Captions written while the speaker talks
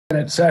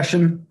Senate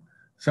session.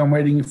 So I'm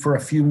waiting for a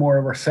few more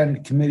of our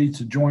Senate committee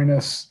to join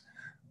us.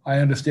 I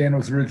understand it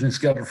was originally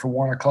scheduled for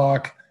 1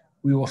 o'clock.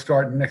 We will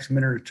start in the next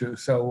minute or two.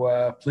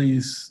 So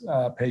please,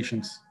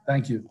 patience.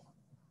 Thank you.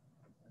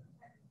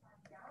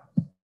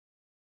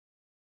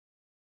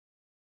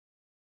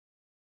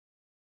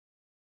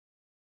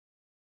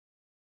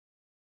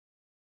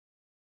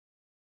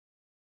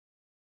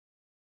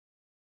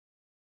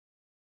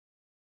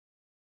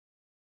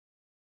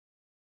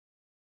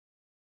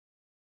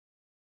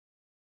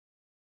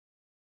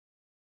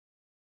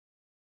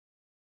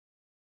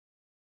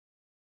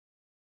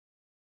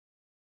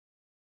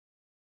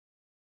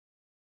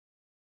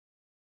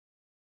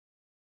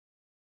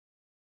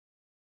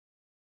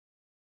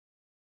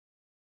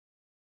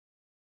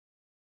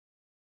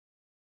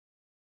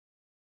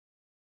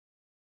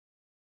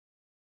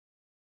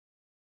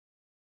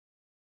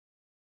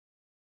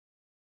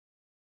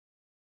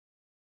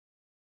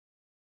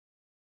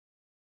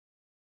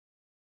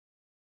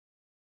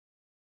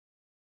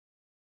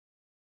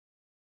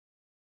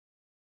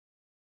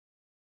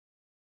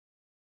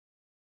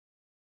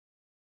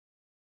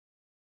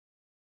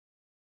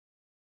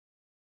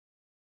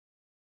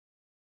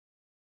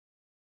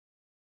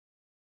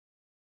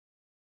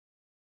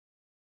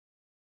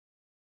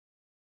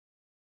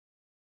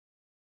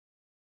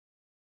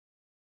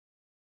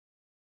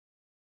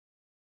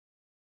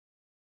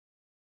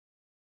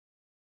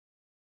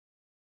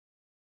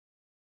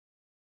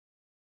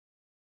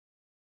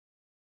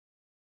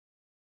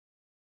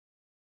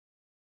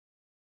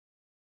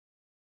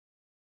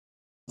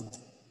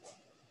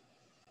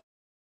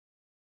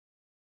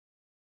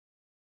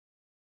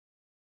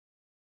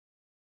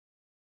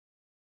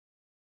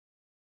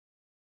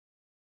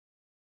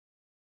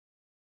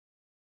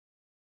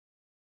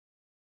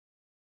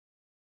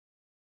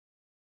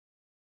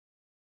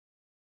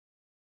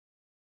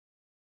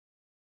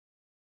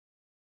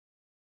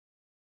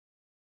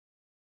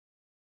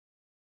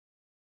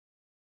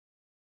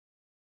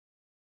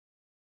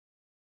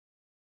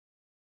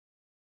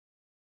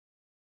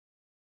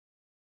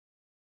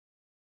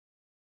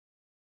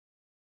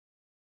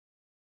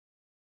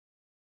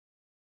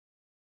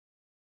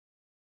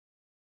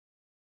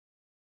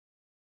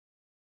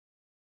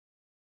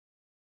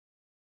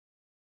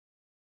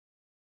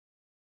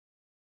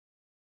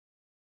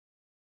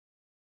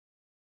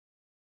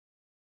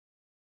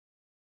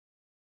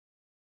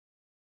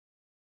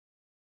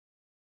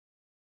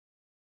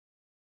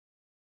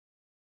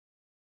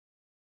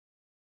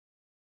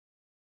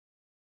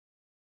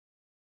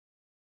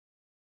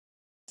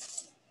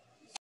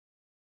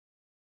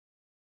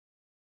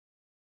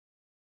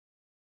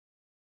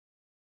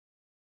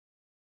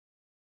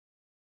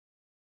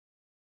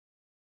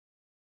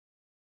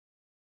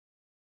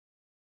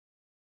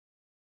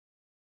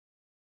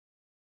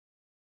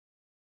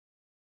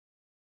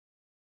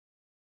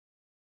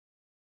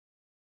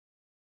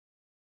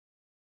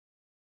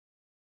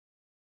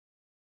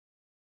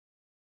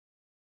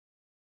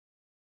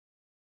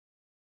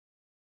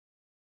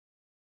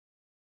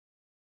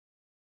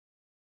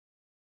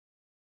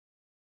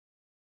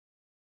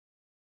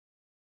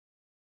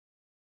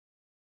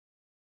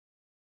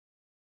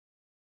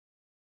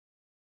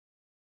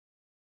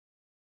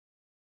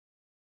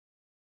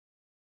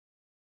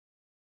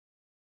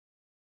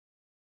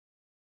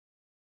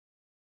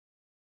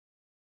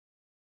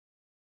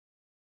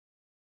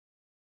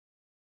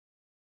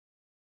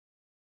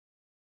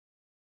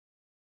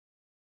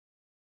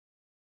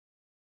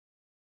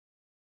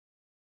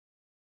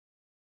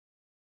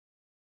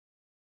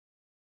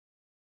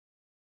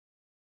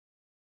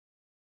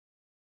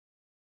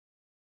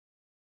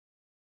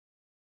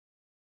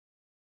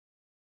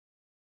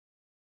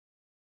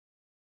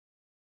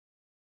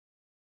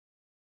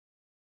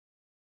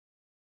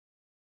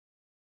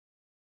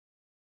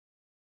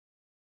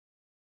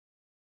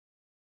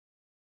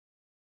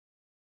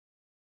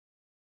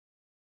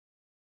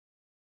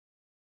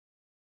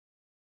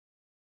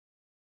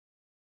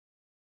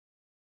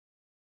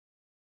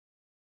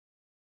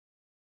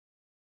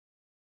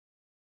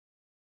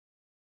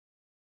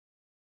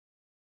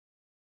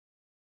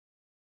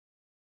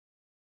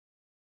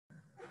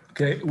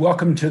 Okay,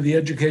 welcome to the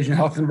Education,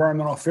 Health, and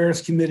Environmental Affairs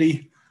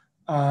Committee.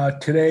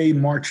 Today,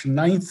 March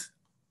 9th,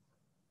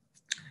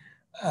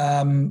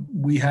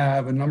 we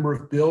have a number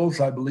of bills,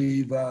 I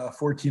believe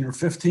 14 or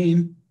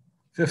 15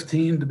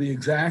 to be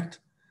exact.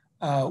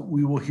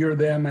 We will hear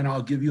them and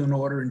I'll give you an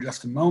order in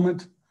just a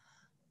moment.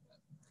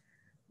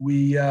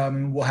 We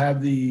will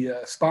have the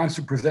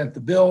sponsor present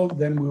the bill,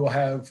 then we will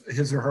have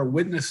his or her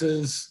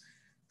witnesses,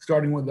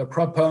 starting with the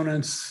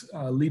proponents.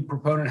 Lead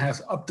proponent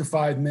has up to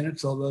 5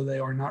 minutes, although they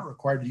are not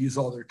required to use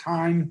all their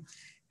time.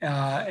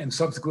 And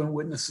subsequent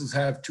witnesses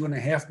have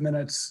 2.5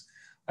 minutes.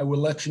 I will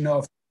let you know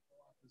if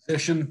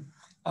position.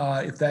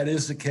 If that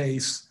is the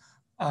case,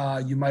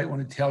 you might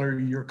want to tailor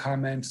your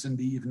comments and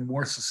be even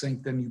more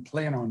succinct than you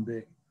plan on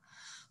being.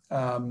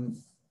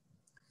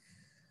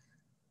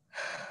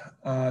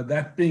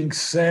 That being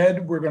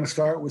said, we're going to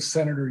start with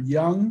Senator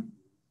Young,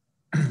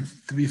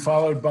 to be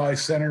followed by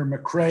Senator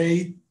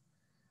McCray,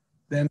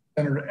 then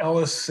Senator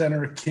Ellis,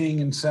 Senator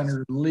King, and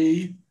Senator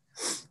Lee.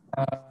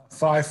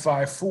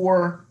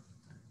 554,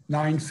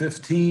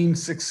 915,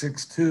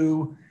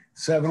 662,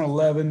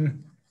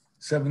 711,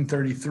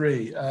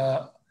 733.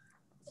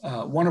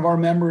 One of our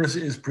members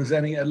is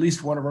presenting, at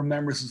least one of our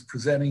members is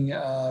presenting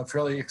a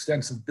fairly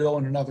extensive bill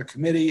in another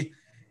committee,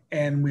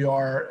 and we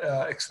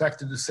are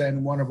expected to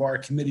send one of our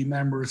committee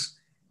members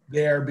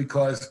there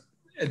because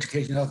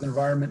Education, Health, and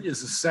Environment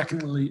is a second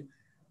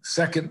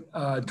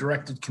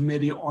directed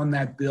committee on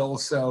that bill.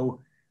 So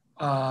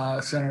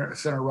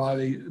Senator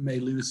Riley may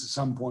lead us at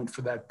some point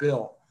for that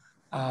bill.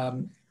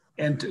 And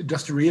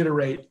just to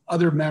reiterate,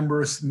 other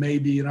members may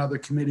be in other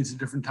committees at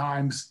different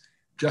times.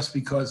 Just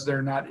because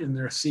they're not in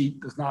their seat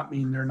does not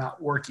mean they're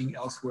not working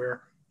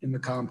elsewhere in the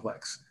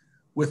complex.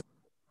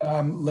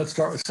 Let's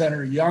start with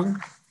Senator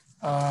Young.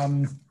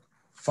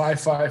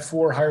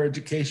 554, higher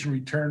education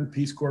return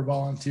Peace Corps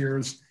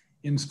volunteers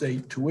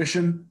in-state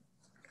tuition.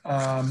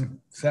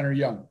 Senator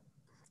Young.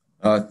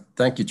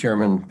 Thank you,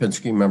 Chairman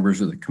Pinsky, members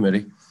of the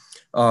committee.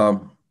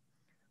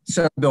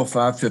 Senate Bill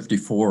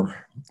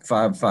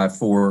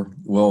 554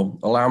 will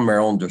allow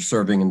Marylanders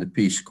serving in the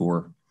Peace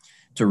Corps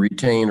to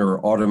retain or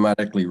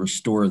automatically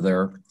restore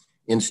their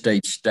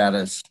in-state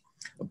status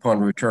upon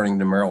returning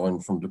to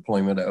Maryland from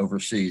deployment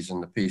overseas in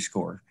the Peace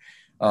Corps.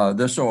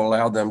 This will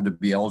allow them to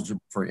be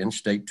eligible for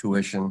in-state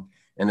tuition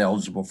and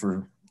eligible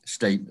for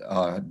state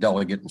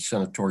delegate and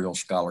senatorial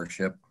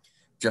scholarship,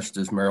 just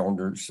as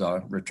Marylanders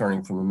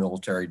returning from the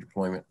military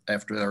deployment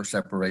after their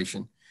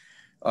separation.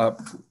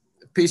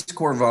 Peace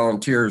Corps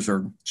volunteers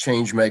are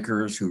change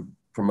makers who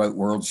promote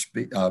world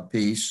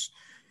peace,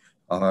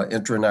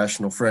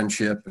 international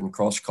friendship, and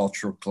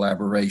cross-cultural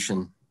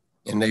collaboration,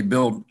 and they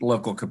build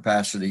local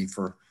capacity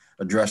for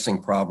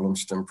addressing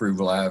problems to improve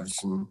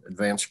lives and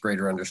advance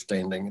greater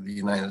understanding of the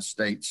United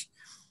States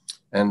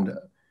and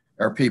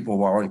our people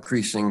while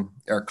increasing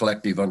our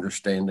collective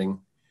understanding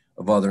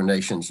of other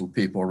nations and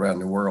people around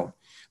the world.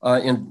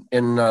 In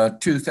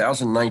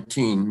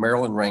 2019,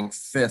 Maryland ranked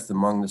 5th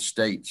among the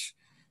states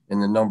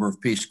in the number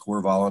of Peace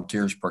Corps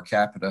volunteers per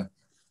capita,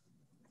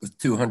 with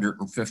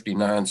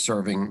 259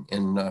 serving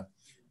in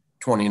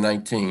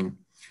 2019.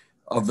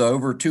 Of the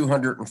over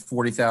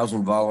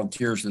 240,000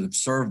 volunteers that have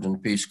served in the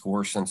Peace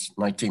Corps since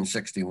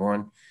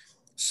 1961,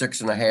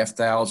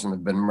 6,500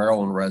 have been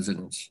Maryland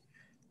residents.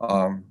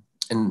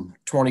 In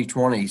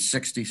 2020,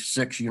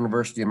 66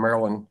 University of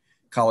Maryland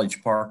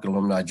College Park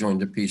alumni joined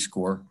the Peace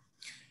Corps,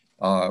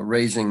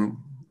 raising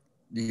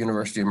the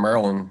University of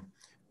Maryland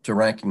to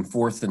ranking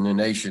 4th in the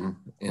nation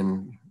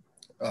in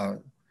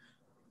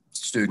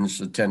students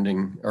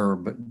attending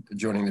or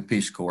joining the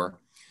Peace Corps.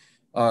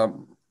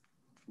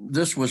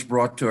 This was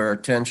brought to our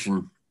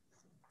attention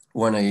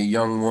when a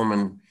young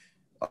woman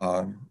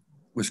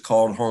was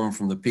called home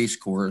from the Peace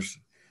Corps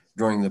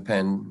during the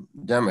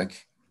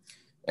pandemic,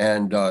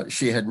 and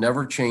she had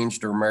never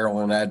changed her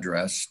Maryland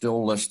address,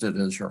 still listed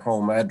as her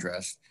home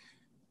address.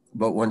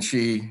 But when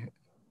she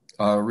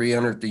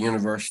re-entered the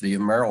University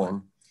of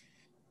Maryland,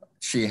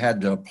 she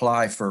had to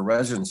apply for a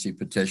residency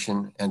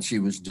petition, and she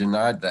was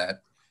denied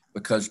that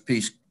because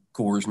Peace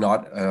Corps is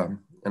not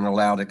an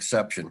allowed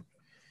exception.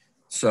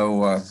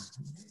 So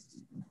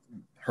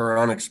her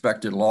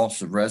unexpected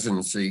loss of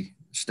residency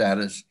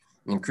status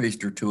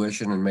increased her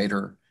tuition and made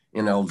her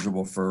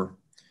ineligible for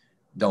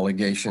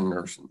delegation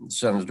or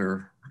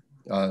senator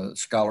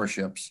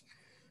scholarships.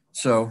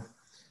 So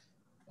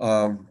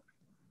for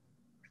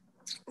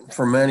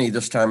many,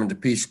 this time in the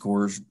Peace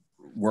Corps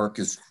work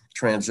is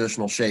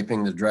transitional,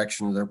 shaping the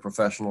direction of their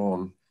professional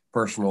and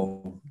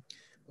personal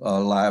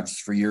lives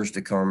for years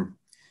to come.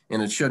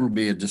 And it shouldn't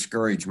be a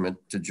discouragement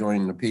to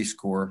join the Peace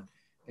Corps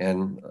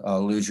and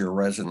lose your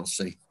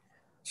residency.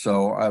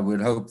 So I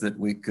would hope that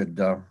we could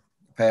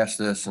pass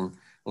this and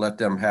let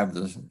them have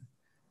the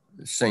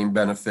same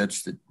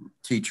benefits that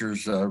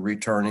teachers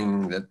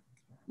returning, that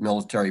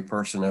military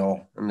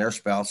personnel and their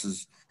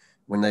spouses,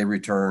 when they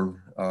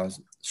return,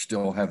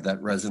 still have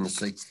that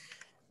residency.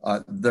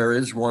 There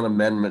is one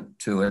amendment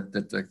to it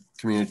that the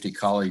community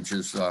college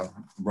has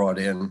brought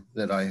in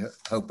that I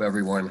hope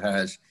everyone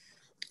has,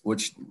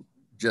 which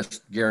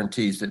just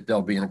guarantees that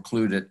they'll be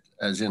included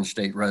as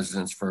in-state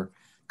residents for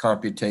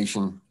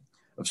computation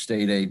of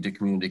state aid to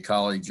community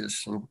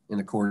colleges in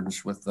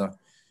accordance with the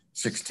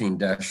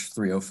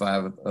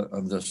 16-305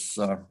 of this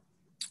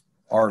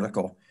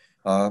article.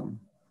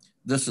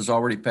 This has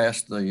already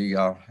passed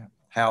the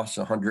House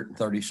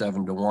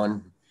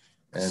 137-1,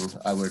 and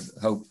I would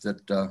hope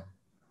that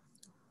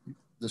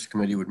this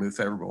committee would move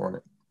favorable on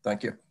it.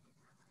 Thank you.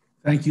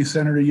 Thank you,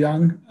 Senator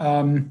Young.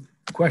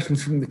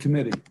 Questions from the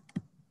committee?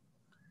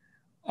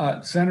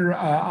 Senator,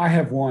 I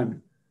have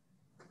one.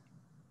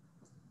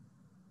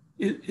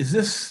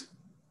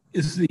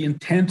 Is the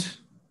intent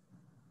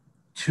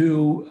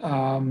to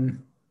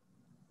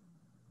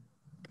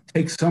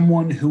take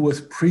someone who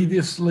was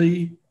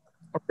previously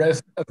a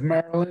resident of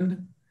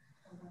Maryland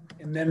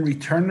and then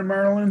return to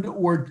Maryland,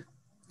 or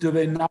do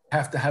they not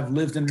have to have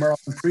lived in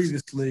Maryland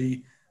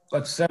previously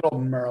but settled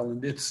in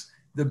Maryland?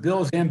 The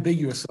bill is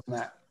ambiguous on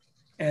that,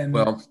 and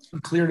well, it's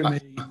unclear to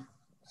me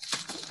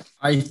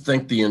I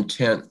think the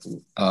intent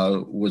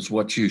was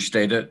what you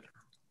stated,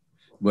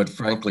 but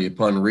frankly,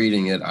 upon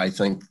reading it, I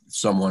think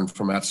someone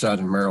from outside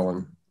of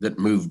Maryland that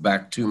moved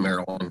back to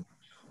Maryland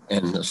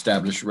and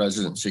established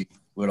residency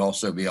would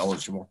also be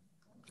eligible.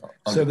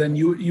 So then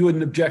you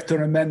wouldn't object to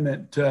an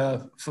amendment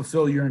to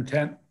fulfill your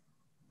intent?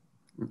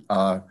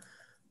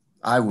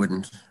 I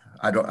wouldn't.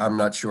 I'm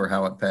not sure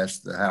how it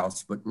passed the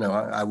House, but no,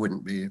 I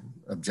wouldn't be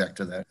object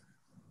to that.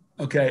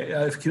 Okay,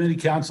 if committee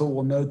council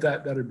will note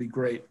that, that'd be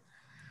great.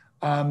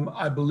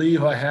 I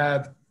believe I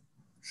have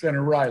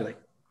Senator Riley.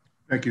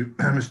 Thank you,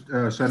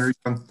 Senator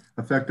Young.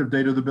 Effective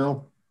date of the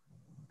bill?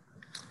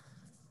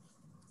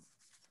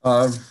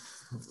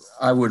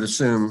 I would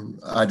assume,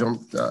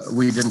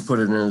 we didn't put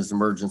it in as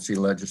emergency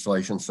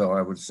legislation, so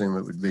I would assume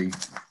it would be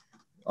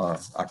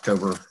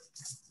October,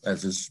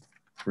 as is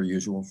per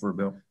usual for a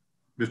bill.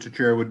 Mr.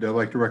 Chair, would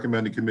like to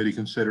recommend the committee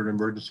consider an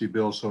emergency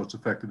bill so it's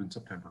effective in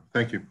September.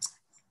 Thank you.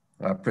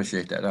 I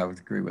appreciate that. I would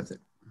agree with it.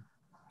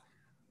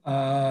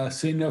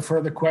 Seeing no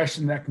further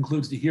question, that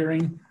concludes the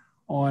hearing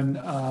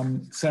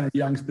on Senator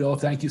Young's bill.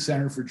 Thank you,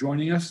 Senator, for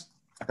joining us.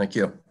 Thank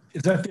you.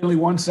 Is that the only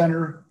one,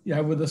 Senator, you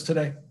have with us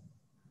today?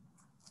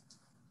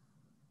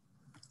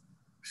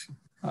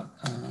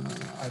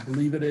 I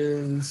believe it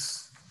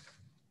is.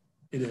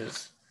 It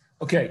is.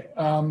 Okay.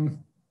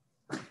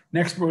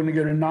 Next, we're going to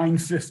go to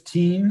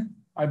 9:15,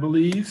 I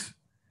believe.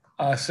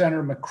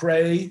 Senator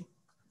McCray,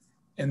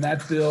 and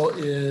that bill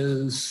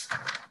is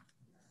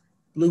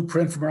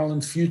Blueprint for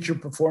Maryland's Future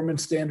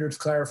Performance Standards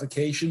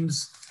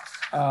Clarifications.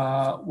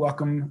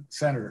 Welcome,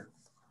 Senator.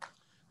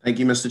 Thank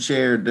you, Mr.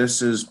 Chair.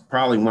 This is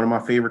probably one of my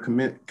favorite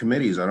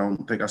committees. I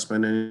don't think I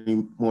spend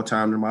any more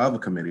time in my other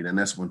committee than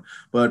this one.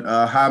 But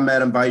hi,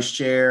 Madam Vice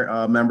Chair,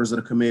 members of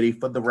the committee.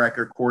 For the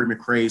record, Corey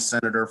McCray,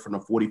 Senator from the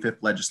 45th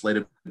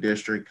Legislative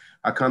District.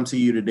 I come to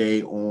you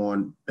today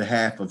on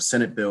behalf of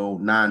Senate Bill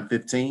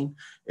 915.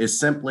 It's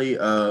simply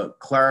a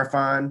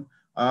clarifying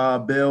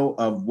bill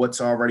of what's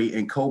already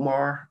in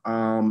COMAR.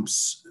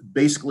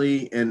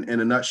 Basically, in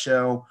a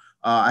nutshell,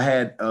 I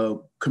had a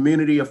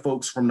community of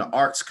folks from the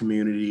arts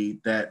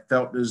community that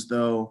felt as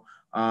though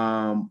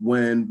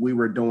when we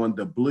were doing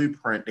the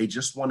blueprint, they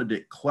just wanted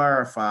it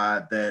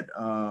clarified that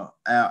our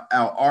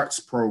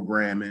arts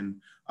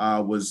programming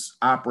was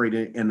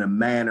operated in a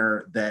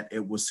manner that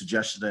it was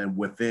suggested in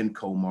within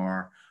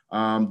COMAR.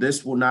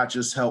 This will not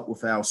just help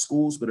with our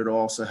schools, but it'll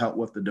also help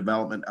with the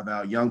development of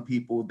our young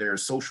people, their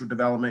social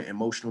development,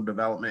 emotional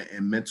development,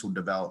 and mental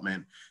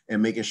development,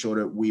 and making sure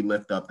that we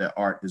lift up that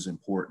art is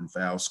important for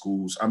our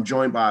schools. I'm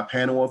joined by a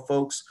panel of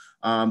folks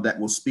that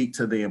will speak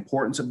to the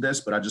importance of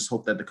this, but I just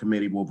hope that the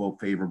committee will vote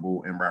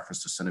favorable in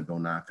reference to Senate Bill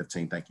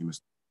 915. Thank you,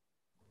 Mr.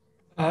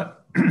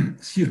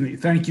 Excuse me.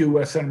 Thank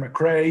you, Senator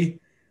McCray.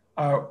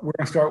 We're going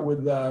to start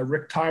with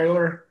Rick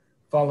Tyler,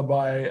 followed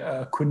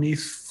by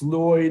Quinice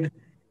Floyd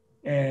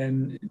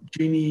and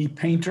Jeannie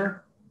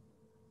Painter.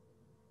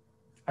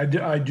 I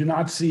do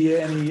not see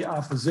any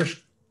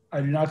opposition. I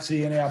do not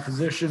see any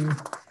opposition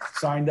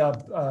signed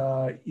up,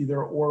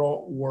 either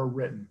oral or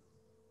written.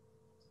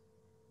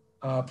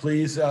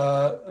 Please,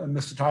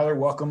 Mr. Tyler,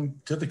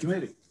 welcome to the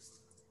committee.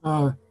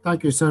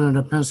 Thank you,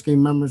 Senator Penske,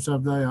 members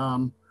of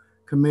the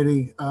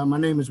committee. My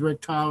name is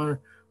Rick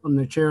Tyler. I'm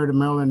the chair of the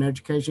Maryland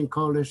Education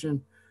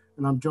Coalition,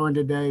 and I'm joined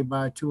today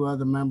by two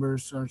other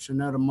members,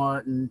 Shanetta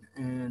Martin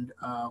and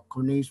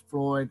Quinice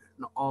Floyd,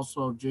 and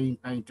also Jean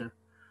Painter,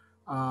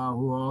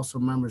 who are also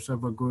members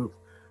of a group.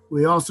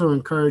 We also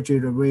encourage you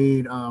to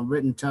read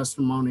written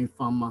testimony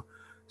from a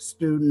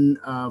student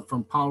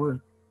from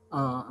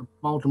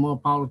Baltimore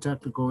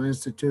Polytechnical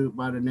Institute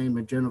by the name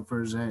of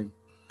Jennifer Zhang.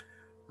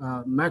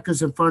 MEC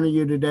is in front of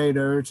you today to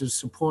urge the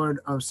support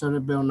of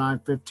Senate Bill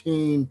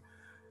 915,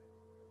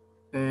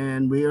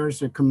 and we urge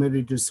the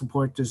committee to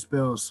support this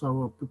bill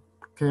so it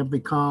can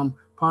become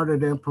part of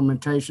the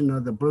implementation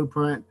of the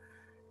blueprint,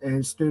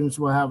 and students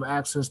will have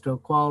access to a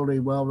quality,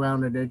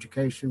 well-rounded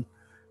education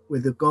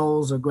with the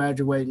goals of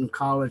graduating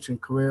college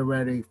and career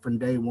ready from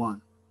day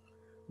one.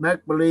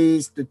 MEC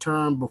believes the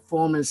term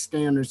performance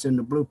standards in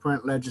the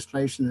blueprint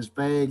legislation is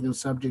vague and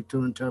subject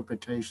to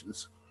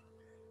interpretations.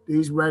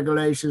 These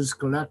regulations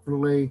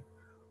collectively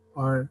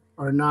are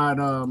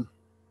not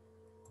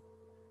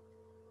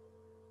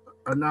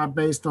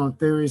based on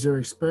theories or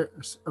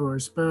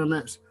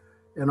experiments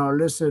and are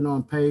listed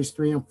on page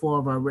 3 and 4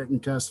 of our written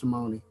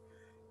testimony.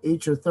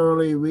 Each are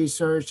thoroughly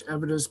researched,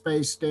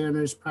 evidence-based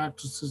standards,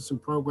 practices,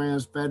 and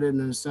programs vetted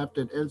and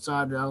accepted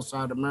inside and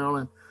outside of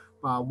Maryland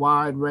by a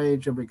wide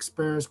range of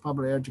experienced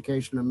public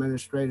education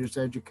administrators,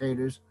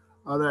 educators,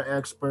 other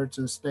experts,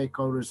 and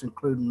stakeholders,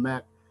 including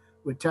MEC,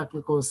 with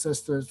technical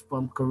assistance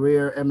from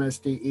career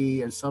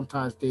MSDE and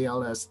sometimes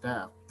DLS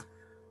staff.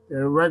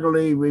 They're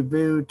regularly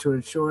reviewed to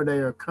ensure they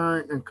are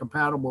current and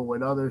compatible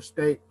with other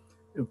state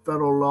and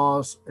federal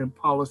laws and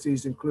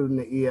policies, including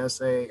the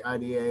ESA,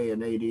 IDA,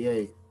 and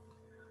ADA.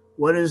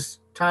 What is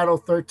Title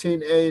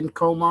 13A in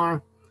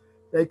COMAR?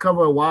 They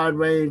cover a wide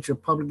range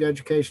of public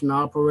education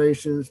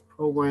operations,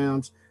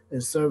 programs,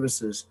 and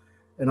services,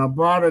 and are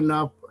broad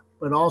enough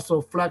but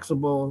also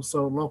flexible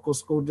so local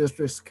school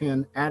districts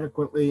can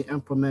adequately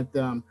implement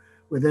them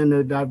within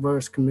their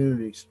diverse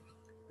communities.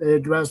 They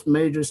address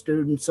major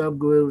student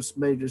subgroups,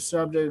 major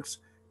subjects,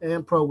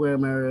 and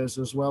program areas,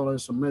 as well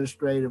as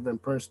administrative and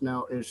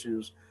personnel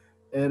issues,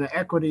 and an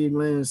equity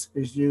lens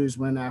is used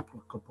when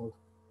applicable.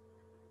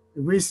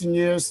 In recent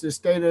years, the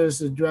state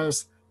has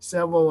addressed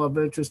several of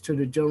interest to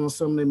the General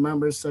Assembly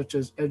members, such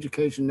as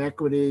education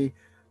equity,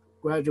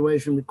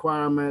 graduation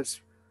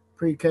requirements,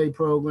 pre-K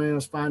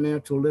programs,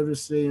 financial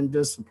literacy, and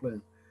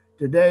discipline.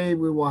 Today,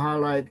 we will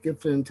highlight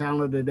gifted and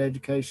talented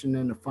education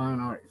in the fine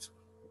arts.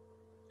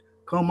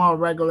 COMAR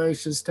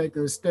regulations take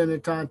an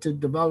extended time to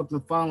develop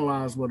and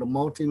finalize with a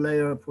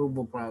multi-layer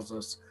approval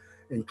process,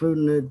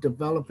 including the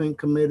developing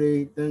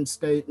committee, then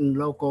state and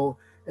local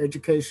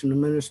education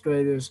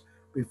administrators,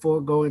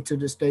 before going to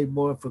the state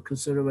board for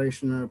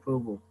consideration and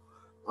approval.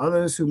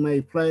 Others who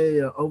may play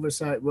an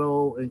oversight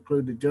role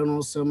include the General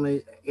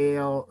Assembly,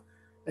 AELR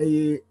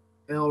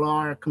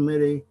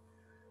committee.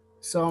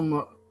 Some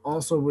are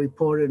also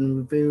reported and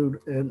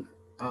reviewed and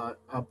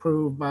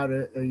approved by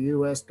the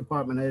U.S.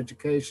 Department of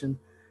Education,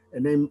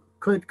 and they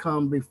could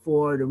come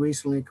before the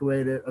recently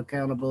created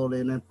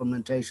Accountability and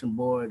Implementation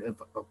Board if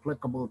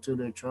applicable to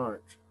their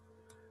charge.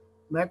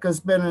 MECA has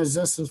been in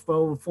existence for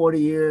over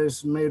 40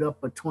 years, made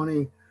up of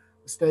 20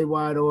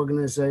 statewide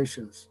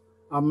organizations.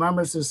 Our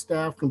members and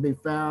staff can be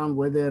found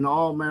within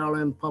all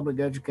Maryland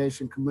public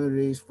education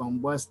communities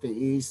from west to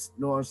east,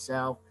 north,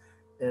 south,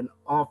 and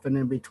often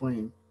in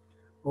between.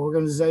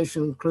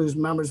 Organization includes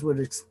members with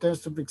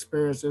extensive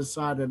experience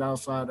inside and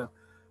outside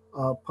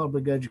of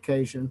public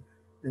education,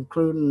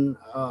 including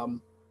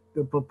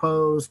the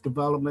proposed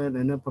development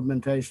and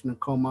implementation of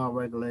COMAR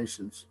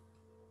regulations,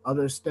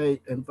 other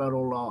state and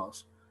federal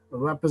laws. The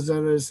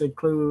representatives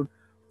include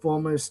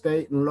former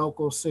state and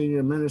local senior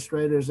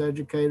administrators,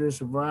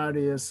 educators, a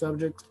variety of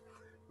subjects,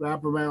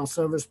 wraparound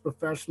service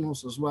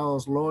professionals, as well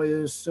as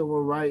lawyers,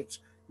 civil rights,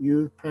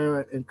 youth,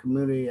 parent, and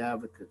community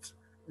advocates.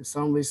 And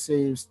some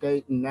receive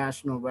state and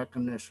national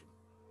recognition.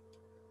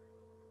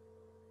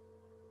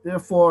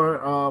 Therefore,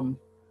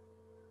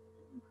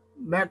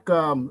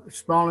 MEC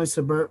strongly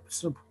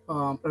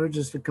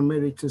urges the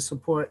committee to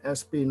support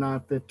SB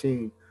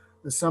 915,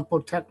 a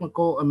simple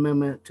technical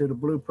amendment to the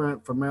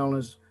blueprint for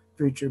Maryland's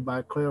future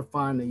by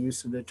clarifying the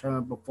use of the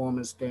term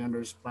performance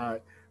standards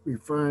by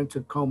referring to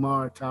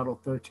COMAR Title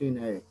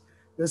 13A.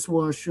 This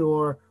will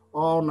ensure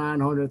all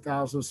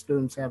 900,000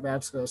 students have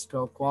access to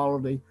a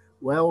quality,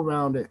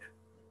 well-rounded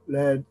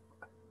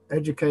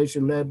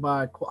education led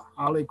by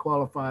highly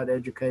qualified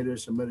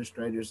educators,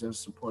 administrators, and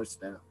support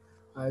staff.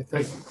 I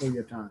thank you for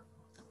your time.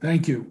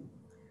 Thank you.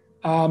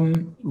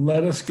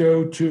 Let us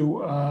go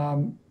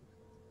to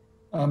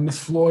Ms.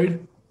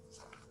 Floyd.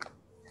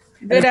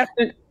 Good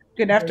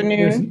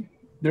afternoon.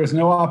 There's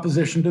no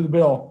opposition to the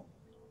bill.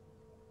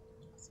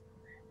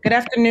 Good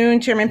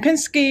afternoon, Chairman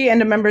Pinsky and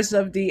the members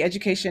of the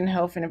Education,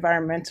 Health, and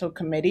Environmental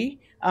Committee.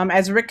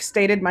 As Rick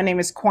stated, my name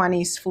is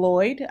Quanice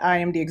Floyd. I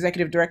am the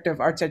Executive Director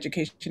of Arts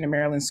Education in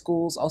Maryland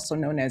Schools, also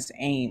known as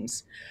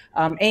AIMS.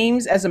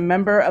 AIMS, as a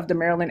member of the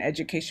Maryland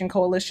Education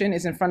Coalition,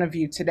 is in front of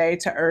you today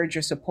to urge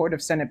your support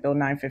of Senate Bill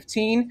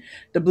 915,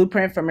 the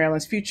Blueprint for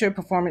Maryland's Future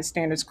Performance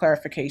Standards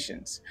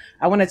Clarifications.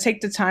 I want to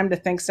take the time to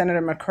thank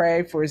Senator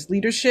McCray for his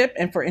leadership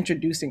and for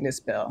introducing this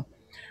bill.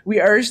 We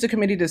urge the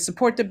committee to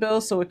support the bill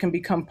so it can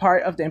become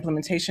part of the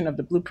implementation of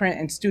the blueprint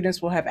and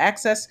students will have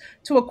access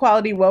to a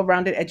quality,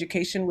 well-rounded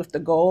education with the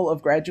goal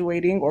of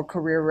graduating or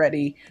career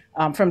ready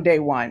from day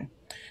one.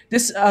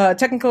 This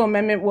technical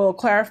amendment will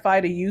clarify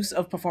the use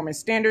of performance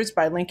standards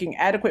by linking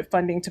adequate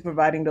funding to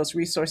providing those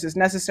resources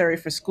necessary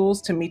for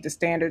schools to meet the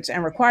standards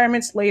and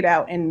requirements laid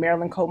out in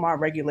Maryland COMAR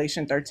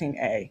Regulation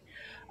 13A.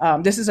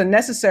 This is a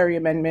necessary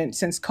amendment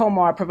since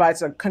COMAR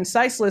provides a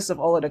concise list of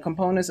all of the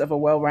components of a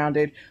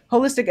well-rounded,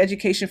 holistic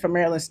education for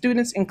Maryland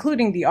students,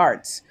 including the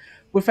arts.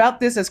 Without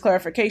this as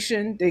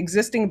clarification, the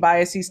existing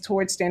biases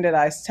towards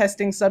standardized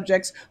testing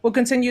subjects will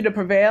continue to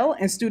prevail,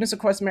 and students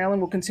across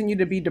Maryland will continue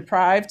to be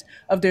deprived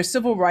of their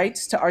civil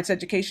rights to arts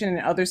education and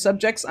other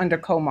subjects under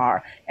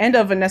COMAR, and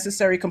of a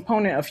necessary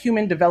component of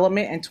human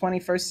development and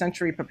 21st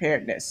century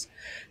preparedness.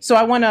 So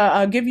I want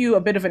to give you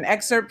a bit of an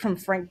excerpt from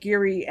Frank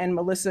Geary and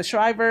Melissa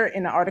Shriver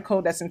in an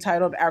article that's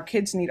entitled, "Our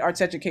Kids Need Arts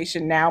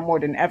Education Now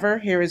More Than Ever.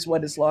 Here is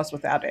what is lost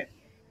without it."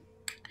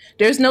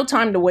 There's no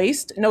time to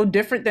waste. No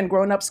different than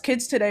grown-ups,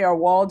 kids today are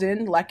walled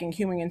in, lacking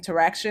human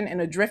interaction, and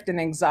adrift in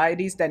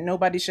anxieties that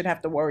nobody should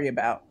have to worry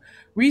about.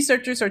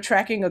 Researchers are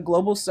tracking a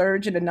global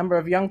surge in the number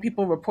of young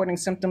people reporting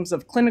symptoms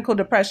of clinical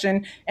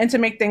depression, and to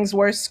make things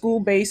worse,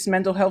 school-based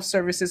mental health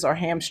services are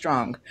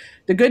hamstrung.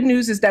 The good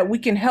news is that we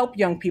can help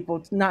young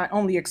people not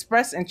only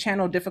express and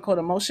channel difficult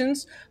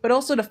emotions, but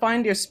also to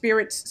find their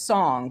spirit's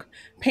song.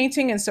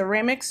 Painting and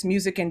ceramics,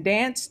 music and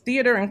dance,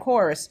 theater and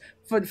chorus,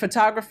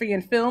 photography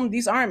and film,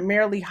 these aren't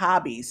merely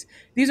hobbies.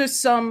 These are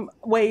some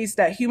ways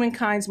that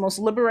humankind's most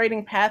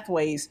liberating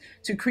pathways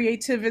to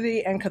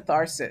creativity and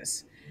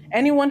catharsis.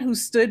 Anyone who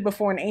stood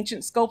before an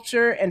ancient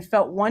sculpture and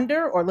felt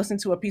wonder, or listened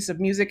to a piece of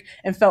music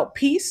and felt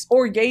peace,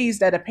 or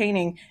gazed at a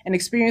painting and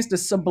experienced the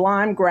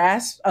sublime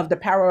grasp of the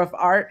power of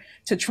art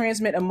to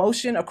transmit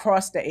emotion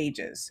across the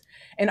ages.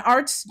 And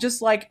arts,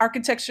 just like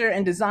architecture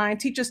and design,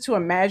 teach us to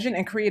imagine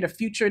and create a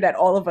future that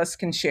all of us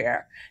can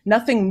share.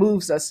 Nothing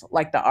moves us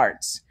like the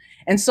arts.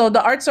 And so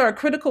the arts are a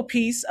critical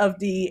piece of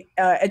the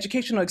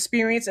educational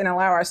experience and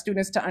allow our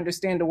students to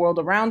understand the world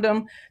around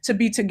them, to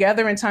be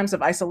together in times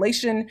of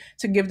isolation,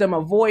 to give them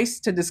a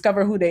voice, to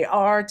discover who they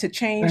are, to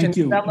change and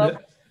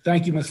develop.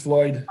 Thank you, Ms.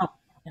 Floyd. Oh,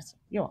 yes,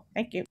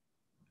 thank you.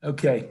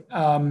 Okay,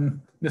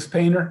 Ms.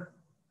 Painter?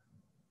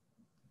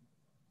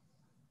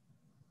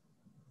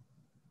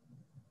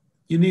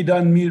 You need to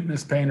unmute,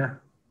 Ms.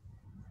 Painter.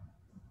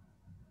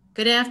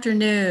 Good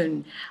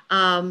afternoon.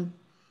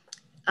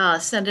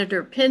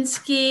 Senator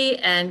Pinsky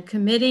and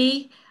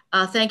committee,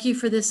 thank you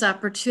for this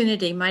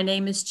opportunity. My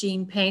name is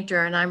Jean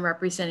Painter and I'm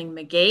representing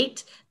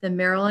MAGATE, the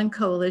Maryland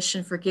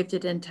Coalition for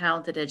Gifted and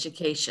Talented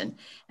Education.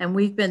 And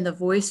we've been the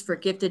voice for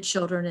gifted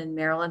children in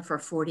Maryland for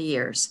 40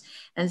 years.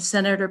 And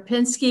Senator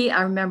Pinsky,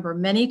 I remember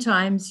many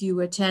times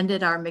you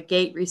attended our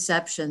MAGATE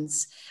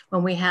receptions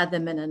when we had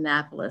them in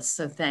Annapolis,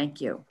 so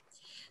thank you.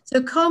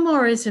 So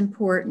COMOR is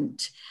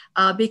important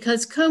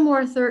because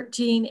COMOR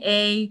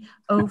 13A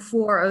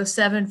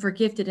 0407 for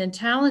gifted and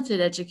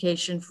talented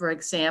education, for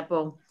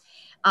example,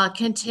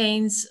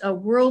 contains a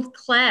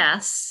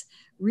world-class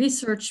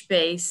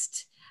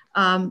research-based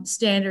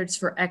standards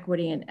for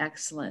equity and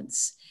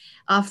excellence.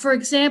 For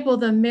example,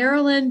 the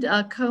Maryland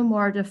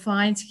COMOR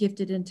defines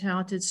gifted and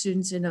talented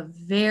students in a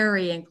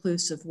very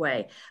inclusive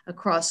way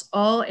across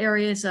all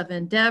areas of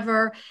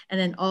endeavor and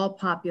in all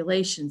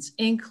populations,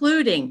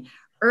 including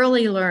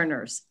early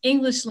learners,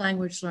 English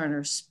language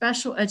learners,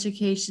 special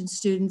education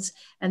students,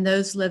 and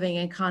those living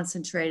in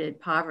concentrated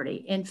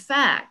poverty. In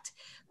fact,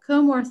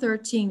 COMOR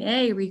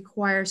 13A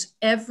requires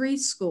every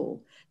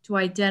school to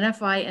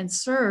identify and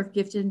serve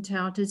gifted and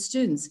talented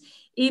students,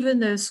 even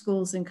those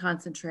schools in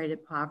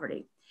concentrated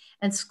poverty.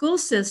 And school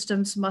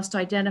systems must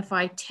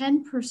identify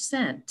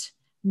 10%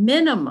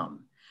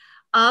 minimum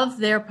of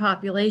their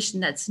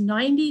population. That's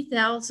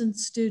 90,000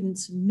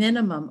 students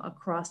minimum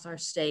across our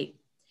state.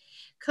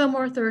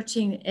 COMOR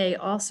 13A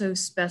also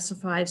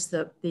specifies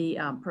the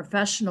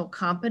professional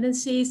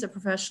competencies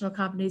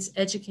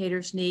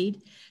educators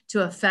need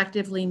to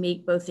effectively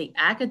meet both the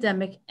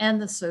academic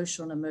and the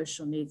social and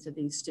emotional needs of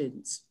these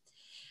students.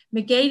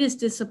 MAGATE is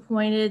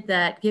disappointed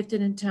that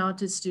gifted and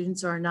talented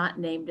students are not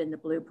named in the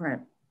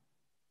blueprint.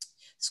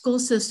 School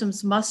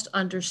systems must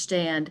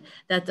understand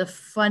that the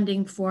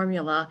funding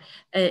formula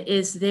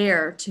is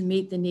there to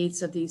meet the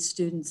needs of these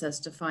students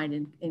as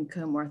defined in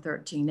COMOR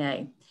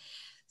 13A.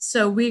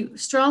 So we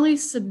strongly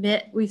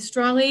submit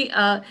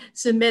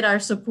our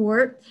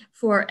support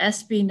for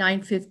SB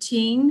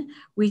 915.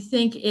 We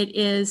think it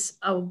is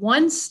a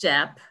one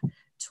step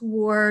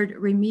toward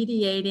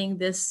remediating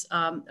this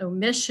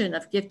omission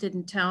of gifted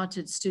and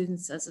talented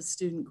students as a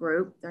student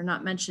group. They're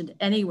not mentioned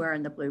anywhere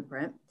in the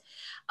blueprint.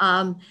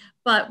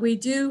 But we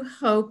do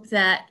hope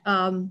that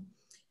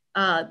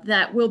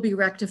that will be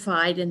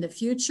rectified in the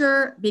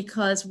future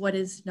because what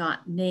is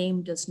not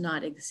named does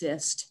not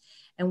exist.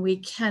 And we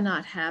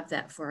cannot have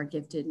that for our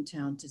gifted and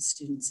talented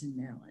students in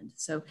Maryland.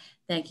 So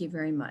thank you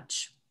very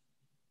much.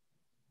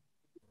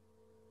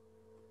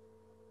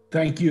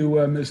 Thank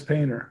you, Ms.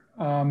 Painter.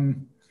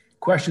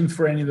 Questions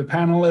for any of the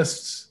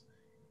panelists?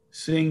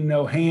 Seeing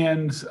no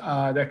hands,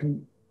 that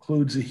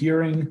concludes the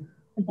hearing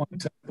on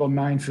Senate Bill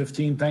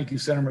 915. Thank you,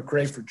 Senator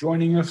McCray, for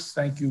joining us.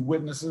 Thank you,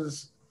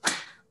 witnesses.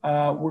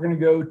 We're going to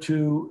go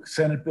to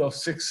Senate Bill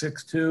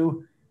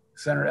 662.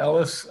 Senator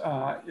Ellis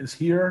is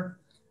here.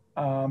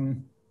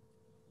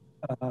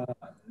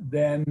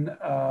 Then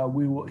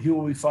he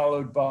will be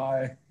followed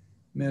by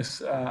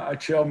Ms.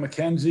 Achelle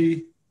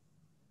McKenzie,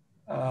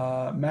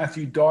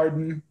 Matthew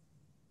Darden,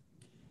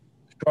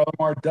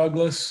 Charlamar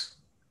Douglas,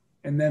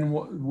 and then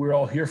we're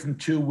all here from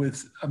two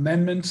with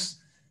amendments,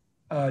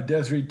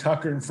 Desiree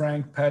Tucker and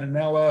Frank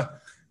Patinella.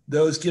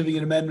 Those giving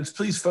in amendments,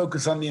 please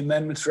focus on the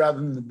amendments rather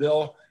than the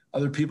bill.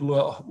 Other people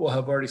will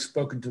have already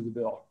spoken to the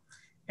bill.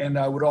 And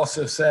I would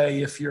also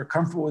say, if you're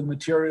comfortable with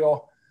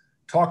material,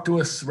 talk to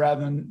us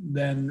rather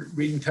than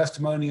reading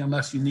testimony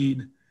unless you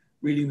need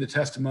reading the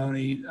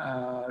testimony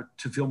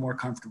to feel more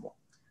comfortable.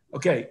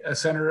 Okay,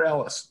 Senator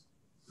Ellis.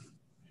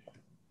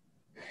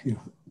 Yeah.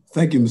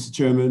 Thank you, Mr.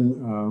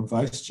 Chairman,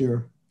 Vice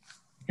Chair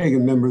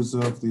Hagan, members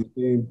of the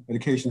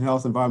Education,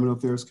 Health, Environmental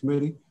Affairs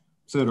Committee.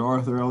 Senator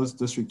Arthur Ellis,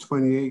 District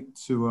 28,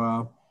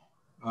 to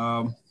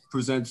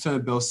present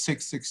Senate Bill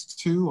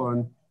 662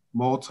 on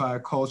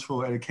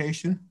multicultural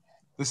education.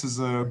 This is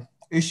an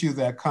issue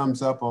that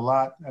comes up a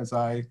lot as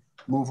I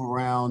move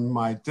around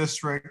my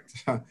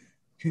district. Can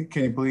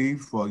you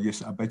believe? Well,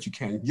 yes, I bet you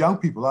can. Young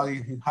people, a lot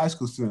of high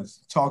school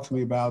students talk to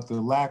me about the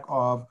lack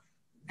of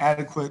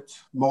adequate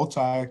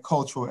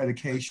multicultural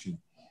education.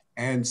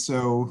 And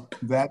so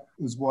that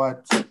is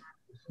what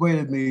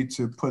persuaded me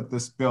to put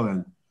this bill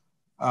in.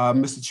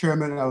 Mr.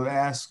 Chairman, I would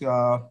ask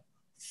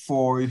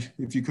for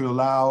if you could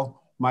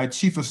allow my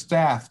chief of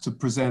staff to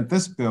present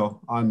this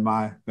bill on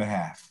my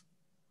behalf.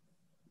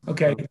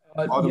 Okay.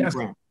 Autumn Yes.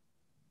 Grant.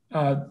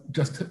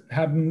 Just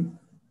have him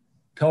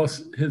tell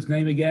us his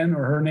name again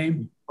or her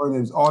name. Her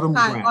name is Autumn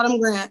Hi, Grant.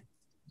 Autumn Grant.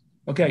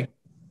 Okay.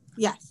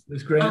 Yes.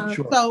 Ms. Grant,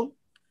 sure. So,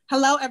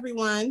 hello,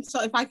 everyone.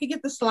 So if I could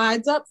get the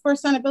slides up for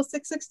Senate Bill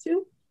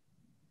 662.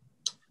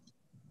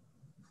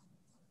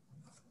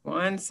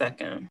 1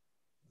 second.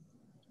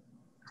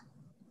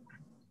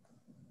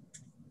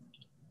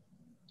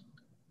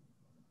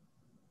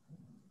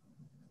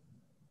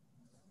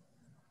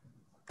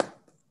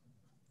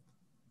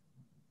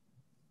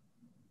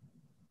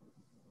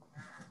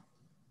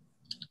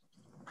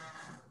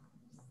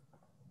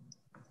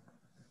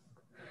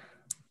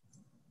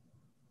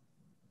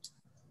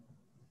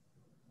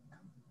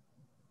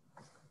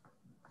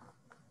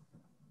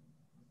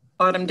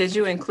 Autumn, did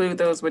you include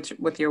those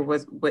with your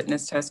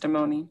witness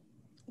testimony?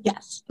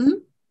 Yes.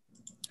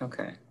 Mm-hmm.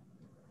 Okay.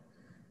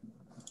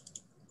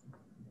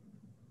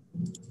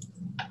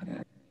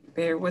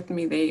 Bear with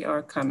me, they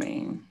are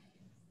coming.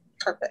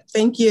 Perfect,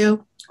 thank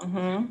you.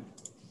 Mm-hmm.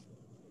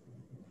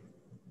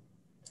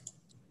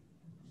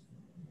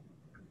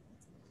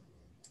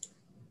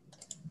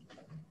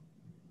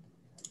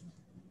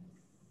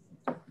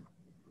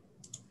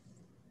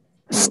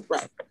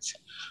 Right.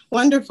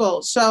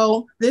 Wonderful.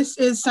 So this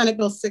is Senate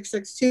Bill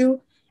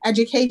 662,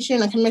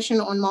 Education, a Commission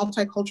on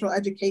Multicultural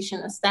Education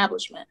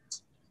Establishment.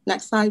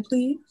 Next slide,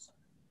 please.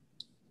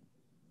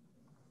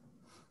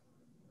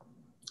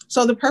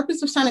 So the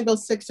purpose of Senate Bill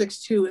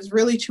 662 is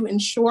really to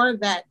ensure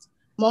that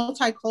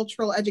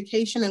multicultural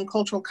education and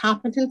cultural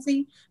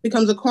competency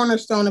becomes a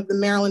cornerstone of the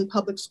Maryland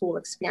public school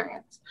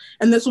experience.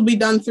 And this will be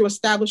done through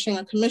establishing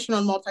a Commission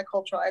on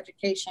Multicultural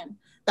Education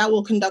that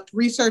will conduct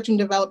research and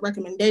develop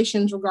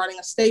recommendations regarding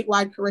a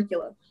statewide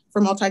curriculum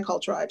for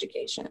multicultural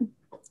education.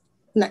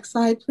 Next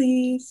slide,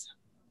 please.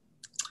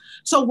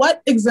 So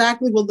what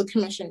exactly will the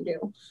commission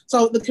do?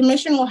 So the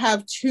commission will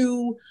have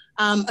two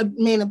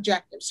main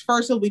objectives.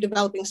 First, we'll be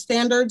developing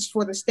standards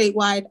for the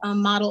statewide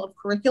model of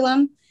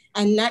curriculum.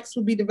 And next,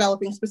 we'll be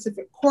developing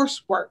specific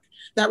coursework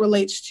that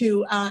relates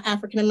to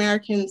African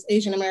Americans,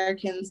 Asian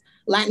Americans,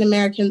 Latin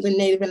Americans, and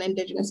Native and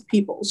Indigenous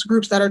peoples,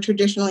 groups that are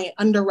traditionally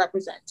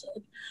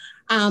underrepresented.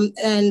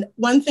 And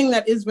one thing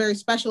that is very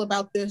special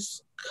about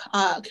this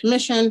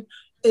commission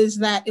is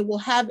that it will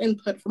have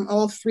input from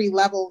all three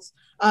levels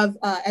of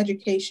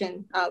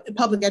education,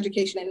 public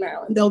education in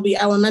Maryland. There'll be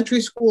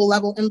elementary school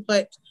level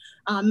input,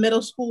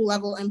 middle school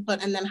level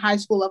input, and then high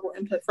school level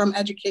input from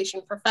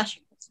education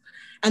professionals.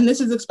 And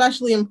this is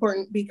especially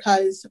important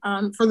because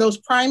for those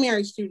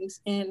primary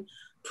students in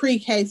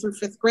pre-K through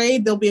 5th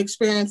grade, they'll be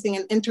experiencing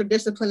an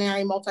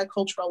interdisciplinary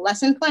multicultural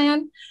lesson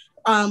plan,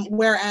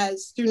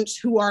 whereas students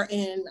who are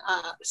in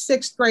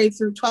 6th grade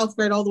through 12th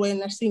grade all the way in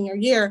their senior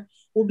year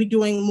will be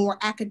doing more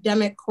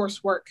academic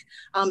coursework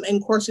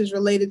and courses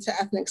related to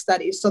ethnic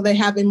studies. So they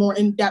have a more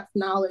in-depth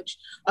knowledge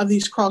of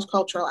these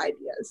cross-cultural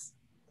ideas.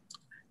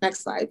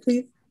 Next slide,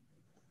 please.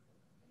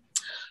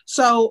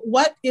 So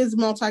what is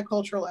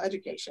multicultural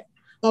education?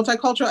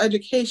 Multicultural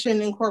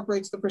education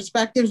incorporates the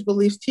perspectives,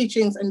 beliefs,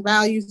 teachings, and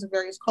values of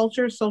various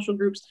cultures, social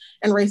groups,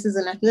 and races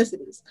and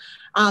ethnicities.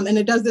 And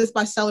it does this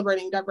by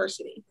celebrating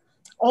diversity.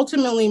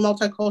 Ultimately,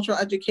 multicultural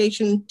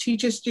education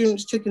teaches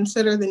students to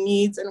consider the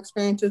needs and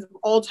experiences of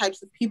all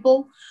types of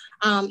people.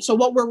 So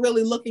what we're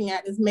really looking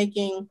at is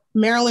making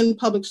Maryland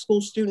public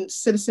school students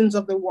citizens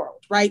of the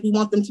world, right? We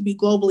want them to be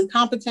globally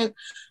competent,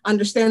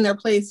 understand their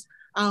place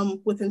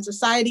within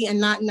society, and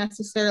not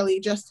necessarily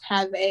just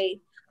have a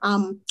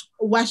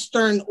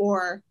Western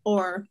or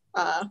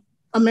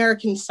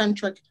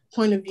American-centric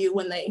point of view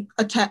when they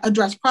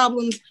address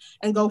problems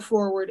and go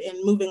forward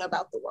in moving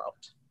about the world.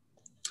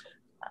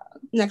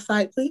 Next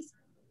slide, please.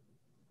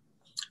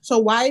 So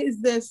why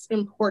is this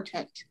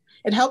important?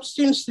 It helps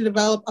students to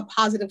develop a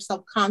positive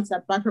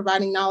self-concept by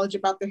providing knowledge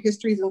about the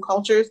histories and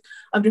cultures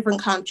of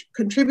different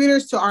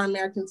contributors to our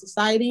American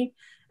society.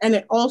 And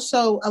it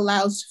also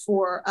allows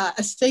for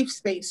a safe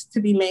space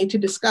to be made to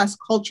discuss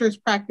cultures,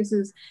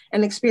 practices,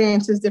 and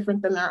experiences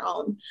different than their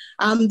own.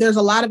 There's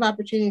a lot of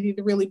opportunity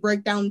to really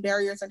break down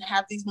barriers and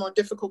have these more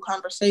difficult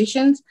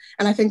conversations.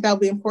 And I think that'll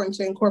be important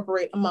to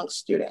incorporate amongst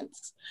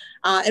students.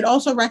 It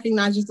also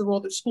recognizes the role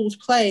that schools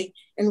play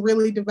in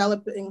really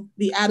developing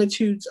the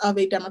attitudes of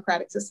a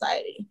democratic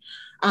society.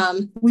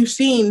 We've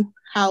seen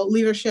how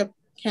leadership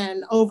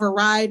can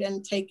override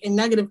and take a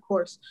negative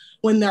course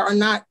when there are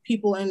not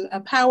people in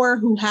power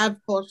who have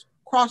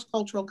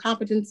cross-cultural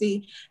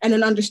competency and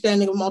an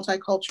understanding of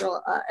multicultural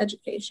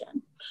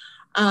education.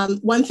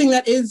 One thing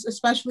that is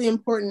especially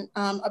important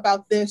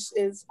about this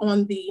is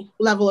on the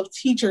level of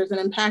teachers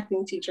and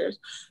impacting teachers.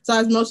 So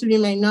as most of you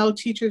may know,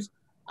 teachers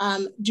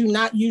do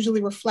not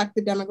usually reflect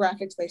the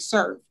demographics they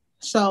serve.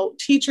 So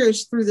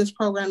teachers through this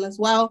program as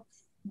well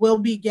will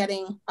be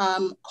getting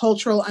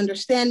cultural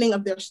understanding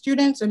of their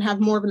students and have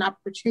more of an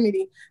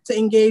opportunity to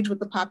engage with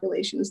the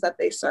populations that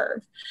they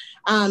serve.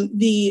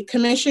 The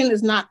commission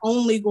is not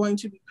only going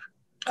to be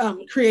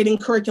creating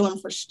curriculum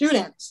for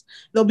students,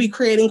 they'll be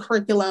creating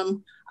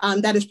curriculum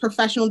that is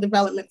professional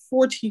development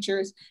for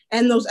teachers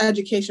and those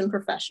education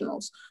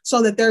professionals,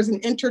 so that there's an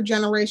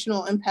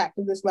intergenerational impact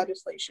of this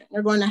legislation.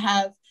 You're going to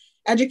have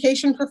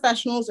education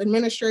professionals,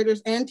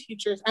 administrators, and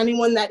teachers,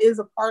 anyone that is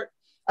a part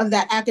of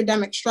that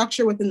academic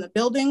structure within the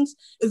buildings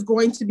is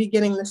going to be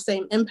getting the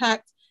same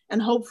impact,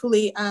 and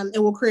hopefully it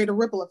will create a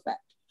ripple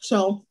effect.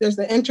 So there's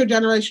the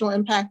intergenerational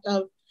impact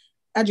of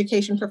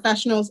education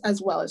professionals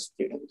as well as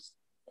students.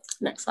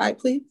 Next slide,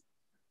 please.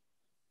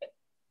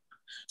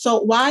 So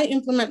why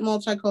implement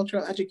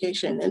multicultural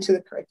education into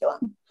the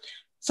curriculum?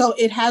 So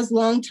it has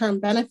long-term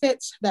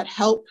benefits that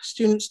help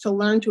students to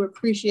learn to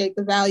appreciate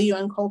the value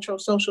and cultural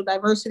social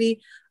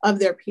diversity of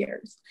their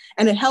peers.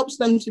 And it helps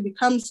them to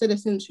become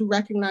citizens who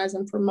recognize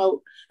and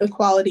promote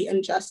equality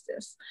and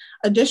justice.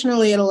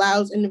 Additionally, it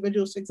allows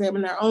individuals to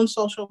examine their own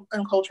social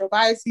and cultural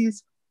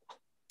biases,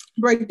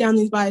 break down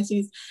these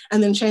biases,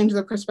 and then change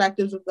the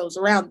perspectives of those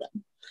around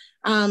them.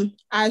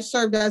 I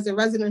served as a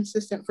resident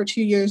assistant for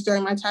 2 years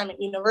during my time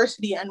at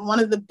university. And one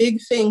of the big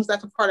things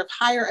that's a part of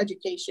higher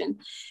education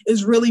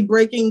is really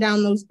breaking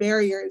down those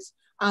barriers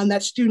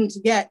that students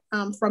get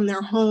from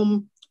their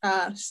home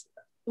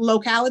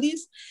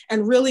localities,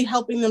 and really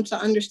helping them to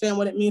understand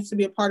what it means to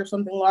be a part of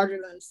something larger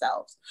than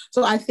themselves.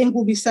 So I think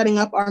we'll be setting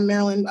up our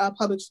Maryland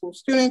public school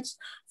students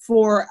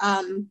for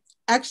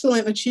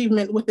excellent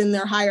achievement within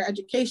their higher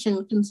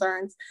education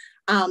concerns,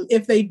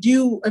 if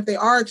they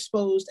are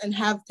exposed and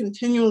have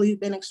continually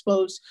been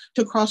exposed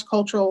to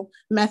cross-cultural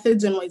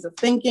methods and ways of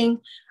thinking.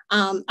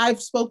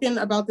 I've spoken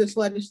about this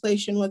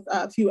legislation with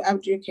a few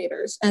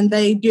educators, and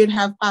they did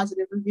have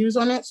positive reviews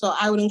on it. So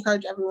I would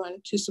encourage everyone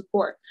to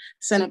support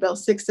Senate Bill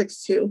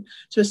 662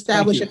 to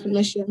establish a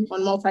commission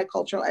on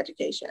multicultural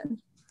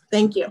education.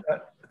 Thank you.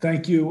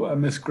 Thank you,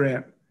 Ms.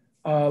 Grant.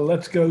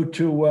 Let's go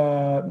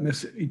to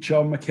Ms.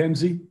 EHE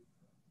McKenzie.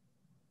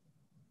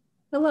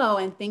 Hello,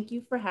 and thank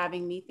you for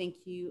having me. Thank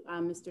you,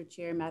 Mr.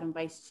 Chair, Madam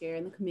Vice Chair,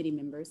 and the committee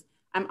members.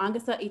 I'm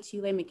Angasa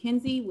EHE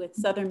McKenzie with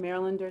Southern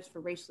Marylanders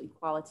for Racial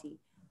Equality.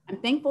 I'm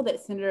thankful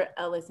that Senator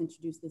Ellis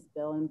introduced this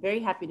bill, and I'm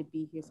very happy to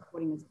be here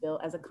supporting this bill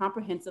as a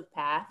comprehensive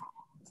path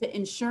to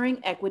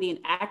ensuring equity and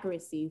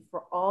accuracy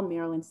for all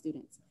Maryland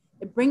students.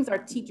 It brings our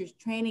teachers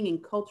training in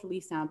culturally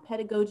sound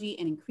pedagogy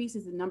and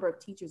increases the number of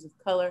teachers of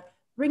color,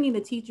 bringing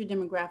the teacher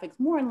demographics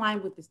more in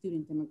line with the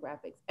student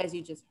demographics, as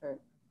you just heard.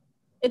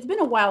 It's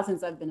been a while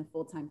since I've been a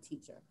full-time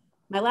teacher.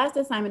 My last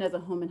assignment as a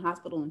home and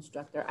hospital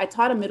instructor, I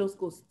taught a middle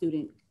school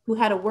student who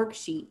had a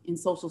worksheet in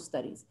social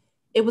studies.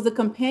 It was a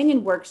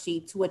companion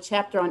worksheet to a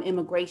chapter on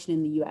immigration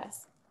in the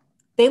US.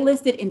 They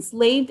listed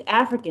enslaved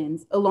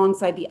Africans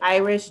alongside the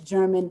Irish,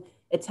 German,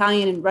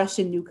 Italian, and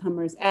Russian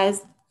newcomers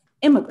as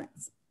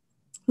immigrants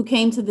who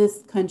came to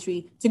this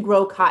country to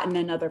grow cotton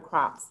and other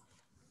crops.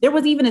 There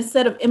was even a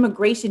set of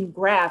immigration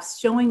graphs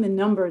showing the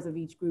numbers of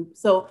each group.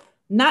 So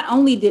not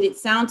only did it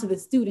sound to the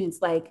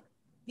students like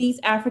these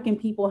African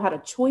people had a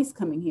choice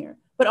coming here,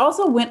 but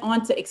also went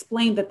on to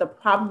explain that the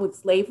problem with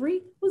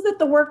slavery was that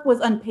the work was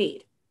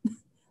unpaid,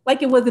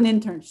 like it was an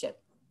internship.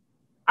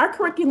 Our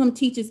curriculum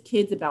teaches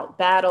kids about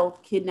battle,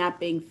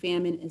 kidnapping,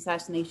 famine,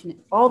 assassination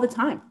all the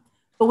time.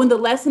 But when the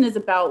lesson is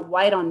about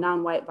white on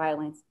non-white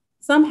violence,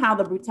 somehow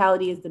the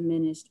brutality is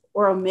diminished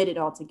or omitted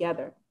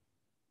altogether.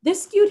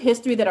 This skewed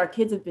history that our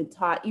kids have been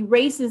taught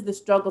erases the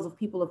struggles of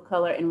people of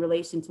color in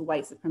relation to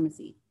white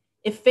supremacy.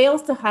 It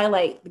fails to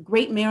highlight the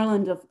great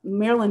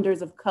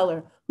Marylanders of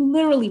color who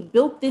literally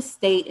built this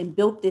state and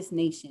built this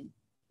nation.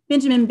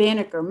 Benjamin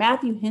Banneker,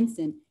 Matthew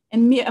Henson,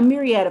 and a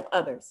myriad of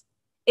others.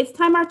 It's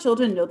time our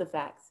children know the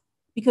facts,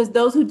 because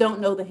those who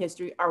don't know the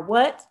history are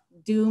what?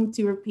 Doomed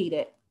to repeat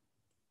it.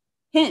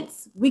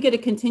 Hence, we get a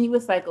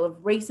continuous cycle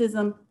of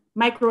racism,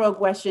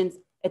 microaggressions,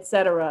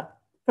 etc.,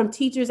 from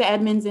teachers,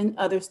 admins, and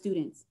other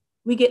students.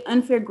 We get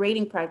unfair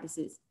grading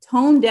practices,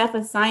 tone-deaf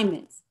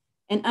assignments,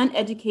 and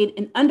uneducated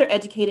and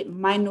undereducated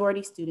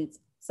minority students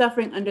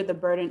suffering under the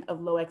burden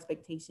of low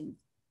expectations.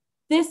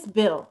 This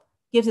bill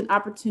gives an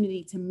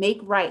opportunity to make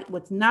right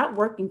what's not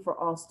working for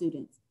all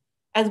students,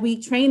 as we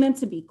train them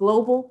to be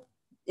global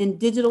and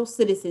digital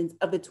citizens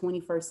of the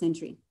 21st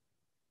century.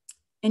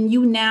 And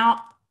you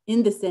now,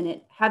 in the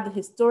Senate, have the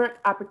historic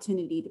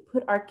opportunity to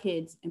put our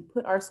kids and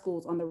put our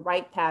schools on the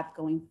right path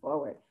going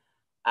forward.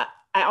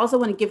 I also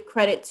want to give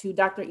credit to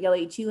Dr.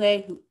 EHE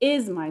Chile, who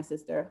is my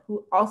sister,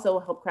 who also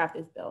helped craft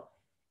this bill.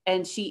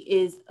 And she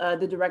is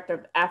the director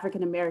of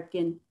African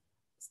American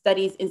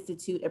Studies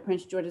Institute at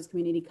Prince George's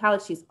Community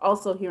College. She's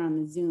also here on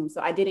the Zoom.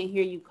 So I didn't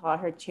hear you call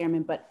her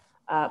chairman, but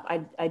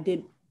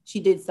she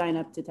did sign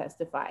up to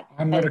testify.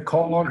 I'm going to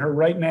call on her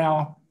right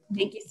now.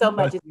 Thank you so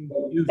much.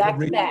 Back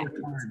to back.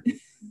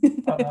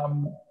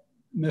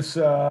 Ms.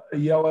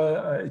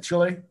 EHE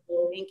Chile.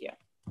 Thank you.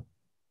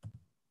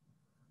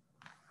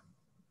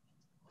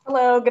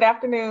 Hello, good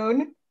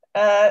afternoon.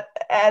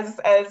 As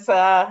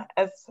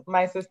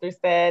my sister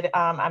said,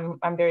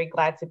 I'm very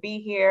glad to be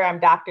here. I'm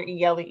Dr.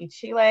 EHE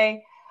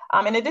Chile.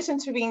 In addition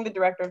to being the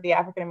director of the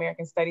African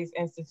American Studies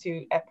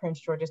Institute at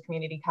Prince George's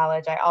Community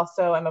College, I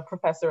also am a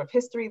professor of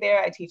history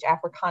there. I teach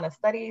Africana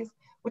Studies,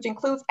 which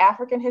includes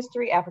African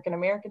history, African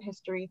American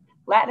history,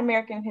 Latin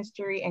American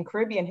history, and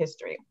Caribbean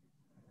history.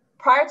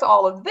 Prior to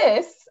all of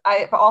this,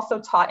 I've also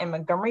taught in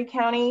Montgomery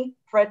County,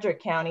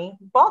 Frederick County,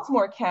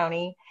 Baltimore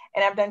County,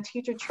 and I've done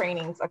teacher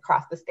trainings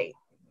across the state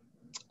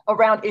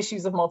around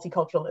issues of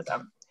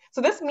multiculturalism.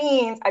 So this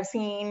means I've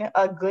seen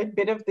a good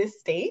bit of this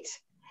state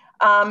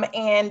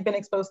and been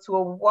exposed to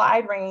a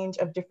wide range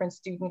of different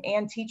student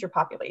and teacher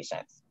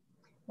populations.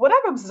 What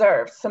I've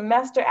observed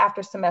semester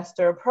after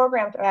semester,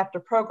 program after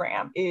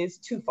program is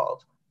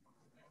twofold.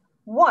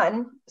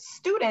 One,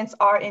 students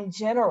are in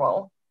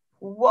general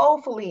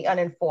woefully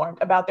uninformed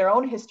about their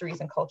own histories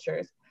and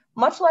cultures,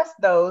 much less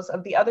those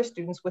of the other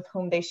students with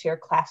whom they share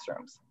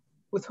classrooms,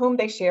 with whom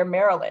they share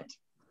Maryland.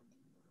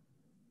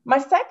 My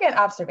second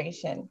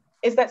observation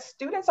is that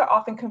students are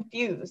often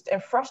confused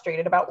and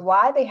frustrated about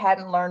why they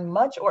hadn't learned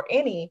much or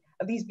any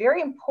of these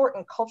very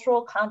important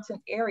cultural content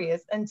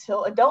areas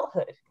until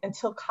adulthood,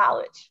 until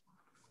college.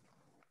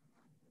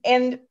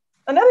 And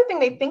another thing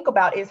they think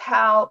about is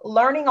how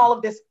learning all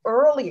of this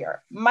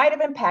earlier might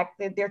have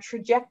impacted their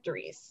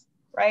trajectories,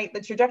 right? The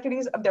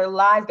trajectories of their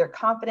lives, their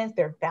confidence,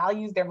 their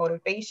values, their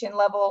motivation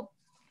level.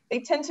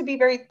 They tend to be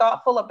very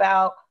thoughtful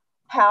about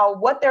how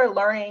what they're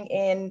learning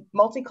in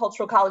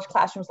multicultural college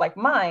classrooms like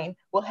mine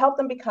will help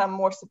them become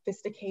more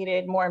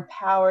sophisticated, more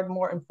empowered,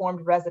 more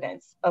informed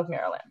residents of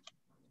Maryland.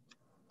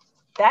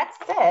 That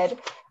said,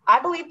 I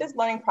believe this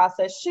learning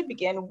process should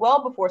begin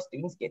well before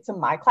students get to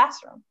my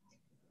classroom.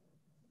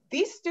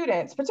 These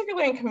students,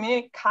 particularly in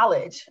community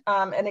college,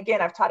 and again,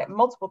 I've taught at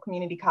multiple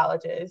community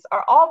colleges,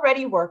 are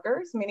already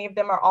workers. Many of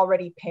them are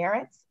already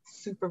parents,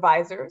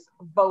 supervisors,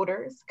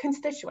 voters,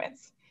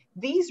 constituents.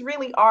 These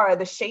really are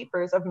the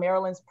shapers of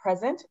Maryland's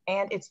present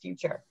and its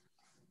future.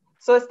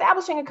 So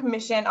establishing a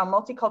commission on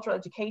multicultural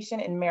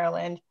education in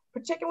Maryland,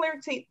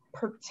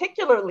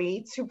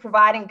 particularly to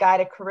provide and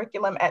guide a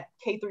curriculum at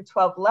K through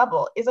 12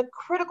 level, is a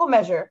critical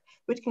measure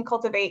which can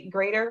cultivate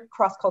greater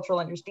cross-cultural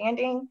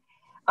understanding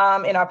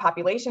in our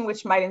population,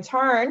 which might in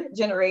turn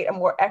generate a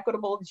more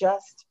equitable,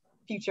 just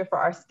future for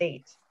our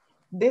state.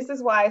 This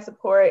is why I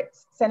support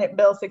Senate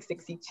Bill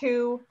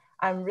 662.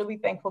 I'm really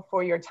thankful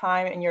for your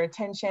time and your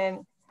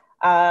attention.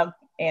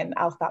 And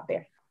I'll stop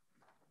there.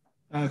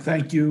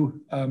 Thank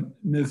you,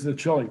 Ms.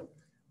 Achille.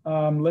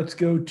 Let's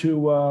go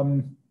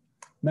to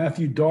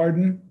Matthew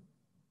Darden,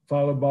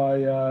 followed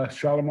by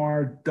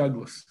Shalimar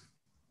Douglas.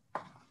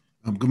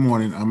 Good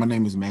morning. My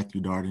name is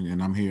Matthew Darden,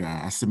 and I'm here.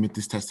 I submit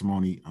this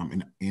testimony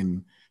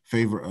in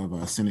favor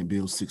of Senate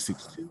Bill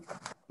 662.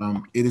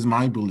 It is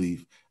my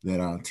belief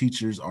that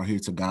teachers are here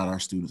to guide our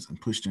students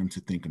and push them to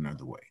think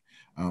another way.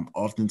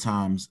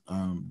 Oftentimes,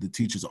 the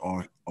teachers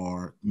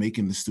are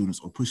making the students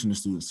or pushing the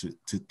students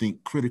to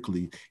think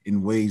critically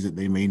in ways that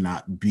they may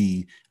not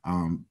be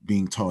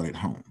being taught at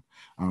home.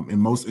 In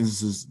most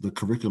instances, the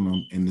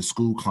curriculum and the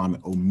school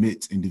climate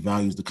omits and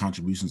devalues the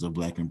contributions of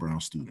Black and Brown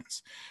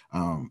students.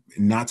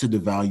 Not to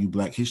devalue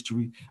Black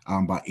history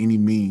by any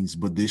means,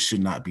 but this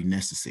should not be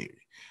necessary.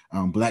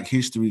 Black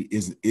history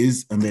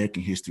is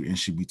American history and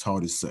should be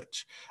taught as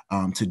such.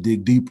 To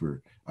dig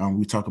deeper,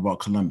 we talk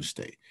about Columbus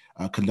Day.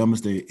 Columbus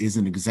Day is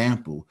an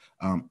example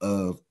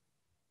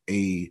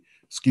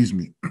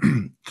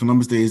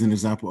Columbus Day is an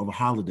example of a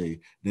holiday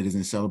that is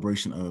in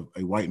celebration of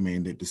a white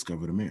man that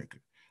discovered America,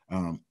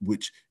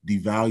 which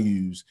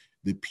devalues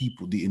the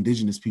people, the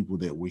indigenous people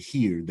that were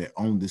here that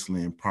owned this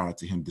land prior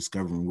to him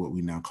discovering what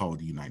we now call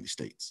the United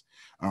States.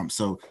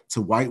 So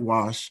to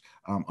whitewash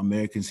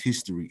Americans'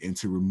 history and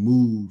to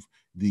remove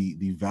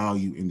the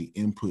value and the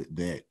input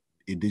that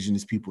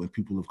indigenous people and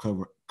people of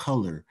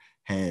color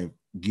have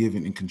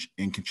given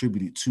and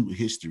contributed to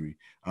history,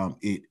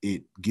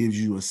 it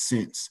gives you a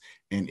sense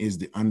and is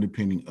the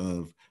underpinning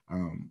of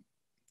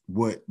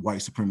what white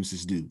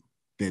supremacists do,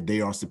 that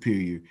they are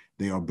superior,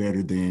 they are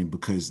better than,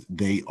 because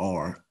they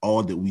are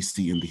all that we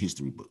see in the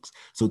history books.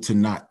 So to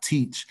not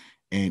teach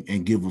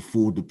and give a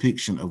full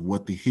depiction of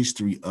what the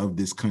history of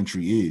this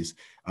country is,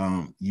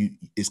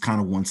 it's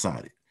kind of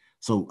one-sided.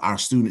 So our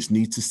students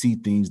need to see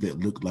things that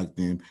look like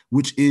them,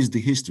 which is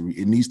the history.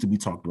 It needs to be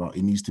talked about.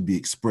 It needs to be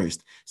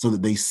expressed so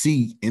that they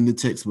see in the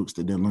textbooks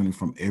that they're learning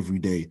from every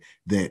day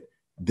that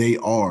they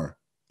are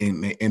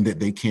and that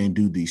they can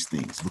do these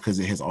things because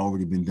it has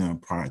already been done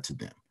prior to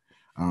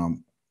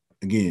them.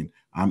 Again,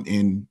 I'm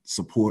in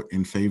support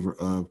in favor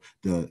of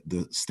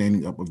the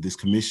standing up of this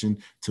commission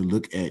to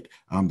look at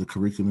the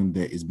curriculum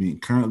that is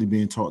currently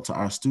being taught to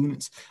our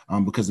students.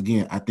 Because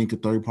again, I think a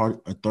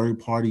third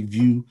party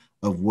view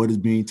of what is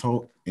being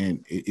taught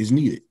and it is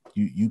needed.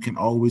 You can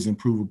always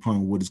improve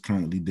upon what is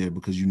currently there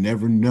because you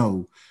never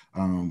know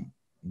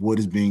what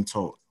is being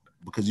taught,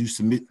 because you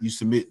submit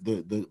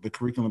the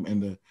curriculum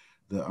and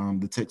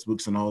the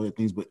textbooks and all that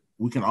things, but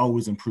we can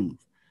always improve,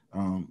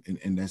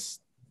 and that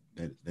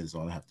is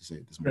all I have to say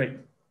at this moment.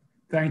 Great.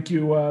 Thank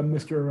you,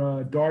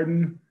 Mr.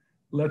 Darden.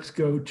 Let's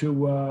go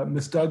to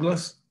Ms.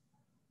 Douglas.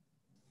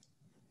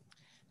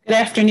 Good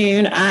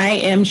afternoon. I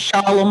am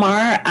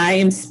Shalimar. I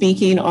am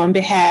speaking on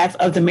behalf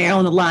of the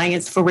Maryland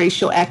Alliance for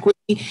Racial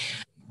Equity.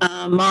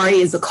 MARI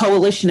is a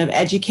coalition of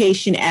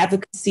education,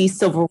 advocacy,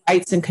 civil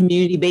rights, and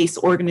community-based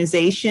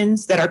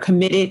organizations that are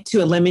committed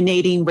to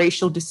eliminating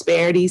racial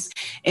disparities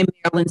in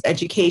Maryland's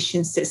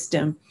education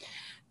system.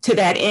 To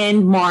that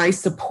end, MARI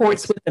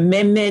supports with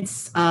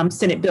amendments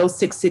Senate Bill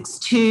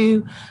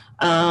 662.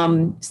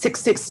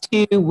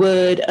 662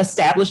 would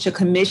establish a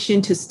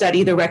commission to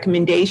study the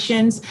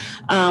recommendations.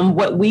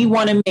 What we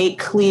want to make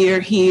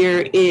clear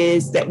here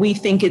is that we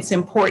think it's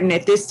important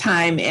at this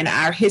time in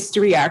our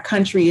history. Our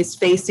country is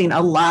facing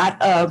a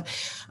lot of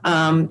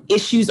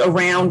issues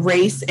around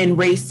race and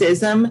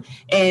racism.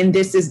 And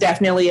this is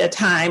definitely a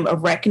time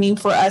of reckoning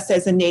for us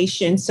as a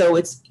nation. So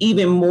it's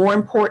even more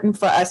important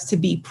for us to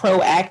be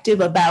proactive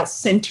about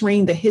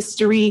centering the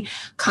history,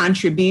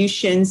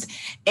 contributions,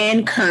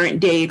 and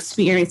current day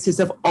experiences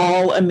of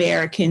all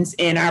Americans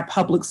in our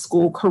public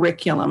school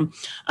curriculum.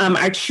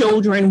 Our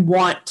children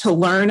want to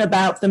learn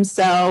about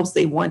themselves.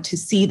 They want to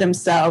see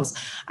themselves.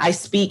 I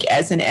speak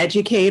as an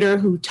educator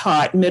who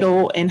taught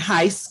middle and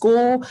high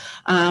school.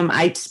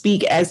 I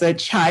speak as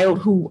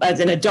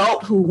an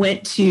adult who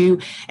went to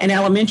an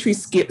elementary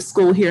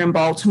school here in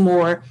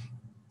Baltimore.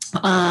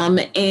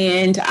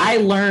 And I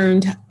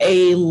learned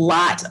a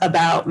lot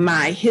about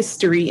my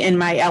history in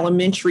my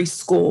elementary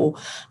school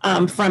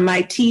from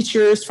my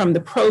teachers, from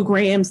the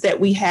programs that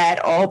we had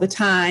all the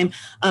time.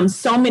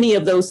 So many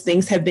of those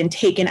things have been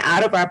taken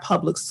out of our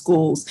public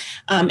schools,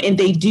 and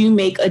they do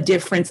make a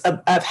difference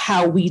of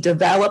how we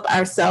develop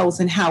ourselves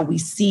and how we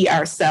see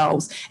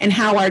ourselves and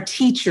how our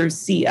teachers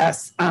see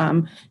us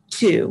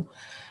too.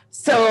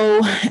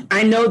 So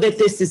I know that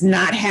this is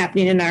not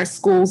happening in our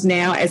schools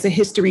now. As a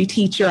history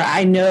teacher,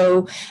 I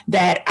know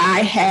that I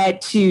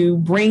had to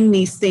bring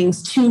these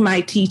things to my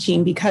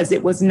teaching because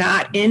it was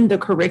not in the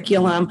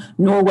curriculum,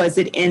 nor was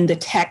it in the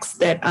texts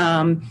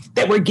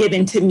that were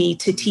given to me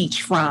to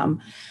teach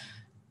from.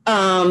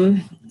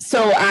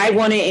 So I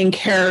want to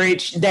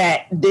encourage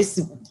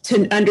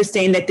to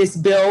understand that this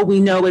bill we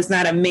know is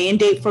not a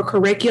mandate for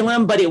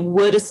curriculum, but it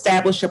would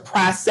establish a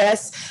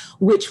process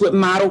which would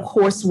model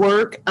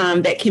coursework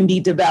that can be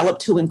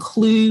developed to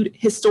include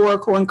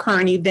historical and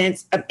current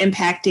events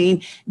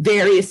impacting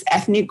various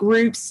ethnic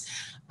groups,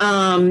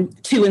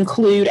 to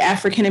include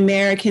African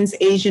Americans,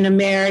 Asian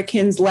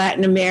Americans,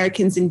 Latin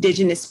Americans,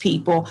 Indigenous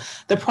people.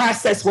 The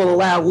process will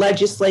allow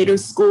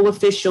legislators, school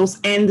officials,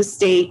 and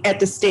at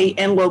the state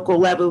and local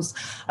levels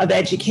of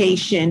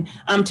education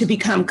to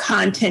become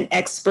content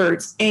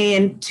experts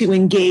and to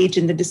engage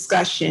in the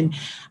discussion.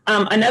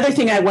 Another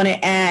thing I want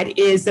to add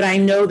is that I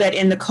know that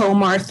in the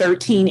COMAR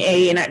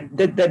 13A and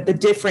the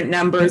different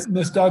numbers.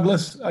 Ms.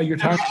 Douglas, your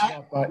time is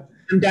up.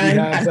 I'm done.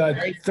 We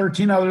have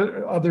 13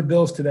 other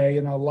bills today,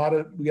 and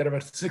we got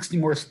about 60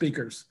 more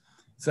speakers.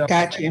 So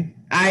got you.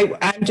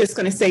 I'm just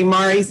going to say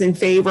Mari's in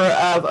favor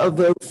of a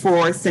vote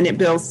for Senate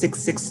Bill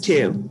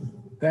 662.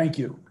 Thank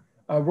you.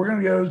 We're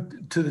going to go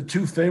to the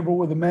two favorable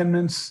with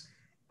amendments.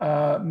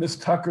 Ms.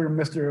 Tucker and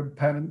Mr.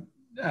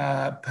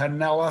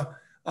 Panella.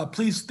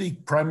 Please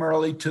speak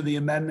primarily to the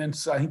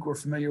amendments. I think we're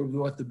familiar with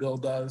what the bill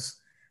does.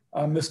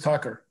 Ms.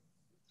 Tucker.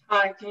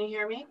 Hi, can you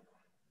hear me?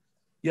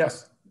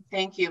 Yes.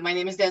 Thank you. My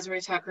name is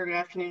Desiree Tucker. Good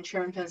afternoon,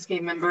 Chairman Penske,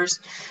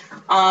 members.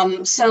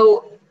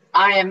 So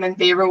I am in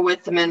favor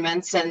with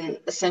amendments, and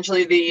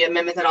essentially the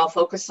amendment that I'll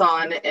focus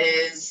on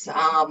is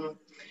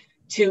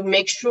to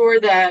make sure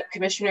that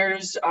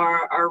commissioners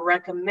are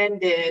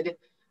recommended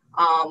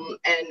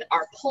and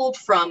are pulled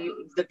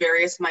from the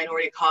various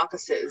minority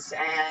caucuses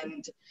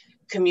and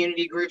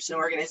community groups and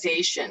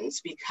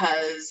organizations,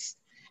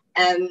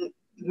 and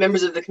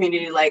members of the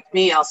community like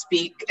me, I'll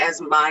speak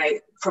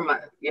from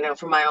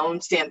my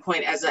own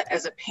standpoint as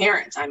a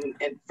parent. I'm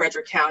in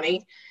Frederick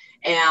County,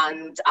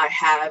 and I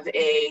have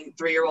a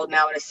 3-year-old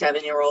now and a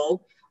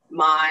 7-year-old.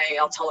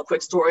 I'll tell a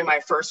quick story. My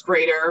first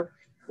grader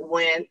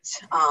went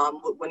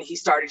when he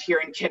started here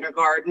in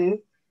kindergarten.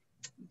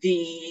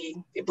 The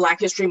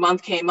Black History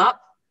Month came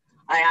up.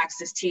 I asked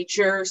his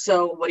teacher,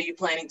 "So what are you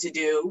planning to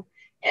do?"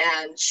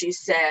 And she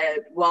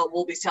said, "Well,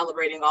 we'll be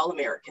celebrating all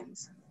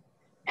Americans."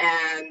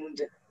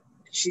 And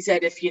she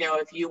said, if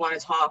you want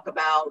to talk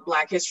about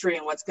Black history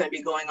and what's going to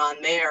be going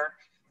on there,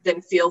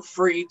 then feel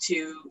free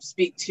to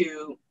speak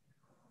to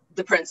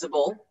the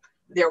principal.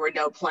 There were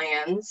no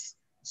plans.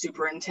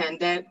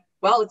 Superintendent,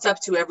 well, it's up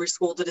to every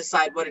school to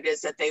decide what it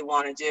is that they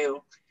want to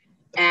do.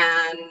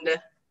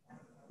 And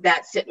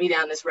that sent me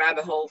down this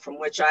rabbit hole from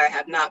which I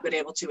have not been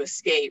able to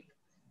escape.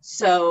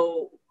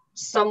 So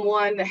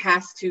someone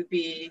has to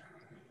be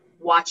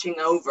watching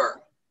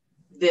over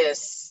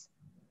this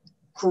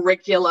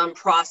curriculum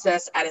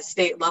process at a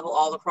state level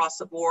all across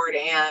the board,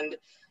 and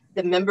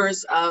the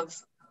members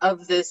of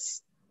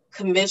this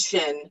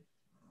commission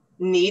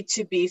need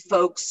to be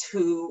folks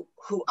who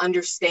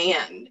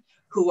understand,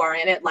 who are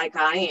in it like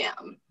I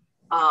am,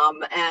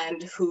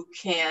 and who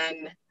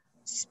can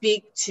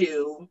speak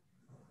to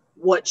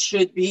what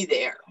should be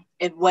there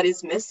and what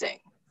is missing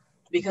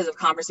because of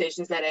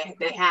conversations that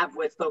they have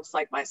with folks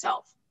like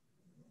myself.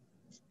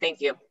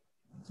 Thank you.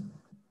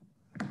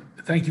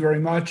 Thank you very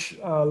much.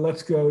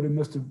 Let's go to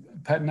Mr.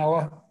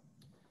 Patinella.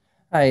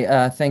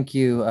 Hi, thank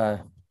you,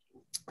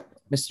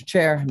 Mr.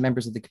 Chair,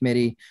 members of the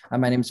committee,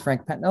 my name is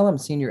Frank Patnell. I'm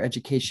Senior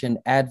Education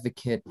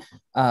Advocate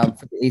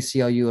for the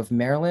ACLU of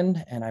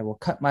Maryland, and I will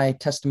cut my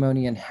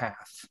testimony in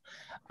half.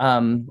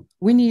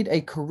 We need a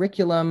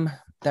curriculum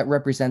that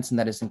represents and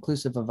that is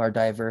inclusive of our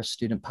diverse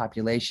student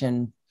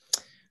population.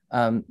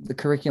 The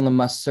curriculum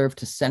must serve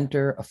to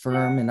center,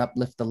 affirm, and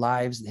uplift the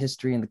lives, the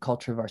history, and the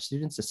culture of our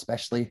students,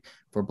 especially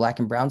for Black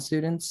and Brown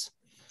students.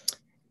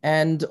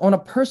 And on a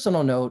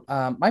personal note,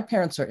 my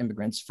parents are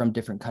immigrants from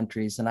different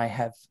countries, and I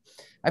have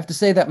to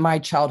say that my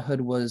childhood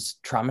was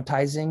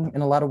traumatizing in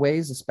a lot of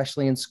ways,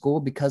 especially in school,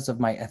 because of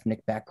my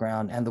ethnic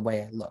background and the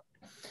way I looked.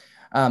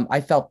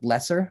 I felt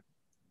lesser.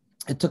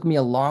 It took me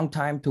a long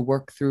time to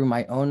work through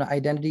my own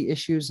identity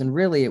issues, and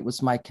really it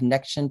was my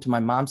connection to my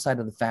mom's side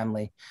of the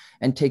family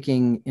and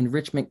taking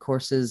enrichment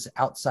courses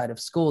outside of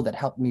school that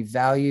helped me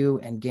value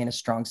and gain a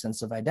strong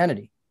sense of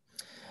identity.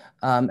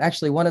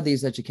 Actually, one of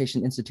these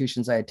education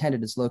institutions I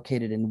attended is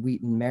located in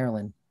Wheaton,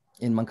 Maryland,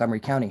 in Montgomery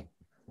County.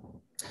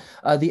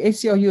 The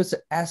ACLU is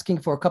asking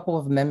for a couple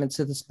of amendments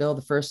to this bill.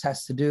 The first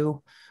has to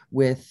do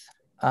with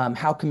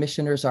how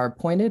commissioners are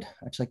appointed,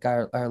 much like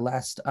our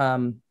last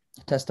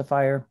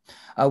testifier.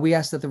 We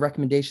ask that the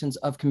recommendations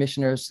of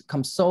commissioners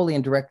come solely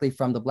and directly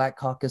from the Black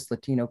Caucus,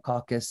 Latino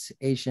Caucus,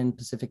 Asian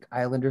Pacific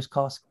Islanders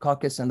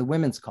Caucus, and the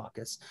Women's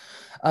Caucus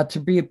to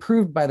be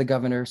approved by the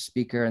Governor,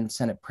 Speaker, and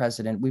Senate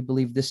President. We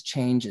believe this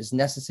change is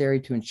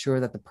necessary to ensure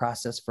that the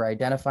process for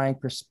identifying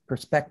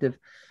prospective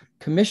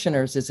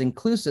commissioners is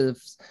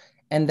inclusive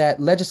and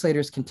that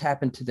legislators can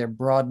tap into their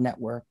broad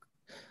network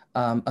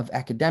of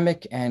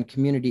academic and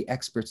community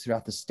experts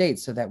throughout the state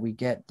so that we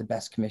get the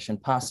best commission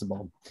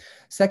possible.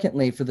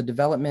 Secondly, for the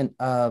development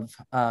of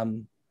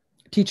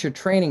teacher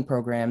training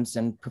programs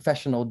and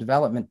professional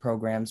development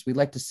programs, we'd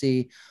like to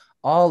see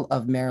all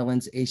of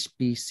Maryland's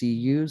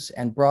HBCUs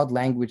and broad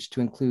language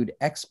to include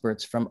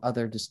experts from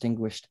other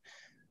distinguished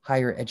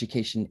higher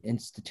education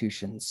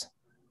institutions.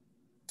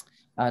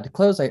 To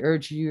close, I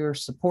urge your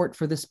support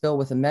for this bill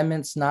with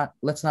amendments.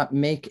 Let's not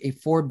make a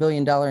 $4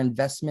 billion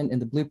investment in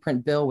the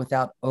blueprint bill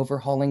without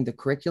overhauling the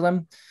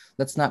curriculum.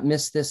 Let's not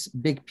miss this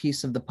big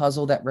piece of the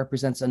puzzle that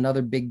represents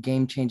another big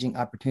game-changing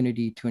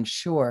opportunity to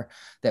ensure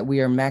that we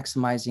are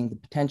maximizing the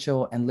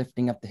potential and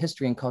lifting up the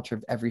history and culture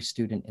of every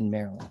student in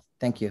Maryland.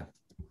 Thank you.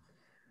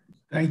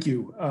 Thank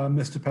you,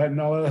 Mr.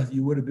 Patanella.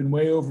 You would have been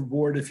way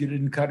overboard if you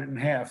didn't cut it in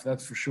half,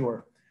 that's for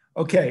sure.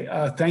 Okay,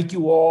 thank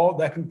you all.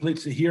 That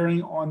completes the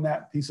hearing on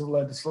that piece of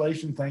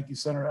legislation. Thank you,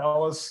 Senator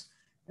Ellis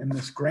and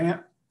Ms.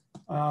 Grant.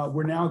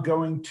 We're now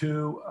going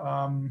to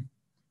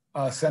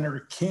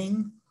Senator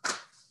King,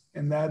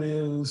 and that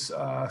is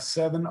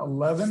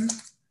 7-11.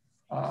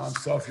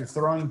 So if you're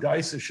throwing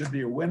dice, there should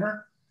be a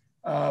winner.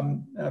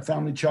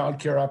 Family Child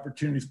Care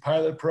Opportunities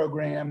Pilot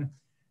Program.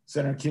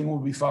 Senator King will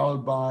be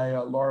followed by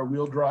Laura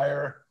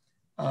Wheeldryer,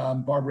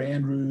 Barbara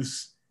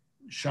Andrews,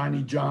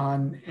 Shiny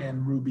John,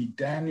 and Ruby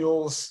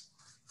Daniels.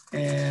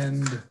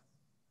 And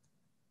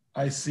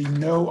I see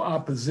no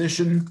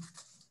opposition.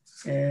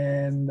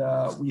 And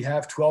we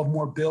have 12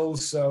 more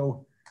bills.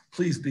 So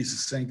please be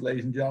succinct,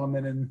 ladies and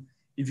gentlemen. And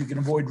if you can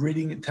avoid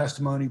reading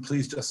testimony,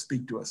 please just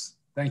speak to us.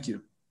 Thank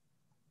you.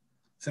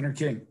 Senator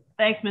King.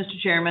 Thanks, Mr.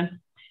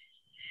 Chairman.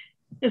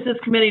 As this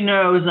committee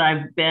knows,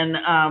 I've been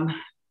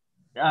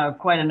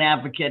quite an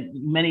advocate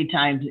many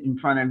times in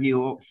front of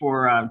you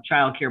for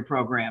child care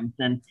programs.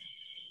 And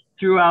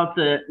throughout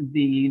the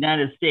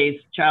United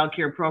States, child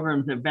care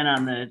programs have been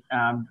on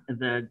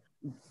the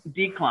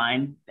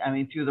decline,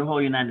 through the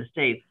whole United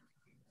States.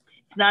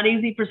 It's not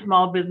easy for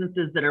small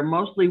businesses that are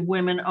mostly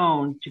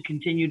women-owned to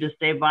continue to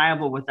stay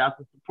viable without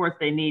the support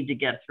they need to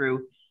get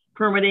through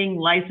permitting,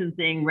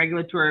 licensing,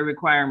 regulatory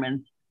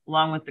requirements,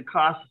 along with the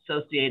costs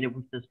associated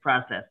with this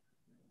process.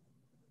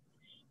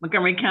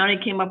 Montgomery County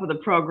came up with a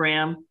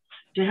program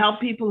to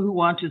help people who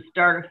want to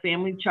start a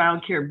family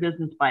child care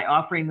business by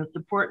offering the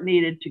support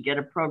needed to get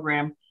a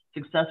program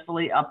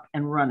successfully up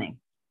and running.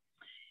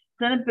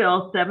 Senate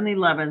Bill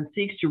 711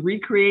 seeks to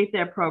recreate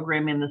that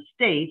program in the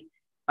state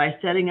by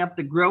setting up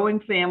the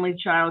Growing Family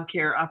Child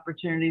Care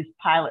Opportunities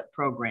Pilot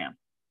Program.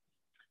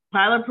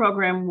 Pilot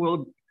program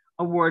will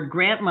award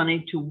grant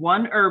money to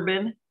one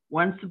urban,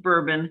 one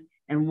suburban,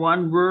 and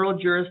one rural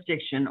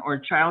jurisdiction or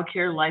child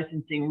care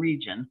licensing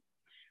region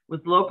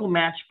with local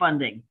match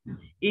funding.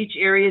 Each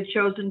area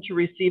chosen to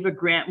receive a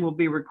grant will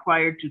be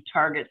required to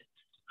target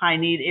high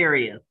need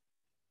areas.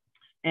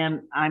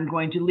 And I'm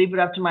going to leave it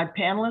up to my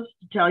panelists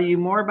to tell you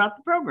more about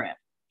the program.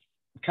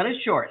 Cut it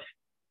short.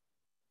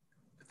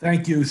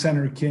 Thank you,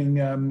 Senator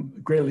King.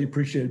 Greatly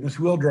appreciated. Ms.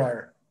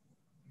 Wheeldryer.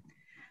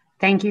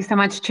 Thank you so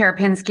much, Chair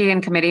Pinsky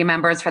and committee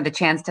members for the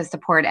chance to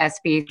support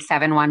SB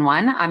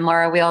 711. I'm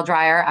Laura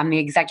Wheeldryer. I'm the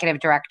Executive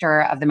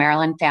Director of the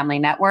Maryland Family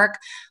Network.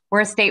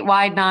 We're a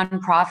statewide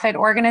nonprofit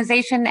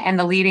organization and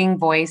the leading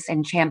voice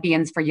and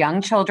champions for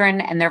young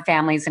children and their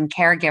families and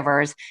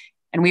caregivers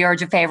and we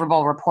urge a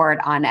favorable report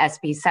on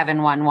SB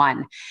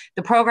 711.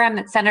 The program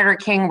that Senator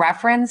King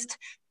referenced,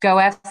 Go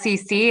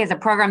FCC, is a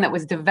program that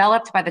was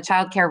developed by the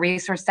Child Care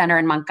Resource Center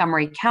in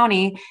Montgomery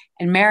County,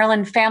 and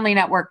Maryland Family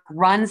Network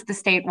runs the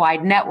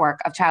statewide network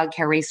of child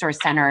care resource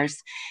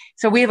centers.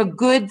 So we have a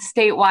good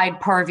statewide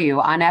purview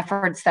on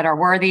efforts that are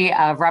worthy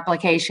of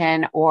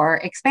replication or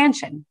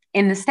expansion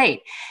in the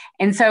state.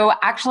 And so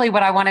actually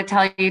what I want to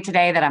tell you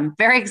today that I'm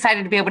very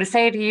excited to be able to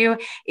say to you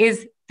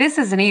is this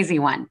is an easy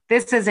one.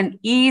 This is an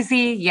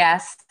easy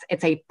yes.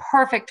 It's a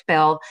perfect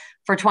bill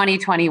for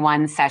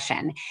 2021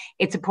 session.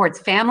 It supports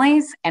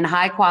families and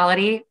high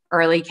quality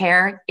early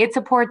care. It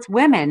supports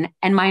women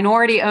and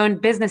minority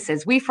owned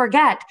businesses. We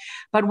forget,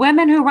 but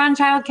women who run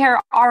childcare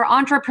are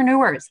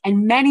entrepreneurs,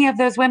 and many of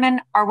those women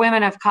are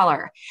women of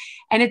color.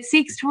 And it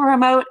seeks to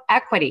promote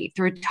equity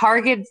through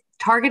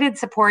targeted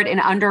support in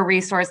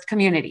under-resourced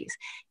communities.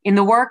 In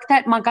the work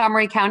that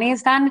Montgomery County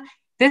has done,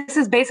 this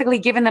has basically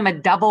given them a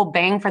double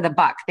bang for the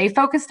buck. They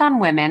focused on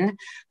women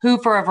who,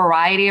 for a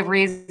variety of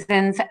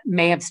reasons,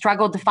 may have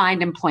struggled to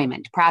find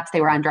employment. Perhaps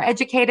they were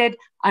undereducated,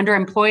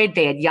 underemployed,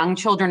 they had young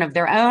children of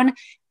their own,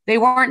 they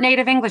weren't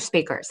native English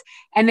speakers,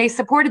 and they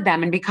supported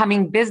them in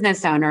becoming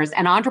business owners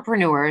and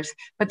entrepreneurs,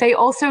 but they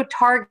also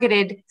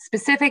targeted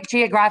specific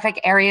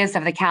geographic areas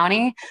of the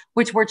county,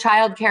 which were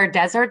childcare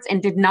deserts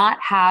and did not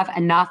have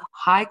enough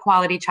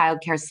high-quality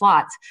childcare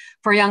slots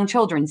for young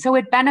children. So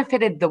it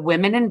benefited the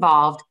women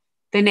involved,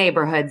 the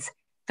neighborhoods,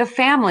 the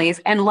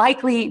families, and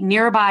likely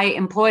nearby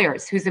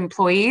employers whose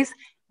employees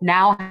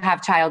now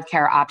have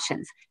childcare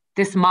options.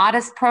 This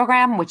modest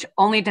program, which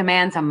only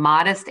demands a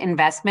modest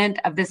investment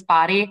of this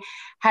body,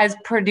 has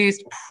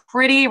produced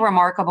pretty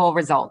remarkable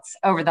results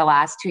over the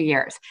last 2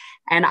 years.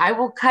 And I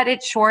will cut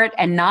it short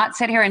and not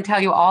sit here and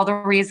tell you all the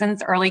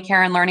reasons early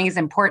care and learning is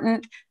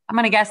important. I'm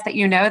going to guess that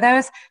you know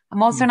those.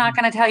 I'm also not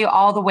going to tell you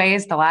all the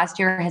ways the last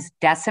year has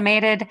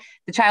decimated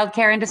the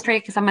childcare industry,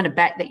 because I'm going to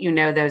bet that you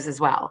know those as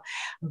well.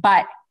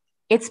 But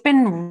it's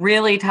been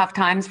really tough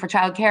times for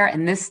childcare,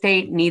 and this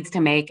state needs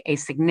to make a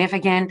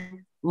significant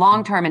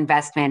long-term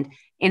investment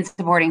in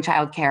supporting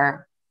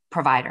childcare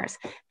providers.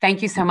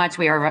 Thank you so much.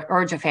 We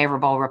urge a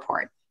favorable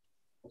report.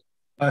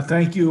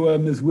 Thank you,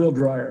 Ms.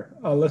 Wheeldryer.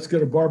 Let's go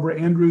to Barbara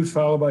Andrews,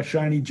 followed by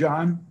Shiny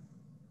John.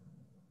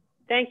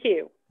 Thank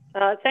you.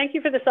 Thank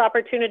you for this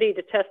opportunity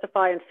to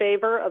testify in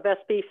favor of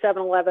SB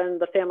 711,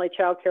 the Family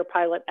Child Care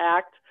Pilot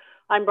Act.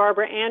 I'm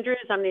Barbara Andrews.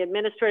 I'm the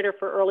Administrator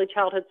for Early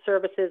Childhood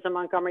Services in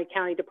Montgomery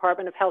County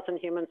Department of Health and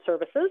Human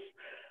Services.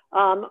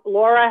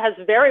 Laura has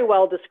very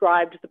well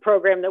described the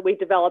program that we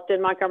developed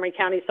in Montgomery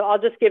County, so I'll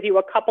just give you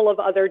a couple of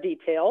other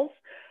details.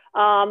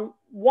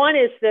 One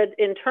is that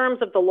in terms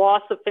of the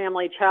loss of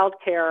family child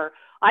care,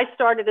 I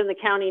started in the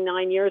county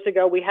 9 years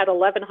ago. We had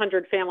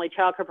 1,100 family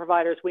child care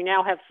providers. We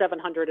now have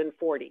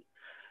 740.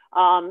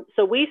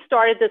 So we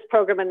started this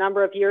program a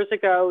number of years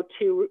ago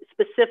to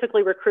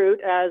specifically recruit,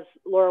 as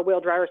Laura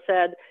Wheeldryer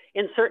said,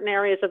 in certain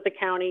areas of the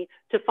county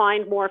to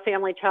find more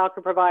family child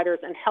care providers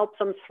and help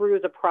them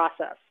through the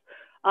process.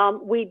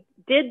 We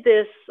did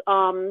this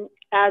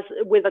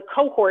with a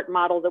cohort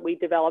model that we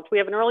developed. We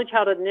have an early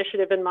childhood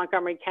initiative in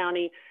Montgomery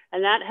County,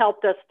 and that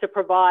helped us to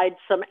provide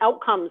some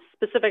outcomes,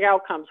 specific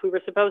outcomes. We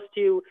were supposed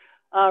to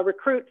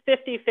recruit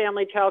 50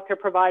 family child care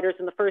providers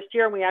in the first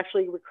year, and we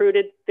actually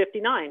recruited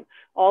 59,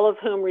 all of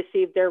whom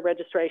received their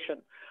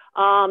registration.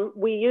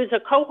 We use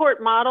a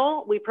cohort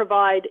model. We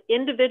provide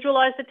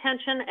individualized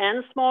attention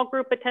and small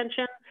group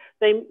attention.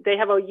 They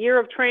have a year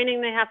of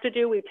training they have to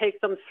do. We take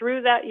them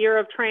through that year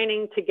of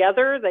training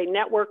together. They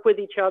network with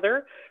each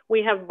other.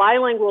 We have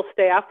bilingual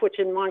staff, which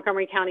in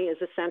Montgomery County is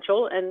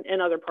essential, and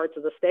in other parts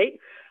of the state.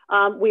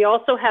 We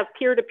also have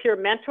peer-to-peer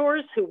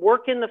mentors who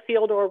work in the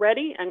field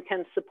already and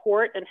can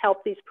support and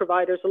help these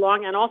providers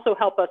along and also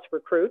help us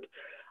recruit.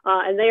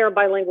 And they are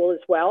bilingual as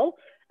well.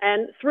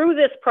 And through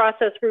this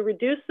process, we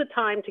reduce the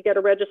time to get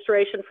a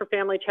registration for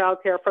family child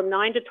care from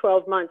 9 to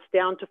 12 months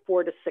down to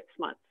 4 to 6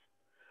 months.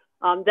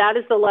 That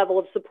is the level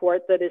of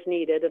support that is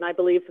needed, and I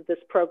believe that this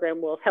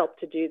program will help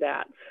to do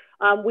that.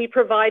 We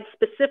provide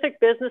specific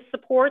business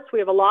supports. We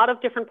have a lot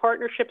of different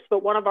partnerships,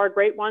 but one of our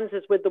great ones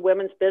is with the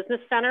Women's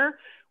Business Center.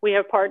 We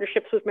have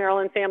partnerships with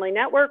Maryland Family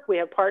Network. We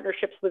have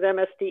partnerships with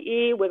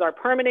MSDE, with our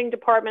permitting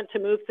department to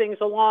move things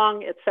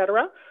along, et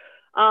cetera.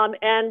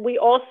 And we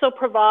also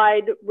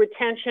provide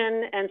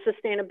retention and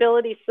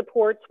sustainability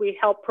supports. We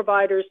help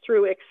providers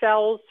through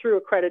Excels, through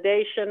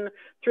accreditation,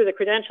 through the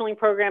credentialing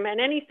program, and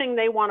anything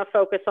they want to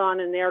focus on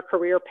in their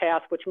career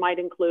path, which might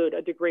include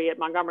a degree at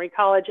Montgomery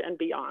College and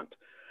beyond.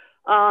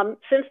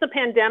 Since the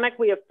pandemic,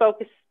 we have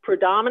focused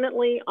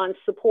predominantly on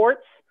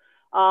supports.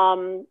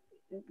 All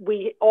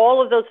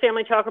of those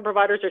family child care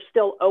providers are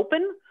still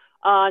open.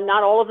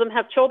 Not all of them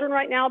have children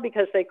right now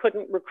because they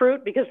couldn't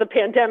recruit because the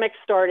pandemic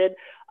started,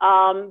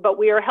 but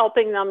we are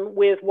helping them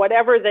with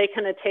whatever they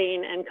can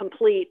attain and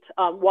complete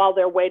while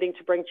they're waiting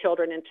to bring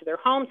children into their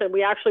homes. And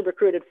we actually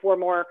recruited 4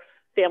 more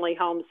family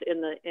homes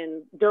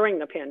during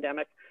the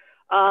pandemic.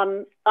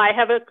 I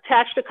have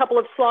attached a couple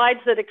of slides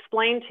that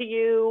explain to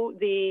you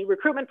the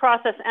recruitment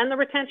process and the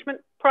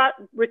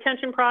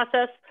retention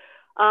process.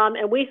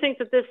 And we think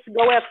that this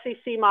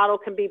GO-FCC model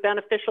can be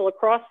beneficial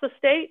across the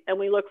state, and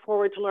we look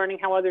forward to learning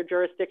how other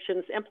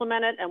jurisdictions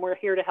implement it, and we're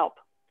here to help.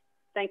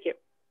 Thank you.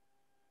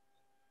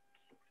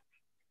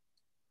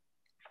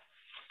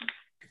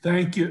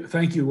 Thank you.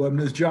 Thank you,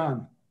 Ms.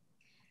 John.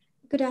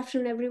 Good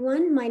afternoon,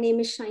 everyone. My name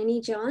is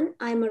Shiny John.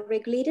 I'm a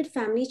regulated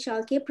family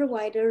childcare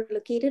provider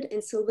located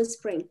in Silver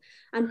Spring.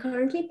 I'm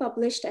currently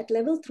published at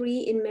Level 3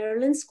 in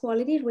Maryland's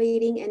Quality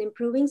Rating and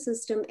Improving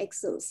System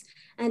Excels.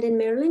 And in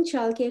Maryland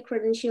Childcare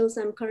Credentials,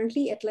 I'm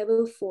currently at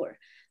Level 4.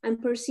 I'm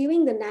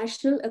pursuing the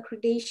National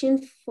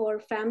Accreditation for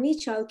Family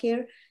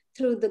Childcare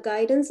through the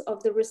guidance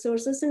of the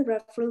Resources and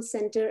Referral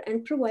Center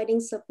and providing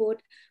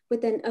support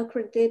with an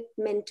accredited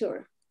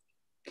mentor.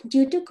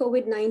 Due to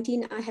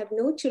COVID-19, I have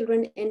no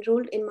children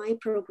enrolled in my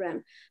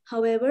program.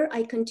 However,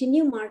 I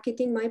continue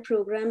marketing my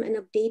program and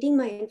updating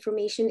my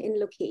information in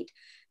Locate.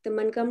 The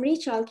Montgomery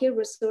Childcare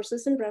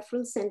Resources and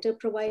Referral Center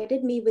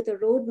provided me with a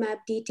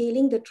roadmap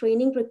detailing the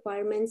training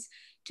requirements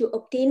to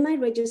obtain my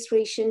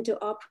registration to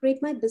operate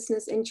my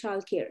business in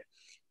childcare.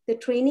 The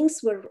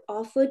trainings were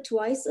offered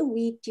twice a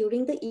week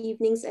during the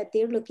evenings at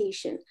their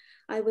location.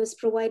 I was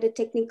provided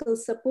technical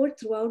support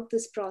throughout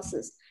this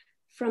process.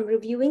 From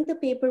reviewing the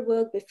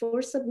paperwork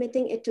before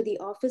submitting it to the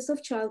Office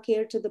of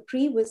Childcare to the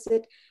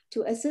pre-visit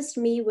to assist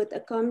me with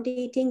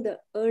accommodating the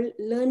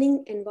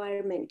learning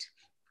environment.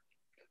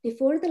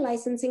 Before the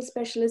licensing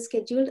specialist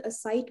scheduled a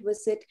site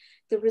visit,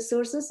 the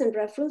Resources and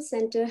Referral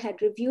Center had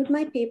reviewed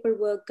my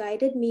paperwork,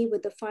 guided me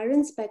with the fire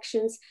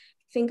inspections,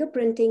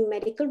 fingerprinting,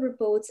 medical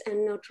reports,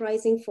 and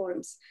notarizing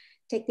forms.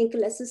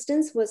 Technical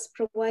assistance was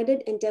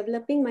provided in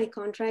developing my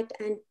contract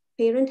and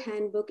parent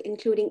handbook,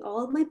 including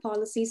all my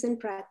policies and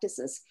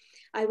practices.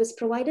 I was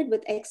provided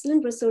with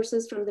excellent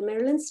resources from the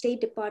Maryland State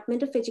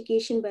Department of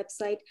Education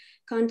website,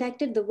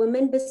 contacted the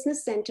Women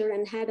Business Center,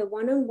 and had a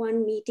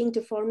one-on-one meeting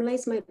to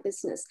formalize my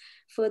business.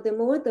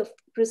 Furthermore, the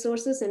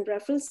Resources and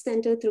Referral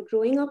Center, through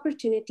Growing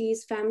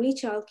Opportunities, Family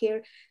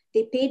Childcare,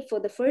 they paid for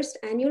the first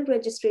annual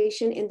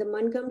registration in the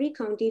Montgomery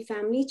County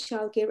Family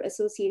Childcare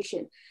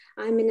Association.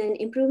 I'm in an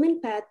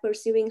improvement path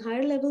pursuing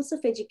higher levels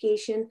of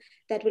education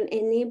that will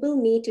enable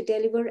me to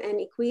deliver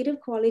an equitable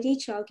quality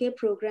childcare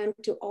program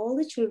to all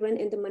the children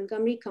in the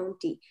Montgomery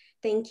County.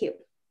 Thank you.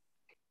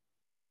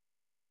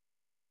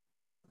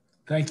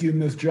 Thank you,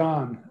 Ms.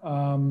 John.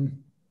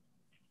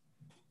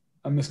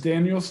 Ms.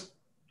 Daniels?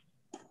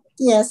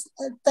 Yes,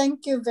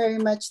 thank you very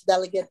much,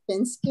 Delegate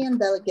Pinsky and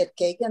Delegate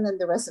Kagan and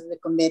the rest of the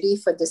committee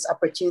for this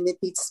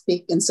opportunity to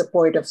speak in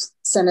support of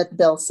Senate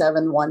Bill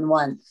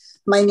 711.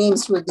 My name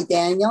is Ruby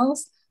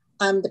Daniels.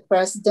 I'm the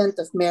president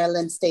of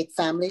Maryland State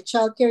Family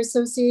Childcare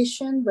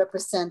Association,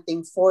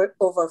 representing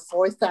over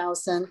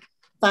 4,000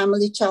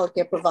 family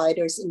childcare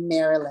providers in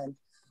Maryland.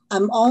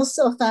 I'm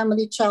also a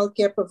family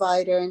childcare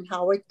provider in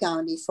Howard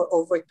County for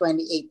over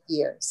 28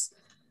 years.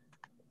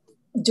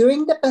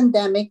 During the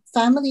pandemic,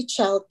 family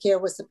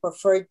childcare was the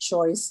preferred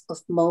choice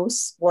of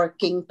most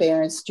working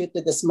parents due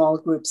to the small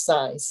group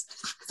size.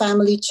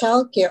 Family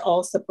childcare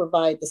also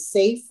provides a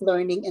safe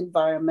learning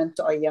environment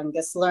to our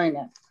youngest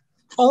learner.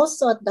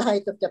 Also, at the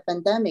height of the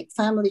pandemic,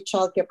 family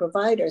childcare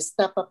providers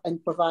stepped up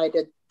and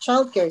provided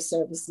childcare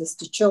services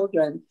to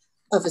children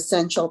of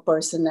essential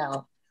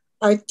personnel.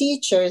 Our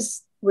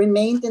teachers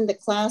remained in the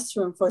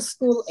classroom for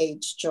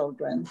school-age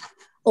children.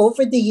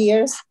 Over the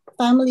years,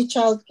 family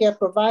childcare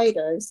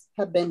providers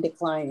have been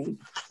declining.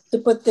 To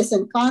put this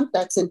in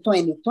context, in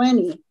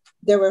 2020,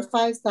 there were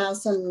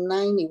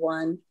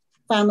 5,091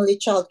 family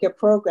childcare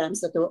programs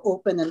that were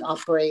open and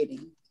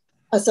operating.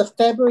 As of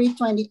February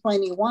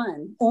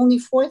 2021, only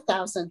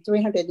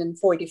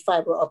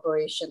 4,345 were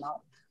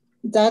operational.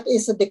 That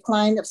is a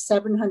decline of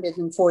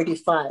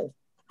 745,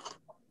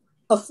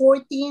 a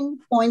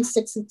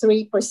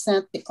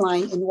 14.63%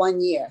 decline in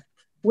 1 year,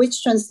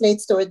 which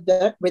translates to a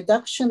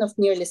reduction of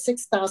nearly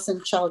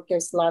 6,000 childcare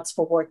slots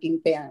for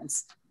working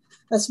parents.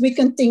 As we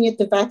continue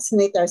to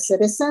vaccinate our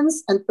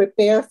citizens and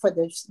prepare for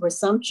the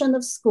resumption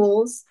of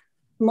schools,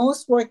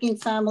 most working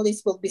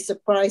families will be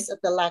surprised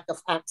at the lack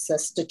of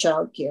access to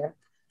childcare.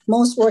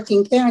 Most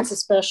working parents,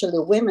 especially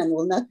women,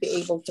 will not be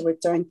able to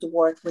return to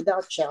work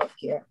without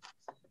childcare.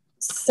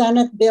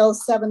 Senate Bill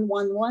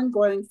 711,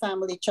 Growing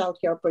Family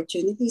Childcare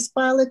Opportunities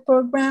Pilot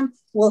Program,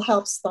 will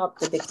help stop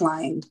the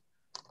decline.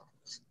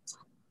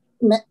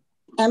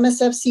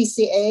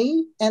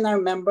 MSFCCA and our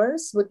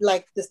members would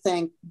like to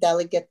thank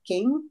Delegate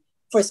King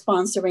for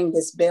sponsoring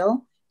this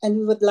bill, and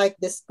we would like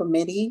this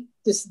committee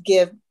to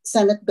give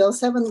Senate Bill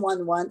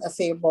 711 a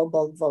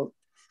favorable vote.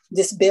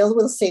 This bill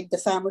will save the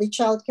family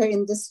childcare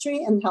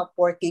industry and help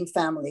working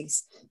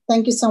families.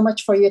 Thank you so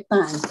much for your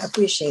time.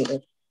 Appreciate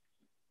it.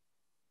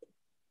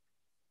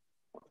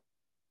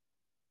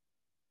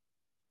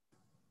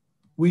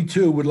 We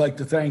too would like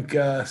to thank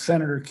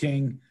Senator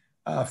King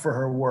for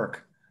her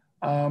work.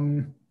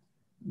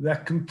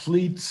 That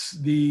completes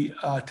the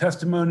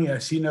testimony. I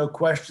see no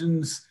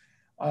questions.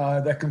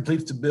 That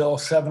completes the bill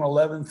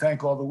 711.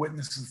 Thank all the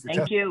witnesses for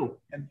testimony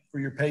and for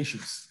your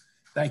patience.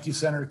 Thank you,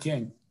 Senator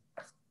King.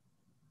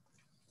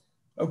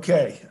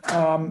 Okay,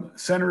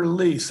 Senator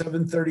Lee,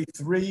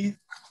 733.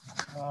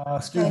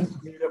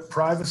 Student data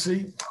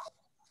privacy.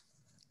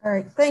 All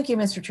right, thank you,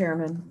 Mr.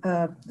 Chairman.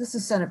 This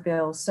is Senate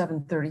Bill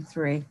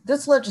 733.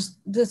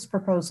 This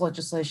proposed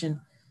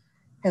legislation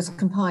has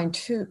combined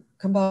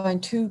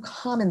two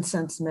common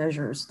sense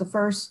measures. The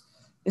first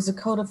is a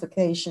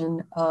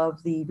codification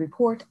of the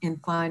report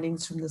and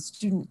findings from the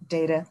Student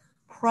Data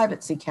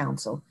Privacy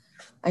Council.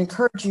 I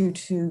encourage you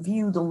to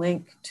view the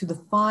link to the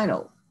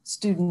final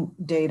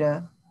Student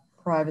Data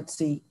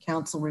Privacy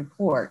Council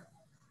report.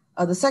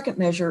 The second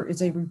measure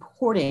is a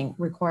reporting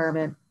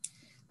requirement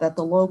that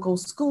the local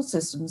school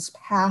systems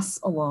pass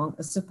along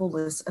a simple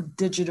list of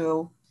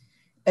digital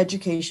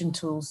education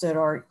tools that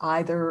are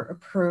either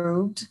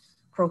approved,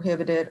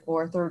 prohibited,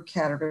 or third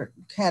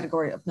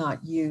category of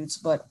not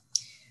used, but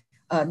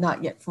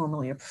not yet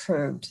formally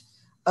approved.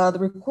 The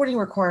reporting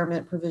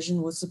requirement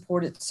provision was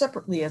supported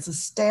separately as a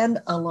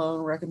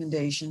standalone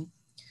recommendation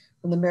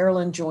from the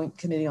Maryland Joint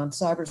Committee on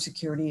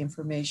Cybersecurity,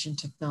 Information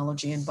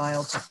Technology, and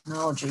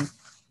Biotechnology.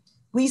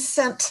 We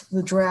sent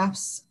the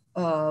drafts,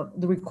 the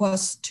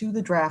requests to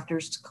the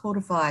drafters to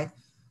codify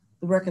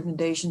the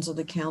recommendations of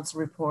the council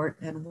report.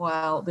 And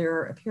while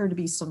there appear to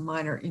be some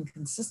minor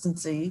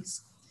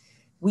inconsistencies,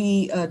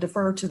 we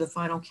defer to the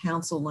final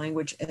council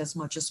language as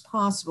much as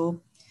possible.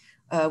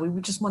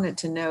 We just wanted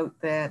to note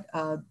that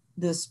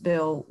this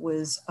bill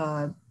was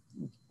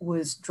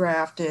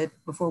drafted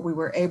before we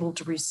were able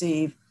to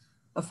receive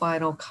a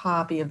final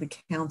copy of the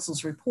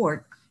council's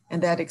report.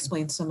 And that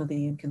explains some of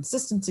the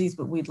inconsistencies,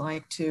 but we'd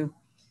like to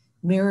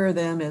mirror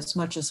them as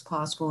much as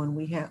possible. And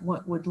we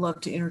would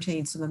love to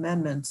entertain some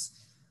amendments.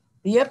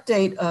 The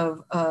update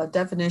of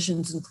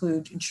definitions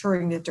include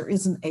ensuring that there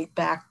isn't a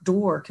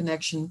backdoor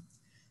connection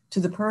to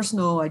the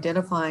personal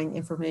identifying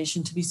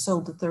information to be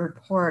sold to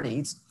third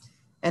parties,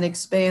 and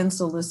expands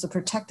the list of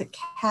protected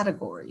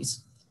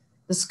categories.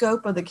 The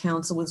scope of the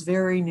council was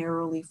very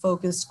narrowly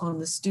focused on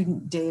the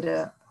Student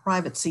Data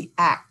Privacy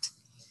Act.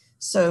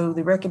 So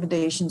the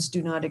recommendations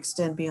do not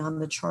extend beyond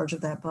the charge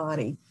of that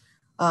body.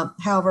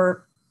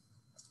 However,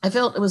 I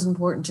felt it was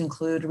important to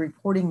include a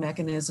reporting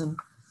mechanism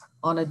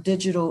on a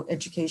digital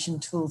education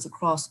tools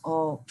across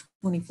all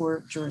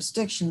 24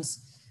 jurisdictions.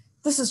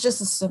 This is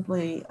just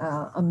simply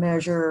a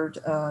measure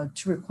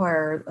to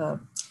require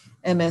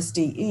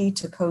MSDE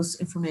to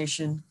post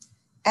information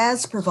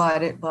as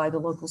provided by the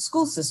local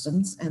school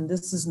systems. And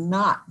this is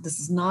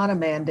not a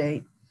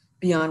mandate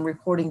beyond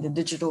reporting the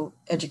digital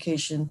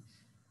education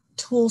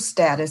tool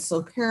status.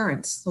 So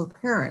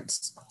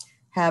parents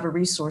have a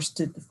resource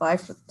to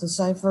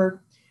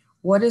decipher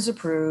what is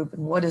approved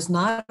and what is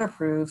not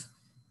approved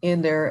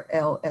in their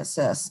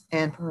LSS,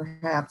 and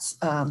perhaps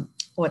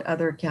what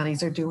other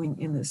counties are doing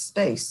in this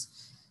space,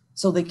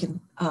 so they can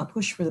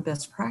push for the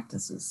best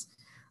practices.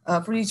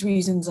 For these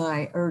reasons,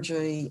 I urge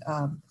a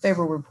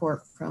favorable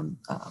report from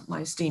my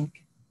esteemed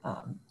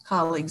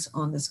colleagues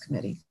on this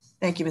committee.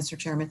 Thank you, Mr.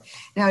 Chairman.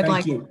 Now I'd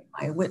like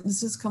my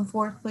witnesses come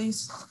forward,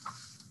 please.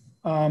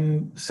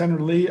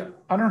 Senator Lee,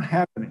 I don't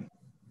have any.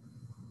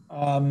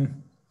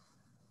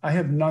 I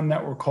have none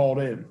that were called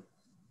in.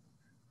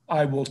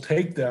 I will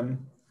take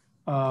them,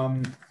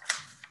 but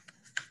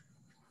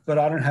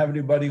I don't have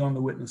anybody on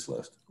the witness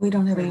list. We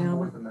don't have any on.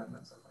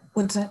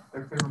 What's that?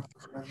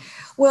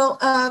 Well,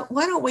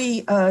 why don't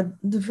we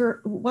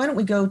why don't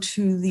we go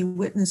to the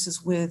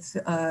witnesses with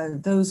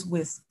those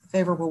with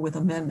favorable with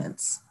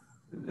amendments?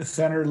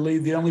 Senator Lee,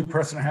 the only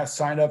person that has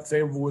signed up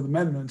favorable with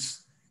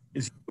amendments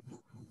is you,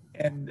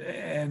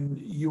 and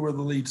you were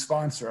the lead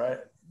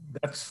sponsor.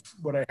 That's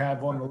what I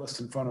have on the list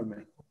in front of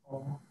me.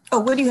 Oh,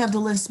 what do you have the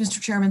list,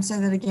 Mr. Chairman? Say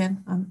that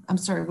again. I'm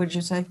sorry, what did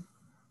you say?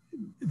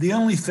 The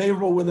only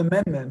favorable with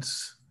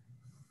amendments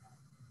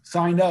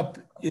signed up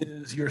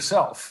is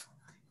yourself,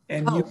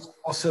 and you're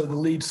also the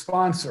lead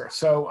sponsor.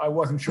 So I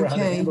wasn't sure how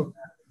to handle that.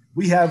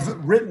 We have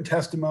written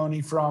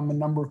testimony from a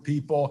number of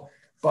people,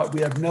 but we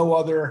have no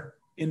other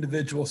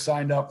individual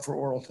signed up for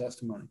oral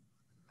testimony.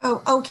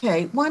 Oh,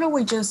 okay. Why don't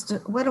we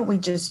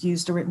just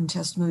use the written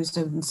testimonies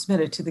and submit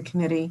it to the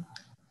committee?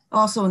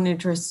 Also in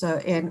interest,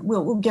 and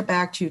we'll get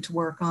back to you to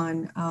work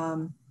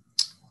on.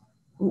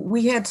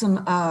 We had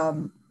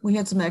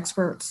some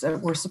experts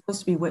that were supposed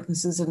to be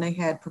witnesses, and they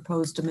had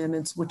proposed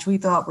amendments, which we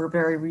thought were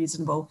very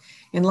reasonable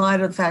in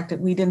light of the fact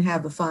that we didn't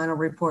have the final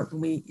report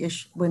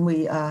when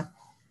we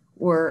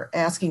were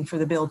asking for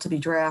the bill to be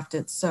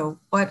drafted. So,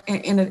 but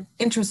in the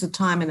interest of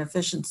time and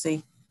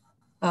efficiency,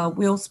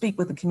 we'll speak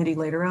with the committee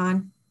later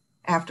on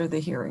after the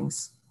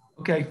hearings.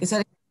 Okay. Is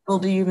that acceptable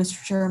to you,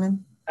 Mr.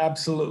 Chairman?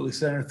 Absolutely,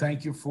 Senator.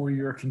 Thank you for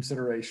your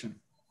consideration.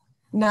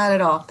 Not at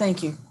all.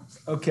 Thank you.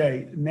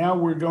 Okay, now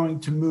we're going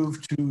to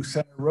move to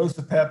Senator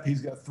Rosapep.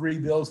 He's got 3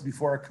 bills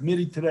before our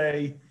committee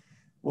today.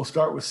 We'll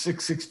start with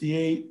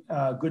 668,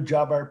 good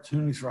job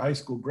opportunities for high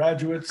school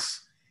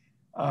graduates.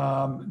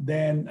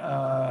 Then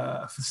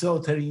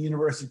facilitating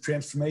university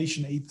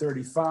transformation,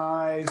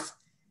 835.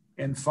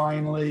 And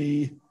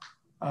finally,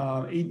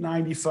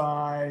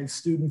 895,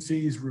 student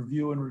fees,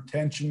 review and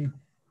retention,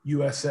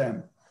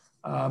 USM.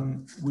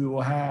 We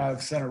will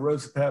have Senator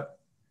Rosapep,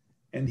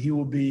 and he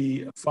will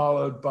be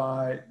followed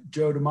by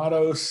Joe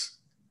DeMattos,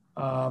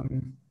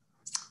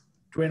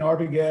 Dwayne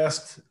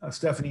Arbogast,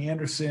 Stephanie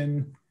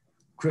Anderson,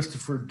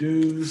 Christopher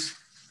Dews.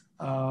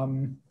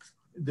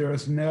 There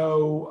is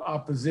no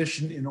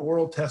opposition in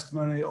oral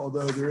testimony,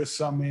 although there is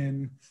some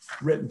in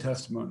written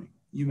testimony.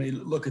 You may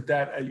look at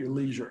that at your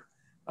leisure.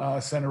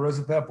 Senator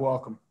Rosapep,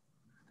 welcome.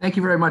 Thank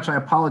you very much. I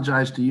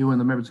apologize to you and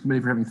the members of the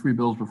committee for having 3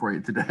 bills before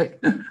you today.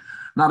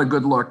 Not a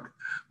good look.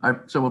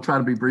 So we'll try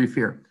to be brief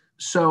here.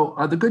 So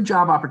the Good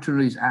Job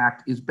Opportunities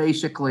Act is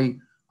basically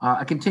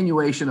a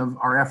continuation of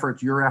our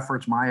efforts, your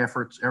efforts, my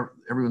efforts,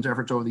 everyone's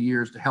efforts over the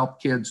years to help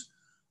kids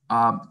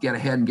get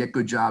ahead and get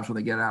good jobs when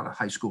they get out of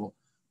high school,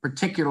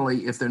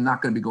 particularly if they're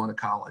not going to be going to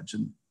college.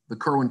 And the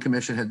Kerwin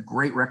Commission had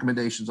great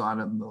recommendations on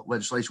it, and the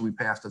legislation we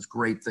passed does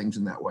great things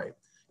in that way.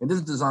 And this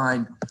is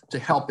designed to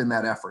help in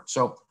that effort.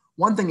 So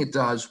one thing it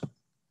does,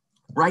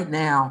 right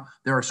now,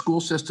 there are school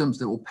systems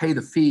that will pay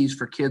the fees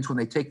for kids when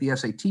they take the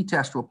SAT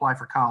test to apply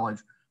for college,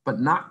 but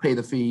not pay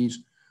the fees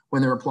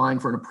when they're applying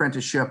for an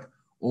apprenticeship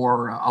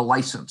or a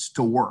license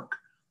to work.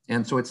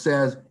 And so it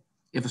says,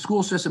 if a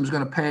school system is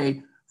going to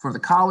pay for the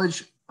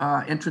college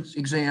entrance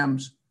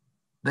exams,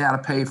 they ought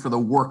to pay for the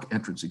work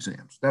entrance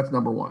exams. That's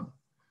number one.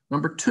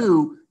 Number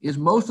two is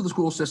most of the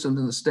school systems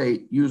in the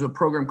state use a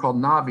program called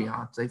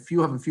Naviance. They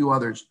have a few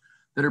others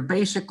that are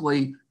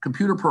basically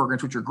computer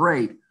programs, which are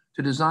great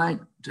to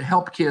design to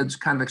help kids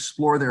kind of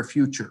explore their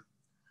future.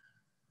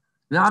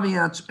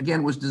 Naviance,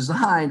 again, was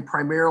designed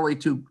primarily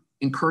to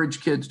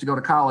encourage kids to go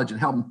to college and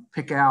help them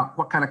pick out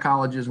what kind of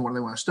colleges and what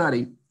they want to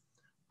study.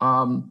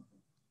 And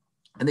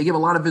they give a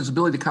lot of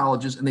visibility to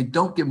colleges, and they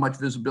don't give much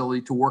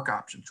visibility to work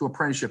options, to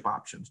apprenticeship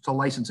options, to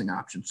licensing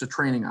options, to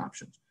training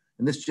options.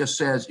 And this just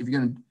says, if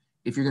you're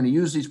going to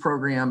use these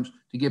programs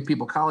to give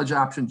people college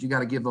options, you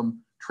got to give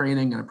them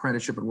training and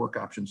apprenticeship and work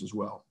options as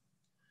well.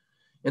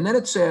 And then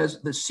it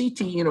says the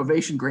CTE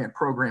Innovation Grant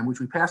Program, which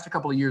we passed a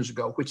couple of years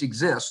ago, which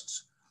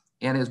exists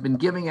and has been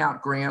giving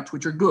out grants,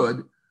 which are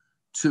good,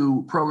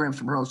 to programs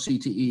to promote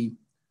CTE,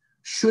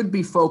 should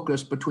be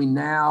focused between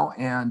now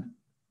and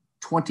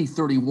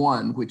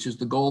 2031, which is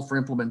the goal for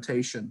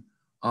implementation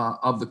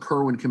of the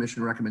Kerwin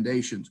Commission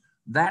recommendations.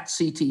 That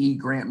CTE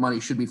grant money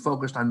should be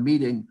focused on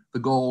meeting the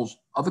goals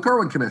of the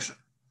Kerwin Commission.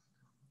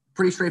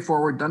 Pretty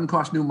straightforward, doesn't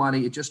cost new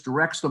money. It just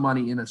directs the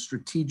money in a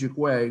strategic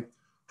way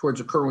towards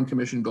the Kerwin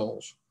Commission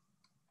goals.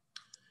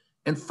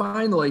 And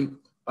finally,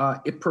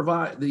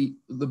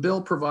 the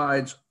bill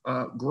provides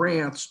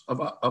grants of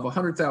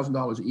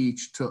 $100,000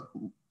 each to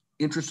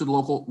interested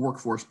local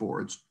workforce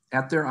boards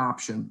at their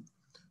option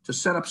to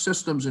set up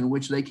systems in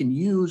which they can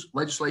use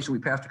legislation we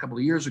passed a couple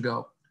of years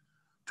ago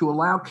to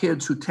allow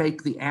kids who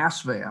take the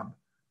ASVAB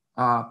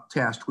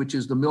test, which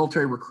is the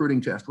military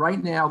recruiting test.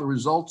 Right now, the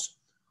results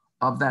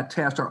of that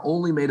test are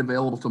only made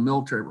available to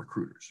military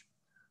recruiters,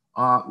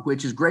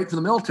 which is great for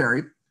the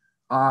military,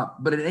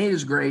 but it ain't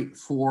as great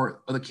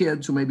for the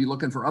kids who may be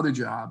looking for other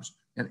jobs,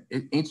 and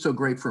it ain't so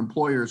great for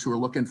employers who are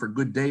looking for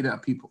good data,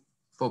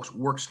 folks'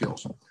 work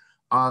skills.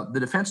 The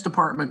Defense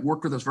Department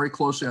worked with us very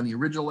closely on the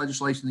original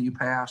legislation that you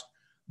passed.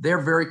 They're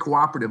very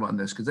cooperative on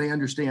this because they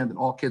understand that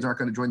all kids aren't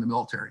going to join the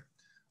military.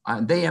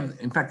 And they have,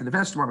 in fact, the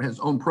Defense Department has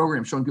its own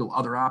program showing people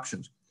other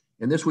options.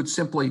 And this would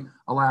simply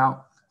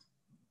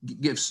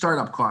give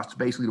startup costs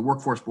basically to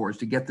workforce boards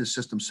to get this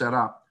system set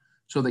up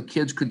so that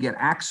kids could get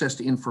access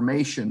to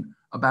information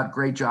about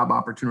great job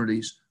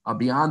opportunities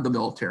beyond the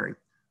military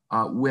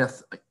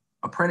with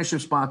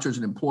apprenticeship sponsors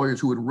and employers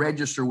who would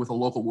register with a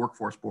local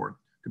workforce board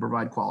to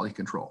provide quality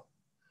control.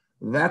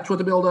 That's what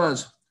the bill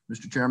does,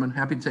 Mr. Chairman.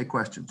 Happy to take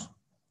questions.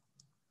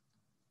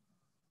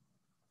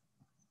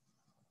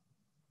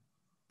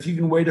 If you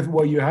can wait,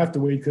 well, you have to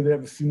wait because they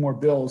have a few more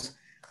bills.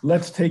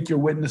 Let's take your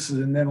witnesses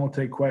and then we'll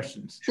take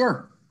questions.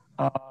 Sure.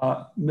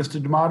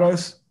 Mr.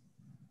 D'Amatos.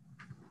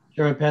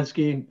 Chairman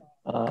Penske,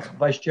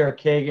 Vice Chair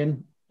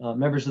Kagan,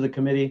 members of the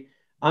committee.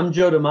 I'm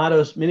Joe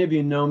D'Amatos. Many of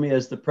you know me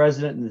as the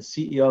president and the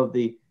CEO of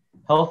the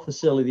Health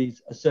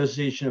Facilities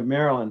Association of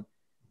Maryland.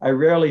 I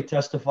rarely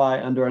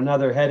testify under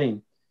another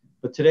heading,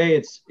 but today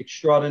it's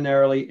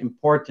extraordinarily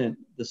important.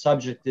 The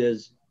subject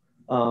is,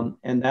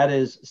 and that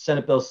is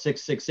Senate Bill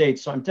 668.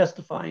 So I'm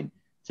testifying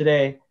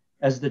today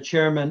as the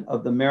chairman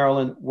of the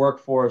Maryland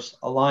Workforce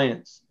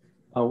Alliance.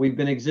 We've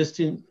been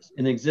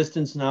in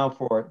existence now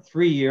for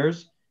 3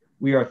 years.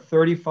 We are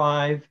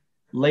 35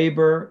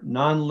 labor,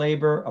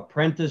 non-labor,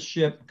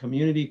 apprenticeship,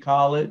 community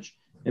college,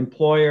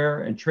 employer,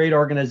 and trade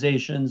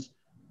organizations,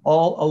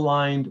 all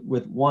aligned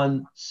with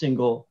one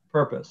single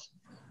purpose,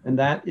 and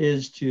that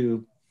is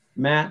to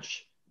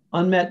match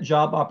unmet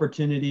job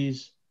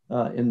opportunities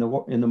in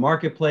the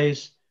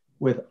marketplace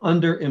with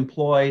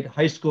underemployed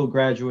high school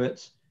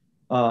graduates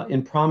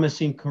in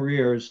promising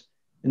careers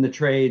in the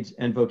trades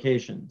and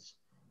vocations.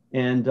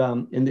 And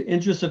in the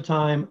interest of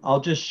time, I'll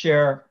just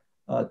share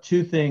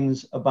 2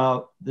 things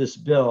about this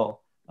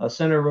bill.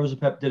 Senator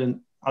Rosapep did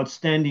an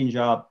outstanding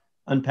job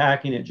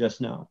unpacking it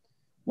just now.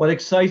 What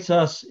excites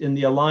us in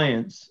the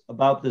Alliance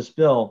about this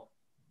bill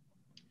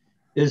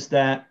is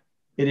that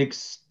it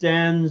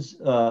extends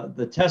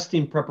the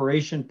testing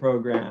preparation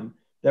program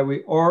that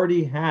we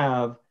already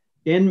have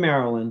in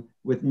Maryland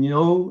with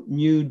no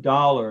new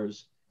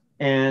dollars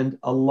and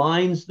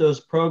aligns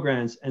those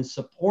programs and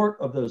support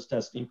of those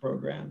testing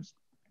programs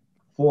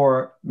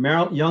for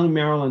young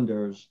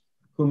Marylanders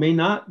who may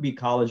not be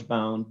college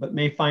bound, but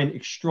may find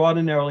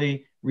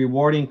extraordinarily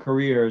rewarding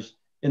careers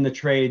in the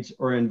trades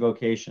or in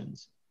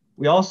vocations.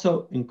 We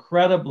also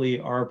incredibly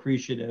are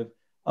appreciative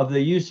of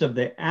the use of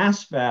the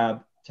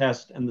ASVAB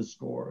test and the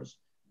scores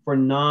for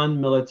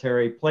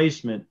non-military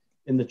placement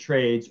in the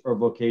trades or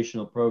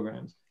vocational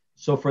programs.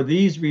 So for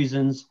these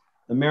reasons,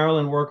 the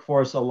Maryland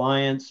Workforce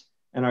Alliance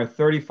and our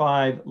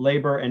 35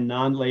 labor and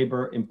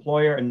non-labor,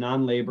 employer and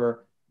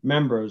non-labor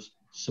members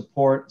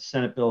support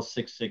Senate Bill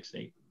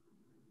 668.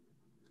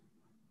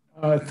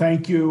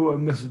 Thank you,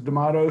 Mrs.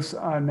 D'Amatos.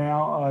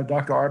 Now,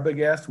 Dr.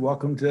 Arbogast,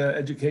 welcome to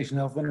Education,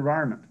 Health, and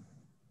Environment.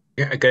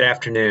 Yeah, good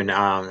afternoon.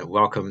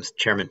 Welcome,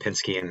 Chairman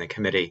Pinsky and the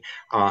committee.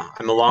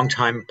 I'm a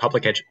longtime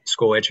public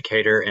school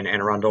educator in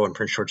Anne Arundel and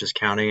Prince George's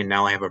County, and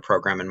now I have a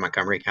program in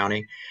Montgomery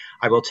County.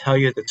 I will tell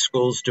you that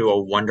schools do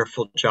a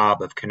wonderful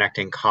job of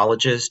connecting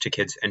colleges to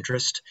kids'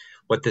 interest.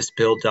 What this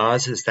bill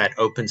does is that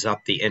opens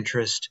up the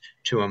interest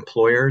to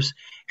employers.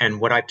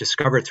 And what I've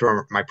discovered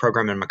through my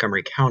program in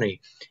Montgomery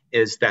County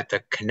is that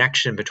the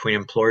connection between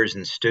employers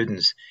and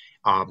students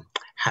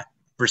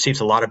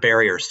receives a lot of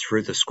barriers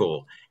through the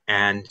school.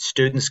 And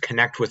students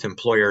connect with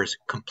employers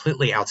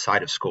completely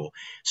outside of school.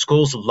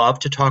 Schools love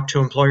to talk to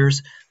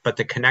employers, but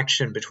the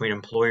connection between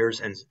employers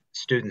and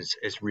students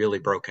is really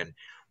broken.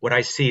 What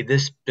I see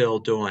this bill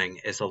doing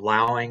is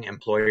allowing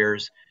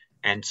employers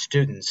and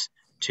students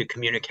to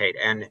communicate.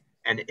 And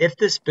if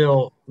this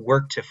bill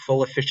worked to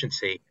full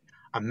efficiency,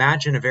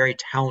 imagine a very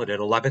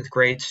talented 11th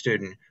grade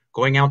student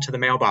going out to the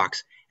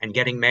mailbox and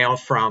getting mail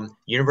from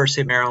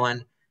University of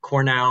Maryland,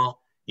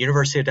 Cornell,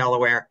 University of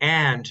Delaware,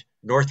 and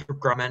Northrop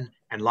Grumman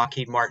and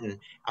Lockheed Martin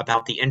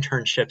about the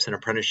internships and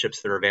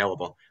apprenticeships that are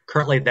available.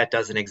 Currently, that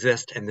doesn't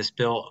exist, and this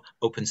bill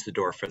opens the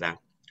door for that.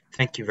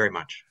 Thank you very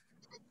much.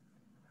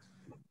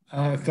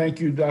 Thank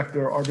you,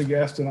 Dr.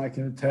 Arbogast, and I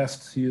can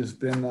attest he has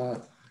been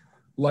a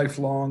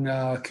lifelong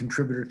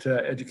contributor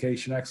to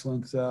education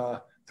excellence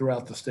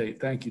throughout the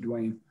state. Thank you,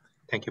 Dwayne.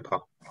 Thank you,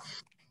 Paul.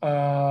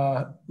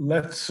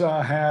 Let's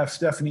have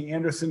Stephanie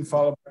Anderson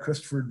followed by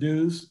Christopher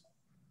Dews.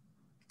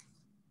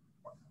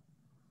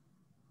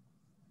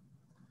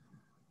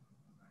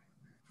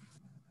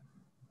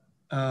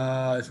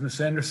 Is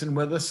Ms. Anderson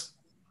with us?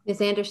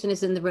 Ms. Anderson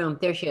is in the room.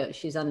 There she is.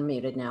 She's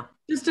unmuted now.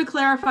 Just to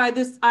clarify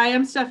this, I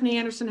am Stephanie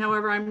Anderson.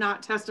 However, I'm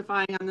not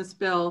testifying on this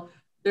bill.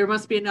 There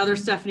must be another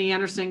Stephanie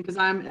Anderson because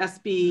I'm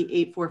SB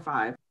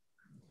 845.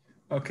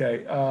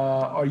 Okay.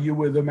 Are you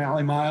with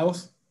O'Malley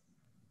Miles?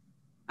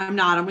 I'm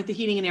not. I'm with the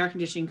Heating and Air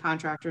Conditioning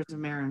Contractors of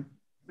Maryland.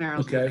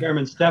 Okay.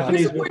 Chairman,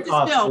 Stephanie's I support with this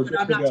us. bill, but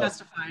I'm not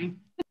testifying.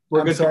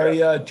 I'm sorry,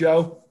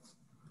 Joe?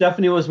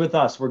 Stephanie was with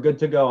us. We're good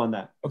to go on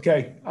that.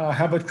 Okay.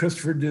 How about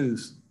Christopher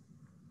Dews?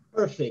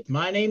 Perfect.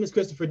 My name is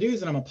Christopher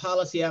Dews, and I'm a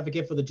policy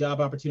advocate for the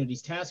Job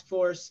Opportunities Task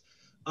Force,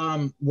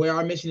 where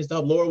our mission is to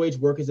help lower wage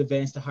workers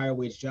advance to higher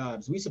wage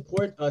jobs. We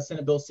support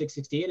Senate Bill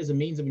 668 as a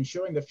means of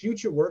ensuring that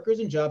future workers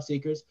and job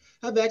seekers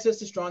have access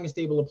to strong and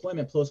stable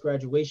employment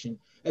post-graduation.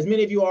 As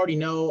many of you already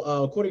know,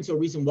 according to a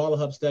recent Waller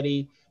Hub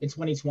study in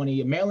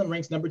 2020, Maryland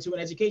ranks #2 in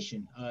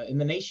education in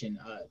the nation.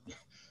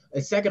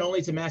 Second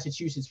only to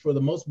Massachusetts for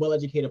the most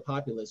well-educated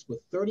populace,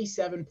 with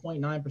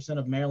 37.9%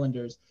 of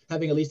Marylanders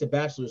having at least a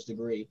bachelor's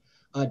degree,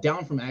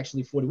 down from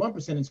actually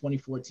 41% in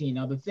 2014.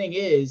 Now, the thing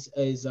is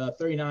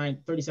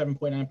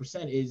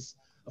 37.9% is,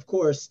 of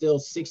course, still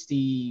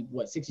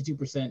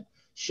 62%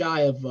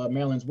 shy of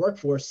Maryland's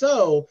workforce.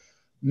 So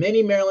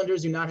many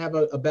Marylanders do not have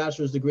a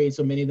bachelor's degree, and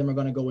so many of them are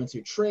going to go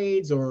into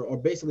trades or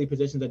basically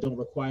positions that don't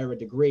require a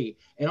degree.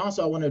 And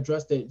also, I want to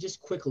address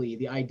just quickly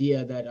the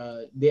idea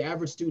that the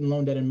average student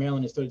loan debt in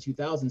Maryland is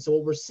 $32,000. So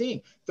what we're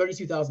seeing,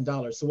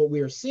 $32,000. So what we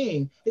are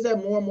seeing is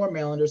that more and more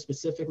Marylanders,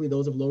 specifically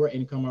those of lower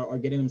income, are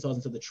getting themselves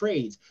into the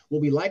trades.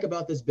 What we like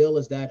about this bill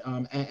is that,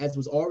 as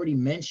was already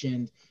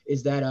mentioned,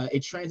 is that it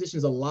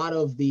transitions a lot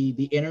of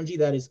the energy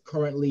that is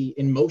currently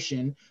in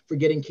motion for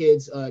getting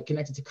kids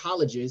connected to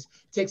colleges,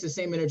 takes the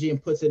same energy and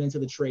puts it into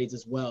the trades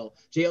as well.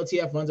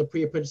 JLTF runs a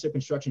pre-apprenticeship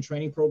construction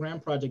training program,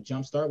 Project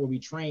Jumpstart, where we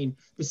train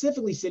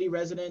specifically city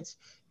residents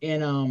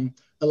in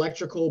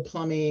electrical,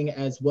 plumbing,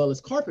 as well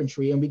as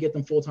carpentry, and we get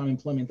them full-time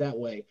employment that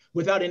way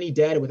without any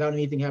debt, without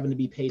anything having to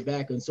be paid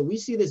back. And so we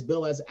see this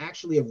bill as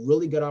actually a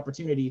really good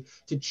opportunity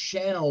to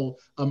channel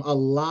a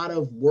lot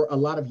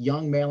of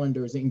young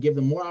Marylanders and give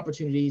them more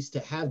opportunities to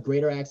have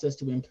greater access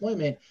to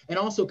employment, and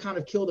also kind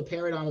of kill the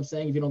paradigm of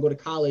saying if you don't go to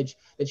college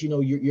that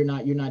you're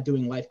not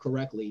doing life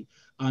correctly.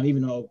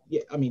 Even though,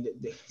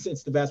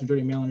 since the vast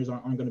majority of Marylanders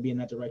aren't going to be in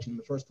that direction in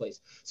the first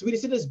place. So we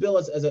see this bill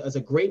as a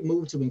great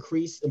move to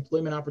increase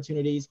employment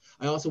opportunities.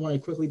 I also want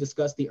to quickly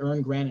discuss the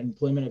Earn Grant and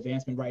Employment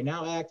Advancement Right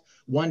Now Act.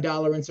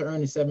 $1 into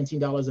Earn is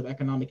 $17 of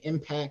economic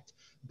impact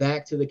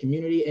back to the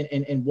community.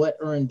 And what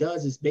EARN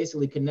does is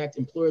basically connect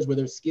employers where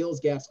their skills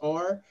gaps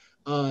are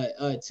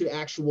to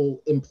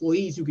actual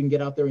employees who can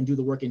get out there and do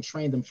the work and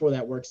train them for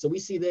that work. So we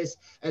see this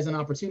as an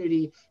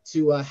opportunity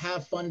to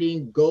have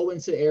funding go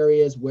into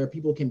areas where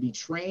people can be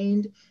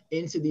trained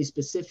into these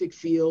specific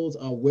fields,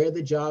 where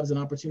the jobs and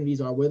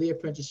opportunities are, where the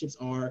apprenticeships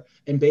are,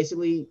 and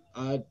basically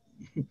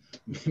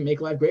make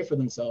life great for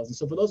themselves. And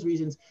so for those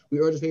reasons, we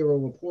urge a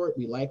favorable report.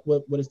 We like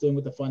what it's doing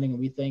with the funding, and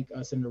we thank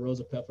Senator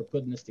Rosa Pep for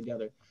putting this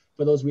together.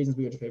 For those reasons,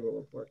 we urge a favorable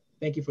report.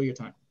 Thank you for your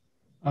time.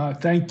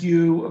 Thank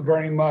you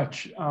very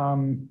much,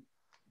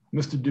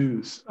 Mr.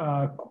 Dews.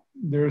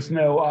 There's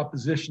no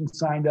opposition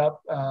signed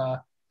up.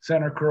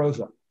 Senator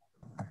Carrozza.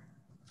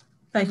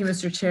 Thank you,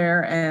 Mr.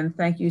 Chair, and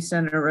thank you,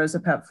 Senator Rosa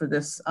Pep, for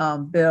this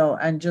bill.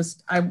 And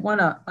just, I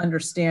want to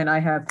understand, I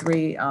have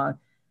 3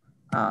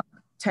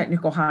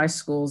 technical high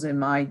schools in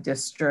my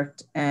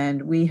district,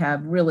 and we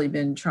have really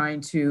been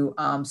trying to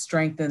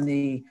strengthen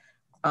the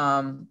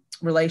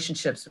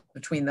relationships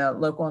between the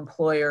local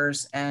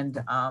employers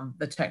and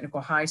the technical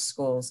high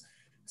schools.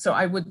 So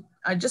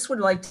I just would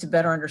like to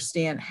better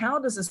understand, how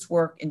does this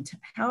work,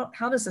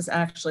 how does this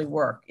actually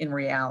work in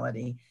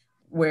reality,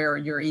 where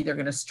you're either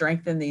going to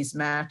strengthen these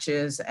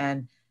matches,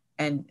 and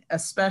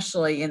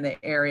especially in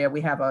the area,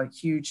 we have a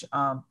huge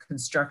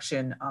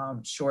construction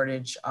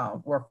shortage,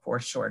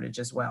 workforce shortage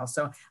as well.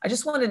 So I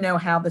just want to know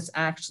how this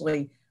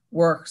actually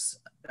works,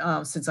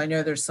 since I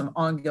know there's some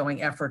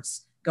ongoing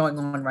efforts going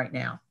on right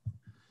now.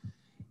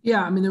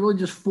 Yeah, I mean, they're really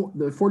just 4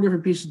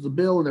 different pieces of the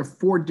bill, and there are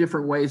 4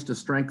 different ways to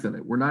strengthen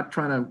it. We're not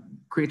trying to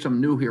create something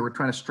new here. We're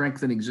trying to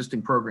strengthen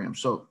existing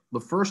programs. So the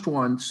first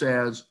one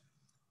says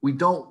we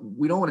don't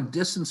want to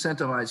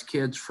disincentivize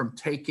kids from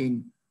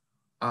taking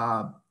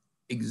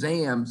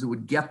exams that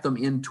would get them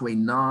into a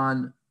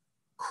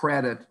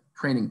non-credit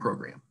training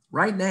program.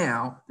 Right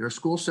now, there are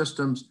school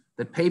systems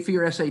that pay for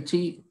your SAT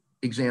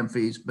exam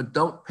fees, but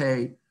don't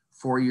pay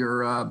for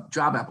your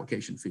job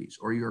application fees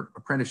or your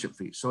apprenticeship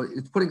fees. So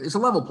it's a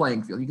level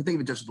playing field. You can think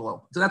of it just as a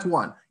level. So that's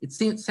one. It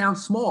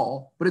sounds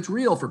small, but it's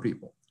real for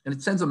people. And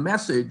it sends a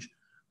message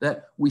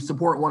that we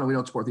support one and we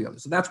don't support the other.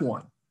 So that's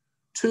one.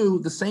 2,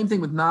 the same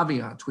thing with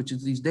Naviance, which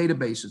is these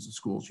databases that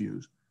schools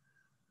use.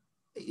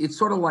 It's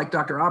sort of like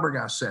Dr.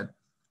 Abergas said,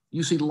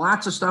 you see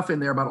lots of stuff in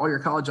there about all your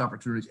college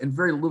opportunities and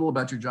very little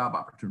about your job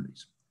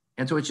opportunities.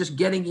 And so it's just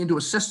getting into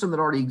a system that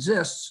already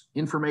exists,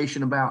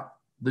 information about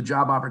the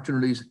job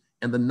opportunities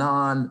and the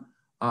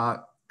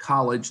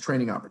non-college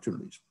training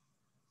opportunities.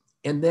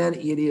 And then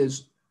it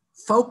is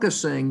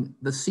focusing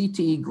the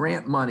CTE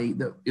grant money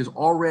that is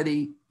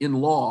already in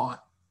law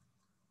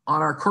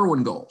on our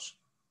Kerwin goals.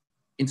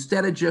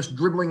 Instead of just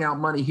dribbling out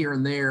money here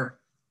and there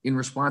in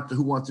response to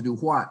who wants to do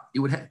what, it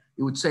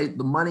would say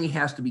the money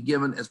has to be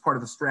given as part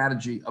of the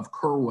strategy of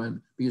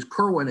Kerwin, because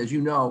Kerwin, as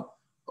you know,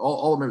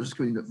 all the members of the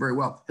committee know very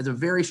well, has a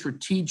very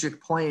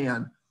strategic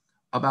plan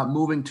about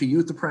moving to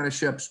youth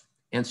apprenticeships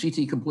and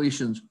CTE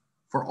completions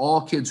for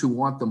all kids who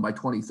want them by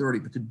 2030.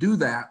 But to do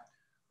that,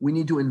 we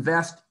need to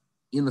invest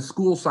in the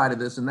school side of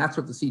this, and that's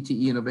what the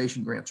CTE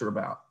innovation grants are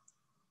about.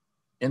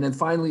 And then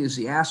finally is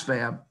the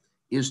ASVAB,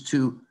 is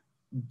to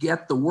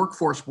get the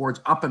workforce boards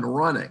up and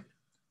running.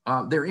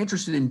 They're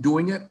interested in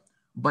doing it,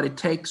 but it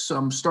takes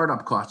some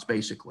startup costs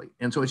basically.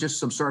 And so it's just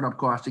some startup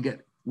costs to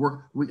get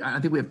work. I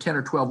think we have 10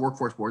 or 12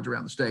 workforce boards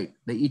around the state.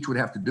 They each would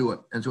have to do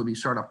it. And so it'd be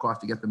startup costs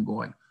to get them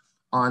going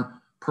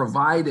on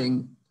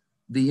providing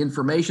the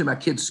information about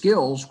kids'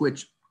 skills,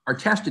 which are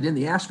tested in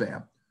the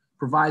ASVAB,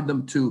 provide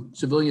them to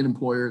civilian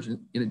employers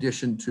in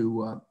addition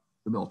to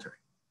the military.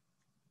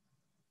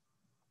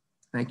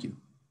 Thank you.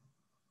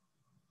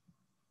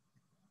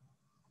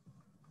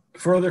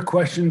 Further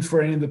questions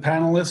for any of the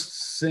panelists?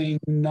 Seeing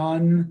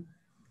none,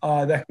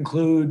 that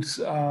concludes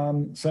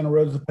Senator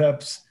Rosa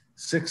Pep's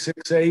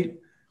 668.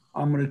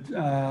 I'm going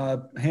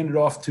to hand it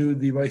off to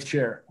the Vice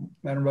Chair.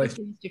 Madam Vice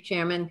Chair. Mr.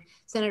 Chairman,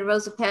 Senator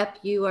Rosa Pep,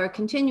 you are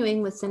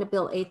continuing with Senate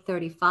Bill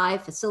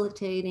 835,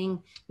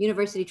 facilitating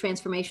university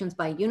transformations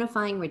by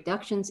unifying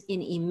Reductions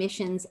in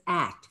Emissions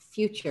Act,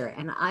 Future.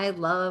 And I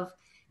love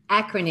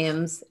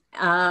acronyms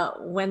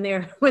when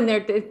they're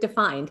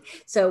defined.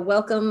 So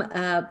welcome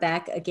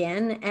back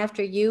again.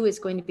 After you is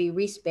going to be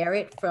Reese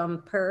Barrett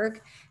from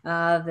PIRG,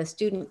 the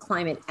Student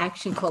Climate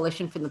Action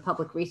Coalition from the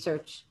Public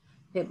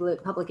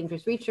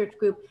Interest Research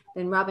Group,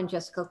 then Robin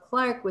Jessica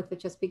Clark with the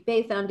Chesapeake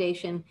Bay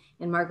Foundation,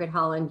 and Margaret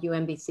Holland,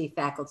 UMBC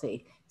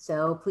faculty.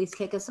 So please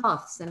kick us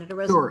off, Senator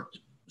Rosa. Sure.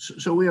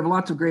 So we have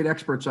lots of great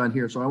experts on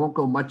here, so I won't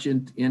go much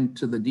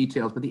into the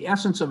details, but the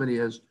essence of it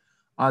is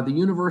the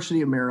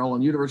University of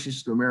Maryland, University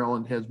System of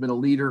Maryland has been a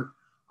leader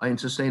in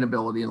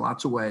sustainability in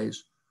lots of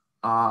ways.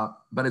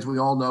 But as we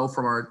all know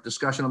from our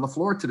discussion on the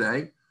floor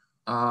today,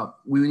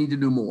 we need to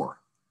do more.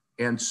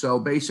 And so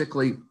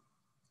basically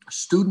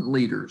student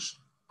leaders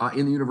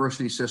in the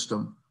university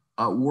system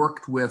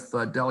worked with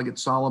Delegate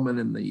Solomon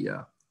in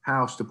the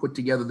House to put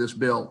together this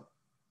bill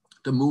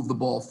to move the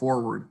ball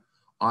forward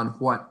on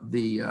what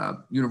the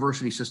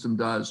university system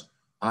does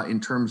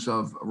in terms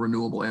of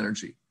renewable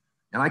energy.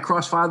 And I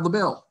cross-filed the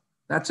bill.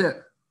 That's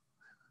it.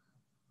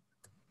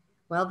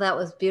 Well, that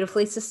was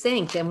beautifully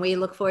succinct, and we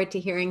look forward to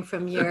hearing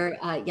from your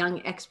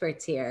young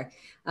experts here.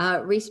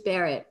 Reese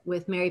Barrett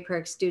with Mary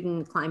Perk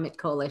Student Climate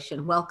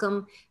Coalition.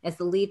 Welcome. As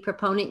the lead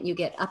proponent, you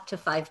get up to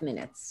 5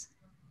 minutes.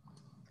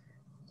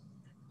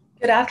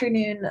 Good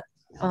afternoon,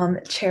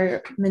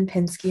 Chairman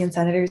Pinsky and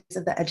Senators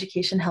of the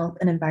Education, Health,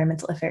 and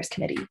Environmental Affairs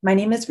Committee. My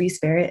name is Reese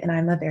Barrett, and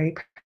I'm a very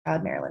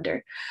proud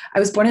Marylander. I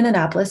was born in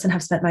Annapolis and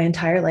have spent my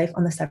entire life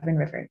on the Severn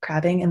River,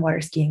 crabbing and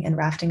water skiing and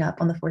rafting up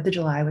on the 4th of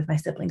July with my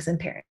siblings and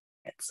parents.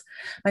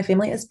 My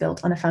family is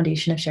built on a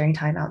foundation of sharing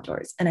time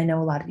outdoors, and I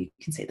know a lot of you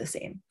can say the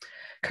same.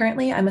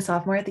 Currently, I'm a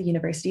sophomore at the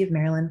University of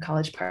Maryland,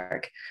 College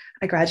Park.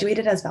 I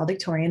graduated as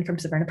valedictorian from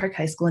Severna Park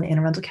High School in Anne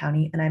Arundel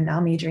County, and I'm now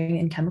majoring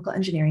in chemical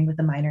engineering with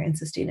a minor in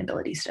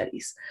sustainability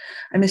studies.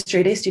 I'm a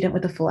straight-A student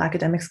with a full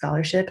academic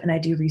scholarship, and I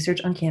do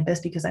research on campus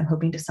because I'm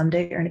hoping to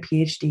someday earn a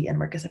PhD and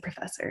work as a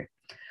professor.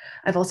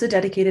 I've also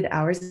dedicated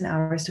hours and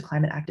hours to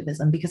climate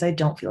activism because I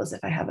don't feel as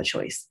if I have a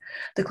choice.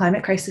 The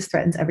climate crisis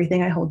threatens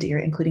everything I hold dear,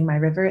 including my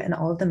river and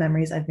all of the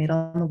memories I've made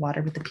on the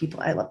water with the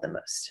people I love the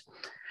most.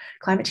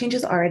 Climate change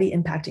is already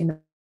impacting the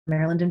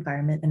Maryland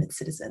environment and its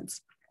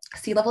citizens.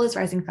 Sea level is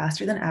rising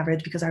faster than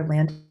average because our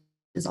land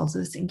is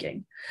also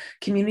sinking.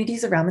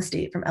 Communities around the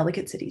state, from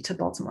Ellicott City to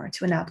Baltimore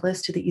to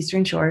Annapolis to the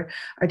Eastern Shore,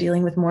 are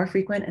dealing with more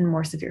frequent and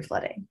more severe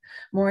flooding.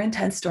 More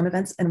intense storm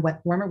events and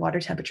warmer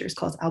water temperatures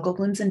cause algal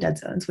blooms and dead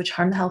zones, which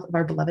harm the health of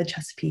our beloved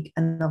Chesapeake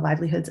and the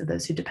livelihoods of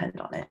those who depend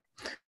on it.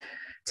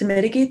 To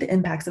mitigate the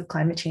impacts of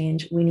climate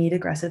change, we need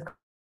aggressive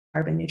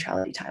carbon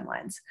neutrality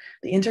timelines.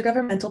 The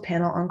Intergovernmental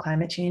Panel on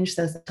Climate Change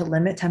says that to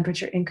limit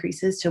temperature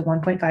increases to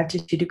 1.5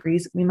 to 2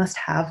 degrees, we must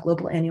have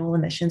global annual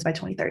emissions by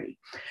 2030.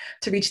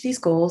 To reach these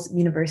goals,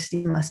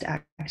 universities must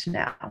act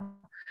now.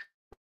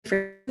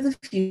 For the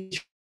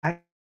future,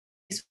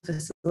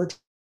 facilitate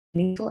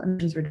meaningful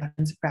emissions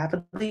reductions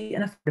rapidly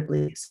and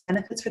affordably,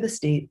 benefits for the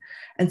state,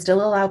 and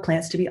still allow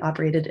plants to be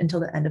operated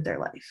until the end of their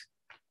life.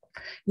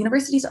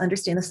 Universities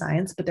understand the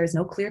science, but there's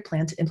no clear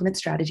plan to implement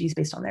strategies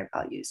based on their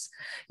values.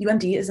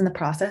 UMD is in the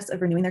process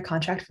of renewing their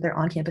contract for their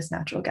on-campus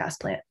natural gas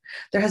plant.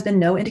 There has been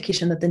no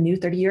indication that the new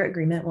 30-year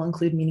agreement will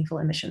include meaningful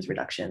emissions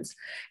reductions.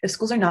 If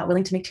schools are not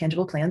willing to make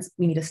tangible plans,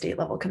 we need a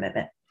state-level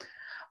commitment.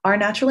 Our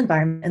natural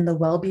environment and the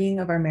well-being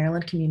of our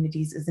Maryland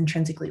communities is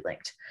intrinsically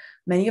linked.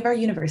 Many of our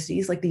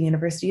universities, like the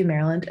University of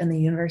Maryland and the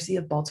University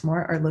of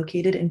Baltimore, are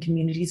located in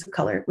communities of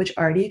color, which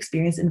already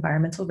experience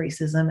environmental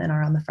racism and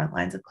are on the front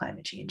lines of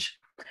climate change.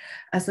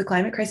 As the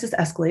climate crisis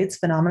escalates,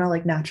 phenomena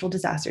like natural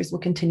disasters will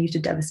continue to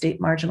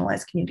devastate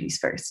marginalized communities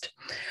first.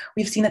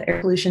 We've seen that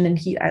air pollution and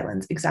heat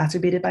islands,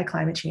 exacerbated by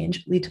climate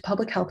change, lead to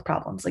public health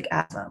problems like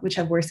asthma, which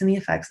have worsened the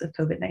effects of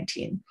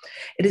COVID-19.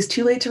 It is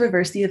too late to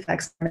reverse the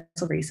effects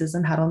environmental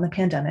racism had on the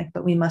pandemic,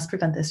 but we must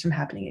prevent this from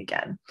happening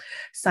again.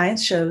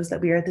 Science shows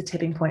that we are at the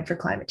tipping point for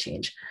climate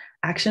change.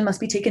 Action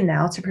must be taken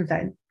now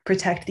to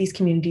protect these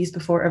communities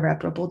before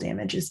irreparable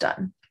damage is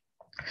done.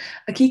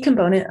 A key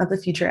component of the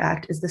Future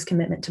Act is this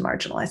commitment to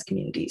marginalized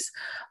communities.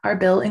 Our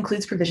bill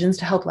includes provisions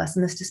to help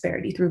lessen this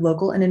disparity through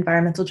local and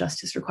environmental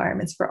justice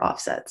requirements for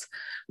offsets.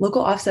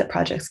 Local offset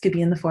projects could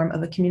be in the form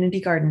of a community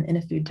garden in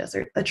a food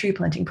desert, a tree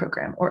planting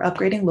program, or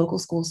upgrading local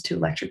schools to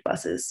electric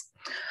buses.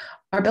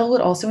 Our bill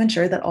would also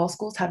ensure that all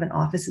schools have an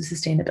office of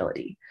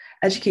sustainability.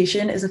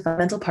 Education is a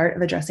fundamental part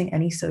of addressing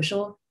any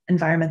social,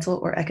 environmental,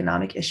 or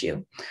economic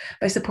issue.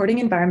 By supporting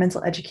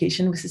environmental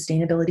education with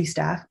sustainability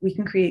staff, we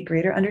can create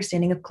greater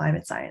understanding of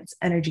climate science,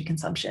 energy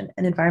consumption,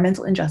 and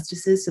environmental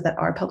injustices so that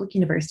our public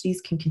universities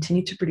can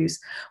continue to produce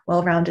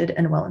well-rounded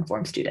and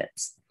well-informed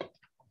students.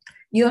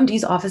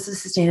 UMD's Office of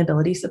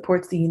Sustainability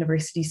supports the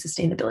University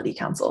Sustainability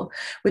Council,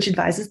 which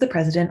advises the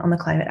president on the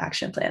Climate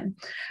Action Plan.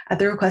 At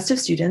the request of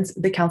students,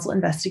 the council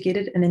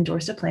investigated and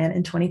endorsed a plan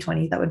in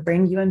 2020 that would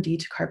bring UMD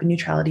to carbon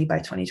neutrality by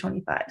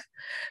 2025.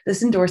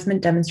 This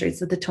endorsement demonstrates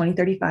that the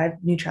 2035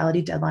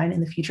 neutrality deadline in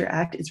the Future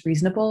Act is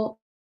reasonable,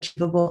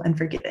 achievable, and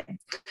forgiving.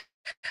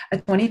 A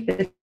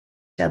 2050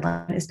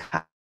 deadline is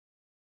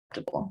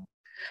acceptable.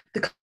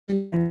 The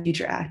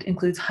Future Act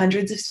includes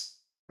hundreds of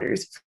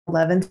from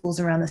 11 schools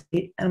around the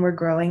state, and we're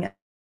growing.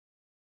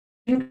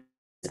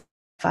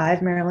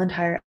 5 Maryland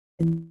higher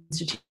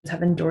institutions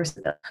have endorsed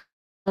the bill,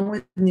 along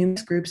with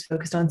numerous groups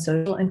focused on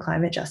social and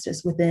climate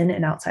justice within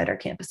and outside our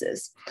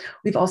campuses.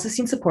 We've also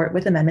seen support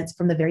with amendments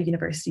from the very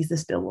universities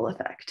this bill will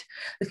affect.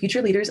 The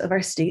future leaders of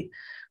our state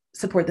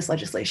support this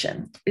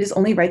legislation. It is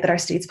only right that our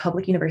state's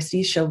public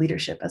universities show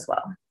leadership as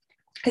well.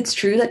 It's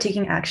true that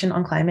taking action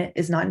on climate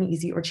is not an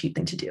easy or cheap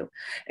thing to do.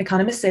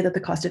 Economists say that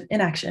the cost of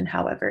inaction,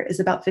 however, is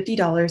about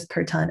 $50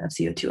 per ton of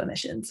CO2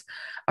 emissions.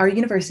 Our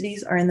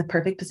universities are in the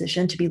perfect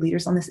position to be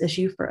leaders on this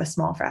issue for a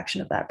small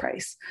fraction of that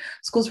price.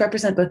 Schools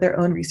represent both their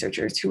own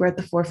researchers who are at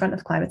the forefront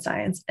of climate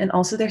science and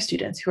also their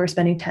students who are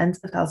spending tens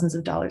of thousands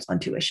of dollars on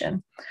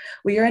tuition.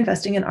 We are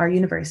investing in our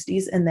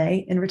universities, and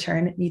they, in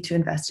return, need to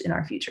invest in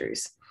our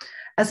futures.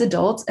 As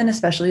adults, and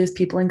especially as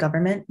people in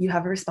government, you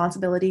have a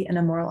responsibility and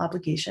a moral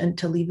obligation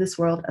to leave this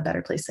world a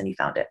better place than you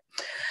found it.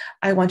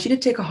 I want you to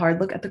take a hard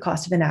look at the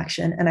cost of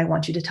inaction, and I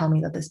want you to tell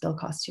me that this bill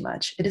costs too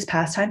much. It is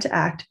past time to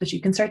act, but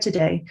you can start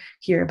today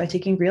here by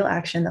taking real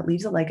action that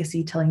leaves a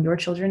legacy, telling your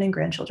children and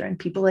grandchildren,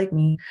 people like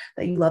me,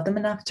 that you love them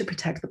enough to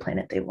protect the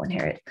planet they will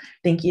inherit.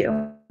 Thank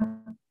you.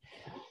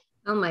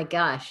 Oh my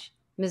gosh.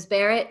 Ms.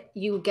 Barrett,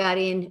 you got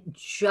in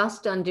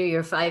just under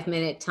your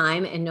 5-minute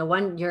time, and no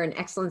one, you're an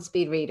excellent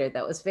speed reader.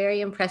 That was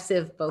very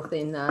impressive, both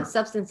in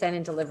substance and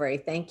in delivery.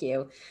 Thank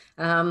you.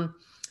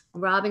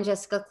 Rob and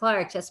Jessica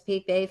Clark,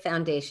 Chesapeake Bay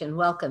Foundation,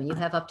 welcome. You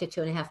have up to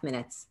 2.5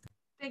 minutes.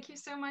 Thank you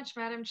so much,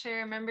 Madam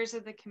Chair, members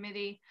of the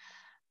committee.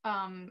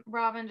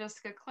 Rob and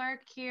Jessica Clark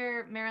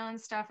here, Maryland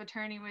staff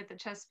attorney with the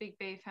Chesapeake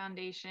Bay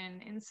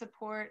Foundation in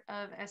support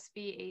of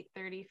SB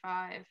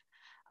 835.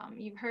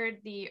 You've heard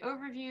the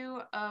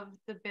overview of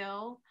the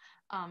bill,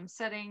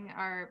 setting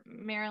our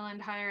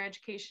Maryland higher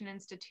education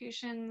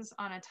institutions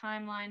on a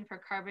timeline for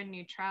carbon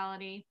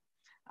neutrality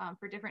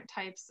for different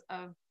types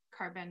of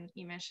carbon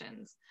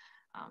emissions.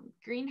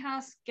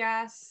 Greenhouse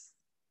gas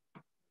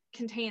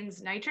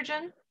contains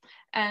nitrogen,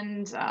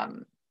 and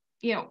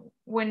you know,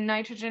 when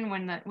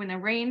the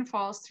rain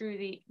falls through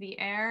the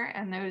air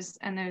and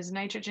those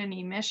nitrogen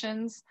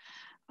emissions,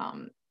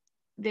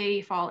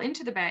 they fall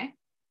into the bay,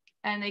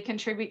 and they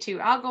contribute to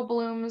algal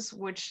blooms,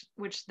 which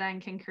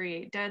then can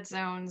create dead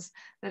zones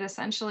that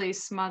essentially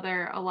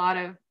smother a lot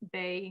of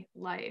bay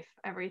life,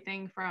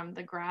 everything from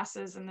the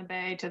grasses in the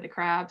bay to the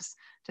crabs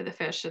to the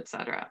fish,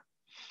 etc.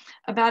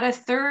 About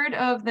 1/3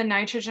 of the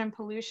nitrogen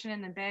pollution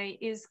in the bay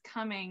is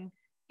coming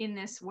in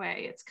this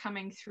way. It's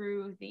coming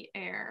through the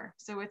air.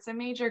 So it's a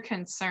major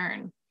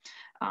concern.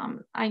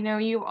 I know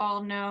you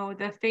all know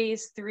the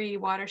phase 3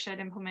 watershed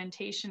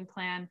implementation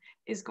plan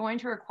is going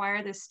to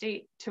require the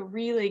state to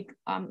really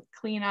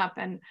clean up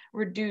and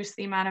reduce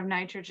the amount of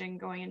nitrogen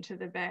going into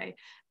the bay.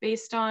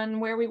 Based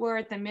on where we were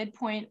at the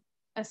midpoint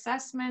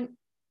assessment,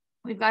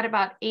 we've got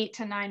about 8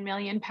 to 9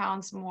 million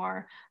pounds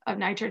more of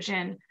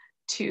nitrogen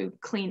to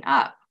clean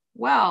up.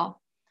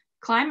 Well,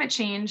 climate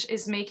change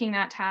is making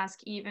that task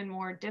even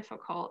more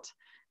difficult.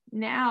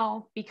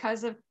 Now,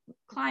 because of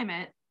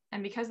climate,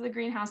 and because of the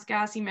greenhouse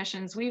gas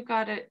emissions, we've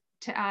got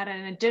to add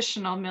an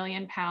additional 1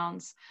 million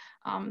pounds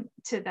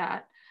to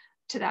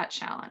that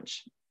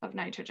challenge of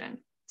nitrogen.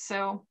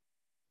 So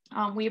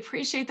we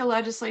appreciate the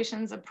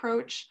legislation's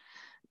approach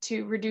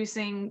to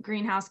reducing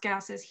greenhouse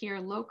gases here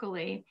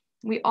locally.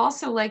 We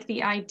also like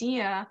the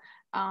idea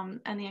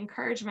and the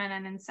encouragement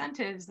and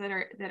incentives that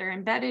are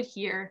embedded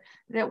here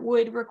that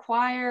would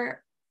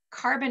require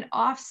carbon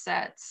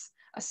offsets,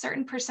 a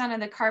certain percent of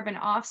the carbon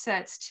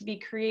offsets to be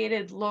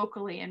created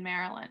locally in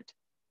Maryland.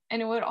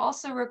 And it would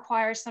also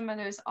require some of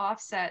those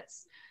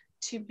offsets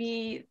to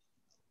be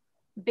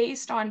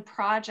based on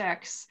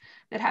projects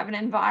that have an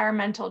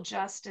environmental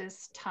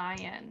justice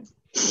tie-in.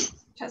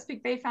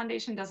 Chesapeake Bay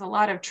Foundation does a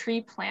lot of tree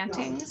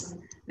plantings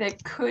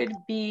that could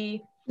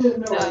be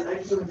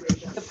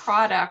the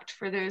product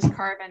for those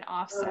carbon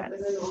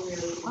offsets.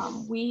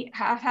 We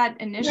have had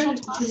initial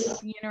talks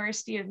with the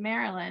University of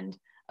Maryland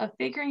of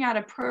figuring out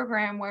a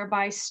program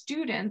whereby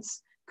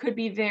students could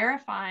be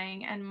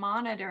verifying and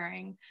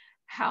monitoring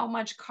how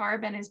much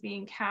carbon is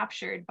being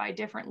captured by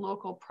different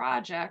local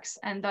projects,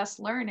 and thus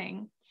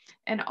learning,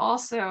 and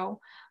also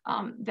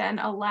then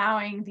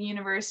allowing the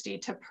university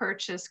to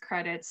purchase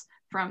credits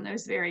from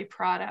those very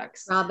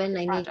products. Robin,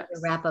 I need you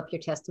to wrap up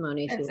your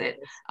testimony. That's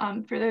it.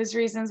 For those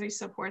reasons, we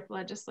support the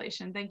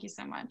legislation. Thank you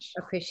so much.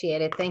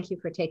 Appreciate it. Thank you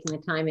for taking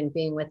the time and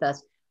being with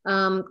us.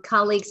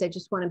 Colleagues, I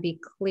just want to be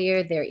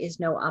clear, there is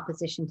no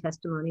opposition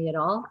testimony at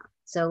all.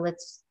 So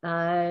let's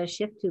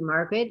shift to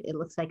Margaret. It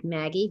looks like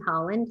Maggie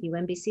Holland,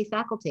 UMBC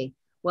faculty.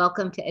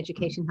 Welcome to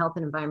Education, Health,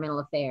 and Environmental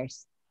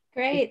Affairs.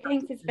 Great,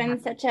 thanks. It's been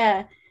such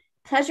a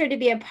pleasure to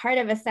be a part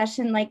of a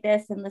session like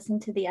this and listen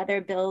to the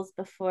other bills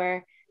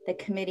before the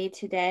committee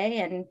today.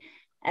 And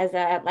as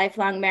a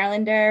lifelong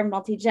Marylander,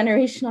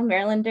 multi-generational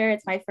Marylander,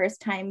 it's my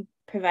first time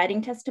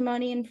providing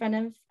testimony in front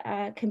of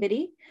a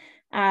committee.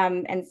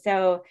 And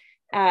so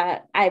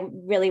I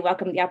really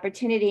welcome the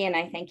opportunity, and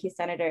I thank you,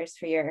 senators,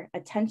 for your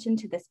attention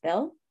to this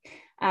bill.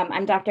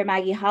 I'm Dr.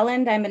 Maggie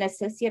Holland. I'm an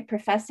associate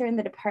professor in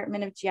the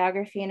Department of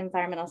Geography and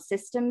Environmental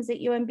Systems at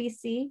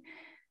UMBC.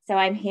 So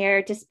I'm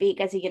here to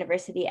speak as a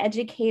university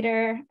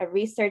educator, a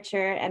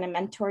researcher, and a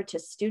mentor to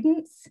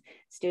students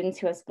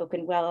who have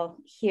spoken well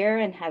here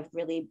and have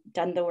really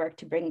done the work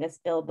to bring this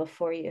bill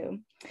before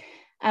you.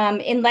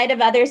 In light of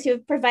others who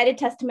have provided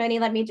testimony,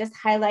 let me just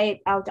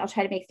highlight, I'll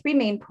try to make 3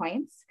 main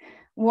points.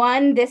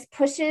 One, this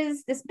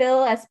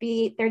bill,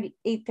 SB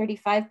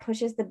 835,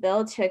 pushes the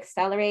bill to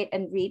accelerate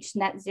and reach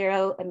net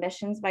zero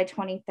emissions by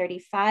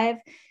 2035.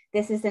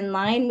 This is in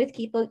line with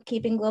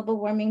keeping global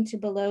warming to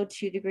below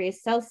 2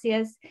 degrees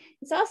Celsius.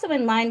 It's also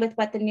in line with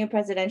what the new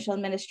presidential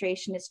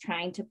administration is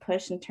trying to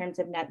push in terms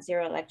of net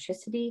zero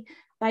electricity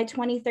by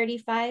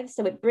 2035.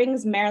 So it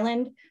brings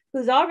Maryland,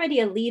 who's already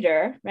a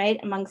leader, right,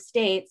 among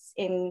states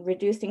in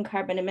reducing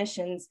carbon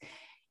emissions,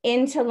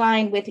 into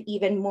line with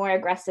even more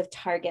aggressive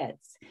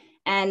targets.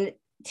 And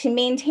to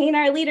maintain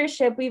our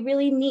leadership, we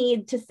really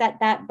need to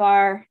set that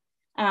bar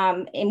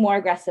more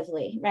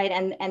aggressively, right?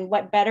 And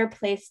what better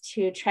place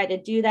to try to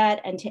do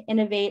that and to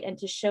innovate and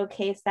to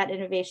showcase that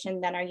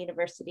innovation than our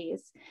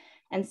universities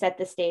and set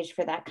the stage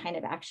for that kind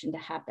of action to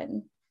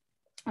happen.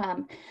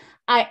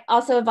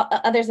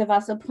 Others have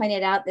also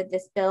pointed out that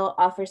this bill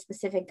offers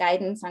specific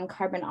guidance on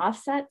carbon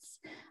offsets.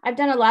 I've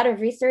done a lot of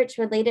research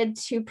related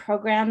to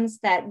programs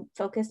that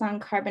focus on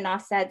carbon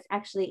offsets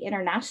actually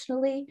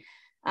internationally.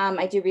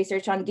 I do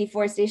research on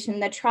deforestation in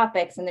the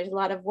tropics, and there's a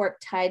lot of work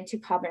tied to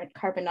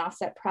carbon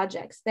offset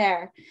projects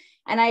there.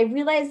 And I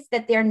realized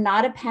that they're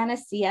not a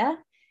panacea.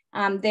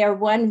 They're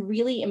one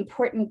really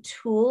important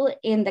tool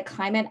in the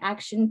climate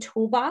action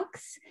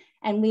toolbox.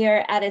 And we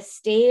are at a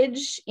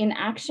stage in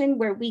action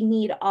where we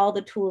need all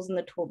the tools in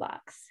the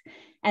toolbox.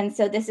 And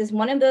so this is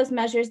one of those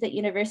measures that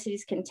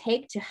universities can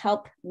take to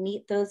help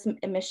meet those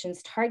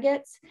emissions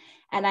targets.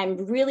 And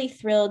I'm really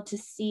thrilled to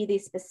see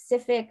these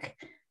specific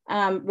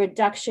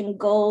reduction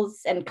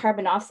goals and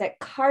carbon offset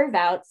carve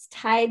outs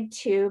tied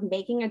to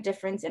making a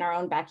difference in our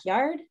own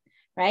backyard,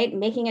 right?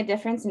 Making a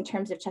difference in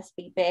terms of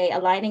Chesapeake Bay,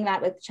 aligning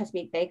that with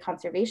Chesapeake Bay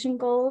conservation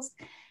goals,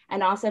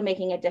 and also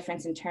making a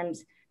difference in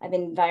terms of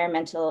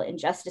environmental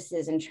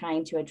injustices and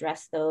trying to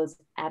address those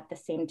at the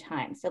same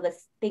time. So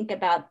let's think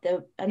about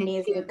the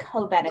amazing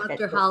co-benefits.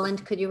 Dr.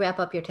 Holland, could you wrap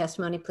up your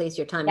testimony, please?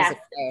 Your time is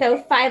expired.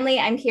 So finally,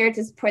 I'm here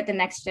to support the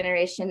next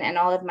generation and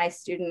all of my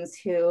students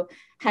who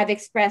have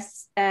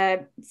expressed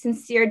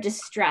sincere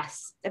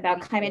distress about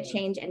climate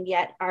change and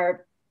yet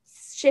are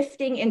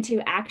shifting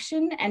into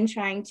action and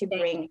trying to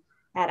bring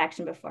that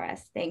action before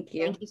us. Thank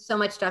you. Thank you so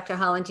much, Dr.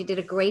 Holland. You did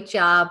a great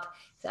job.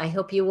 I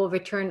hope you will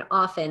return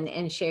often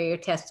and share your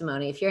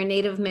testimony. If you're a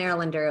native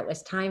Marylander, it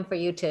was time for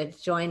you to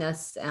join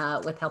us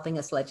with helping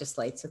us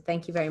legislate. So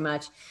thank you very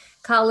much.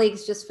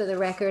 Colleagues, just for the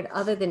record,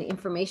 other than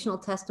informational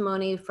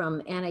testimony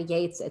from Anna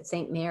Yates at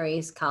St.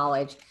 Mary's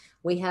College,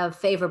 we have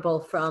favorable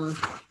from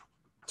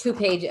a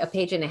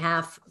page and a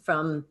half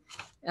from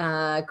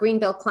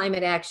Greenbelt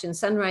Climate Action,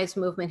 Sunrise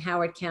Movement,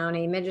 Howard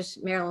County,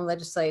 Maryland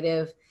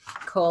Legislative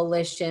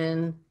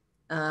Coalition,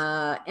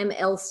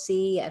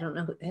 MLC, I don't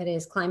know who that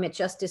is, Climate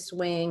Justice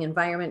Wing,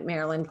 Environment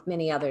Maryland,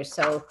 many others.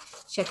 So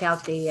check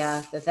out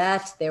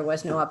that. There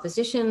was no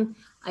opposition.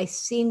 I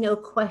see no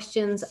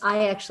questions.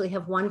 I actually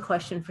have one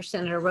question for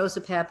Senator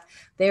Rosapep.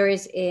 There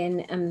is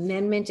an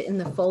amendment in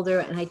the folder,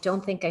 and I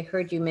don't think I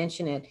heard you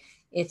mention it.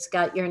 It's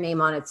got your name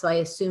on it, so I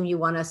assume you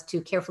want us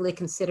to carefully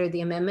consider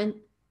the amendment?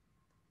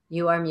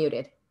 You are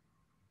muted.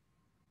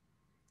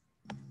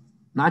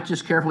 Not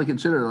just carefully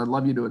consider it, I'd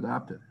love you to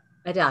adopt it.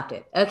 Adopt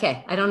it.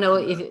 Okay. I don't know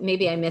if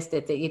maybe I missed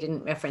it that you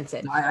didn't reference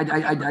it. I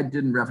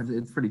didn't reference it.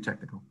 It's pretty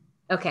technical.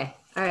 Okay.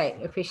 All right.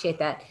 Appreciate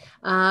that.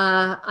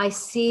 I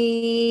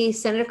see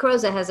Senator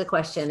Croza has a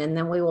question, and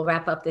then we will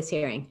wrap up this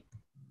hearing.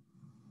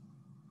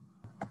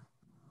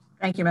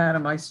 Thank you,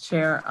 Madam Vice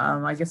Chair.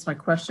 I guess my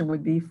question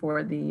would be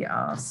for the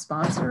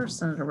sponsor,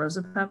 Senator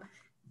Rosapep.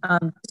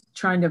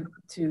 Trying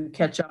to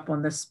catch up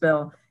on this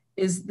bill.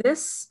 Is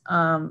this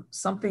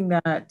something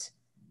that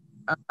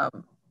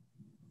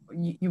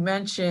you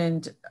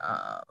mentioned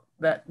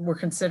that we're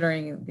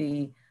considering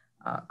the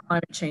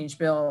climate change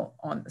bill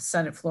on the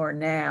Senate floor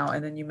now,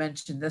 and then you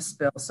mentioned this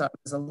bill, so it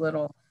was a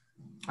little.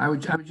 I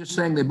was just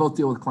saying they both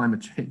deal with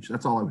climate change.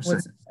 That's all I was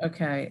saying.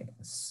 Okay,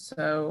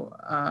 so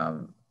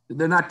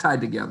they're not tied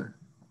together.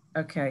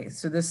 Okay,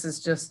 so this is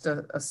just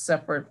a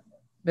separate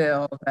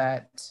bill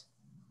that.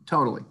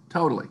 Totally.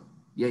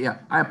 Yeah.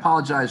 I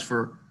apologize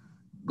for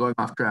going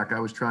off track. I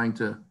was trying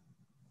to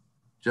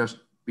just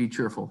be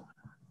cheerful.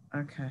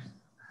 Okay.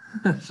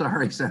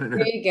 Sorry, Senator.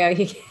 There you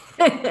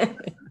go.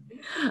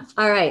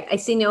 All right. I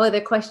see no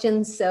other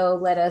questions. So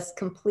let us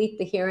complete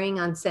the hearing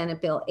on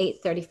Senate Bill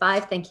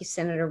 835. Thank you,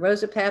 Senator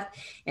Rosapep.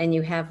 And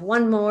you have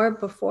one more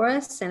before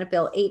us, Senate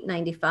Bill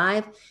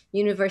 895,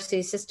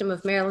 University System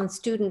of Maryland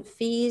Student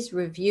Fees,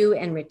 Review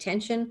and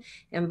Retention.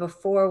 And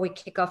before we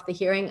kick off the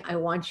hearing, I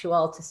want you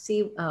all to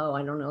see, oh,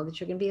 I don't know that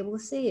you're going to be able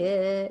to see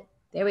it.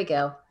 There we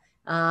go.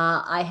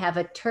 I have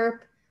a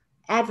TERP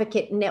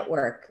Advocate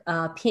Network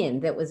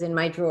pin that was in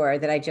my drawer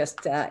that I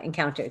just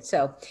encountered.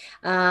 So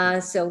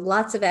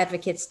lots of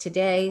advocates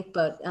today,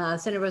 but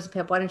Senator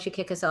Rosapep, why don't you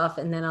kick us off,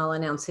 and then I'll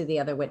announce who the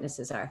other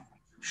witnesses are.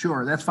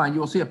 Sure, that's fine. You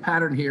will see a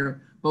pattern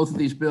here. Both of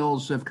these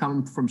bills have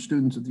come from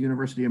students at the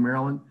University of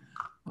Maryland.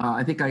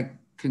 I think I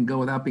can go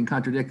without being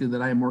contradicted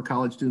that I have more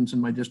college students in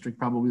my district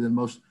probably than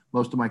most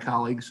of my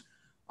colleagues,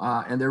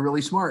 and they're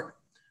really smart.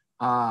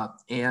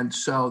 And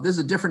so this is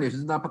a different issue.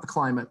 This is not about the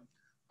climate.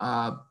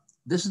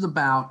 This is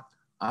about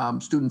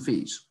student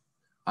fees.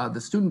 The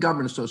Student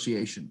Government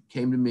Association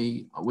came to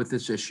me with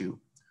this issue.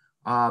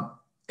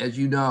 As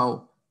you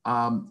know,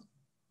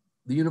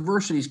 the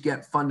universities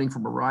get funding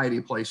from a variety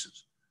of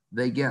places.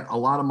 They get a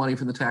lot of money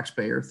from the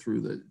taxpayer through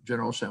the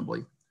General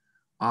Assembly.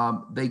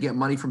 They get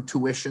money from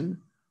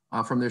tuition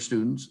from their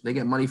students. They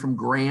get money from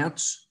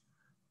grants,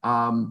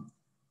 and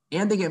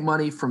they get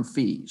money from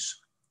fees.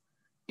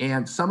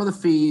 And some of the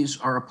fees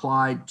are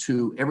applied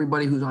to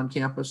everybody who's on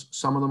campus.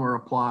 Some of them are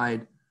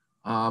applied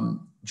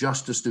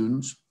just to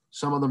students.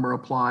 Some of them are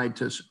applied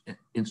to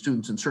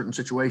students in certain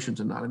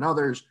situations and not in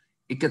others.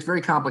 it gets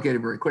very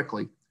complicated very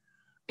quickly,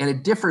 and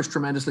it differs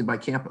tremendously by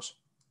campus.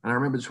 And I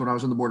remember this when I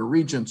was on the Board of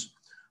Regents,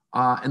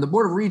 and the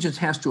Board of Regents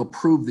has to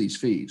approve these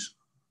fees.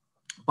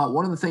 But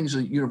one of the things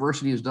the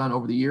university has done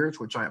over the years,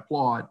 which I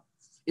applaud,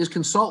 is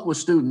consult with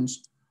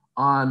students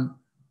on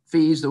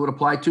fees that would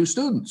apply to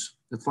students.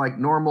 It's like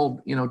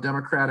normal,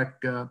 democratic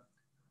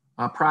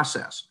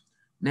process.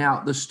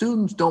 Now, the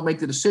students don't make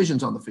the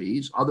decisions on the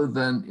fees, other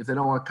than if they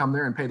don't want to come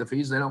there and pay the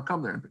fees, they don't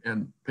come there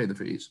and pay the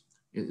fees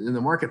in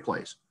the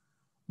marketplace.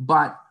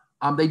 But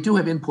they do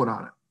have input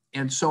on it.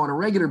 And so on a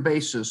regular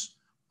basis,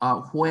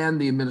 when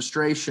the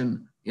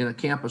administration in a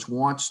campus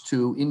wants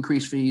to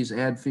increase fees,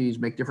 add fees,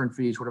 make different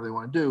fees, whatever they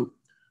want to do,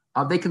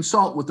 they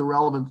consult with the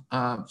relevant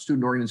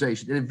student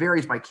organization. And it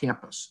varies by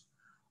campus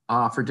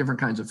for different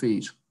kinds of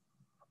fees.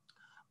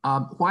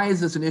 Why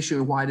is this an issue,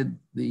 and why did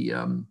the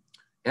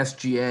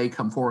SGA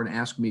come forward and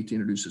ask me to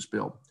introduce this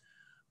bill?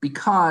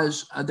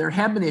 Because there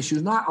have been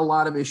issues, not a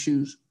lot of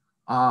issues.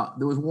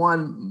 There was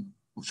one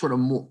sort of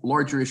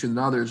larger issue than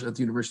others at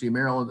the University of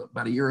Maryland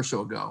about a year or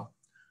so ago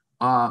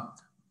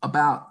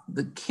about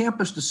the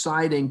campus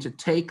deciding to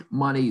take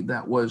money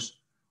that was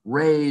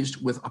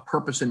raised with a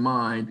purpose in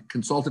mind,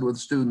 consulted with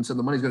students, and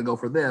the money's going to go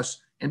for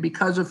this. And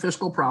because of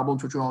fiscal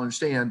problems, which we all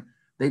understand,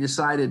 they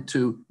decided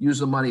to use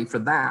the money for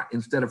that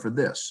instead of for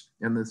this.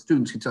 And the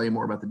students can tell you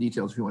more about the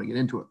details if you want to get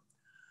into it.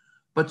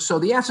 But so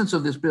the essence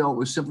of this bill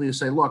was simply to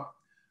say, look,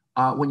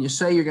 when you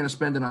say you're going to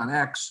spend it on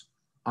X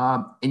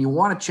and you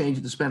want to change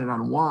it to spend it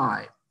on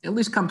Y, at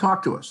least come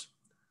talk to us.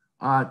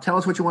 Tell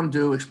us what you want to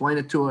do, explain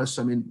it to us.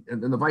 I mean,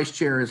 and the vice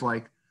chair is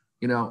like,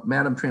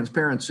 Madam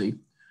Transparency.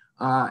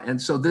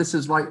 And so this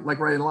is like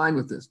right in line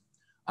with this.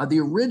 The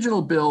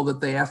original bill that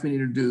they asked me to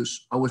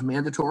introduce was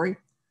mandatory,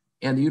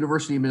 and the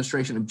university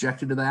administration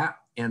objected to that.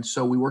 And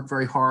so we worked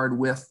very hard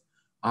with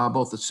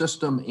both the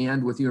system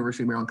and with the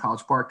University of Maryland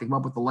College Park to come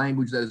up with the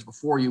language that is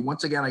before you.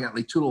 Once again, I got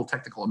like 2 little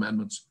technical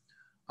amendments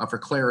for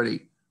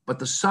clarity, but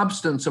the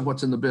substance of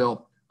what's in the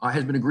bill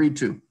has been agreed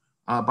to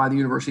by the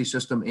university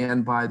system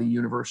and by the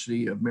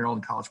University of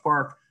Maryland College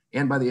Park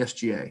and by the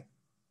SGA.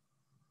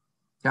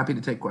 Happy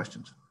to take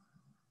questions.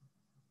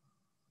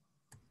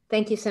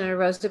 Thank you, Senator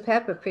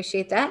Rosapep.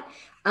 Appreciate that.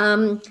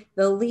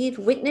 The lead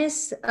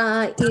witness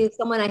is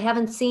someone I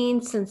haven't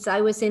seen since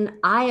I was in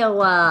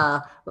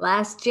Iowa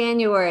last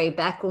January,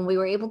 back when we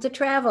were able to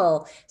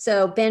travel.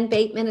 So Ben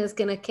Bateman is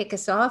going to kick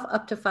us off,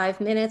 up to 5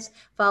 minutes,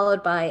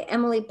 followed by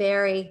Emily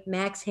Berry,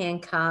 Max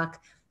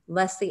Hancock,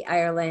 Leslie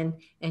Ireland,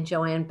 and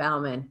Joanne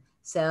Bauman.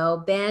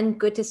 So Ben,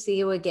 good to see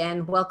you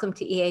again. Welcome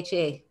to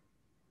EHE.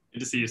 Good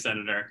to see you,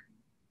 Senator.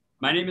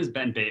 My name is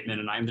Ben Bateman,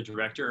 and I am the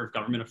Director of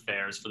Government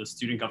Affairs for the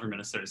Student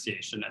Government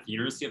Association at the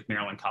University of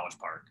Maryland College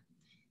Park.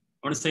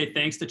 I want to say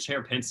thanks to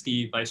Chair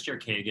Pinsky, Vice Chair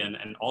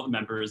Kagan, and all the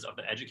members of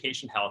the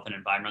Education, Health, and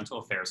Environmental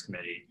Affairs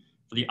Committee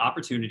for the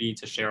opportunity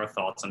to share our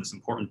thoughts on this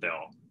important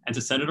bill, and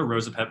to Senator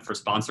Rosapep for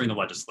sponsoring the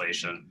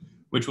legislation,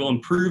 which will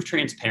improve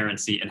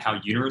transparency in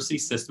how University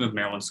System of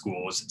Maryland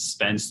schools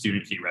spend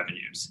student fee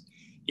revenues.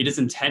 It is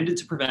intended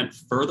to prevent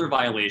further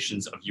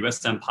violations of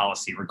USM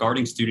policy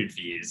regarding student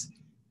fees,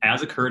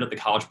 as occurred at the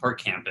College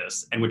Park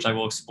campus, and which I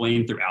will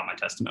explain throughout my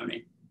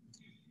testimony.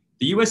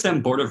 The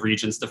USM Board of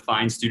Regents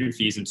defines student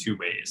fees in 2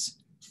 ways.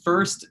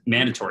 First,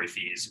 mandatory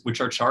fees, which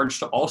are charged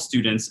to all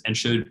students and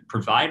should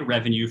provide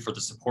revenue for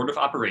the supportive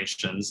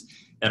operations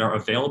that are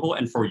available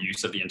and for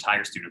use of the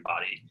entire student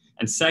body.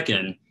 And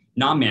second,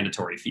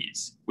 non-mandatory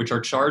fees, which are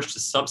charged to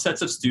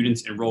subsets of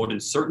students enrolled in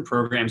certain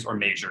programs or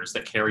majors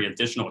that carry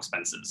additional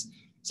expenses,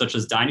 such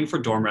as dining for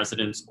dorm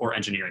residents or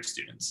engineering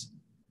students.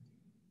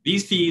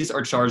 These fees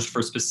are charged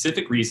for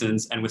specific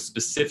reasons and with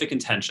specific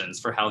intentions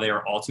for how they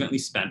are ultimately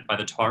spent by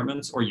the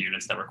departments or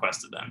units that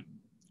requested them.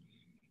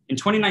 In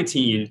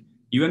 2019,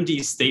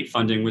 UMD's state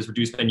funding was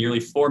reduced by nearly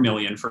 $4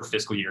 million for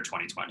fiscal year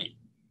 2020.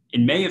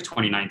 In May of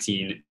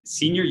 2019,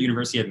 senior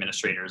university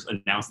administrators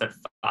announced that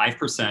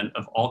 5%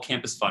 of all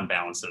campus fund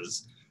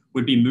balances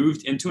would be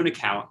moved into an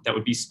account that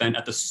would be spent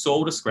at the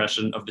sole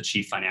discretion of the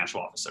chief financial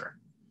officer.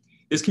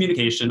 This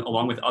communication,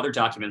 along with other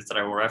documents that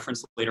I will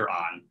reference later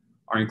on,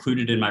 are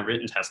included in my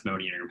written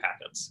testimony in your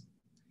packets.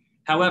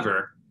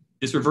 However,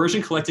 this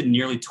reversion collected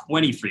nearly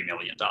 $23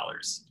 million.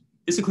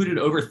 This included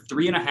over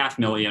 $3.5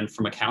 million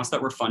from accounts that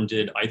were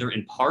funded either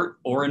in part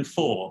or in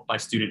full by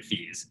student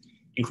fees,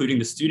 including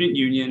the student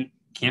union,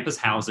 campus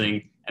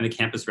housing, and the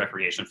campus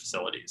recreation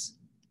facilities.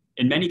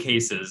 In many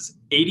cases,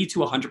 80 to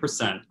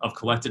 100% of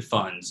collected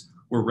funds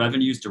were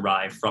revenues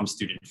derived from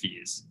student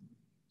fees.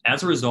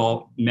 As a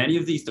result, many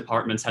of these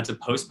departments had to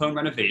postpone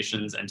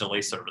renovations and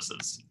delay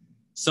services.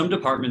 Some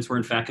departments were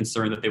in fact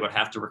concerned that they would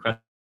have to request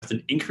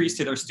an increase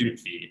to their student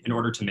fee in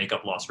order to make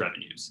up lost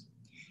revenues.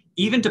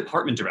 Even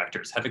department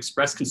directors have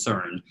expressed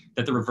concern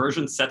that the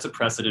reversion sets a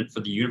precedent for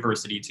the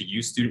university to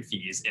use student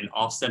fees in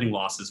offsetting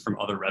losses from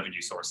other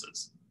revenue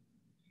sources.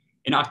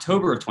 In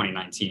October of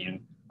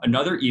 2019,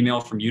 another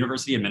email from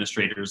university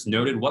administrators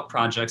noted what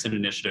projects and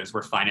initiatives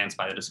were financed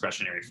by the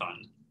discretionary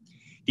fund.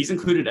 These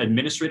included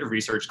administrative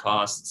research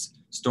costs,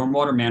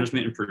 stormwater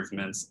management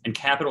improvements, and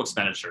capital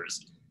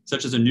expenditures,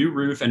 such as a new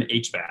roof and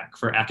HVAC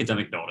for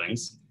academic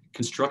buildings,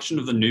 construction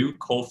of the new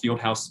Cole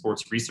Fieldhouse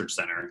Sports Research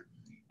Center,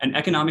 and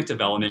economic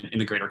development in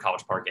the greater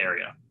College Park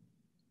area.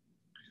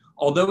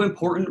 Although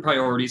important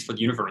priorities for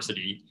the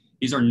university,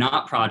 these are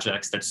not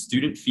projects that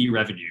student fee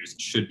revenues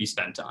should be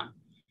spent on.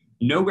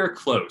 Nowhere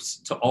close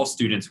to all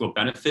students will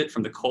benefit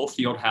from the Cole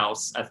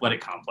Fieldhouse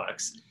Athletic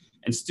Complex,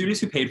 and students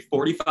who paid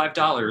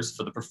 $45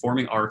 for the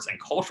Performing Arts and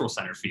Cultural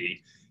Center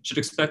fee should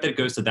expect that it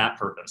goes to that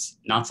purpose,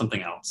 not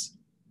something else.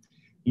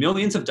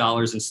 Millions of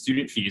dollars in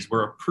student fees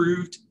were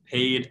approved,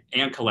 paid,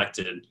 and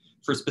collected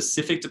for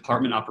specific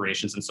department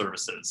operations and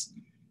services.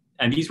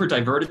 And these were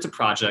diverted to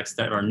projects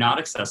that are not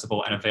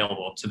accessible and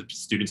available to the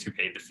students who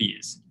paid the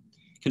fees.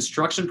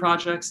 Construction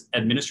projects,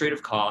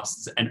 administrative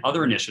costs, and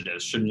other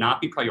initiatives should not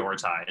be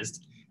prioritized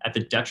at the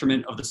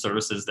detriment of the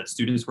services that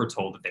students were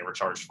told that they were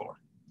charged for.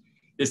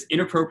 This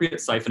inappropriate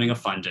siphoning of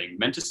funding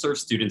meant to serve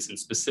students in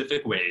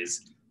specific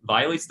ways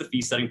violates the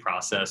fee setting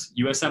process,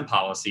 USM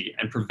policy,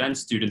 and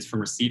prevents students from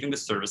receiving the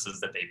services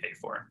that they pay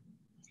for.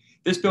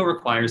 This bill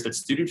requires that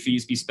student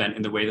fees be spent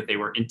in the way that they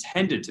were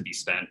intended to be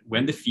spent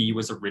when the fee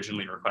was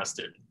originally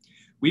requested.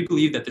 We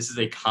believe that this is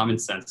a common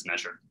sense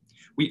measure.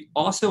 We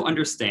also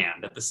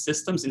understand that the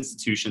system's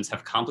institutions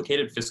have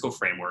complicated fiscal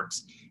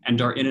frameworks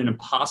and are in an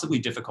impossibly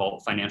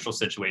difficult financial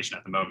situation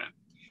at the moment.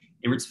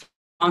 In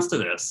response to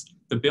this,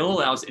 the bill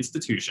allows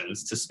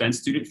institutions to spend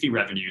student fee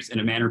revenues in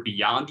a manner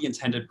beyond the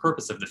intended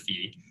purpose of the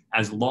fee,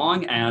 as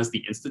long as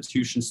the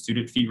institution's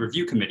student fee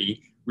review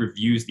committee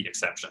reviews the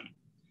exception.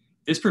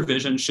 This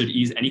provision should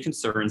ease any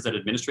concerns that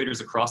administrators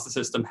across the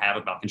system have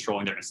about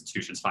controlling their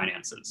institution's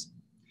finances.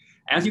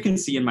 As you can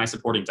see in my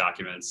supporting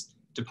documents,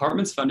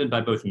 departments funded by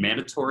both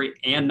mandatory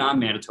and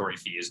non-mandatory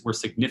fees were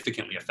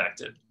significantly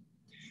affected.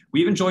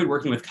 We've enjoyed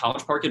working with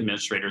College Park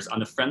administrators on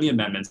the friendly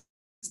amendments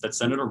that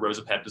Senator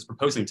Rosa Pep is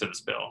proposing to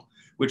this bill,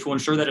 which will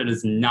ensure that it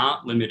is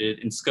not limited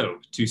in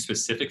scope to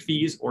specific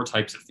fees or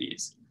types of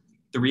fees.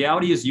 The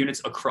reality is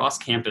units across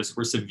campus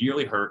were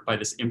severely hurt by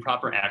this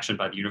improper action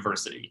by the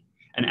university,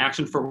 an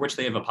action for which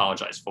they have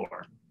apologized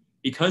for.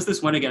 Because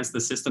this went against the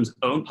system's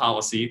own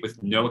policy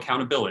with no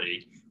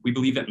accountability, we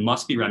believe it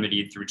must be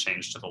remedied through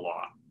change to the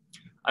law.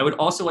 I would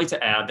also like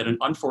to add that an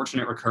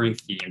unfortunate recurring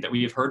theme that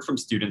we have heard from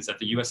students at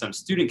the USM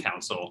Student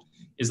Council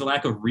is the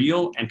lack of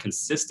real and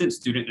consistent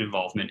student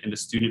involvement in the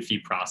student fee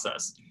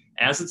process,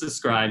 as it's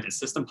described in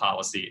system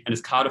policy and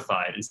is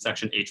codified in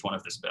Section H1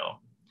 of this bill.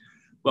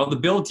 While the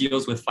bill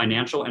deals with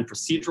financial and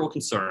procedural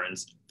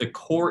concerns, the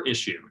core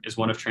issue is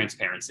one of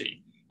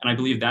transparency, and I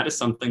believe that is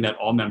something that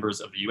all members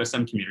of the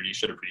USM community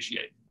should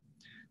appreciate.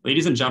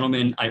 Ladies and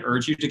gentlemen, I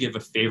urge you to give a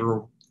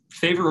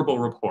favorable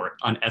report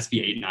on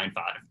SB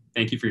 895.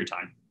 Thank you for your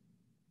time.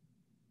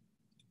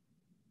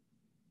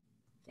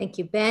 Thank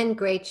you, Ben.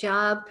 Great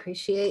job.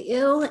 Appreciate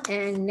you.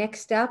 And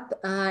next up,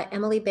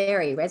 Emily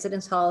Berry,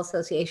 Residence Hall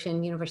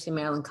Association, University of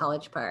Maryland,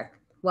 College Park.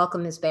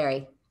 Welcome, Ms.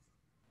 Berry.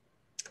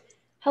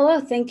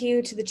 Hello, thank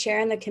you to the chair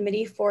and the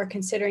committee for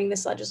considering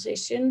this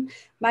legislation.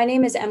 My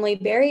name is Emily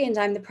Berry, and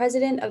I'm the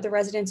president of the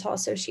Residence Hall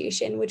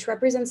Association, which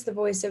represents the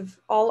voice of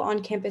all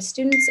on-campus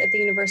students at the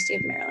University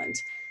of Maryland.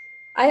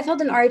 I have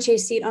held an RHA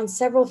seat on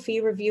several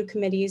fee review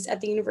committees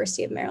at the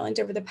University of Maryland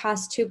over the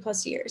past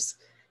 2+ years.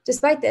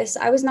 Despite this,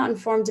 I was not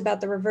informed about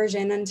the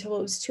reversion until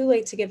it was too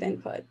late to give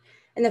input.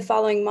 In the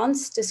following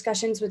months,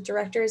 discussions with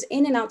directors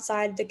in and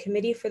outside the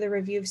Committee for the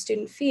Review of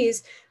Student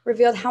Fees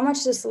revealed how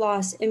much this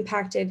loss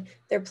impacted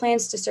their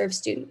plans to serve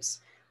students.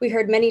 We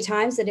heard many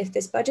times that if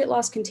this budget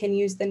loss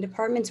continues, then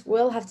departments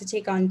will have to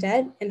take on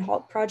debt and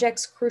halt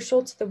projects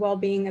crucial to the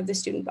well-being of the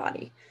student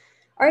body.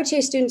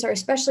 RHA students are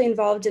especially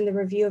involved in the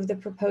review of the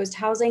proposed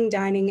housing,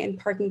 dining, and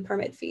parking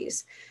permit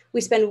fees. We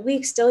spend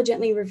weeks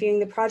diligently reviewing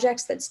the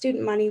projects that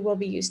student money will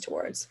be used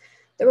towards.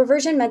 The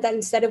reversion meant that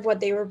instead of what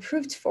they were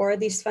approved for,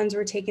 these funds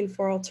were taken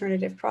for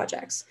alternative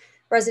projects.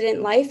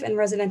 Resident life and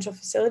residential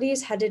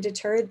facilities had to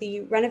deter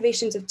the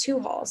renovations of 2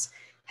 halls,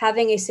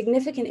 having a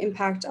significant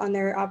impact on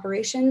their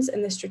operations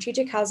and the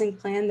strategic housing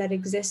plan that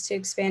exists to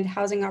expand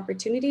housing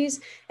opportunities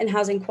and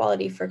housing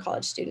quality for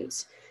college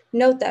students.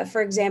 Note that,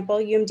 for example,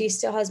 UMD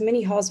still has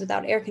many halls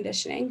without air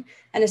conditioning,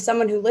 and as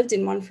someone who lived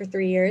in one for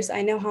 3 years,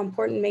 I know how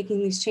important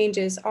making these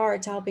changes are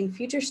to helping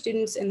future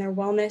students in their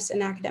wellness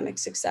and academic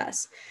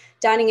success.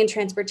 Dining and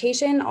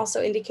transportation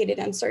also indicated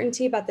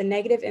uncertainty about the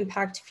negative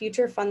impact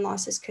future fund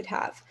losses could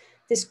have.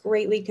 This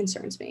greatly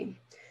concerns me.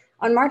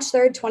 On March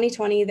 3rd,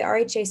 2020, the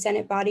RHA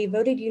Senate body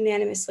voted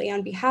unanimously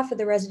on behalf of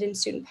the resident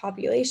student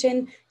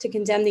population to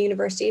condemn the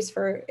universities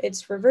for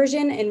its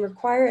reversion and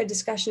require a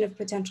discussion of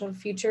potential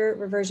future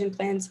reversion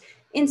plans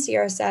in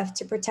CRSF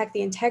to protect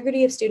the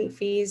integrity of student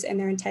fees and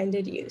their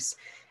intended use.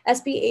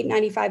 SB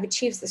 895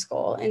 achieves this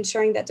goal,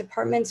 ensuring that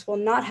departments will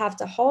not have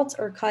to halt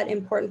or cut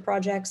important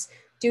projects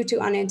due to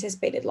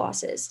unanticipated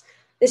losses.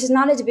 This is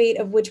not a debate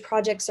of which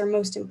projects are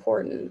most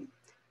important,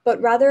 but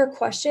rather a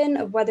question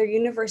of whether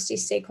university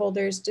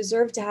stakeholders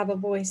deserve to have a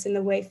voice in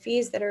the way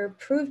fees that are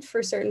approved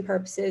for certain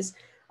purposes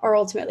are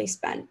ultimately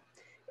spent.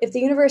 If the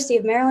University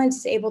of Maryland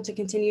is able to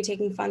continue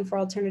taking fund for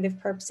alternative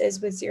purposes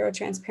with zero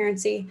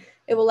transparency,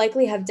 it will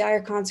likely have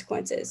dire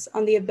consequences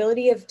on the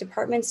ability of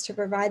departments to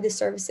provide the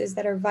services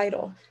that are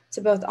vital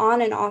to both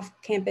on and off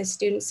campus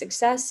student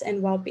success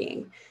and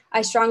well-being.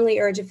 I strongly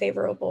urge a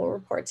favorable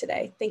report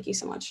today. Thank you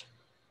so much.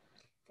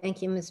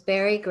 Thank you, Ms.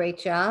 Berry. Great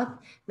job.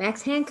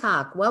 Max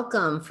Hancock,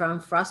 welcome from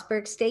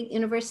Frostburg State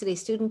University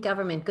Student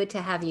Government. Good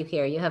to have you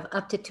here. You have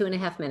up to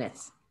 2.5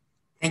 minutes.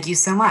 Thank you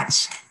so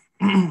much.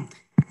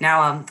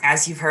 Now,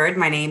 as you've heard,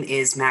 my name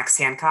is Max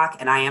Hancock,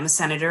 and I am a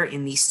senator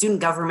in the student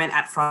government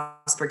at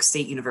Frostburg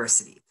State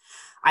University.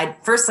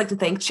 I'd first like to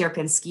thank Chair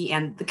Pinsky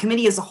and the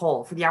committee as a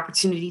whole for the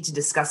opportunity to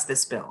discuss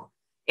this bill.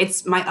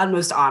 It's my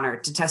utmost honor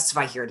to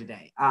testify here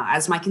today,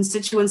 as my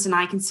constituents and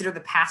I consider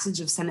the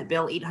passage of Senate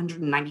Bill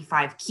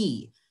 895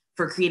 key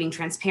for creating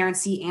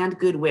transparency and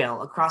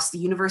goodwill across the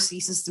university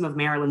system of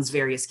Maryland's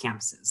various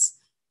campuses.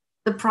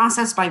 The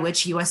process by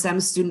which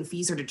USM student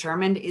fees are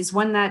determined is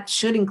one that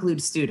should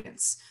include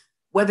students.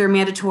 Whether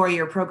mandatory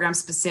or program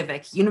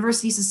specific,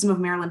 University System of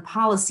Maryland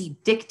policy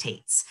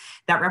dictates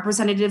that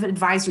representative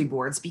advisory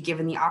boards be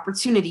given the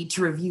opportunity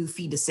to review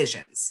fee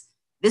decisions.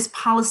 This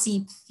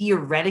policy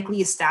theoretically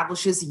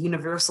establishes a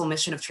universal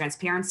mission of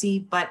transparency,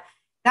 but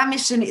that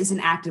mission isn't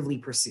actively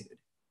pursued.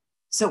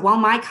 So while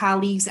my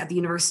colleagues at the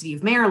University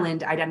of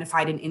Maryland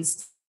identified an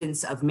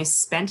instance of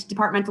misspent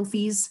departmental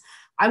fees,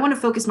 I want to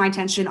focus my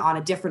attention on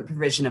a different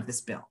provision of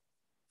this bill.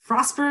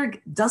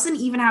 Frostburg doesn't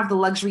even have the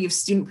luxury of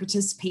student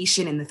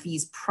participation in the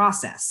fees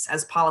process,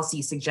 as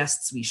policy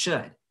suggests we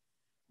should.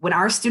 When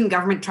our student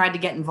government tried to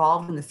get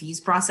involved in the fees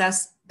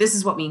process, this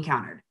is what we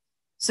encountered.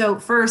 So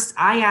first,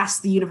 I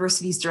asked the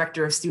university's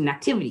director of student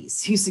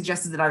activities, who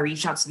suggested that I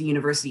reach out to the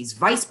university's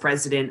vice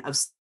president of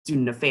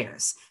student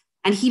affairs,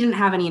 and he didn't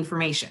have any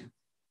information.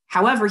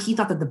 However, he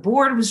thought that the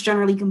board was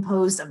generally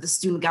composed of the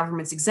student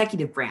government's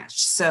executive branch,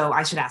 so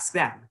I should ask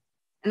them.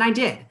 And I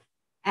did.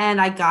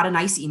 And I got a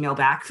nice email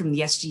back from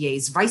the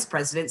SGA's vice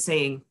president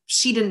saying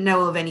she didn't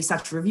know of any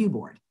such review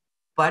board,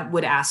 but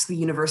would ask the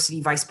university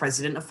vice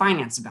president of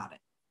finance about it.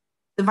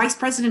 The vice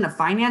president of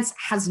finance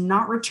has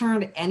not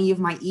returned any of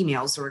my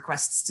emails or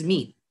requests to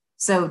meet.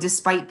 So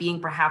despite being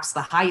perhaps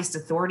the highest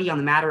authority on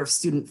the matter of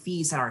student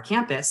fees at our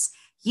campus,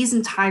 he's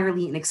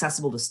entirely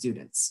inaccessible to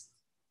students.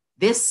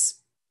 This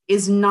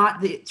is not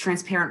the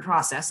transparent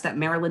process that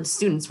Maryland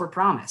students were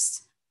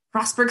promised.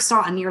 Frostburg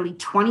saw a nearly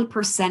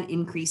 20%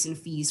 increase in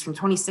fees from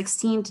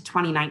 2016 to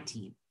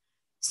 2019.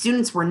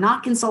 Students were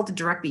not consulted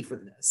directly for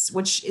this,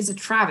 which is a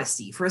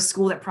travesty for a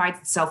school that prides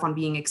itself on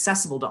being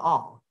accessible to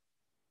all.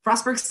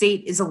 Frostburg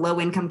State is a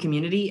low-income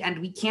community, and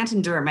we can't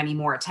endure many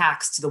more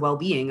attacks to the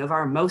well-being of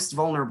our most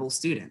vulnerable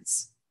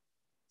students.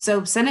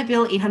 So Senate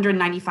Bill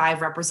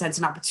 895 represents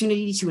an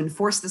opportunity to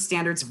enforce the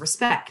standards of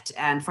respect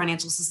and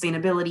financial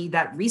sustainability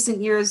that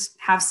recent years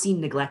have seen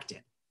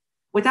neglected.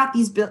 Without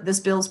this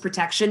bill's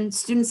protection,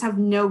 students have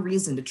no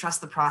reason to trust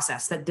the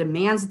process that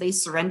demands they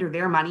surrender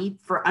their money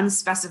for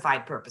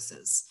unspecified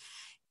purposes.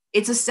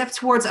 It's a step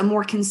towards a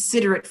more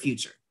considerate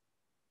future.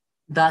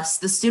 Thus,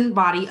 the student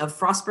body of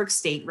Frostburg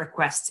State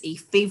requests a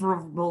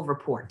favorable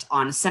report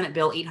on Senate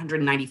Bill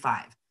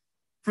 895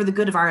 for the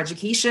good of our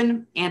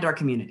education and our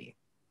community.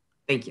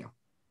 Thank you.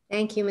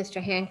 Thank you,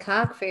 Mr.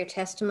 Hancock, for your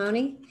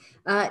testimony.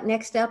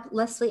 Next up,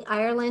 Leslie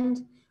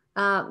Ireland.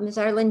 Ms.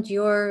 Ireland,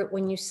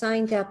 when you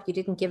signed up, you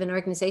didn't give an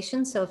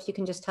organization. So if you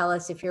can just tell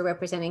us if you're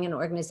representing an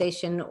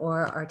organization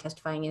or are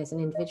testifying as an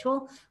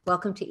individual.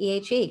 Welcome to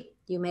EHE.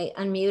 You may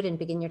unmute and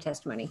begin your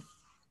testimony.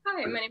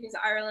 Hi, my name is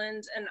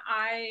Ireland, and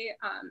I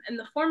am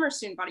the former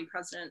student body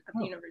president at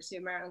the University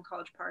of Maryland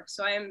College Park.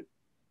 So I am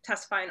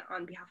testifying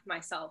on behalf of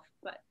myself,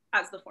 but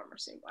as the former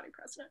student body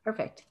president.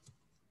 Perfect.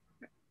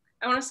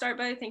 I want to start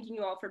by thanking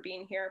you all for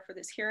being here for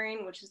this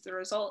hearing, which is the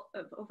result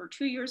of over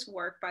 2 years of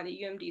work by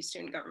the UMD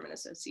Student Government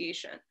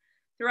Association.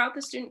 Throughout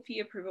the student fee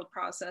approval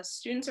process,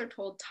 students are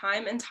told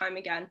time and time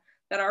again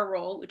that our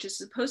role, which is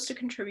supposed to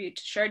contribute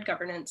to shared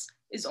governance,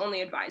 is only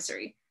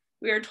advisory.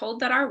 We are told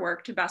that our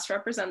work to best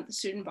represent the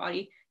student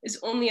body is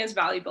only as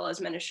valuable as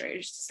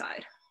administrators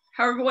decide.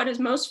 However, what is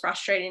most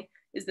frustrating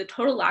is the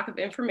total lack of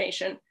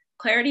information,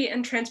 clarity,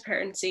 and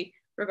transparency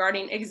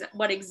regarding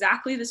what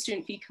exactly the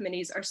student fee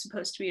committees are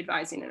supposed to be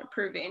advising and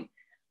approving.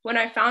 When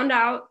I found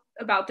out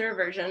about their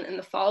reversion in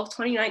the fall of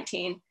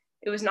 2019,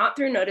 it was not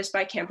through notice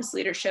by campus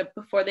leadership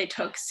before they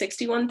took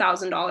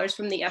 $61,000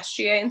 from the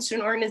SGA and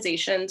student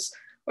organizations,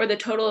 or the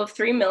total of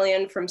 $3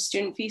 million from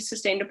student fee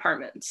sustained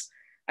departments.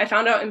 I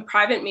found out in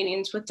private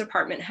meetings with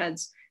department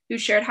heads who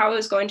shared how it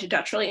was going to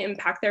detrimentally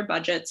impact their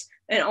budgets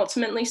and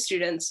ultimately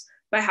students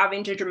by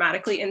having to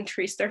dramatically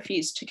increase their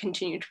fees to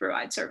continue to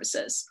provide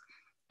services.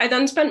 I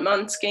then spent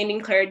months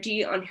gaining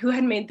clarity on who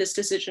had made this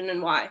decision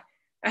and why.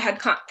 I had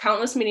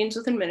countless meetings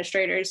with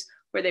administrators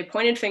where they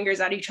pointed fingers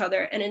at each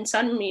other, and in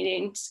some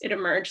meetings, it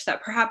emerged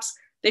that perhaps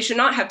they should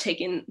not have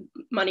taken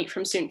money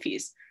from student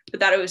fees, but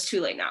that it was too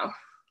late now.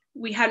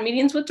 We had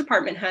meetings with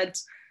department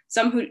heads,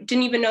 some who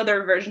didn't even know the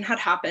reversion had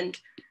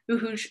happened,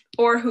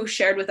 who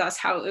shared with us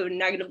how it would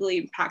negatively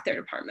impact their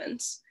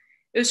departments.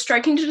 It was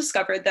striking to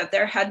discover that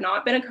there had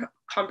not been a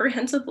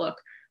comprehensive look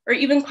or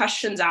even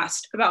questions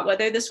asked about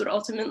whether this would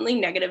ultimately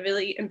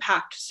negatively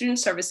impact student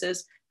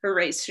services or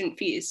raise student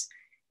fees.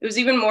 It was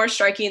even more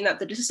striking that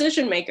the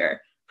decision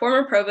maker,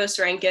 former Provost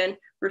Rankin,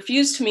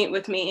 refused to meet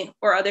with me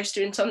or other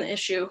students on the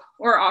issue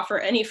or offer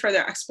any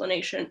further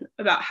explanation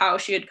about how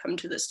she had come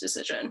to this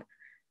decision.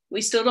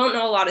 We still don't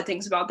know a lot of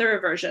things about the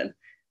reversion.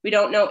 We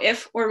don't know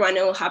if or when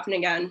it will happen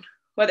again,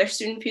 whether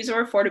student fees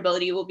or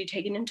affordability will be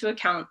taken into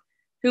account,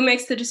 who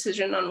makes the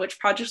decision on which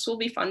projects will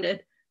be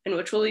funded and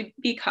which will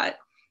be cut,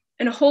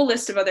 and a whole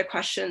list of other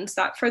questions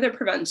that further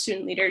prevent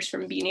student leaders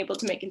from being able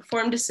to make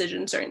informed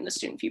decisions during the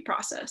student fee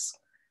process.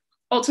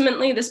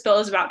 Ultimately, this bill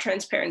is about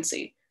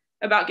transparency,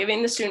 about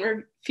giving the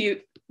student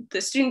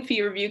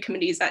fee review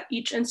committees at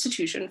each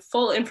institution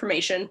full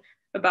information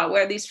about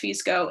where these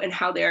fees go and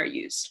how they are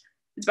used.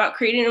 It's about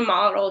creating a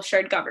model of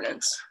shared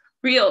governance,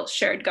 real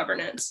shared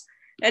governance,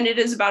 and it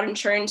is about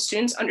ensuring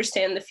students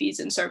understand the fees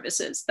and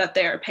services that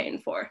they are paying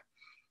for.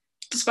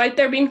 Despite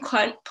there being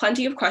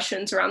plenty of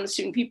questions around the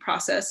student fee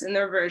process and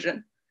the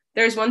reversion,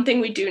 there is one thing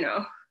we do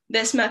know.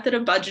 This method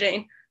of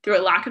budgeting, through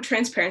a lack of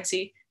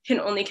transparency, can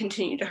only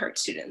continue to hurt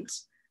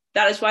students.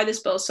 That is why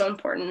this bill is so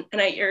important,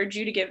 and I urge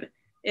you to give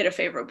it a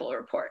favorable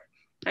report.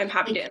 I'm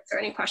happy to answer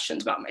any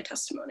questions about my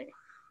testimony.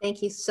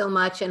 Thank you so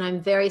much, and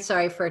I'm very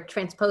sorry for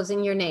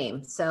transposing your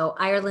name. So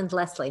Ireland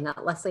Leslie,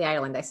 not Leslie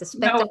Ireland. I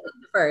suspect I was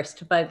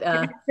first, but it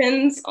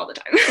happens all the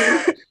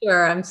time.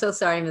 Sure, I'm so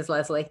sorry, Ms.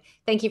 Leslie.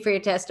 Thank you for your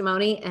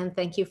testimony, and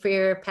thank you for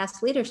your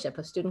past leadership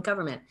of student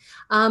government.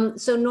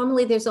 So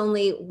normally there's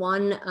only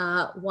one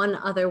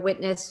other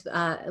witness,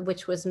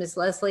 which was Ms.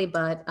 Leslie,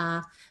 but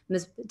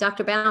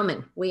Dr.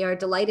 Baumann, we are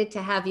delighted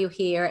to have you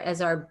here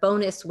as our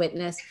bonus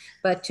witness.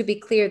 But to be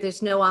clear,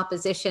 there's no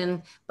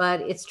opposition,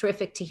 but it's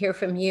terrific to hear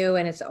from you,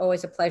 and it's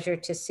always a pleasure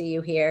to see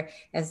you here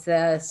as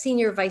the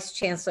Senior Vice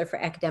Chancellor for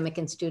Academic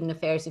and Student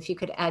Affairs. If you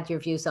could add your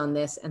views on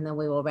this, and then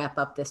we will wrap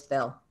up this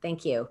bill.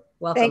 Thank you.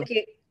 Welcome. Thank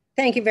you.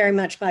 Thank you very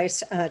much,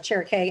 Vice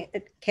Chair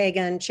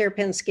Kagan, Chair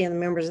Pinsky, and the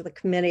members of the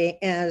committee.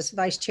 As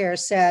Vice Chair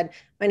said,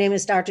 my name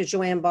is Dr.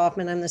 Joanne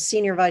Boffman. I'm the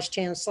Senior Vice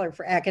Chancellor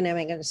for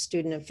Academic and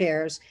Student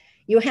Affairs.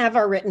 You have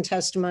our written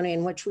testimony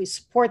in which we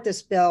support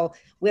this bill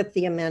with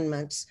the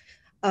amendments.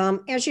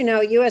 As you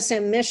know,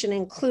 USM mission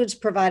includes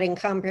providing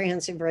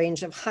comprehensive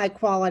range of high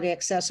quality,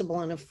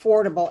 accessible, and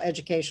affordable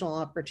educational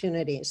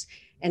opportunities.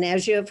 And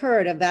as you have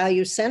heard, a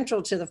value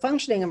central to the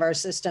functioning of our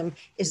system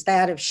is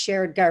that of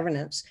shared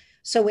governance.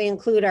 So we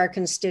include our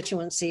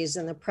constituencies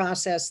in the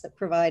process that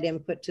provide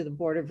input to the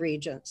Board of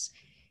Regents.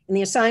 In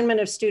the assignment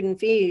of student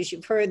fees,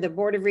 you've heard the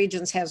Board of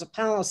Regents has a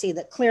policy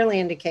that clearly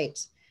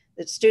indicates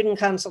that student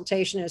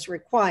consultation is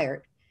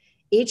required.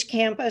 Each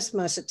campus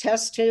must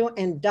attest to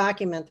and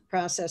document the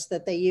process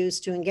that they use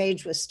to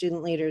engage with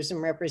student leaders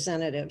and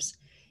representatives.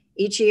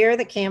 Each year,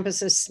 the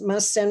campuses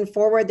must send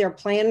forward their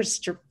planned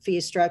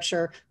fee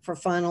structure for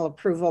final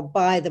approval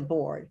by the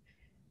board.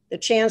 The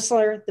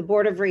Chancellor, the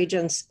Board of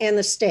Regents, and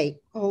the state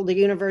hold the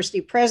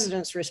university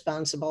presidents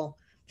responsible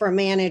for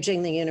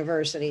managing the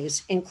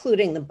universities,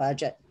 including the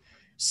budget,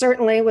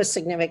 certainly with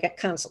significant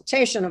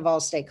consultation of all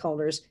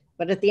stakeholders.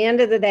 But at the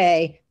end of the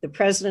day, the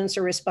presidents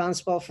are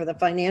responsible for the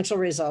financial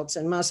results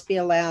and must be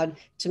allowed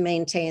to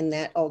maintain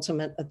that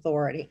ultimate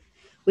authority.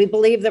 We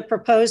believe the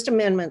proposed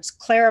amendments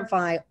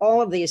clarify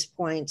all of these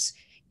points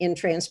in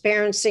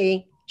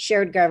transparency,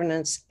 shared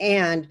governance,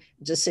 and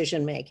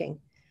decision-making.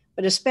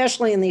 But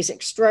especially in these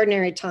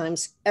extraordinary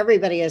times,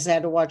 everybody has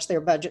had to watch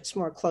their budgets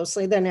more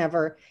closely than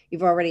ever.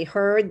 You've already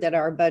heard that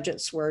our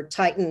budgets were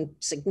tightened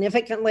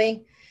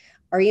significantly.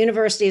 Our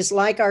universities,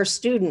 like our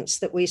students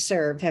that we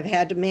serve, have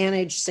had to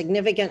manage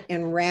significant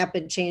and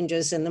rapid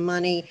changes in the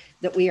money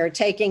that we are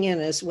taking in,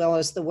 as well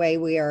as the way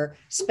we are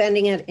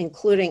spending it,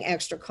 including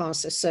extra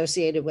costs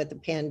associated with the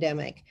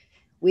pandemic.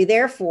 We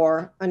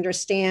therefore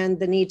understand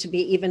the need to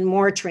be even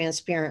more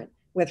transparent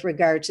with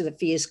regard to the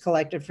fees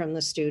collected from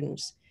the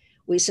students.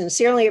 We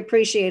sincerely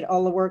appreciate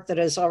all the work that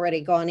has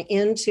already gone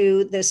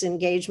into this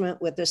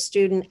engagement with the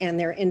student and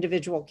their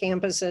individual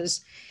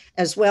campuses,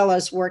 as well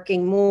as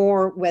working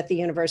more with the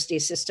university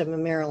system of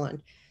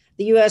Maryland.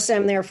 The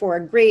USM therefore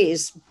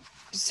agrees,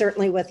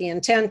 certainly with the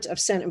intent of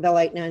Senate Bill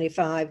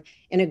 895,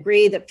 and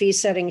agree that fee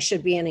setting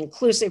should be an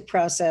inclusive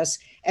process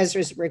as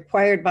is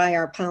required by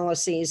our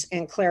policies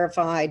and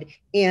clarified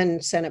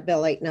in Senate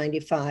Bill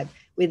 895.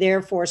 We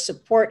therefore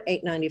support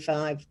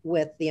 895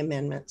 with the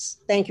amendments.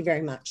 Thank you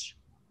very much.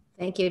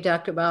 Thank you,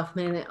 Dr.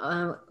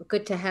 Boffman.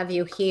 Good to have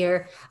you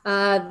here.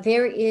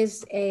 There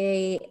is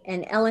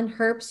an Ellen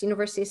Herbst,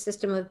 University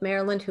System of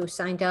Maryland, who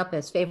signed up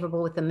as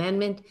favorable with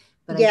amendment.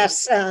 But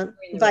yes,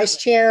 Vice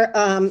Chair,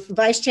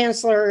 Vice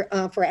Chancellor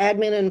for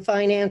Admin and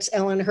Finance,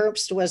 Ellen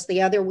Herbst was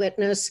the other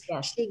witness.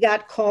 Yes. She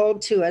got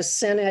called to a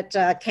Senate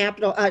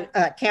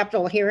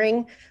Capitol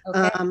hearing.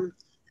 Okay.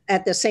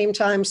 At the same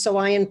time. So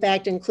I, in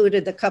fact,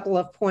 included the couple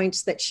of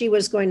points that she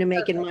was going to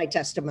make in my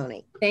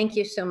testimony. Thank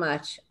you so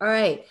much. All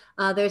right.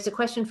 There's a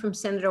question from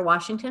Senator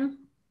Washington.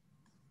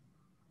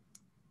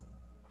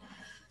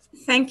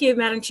 Thank you,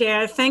 Madam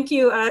Chair. Thank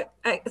you.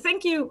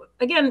 Thank you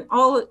again,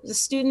 all the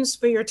students,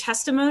 for your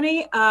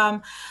testimony.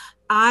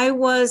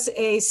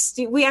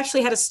 we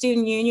actually had a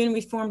student union. We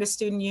formed a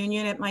student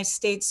union at my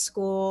state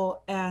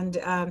school. And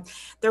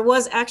there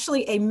was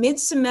actually a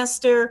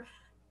mid-semester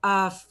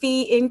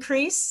fee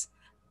increase.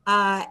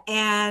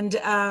 And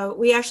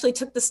we actually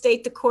took the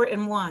state to court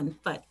and won.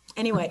 But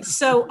anyway,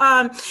 so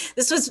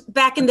this was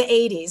back in the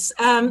 80s.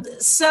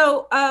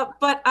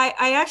 But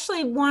I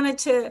actually wanted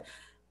to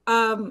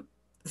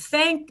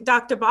thank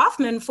Dr.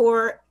 Boffman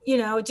for,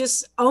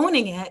 just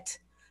owning it.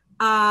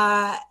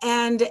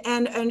 And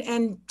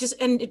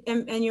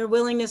your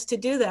willingness to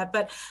do that.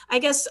 But I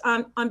guess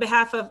on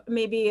behalf of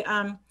maybe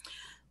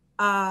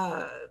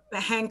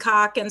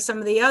Hancock and some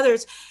of the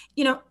others,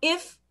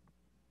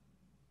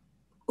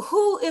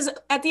 who is,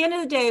 at the end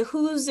of the day,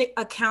 who's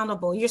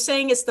accountable? You're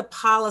saying it's the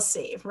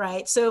policy,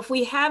 right? So if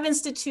we have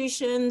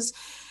institutions,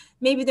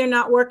 maybe they're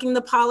not working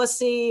the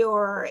policy,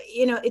 or,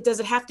 does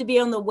it have to be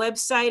on the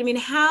website? I mean,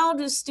 how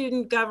does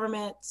student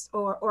government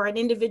or an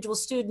individual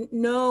student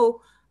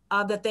know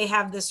that they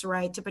have this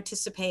right to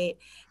participate?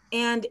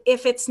 And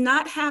if it's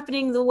not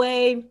happening the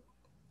way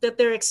that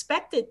they're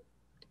expected,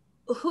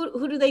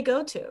 who do they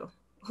go to?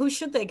 Who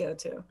should they go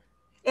to?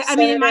 I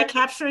mean, am I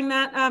capturing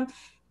that?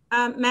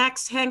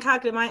 Max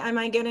Hancock, am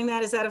I getting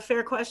that? Is that a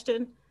fair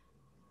question?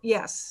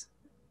 Yes.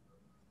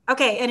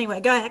 Okay, anyway,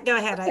 go ahead.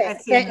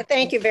 Okay.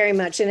 Thank you very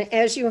much. And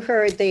as you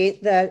heard,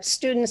 the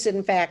students,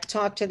 in fact,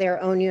 talk to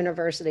their own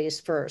universities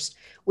first.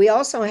 We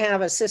also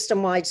have a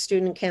system-wide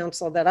student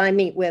council that I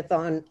meet with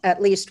on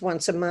at least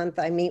once a month.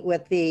 I meet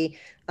with the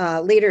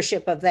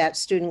leadership of that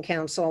student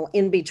council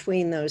in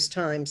between those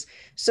times.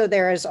 So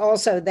there is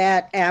also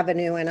that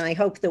avenue, and I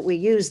hope that we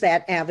use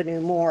that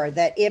avenue more,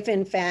 that if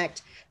in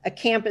fact a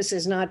campus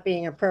is not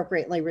being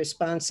appropriately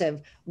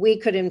responsive, we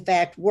could in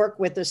fact work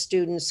with the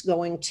students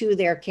going to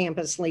their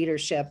campus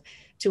leadership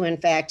to in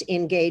fact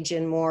engage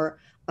in more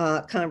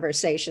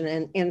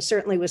conversation. And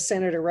certainly with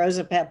Senator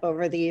Rosapep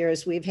over the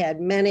years, we've had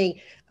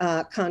many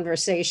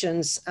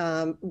conversations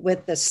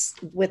with the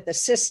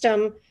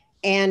system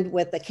and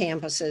with the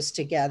campuses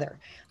together.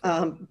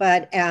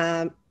 But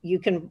you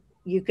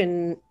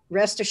can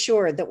rest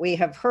assured that we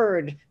have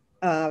heard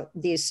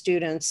these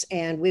students,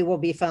 and we will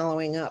be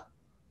following up.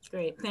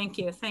 Great, thank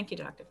you,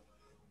 Doctor.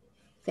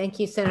 Thank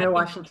you, Senator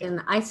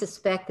Washington. I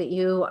suspect that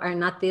you are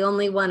not the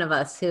only one of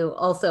us who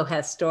also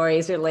has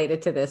stories related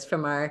to this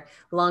from our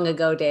long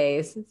ago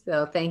days.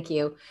 So thank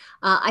you.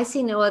 I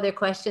see no other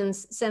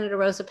questions. Senator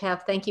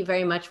Rosapap, thank you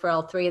very much for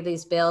all three of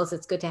these bills.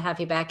 It's good to have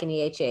you back in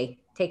EHE.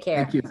 Take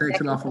care. Thank you.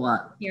 Thanks an awful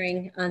lot.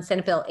 Hearing on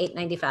Senate Bill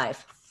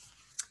 895.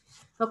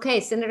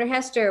 Okay, Senator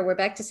Hester, we're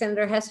back to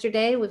Senator Hester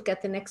Day. We've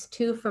got the next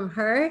two from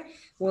her.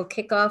 We'll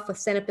kick off with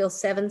Senate Bill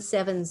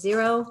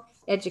 770.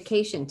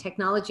 Education,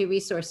 Technology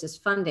Resources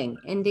Funding,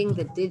 Ending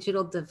the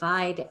Digital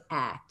Divide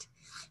Act.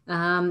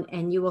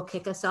 And you will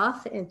kick us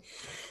off. And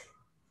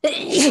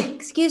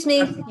excuse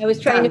me, I was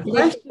trying to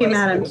bless you,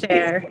 Madam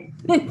Chair.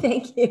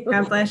 Thank you.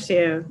 God bless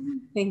you.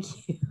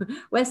 Thank you.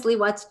 Wesley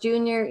Watts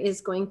Jr. is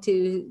going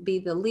to be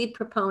the lead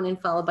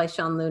proponent, followed by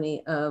Sean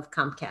Looney of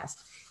Comcast.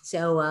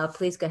 So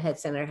please go ahead,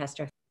 Senator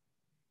Hester.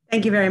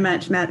 Thank you very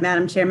much,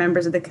 Madam Chair,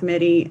 members of the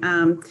committee,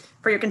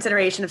 for your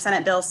consideration of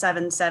Senate Bill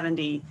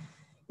 770.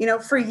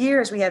 For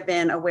years, we have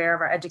been aware of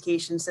our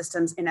education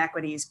system's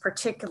inequities,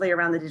 particularly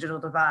around the digital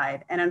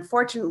divide. And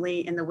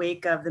unfortunately, in the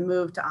wake of the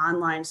move to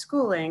online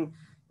schooling,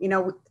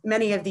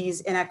 many of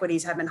these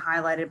inequities have been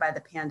highlighted by the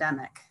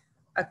pandemic.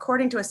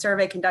 According to a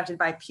survey conducted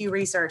by Pew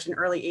Research in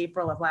early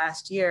April of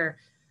last year,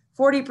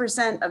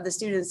 40% of the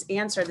students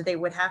answered that they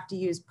would have to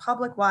use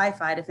public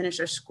Wi-Fi to finish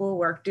their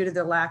schoolwork due to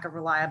the lack of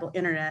reliable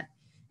internet.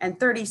 And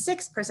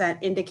 36%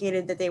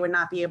 indicated that they would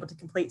not be able to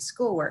complete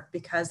schoolwork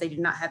because they did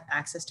not have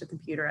access to a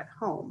computer at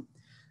home.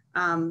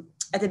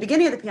 At the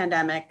beginning of the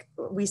pandemic,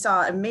 we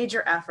saw a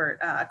major effort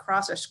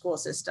across our school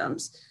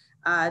systems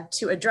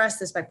to address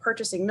this by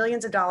purchasing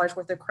millions of dollars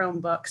worth of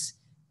Chromebooks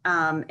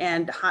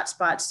and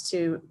hotspots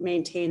to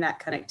maintain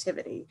that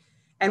connectivity.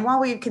 And while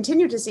we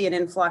continue to see an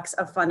influx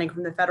of funding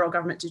from the federal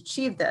government to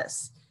achieve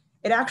this,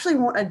 it actually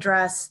won't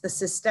address the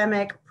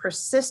systemic,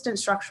 persistent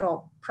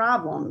structural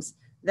problems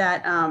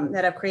that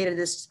have created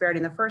this disparity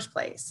in the first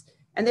place.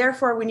 And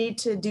therefore, we need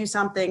to do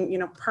something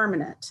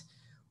permanent.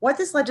 What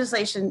this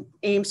legislation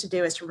aims to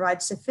do is to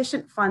provide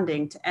sufficient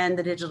funding to end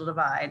the digital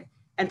divide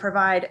and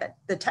provide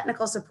the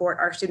technical support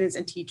our students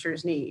and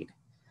teachers need.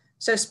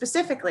 So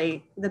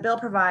specifically, the bill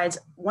provides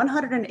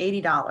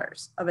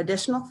 $180 of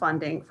additional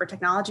funding for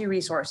technology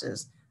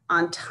resources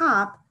on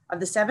top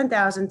of the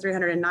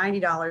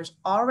 $7,390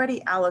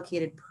 already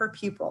allocated per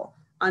pupil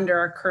under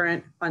our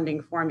current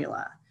funding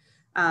formula.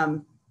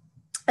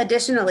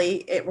 Additionally,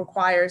 it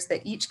requires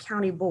that each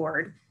county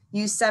board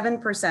use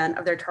 7%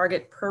 of their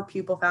target per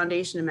pupil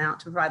foundation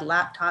amount to provide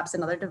laptops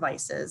and other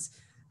devices,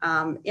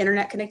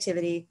 internet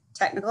connectivity,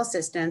 technical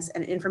assistance,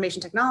 and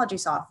information technology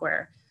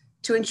software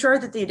to ensure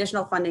that the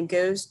additional funding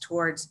goes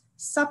towards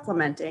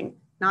supplementing,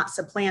 not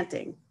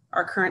supplanting,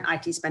 our current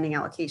IT spending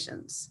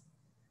allocations.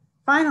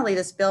 Finally,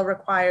 this bill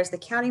requires the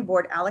county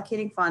board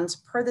allocating funds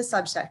per the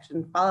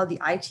subsection follow the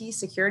IT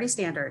security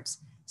standards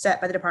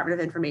set by the Department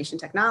of Information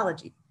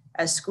Technology,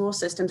 as school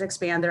systems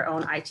expand their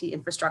own IT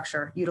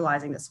infrastructure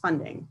utilizing this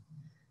funding.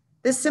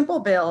 This simple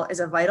bill is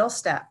a vital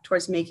step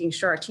towards making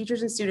sure our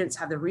teachers and students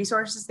have the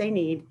resources they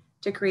need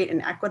to create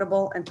an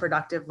equitable and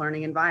productive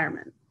learning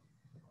environment.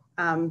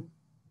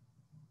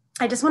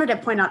 I just wanted to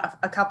point out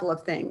a couple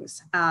of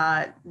things.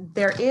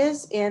 There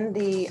is in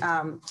the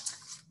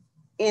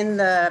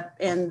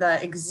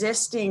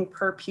existing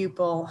per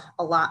pupil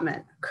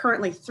allotment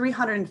currently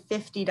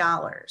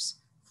 $350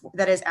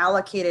 that is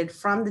allocated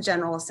from the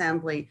General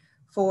Assembly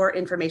for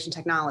information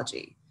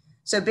technology.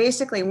 So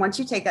basically, once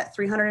you take that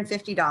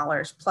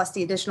 $350 plus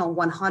the additional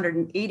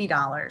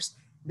 $180,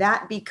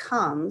 that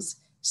becomes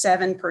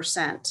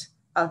 7%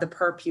 of the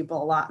per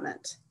pupil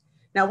allotment.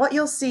 Now, what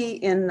you'll see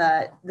in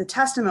the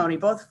testimony,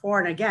 both for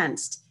and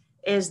against,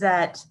 is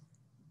that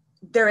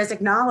there is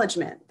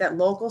acknowledgement that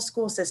local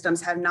school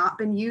systems have not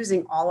been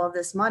using all of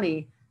this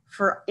money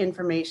for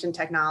information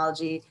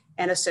technology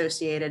and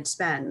associated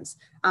spends.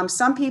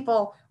 Some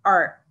people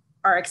are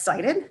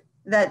excited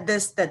that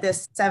this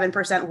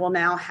 7% will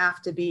now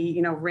have to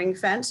be, ring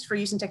fenced for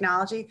use in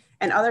technology,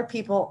 and other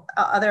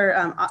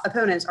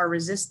opponents are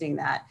resisting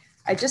that.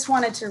 I just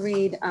wanted to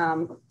read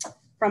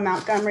from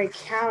Montgomery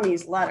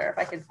County's letter, if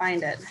I could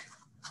find it.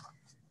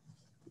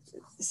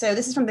 So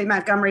this is from the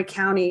Montgomery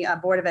County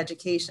Board of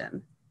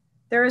Education.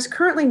 There is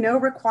currently no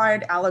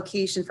required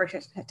allocation for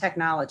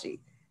technology.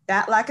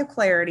 That lack of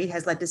clarity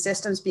has led to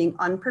systems being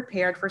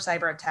unprepared for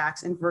cyber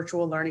attacks in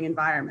virtual learning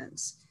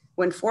environments.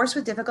 When forced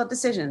with difficult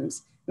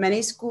decisions,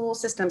 many school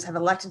systems have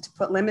elected to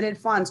put limited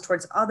funds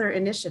towards other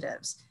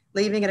initiatives,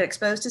 leaving it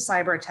exposed to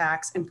cyber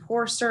attacks and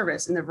poor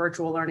service in the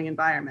virtual learning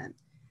environment.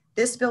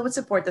 This bill would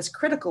support this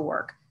critical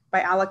work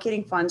by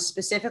allocating funds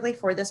specifically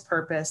for this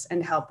purpose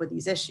and help with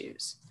these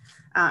issues.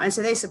 And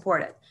so they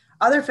support it.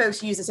 Other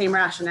folks use the same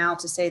rationale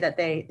to say that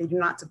they do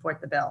not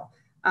support the bill.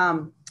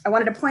 I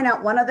wanted to point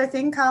out one other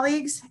thing,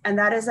 colleagues, and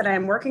that is that I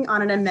am working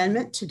on an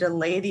amendment to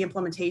delay the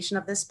implementation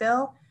of this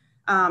bill.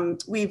 I've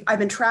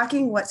been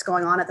tracking what's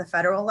going on at the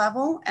federal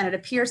level, and it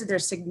appears that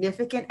there's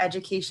significant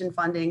education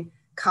funding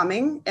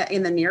coming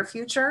in the near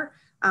future.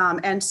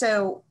 And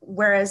so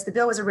whereas the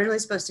bill was originally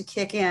supposed to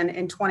kick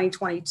in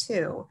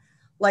 2022,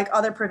 like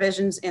other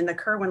provisions in the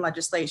Kerwin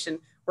legislation,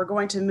 we're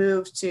going to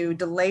move to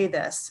delay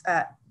this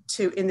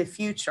to in the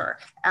future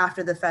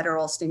after the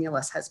federal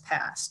stimulus has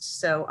passed.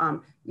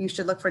 So you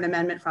should look for an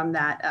amendment from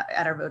that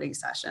at our voting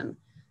session.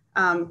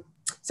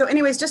 So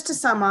anyways, just to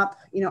sum up,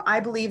 I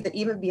believe that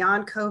even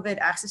beyond COVID,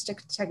 access to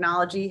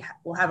technology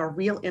will have a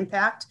real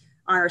impact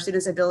on our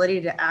students'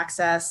 ability to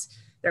access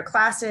their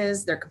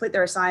classes, complete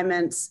their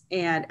assignments,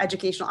 and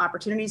educational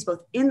opportunities,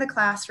 both in the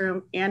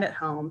classroom and at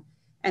home.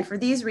 And for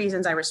these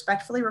reasons, I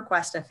respectfully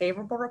request a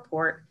favorable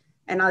report,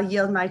 and I'll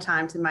yield my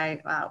time to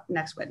my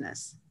next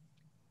witness.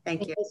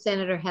 Thank you.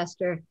 Senator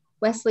Hester.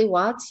 Wesley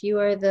Watts, you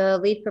are the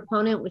lead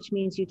proponent, which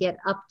means you get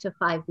up to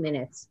 5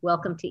 minutes.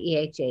 Welcome to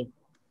EHE.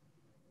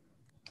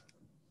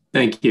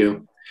 Thank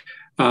you.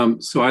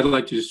 So I'd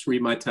like to just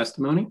read my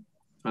testimony.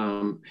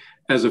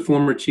 As a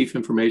former Chief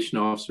Information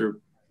Officer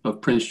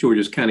of Prince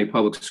George's County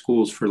Public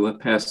Schools for the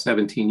past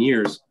 17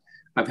 years,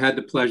 I've had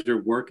the pleasure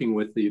of working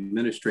with the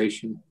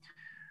administration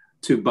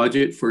to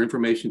budget for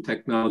information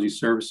technology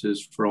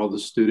services for all the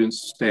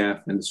students, staff,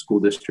 and the school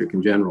district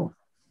in general.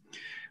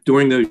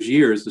 During those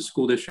years, the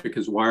school district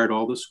has wired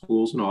all the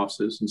schools and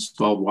offices,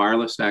 installed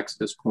wireless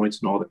access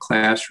points in all the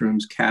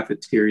classrooms,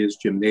 cafeterias,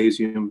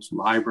 gymnasiums,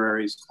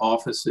 libraries,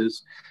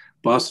 offices,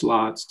 bus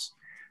lots,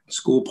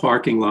 school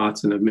parking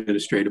lots, and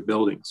administrative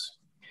buildings.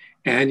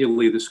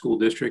 Annually, the school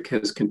district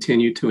has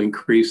continued to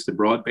increase the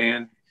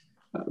broadband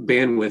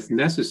bandwidth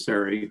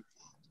necessary,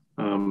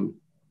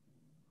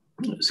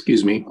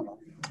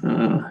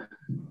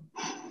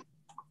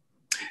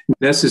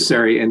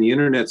 necessary and the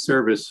internet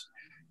service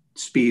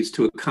speeds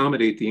to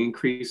accommodate the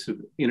increase of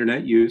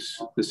internet use,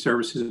 the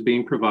services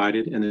being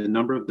provided, and the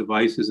number of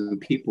devices and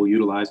people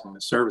utilizing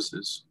the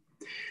services.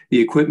 The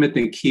equipment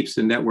that keeps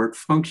the network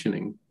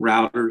functioning,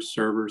 routers,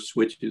 servers,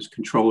 switches,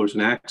 controllers,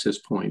 and access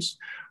points,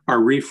 are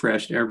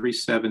refreshed every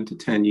 7 to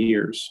 10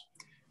 years.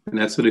 And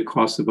that's at a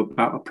cost of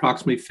about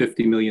approximately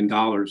 $50 million,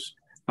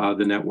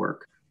 the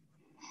network.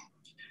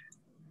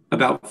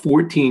 About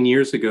 14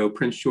 years ago,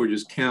 Prince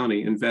George's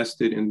County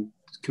invested in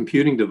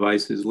computing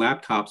devices,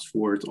 laptops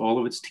for all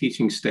of its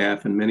teaching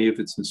staff and many of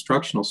its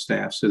instructional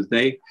staff, so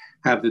they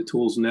have the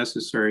tools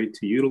necessary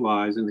to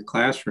utilize in the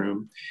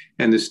classroom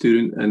and the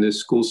student and the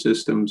school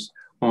system's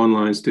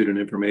online student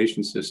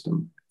information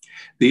system.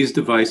 These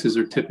devices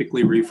are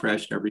typically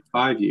refreshed every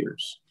 5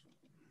 years.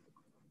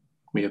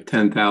 We have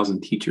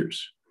 10,000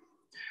 teachers.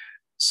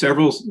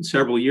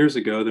 Several years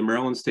ago, the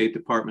Maryland State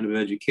Department of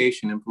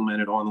Education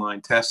implemented online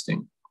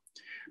testing.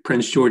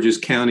 Prince George's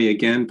County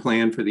again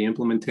planned for the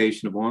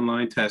implementation of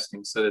online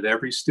testing so that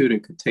every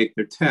student could take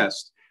their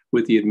test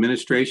with the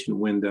administration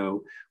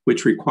window,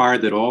 which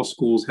required that all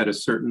schools had a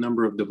certain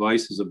number of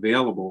devices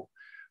available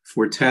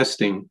for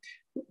testing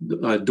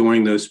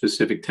during those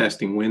specific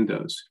testing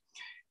windows.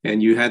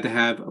 And you had to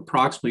have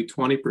approximately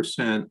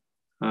 20%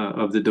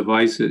 of the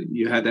devices,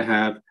 you had to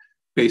have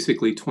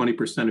basically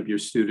 20% of your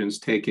students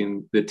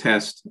taking the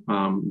test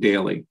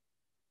daily.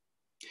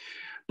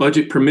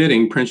 Budget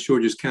permitting, Prince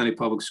George's County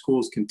Public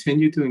Schools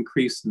continue to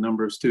increase the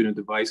number of student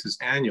devices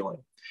annually,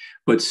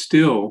 but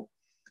still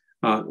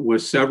we're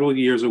several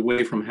years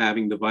away from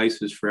having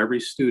devices for every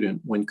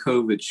student when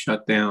COVID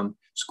shut down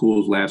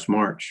schools last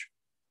March.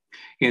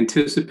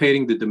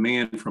 Anticipating the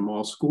demand from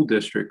all school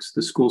districts,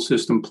 the school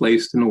system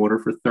placed an order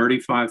for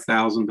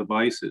 35,000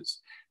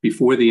 devices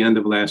before the end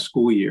of last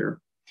school year,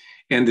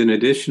 and an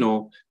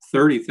additional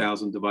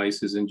 30,000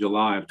 devices in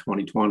July of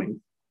 2020.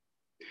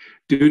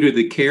 Due to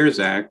the CARES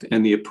Act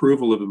and the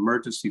approval of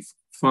emergency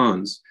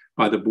funds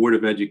by the Board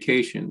of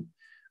Education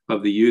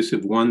of the use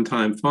of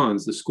one-time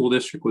funds, the school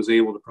district was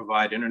able to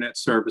provide internet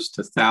service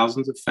to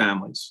thousands of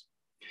families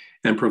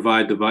and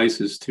provide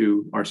devices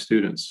to our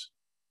students.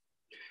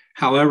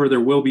 However, there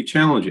will be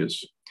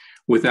challenges.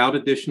 Without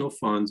additional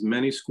funds,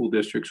 many school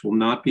districts will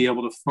not be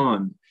able to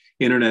fund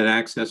internet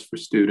access for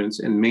students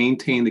and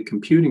maintain the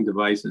computing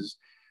devices,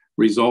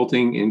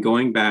 resulting in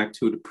going back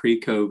to the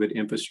pre-COVID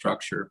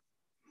infrastructure.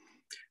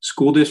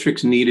 School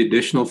districts need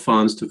additional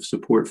funds to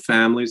support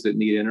families that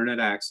need internet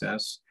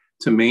access,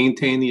 to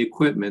maintain the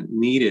equipment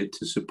needed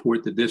to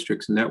support the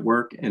district's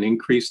network and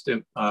increase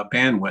the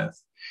bandwidth,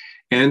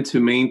 and to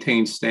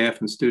maintain staff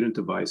and student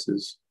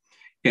devices,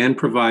 and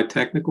provide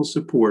technical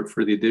support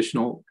for the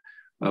additional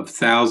of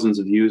thousands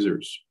of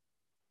users.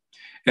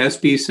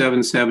 SB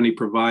 770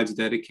 provides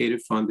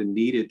dedicated funding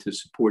needed to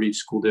support each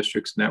school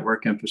district's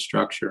network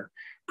infrastructure,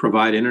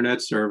 provide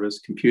internet service,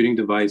 computing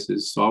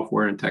devices,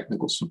 software, and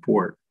technical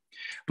support.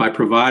 By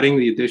providing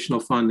the additional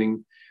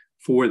funding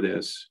for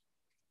this,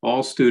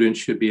 all students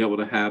should be able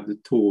to have the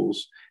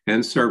tools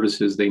and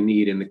services they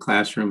need in the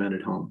classroom and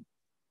at home.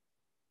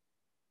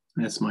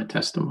 That's my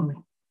testimony.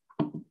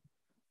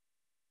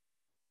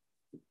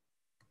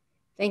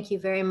 Thank you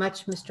very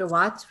much, Mr.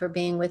 Watts, for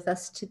being with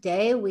us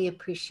today. We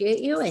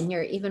appreciate you, and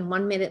you're even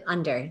 1 minute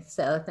under,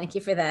 so thank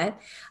you for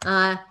that.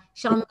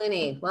 Sean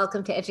Looney,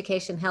 welcome to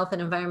Education, Health,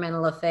 and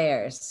Environmental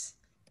Affairs.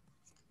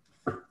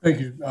 Thank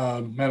you,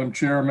 Madam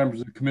Chair,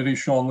 members of the committee.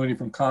 Sean Looney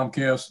from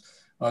Comcast.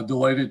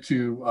 Delighted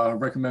to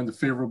recommend a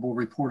favorable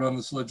report on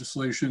this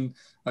legislation.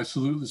 I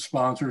salute the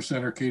sponsor,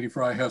 Senator Katie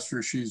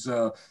Fry-Hester. She's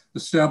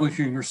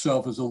establishing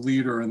herself as a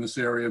leader in this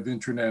area of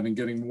internet and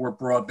getting more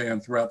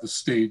broadband throughout the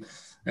state.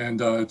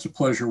 And it's a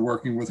pleasure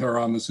working with her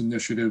on this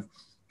initiative.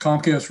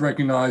 Comcast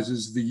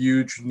recognizes the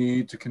huge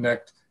need to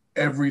connect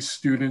every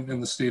student in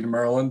the state of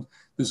Maryland.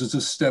 This is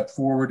a step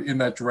forward in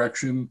that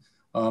direction.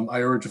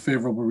 I urge a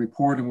favorable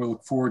report, and we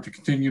look forward to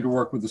continue to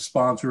work with the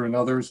sponsor and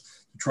others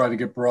to try to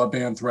get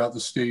broadband throughout the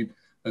state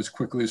as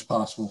quickly as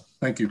possible.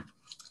 Thank you.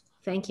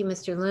 Thank you,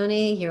 Mr.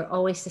 Looney. You're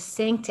always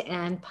succinct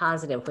and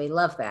positive. We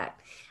love that.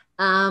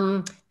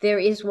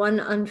 There's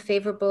one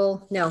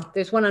unfavorable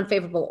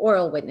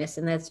oral witness,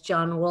 and that's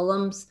John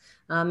Willems,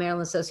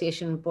 Maryland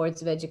Association of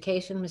Boards of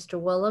Education. Mr.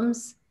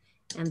 Willems,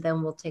 and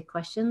then we'll take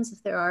questions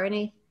if there are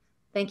any.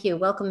 Thank you.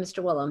 Welcome,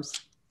 Mr.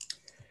 Willems.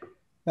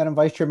 Madam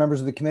Vice Chair,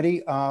 members of the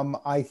committee,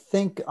 I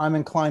think I'm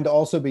inclined to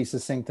also be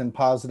succinct and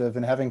positive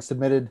in having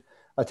submitted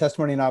a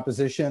testimony in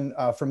opposition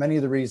for many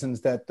of the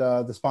reasons that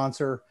the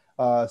sponsor,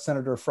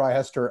 Senator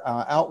Fry-Hester,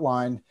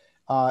 outlined.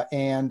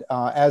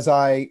 As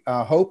I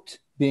hoped,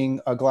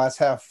 being a glass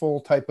half full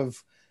type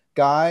of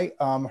guy,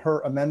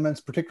 her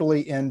amendments,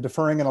 particularly in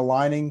deferring and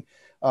aligning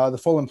the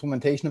full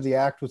implementation of the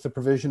act with the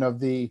provision of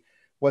the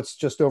what's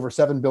just over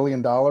 $7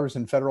 billion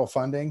in federal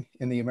funding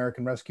in the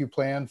American Rescue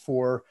Plan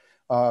for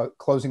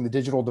closing the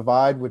digital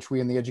divide, which we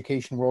in the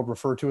education world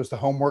refer to as the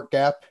homework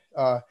gap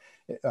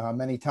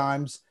many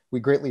times. We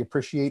greatly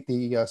appreciate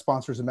the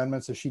sponsor's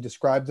amendments as she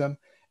described them,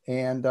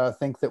 and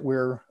think that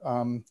we're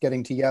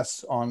getting to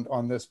yes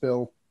on this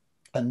bill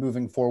and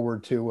moving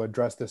forward to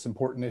address this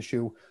important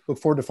issue. Look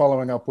forward to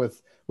following up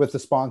with the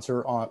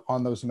sponsor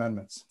on those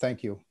amendments.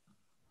 Thank you.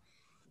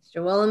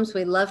 Mr. Willems,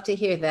 we love to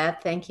hear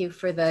that. Thank you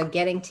for the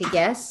getting to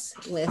yes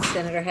with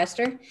Senator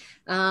Hester.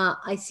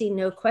 I see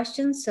no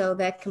questions, so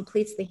that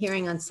completes the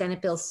hearing on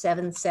Senate Bill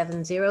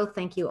 770.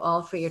 Thank you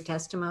all for your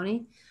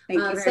testimony.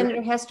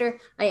 Senator Hester,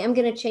 I am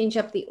going to change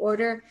up the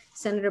order.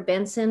 Senator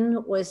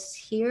Benson was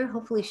here.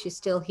 Hopefully she's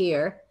still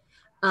here.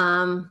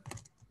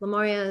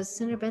 Lamaria, is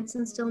Senator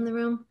Benson still in the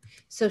room?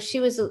 So she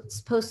was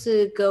supposed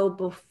to go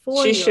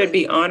before. She should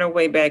be on her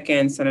way back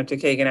in, Senator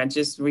Kagan. I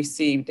just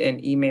received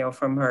an email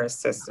from her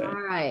assistant.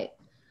 All right.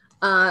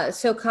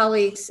 So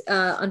colleagues,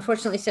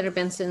 unfortunately, Senator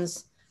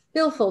Benson's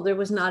bill folder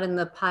was not in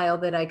the pile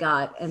that I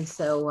got. And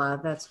so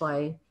that's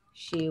why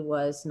she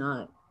was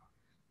not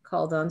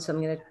called on. So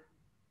I'm going to,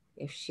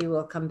 if she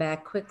will come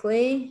back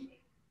quickly.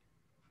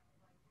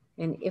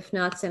 And if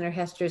not, Senator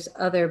Hester's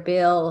other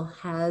bill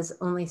has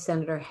only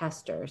Senator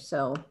Hester.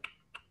 So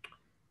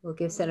we'll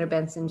give Senator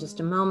Benson just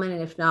a moment.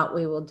 And if not,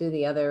 we will do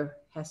the other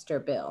Hester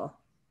bill.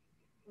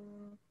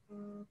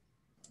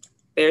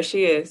 There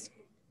she is.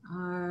 All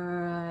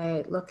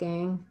right,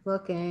 looking.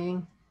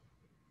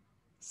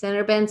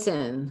 Senator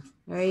Benson,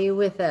 are you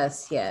with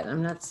us yet?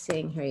 I'm not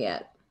seeing her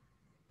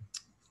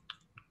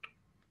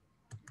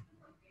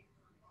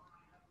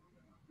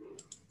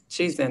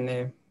She's in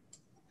there.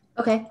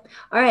 Okay.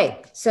 All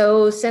right.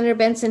 So Senator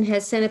Benson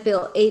has Senate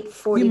Bill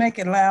 840. You make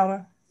it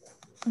louder.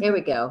 There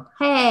we go.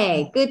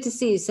 Hey, good to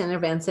see you, Senator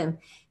Benson.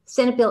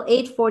 Senate Bill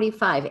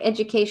 845,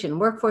 Education,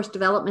 Workforce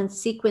Development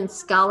Sequence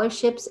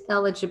Scholarships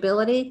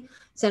Eligibility.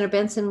 Senator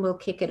Benson will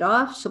kick it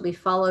off. She'll be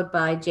followed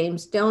by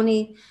James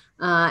Doney,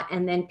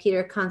 and then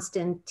Peter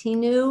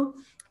Constantinou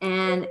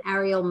and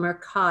Ariel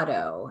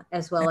Mercado,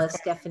 as well as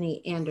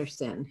Stephanie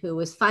Anderson, who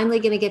was finally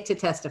going to get to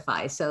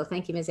testify. So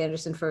thank you, Ms.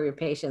 Anderson, for your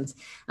patience.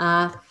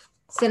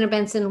 Senator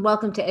Benson,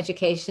 welcome to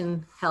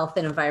Education, Health,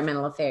 and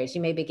Environmental Affairs.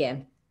 You may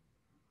begin.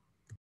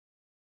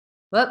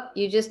 Well,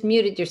 you just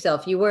muted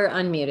yourself. You were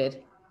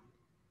unmuted.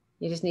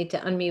 You just need to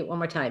unmute one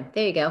more time.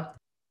 There you go.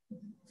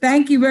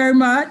 Thank you very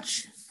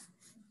much.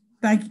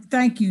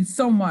 Thank you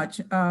so much.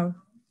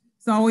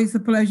 It's always a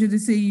pleasure to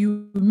see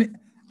you.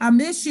 I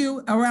miss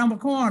you around the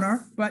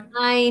corner, but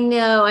I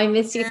know I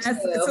miss you too.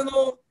 It's a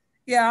little,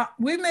 yeah,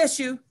 we miss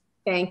you.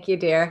 Thank you,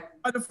 dear.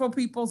 Wonderful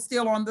people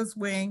still on this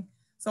wing,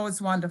 so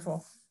it's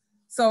wonderful.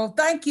 So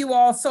thank you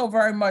all so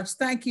very much.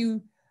 Thank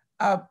you,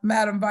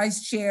 Madam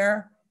Vice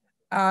Chair,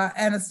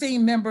 and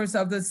esteemed members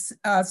of the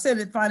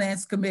Senate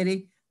Finance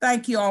Committee.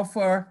 Thank you all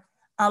for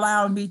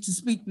allowing me to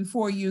speak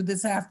before you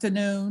this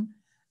afternoon.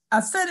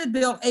 Senate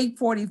Bill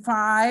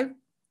 845,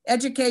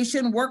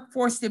 Education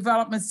Workforce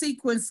Development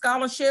Sequence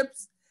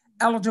Scholarships,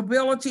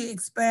 Eligibility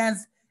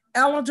expands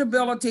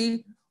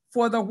eligibility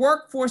for the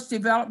Workforce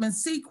Development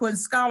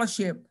Sequence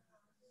Scholarship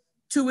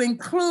to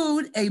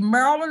include a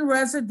Maryland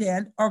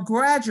resident or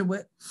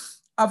graduate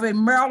of a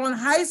Maryland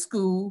high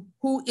school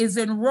who is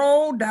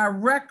enrolled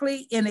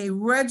directly in a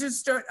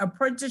registered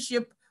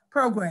apprenticeship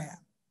program.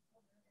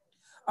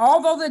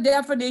 Although the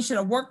definition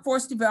of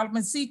workforce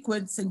development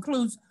sequence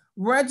includes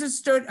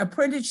registered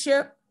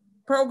apprenticeship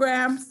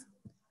programs,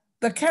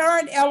 the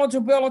current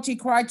eligibility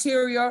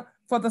criteria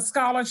for the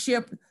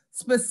scholarship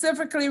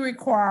specifically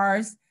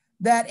requires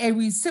that a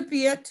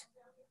recipient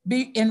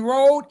be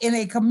enrolled in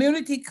a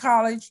community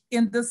college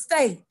in the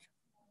state.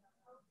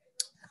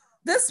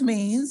 This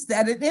means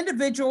that an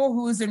individual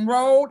who is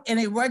enrolled in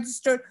a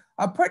registered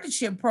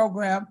apprenticeship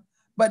program,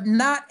 but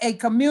not a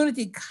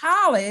community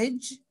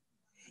college,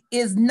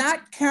 is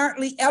not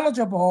currently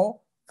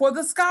eligible for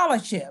the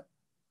scholarship.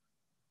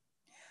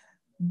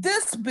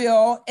 This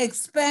bill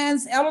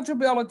expands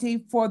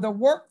eligibility for the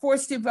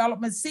Workforce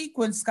Development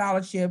Sequence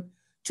Scholarship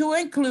to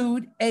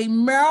include a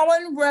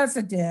Maryland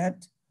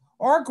resident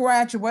or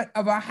graduate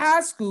of a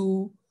high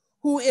school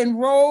who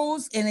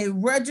enrolls in a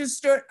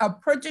registered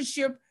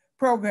apprenticeship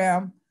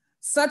program,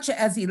 such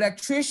as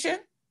electrician,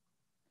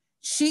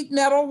 sheet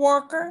metal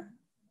worker,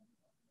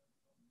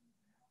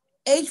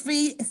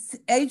 HVAC,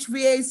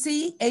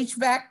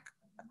 HVAC,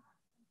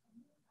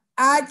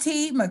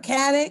 IT,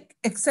 mechanic,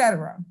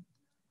 etc.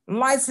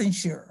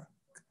 Licensure,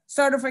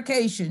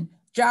 certification,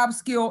 job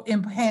skill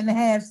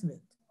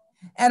enhancement,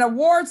 and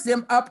awards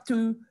them up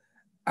to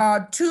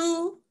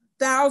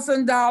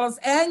 $2,000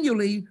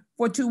 annually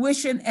for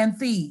tuition and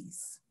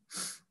fees.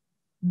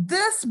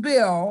 This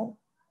bill,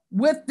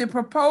 with the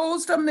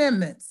proposed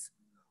amendments,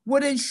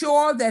 would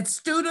ensure that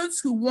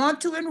students who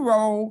want to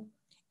enroll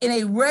in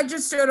a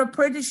registered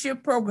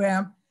apprenticeship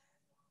program,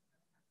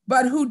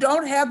 but who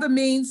don't have the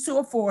means to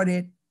afford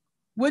it,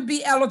 would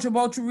be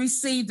eligible to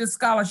receive the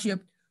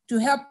scholarship to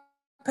help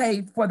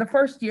pay for the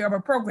first year of a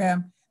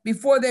program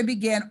before they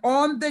begin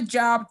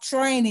on-the-job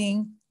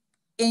training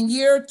in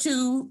year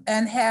 2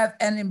 and have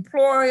an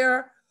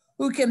employer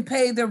who can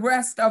pay the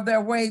rest of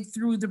their way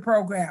through the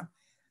program.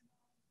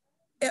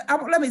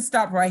 Let me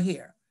stop right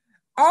here.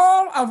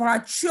 All of our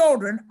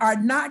children are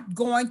not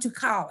going to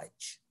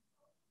college.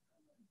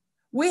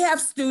 We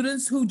have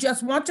students who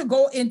just want to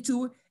go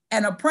into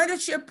an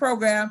apprenticeship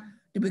program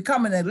to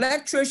become an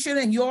electrician,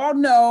 and you all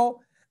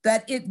know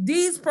that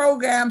these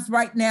programs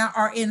right now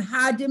are in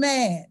high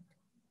demand.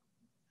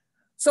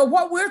 So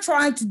what we're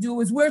trying to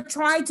do is we're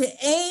trying to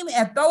aim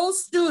at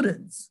those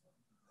students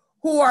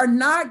who are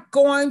not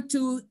going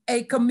to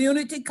a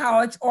community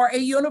college or a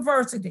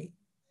university.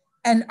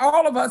 And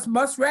all of us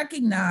must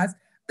recognize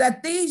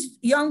that these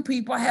young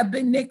people have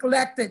been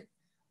neglected.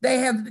 They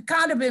have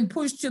kind of been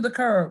pushed to the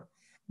curb.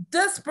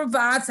 This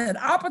provides an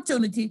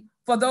opportunity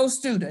for those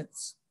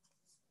students.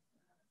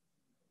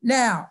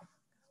 Now,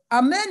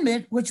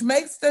 amendment which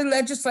makes the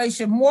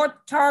legislation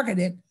more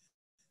targeted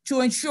to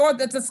ensure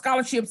that the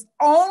scholarships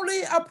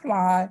only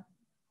apply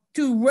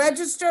to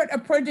registered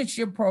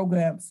apprenticeship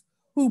programs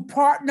who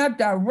partner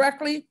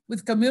directly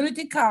with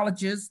community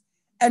colleges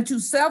and to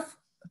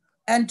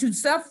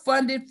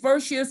self-funded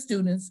first-year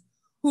students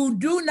who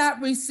do not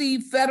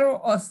receive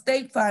federal or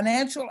state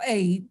financial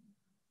aid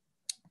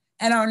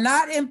and are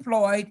not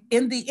employed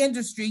in the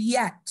industry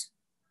yet.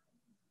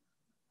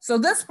 So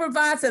this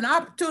provides an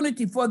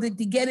opportunity for them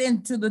to get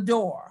into the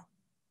door.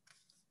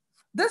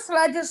 This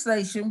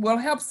legislation will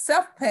help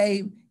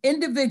self-pay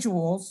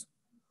individuals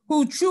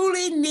who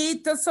truly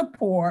need the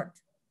support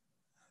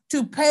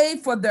to pay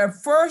for their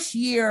first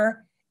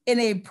year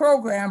in a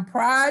program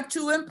prior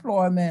to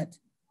employment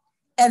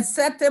and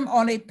set them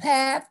on a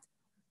path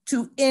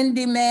to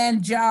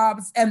in-demand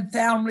jobs and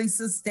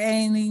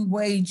family-sustaining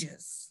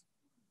wages.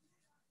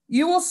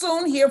 You will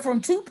soon hear from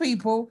two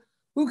people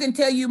who can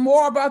tell you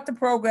more about the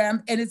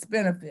program and its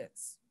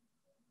benefits.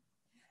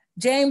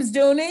 James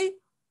Dooney,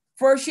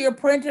 first-year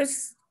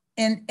apprentice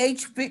in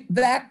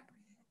HVAC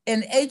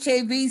and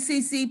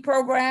HAVCC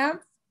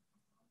programs.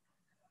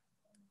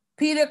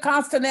 Peter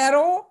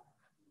Constantino,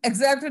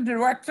 Executive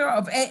Director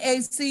of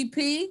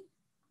AACP.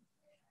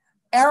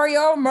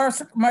 Ariel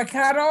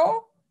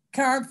Mercado,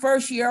 current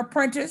first-year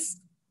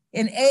apprentice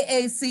in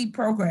AAC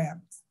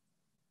programs.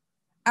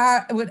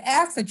 I would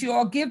ask that you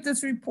all give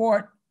this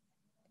report,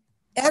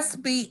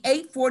 SB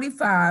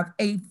 845,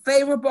 a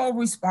favorable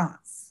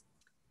response.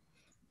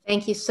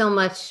 Thank you so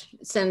much,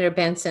 Senator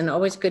Benson.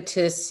 Always good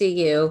to see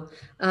you.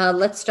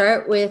 Let's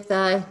start with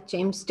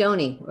James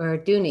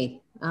Dooney.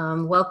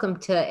 Welcome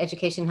to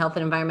Education, Health,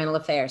 and Environmental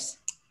Affairs.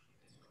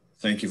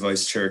 Thank you,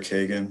 Vice Chair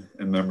Kagan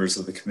and members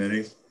of the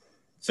committee.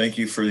 Thank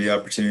you for the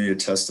opportunity to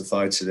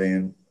testify today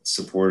in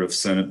support of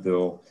Senate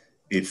Bill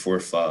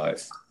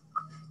 845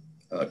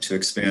 to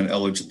expand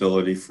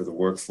eligibility for the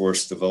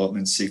Workforce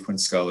Development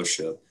Sequence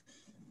Scholarship.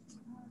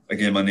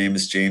 Again, my name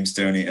is James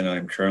Dooney, and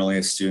I'm currently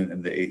a student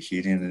in the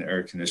Heating and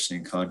Air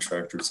Conditioning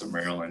Contractors of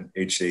Maryland,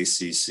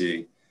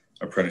 HACC,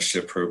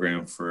 apprenticeship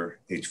program for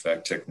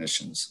HVAC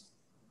technicians.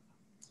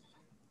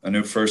 I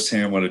know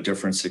firsthand what a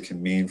difference it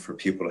can mean for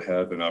people to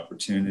have an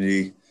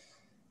opportunity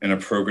in a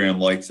program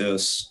like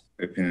this,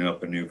 opening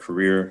up a new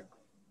career,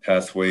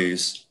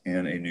 pathways,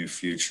 and a new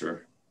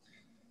future.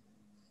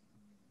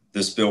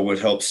 This bill would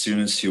help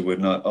students who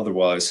would not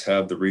otherwise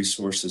have the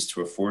resources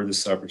to afford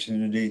this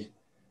opportunity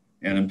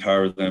and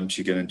empower them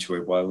to get into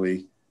a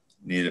widely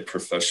needed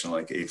profession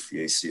like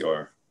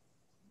HVACR.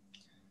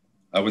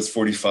 I was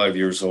 45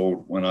 years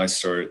old when I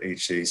started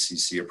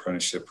HACC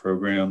apprenticeship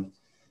program,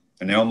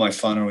 and now in my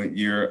final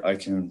year, I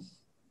can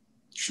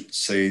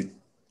say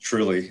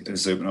truly it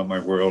has opened up my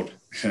world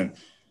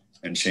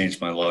and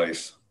changed my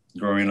life.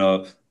 Growing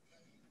up,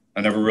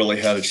 I never really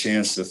had a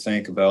chance to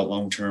think about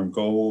long-term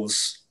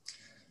goals,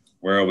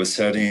 where I was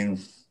heading.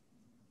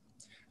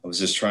 I was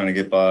just trying to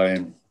get by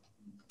and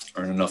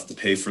earn enough to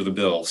pay for the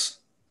bills.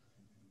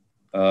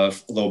 A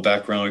little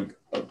background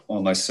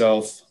on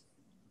myself.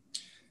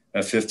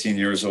 At 15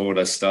 years old,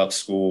 I stopped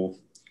school,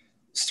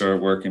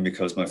 started working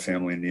because my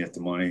family needed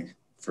the money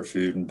for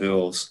food and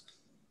bills.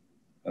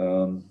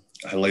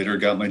 I later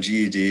got my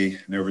GED,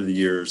 and over the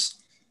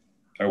years,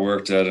 I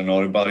worked at an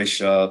auto body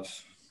shop,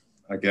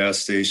 a gas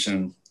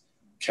station,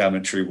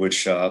 cabinetry wood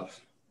shop.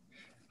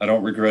 I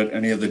don't regret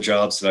any of the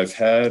jobs that I've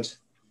had.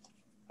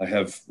 I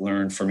have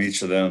learned from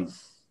each of them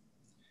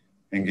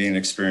and gained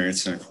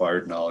experience and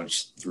acquired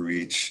knowledge through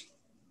each.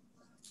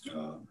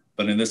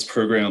 But in this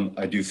program,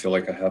 I do feel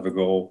like I have a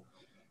goal,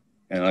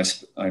 and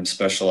I'm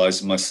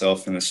specializing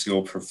myself in a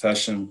skilled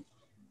profession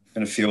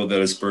in a field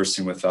that is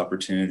bursting with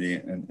opportunity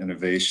and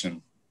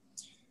innovation.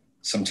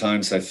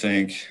 Sometimes I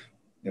think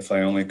if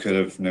I only could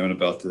have known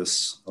about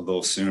this a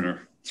little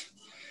sooner.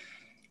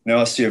 Now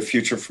I see a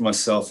future for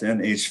myself in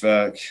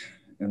HVAC.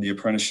 In the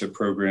apprenticeship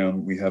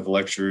program, we have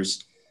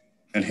lectures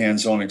and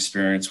hands-on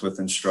experience with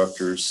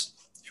instructors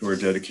who are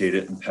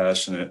dedicated and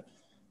passionate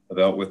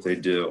about what they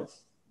do.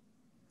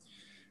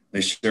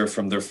 They share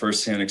from their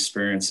firsthand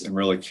experience and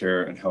really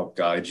care and help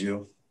guide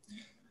you.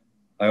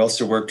 I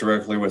also work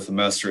directly with a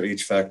master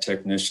HVAC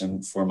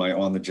technician for my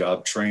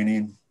on-the-job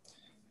training.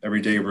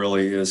 Every day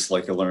really is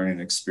like a learning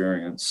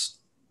experience.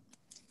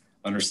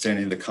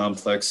 Understanding the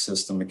complex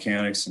system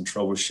mechanics and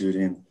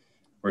troubleshooting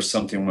where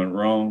something went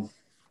wrong.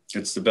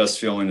 It's the best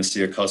feeling to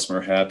see a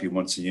customer happy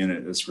once a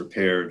unit is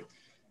repaired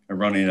and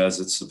running as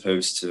it's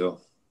supposed to.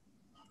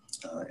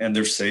 And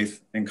they're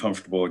safe and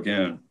comfortable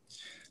again.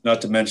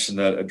 Not to mention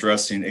that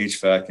addressing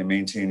HVAC and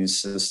maintaining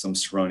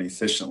systems to run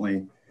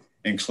efficiently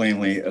and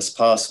cleanly as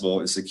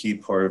possible is a key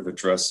part of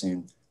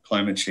addressing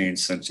climate change,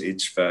 since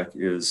HVAC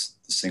is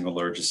the single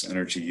largest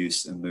energy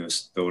use in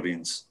most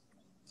buildings.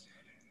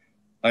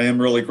 I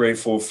am really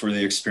grateful for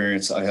the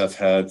experience I have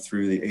had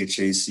through the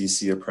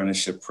HACC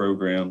apprenticeship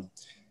program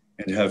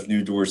and to have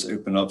new doors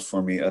open up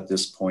for me at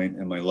this point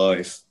in my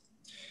life.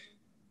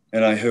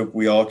 And I hope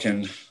we all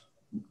can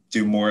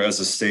do more as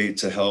a state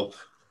to help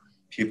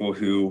people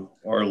who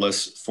are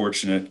less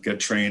fortunate get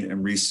trained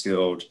and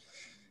reskilled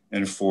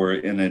and for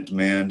in a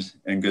demand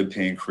and good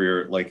paying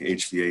career like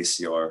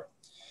HVACR.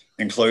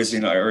 In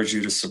closing, I urge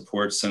you to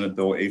support Senate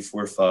Bill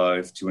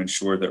 845 to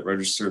ensure that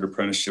registered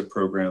apprenticeship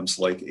programs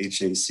like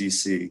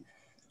HACC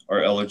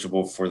are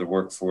eligible for the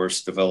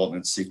Workforce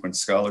Development Sequence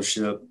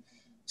Scholarship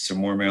so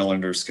more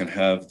Marylanders can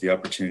have the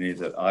opportunity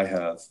that I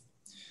have.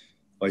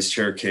 Vice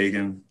Chair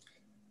Kagan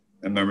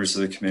and members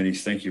of the committee,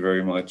 thank you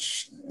very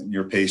much and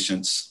your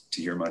patience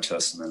to hear my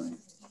testimony.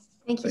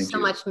 Thank you so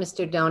much,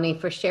 Mr. Dooney,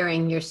 for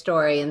sharing your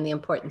story and the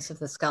importance of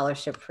the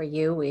scholarship for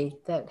you.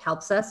 That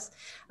helps us.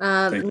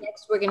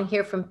 Next, we're going to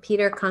hear from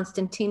Peter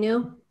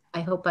Constantino.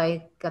 I hope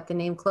I got the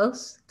name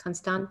close.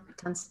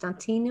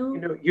 Constantino?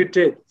 You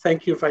did.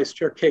 Thank you, Vice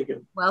Chair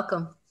Kagan.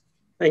 Welcome.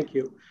 Thank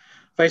you.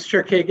 Vice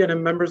Chair Kagan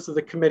and members of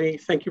the committee,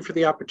 thank you for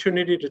the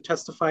opportunity to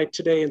testify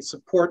today in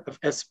support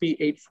of SB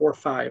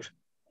 845.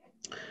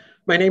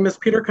 My name is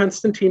Peter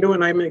Constantino,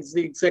 and I'm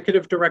the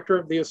Executive Director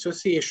of the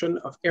Association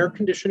of Air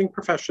Conditioning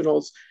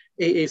Professionals,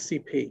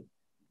 AACP.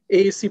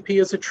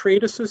 AACP is a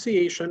trade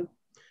association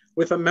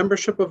with a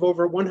membership of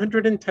over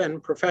 110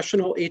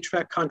 professional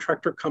HVAC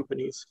contractor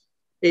companies.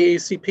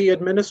 AACP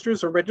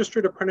administers a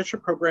registered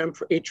apprenticeship program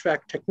for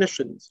HVAC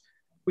technicians.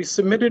 We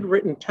submitted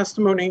written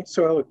testimony,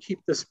 so I will keep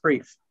this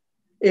brief.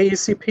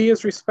 AACP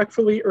is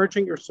respectfully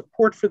urging your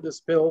support for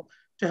this bill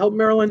to help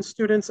Maryland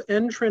students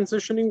and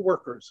transitioning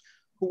workers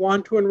who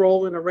want to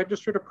enroll in a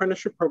registered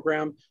apprenticeship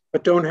program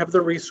but don't have the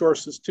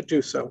resources to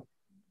do so.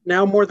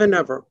 Now more than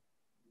ever,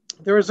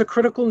 there is a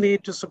critical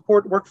need to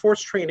support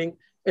workforce training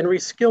and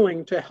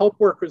reskilling to help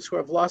workers who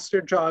have lost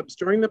their jobs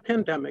during the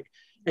pandemic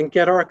and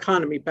get our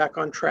economy back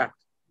on track.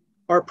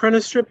 Our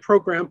apprenticeship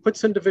program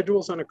puts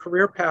individuals on a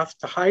career path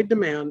to high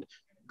demand,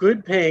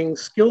 good paying,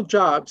 skilled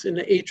jobs in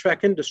the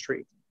HVAC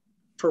industry.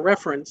 For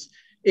reference,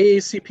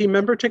 AACP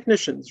member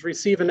technicians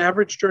receive an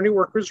average journey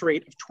workers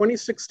rate of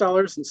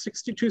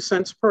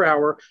 $26.62 per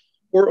hour,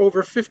 or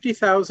over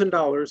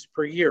 $50,000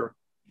 per year.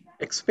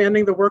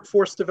 Expanding the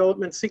Workforce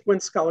Development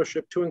Sequence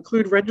Scholarship to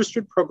include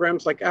registered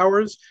programs like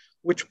ours,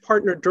 which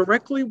partner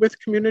directly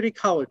with community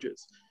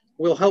colleges,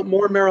 will help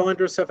more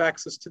Marylanders have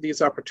access to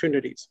these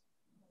opportunities.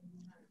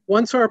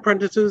 Once our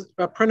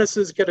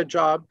apprentices get a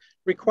job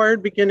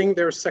required beginning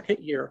their second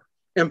year,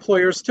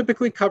 employers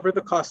typically cover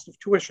the cost of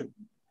tuition.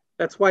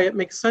 That's why it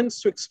makes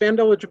sense to expand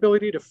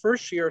eligibility to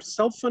first-year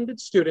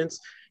self-funded students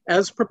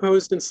as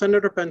proposed in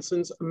Senator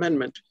Benson's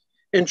amendment,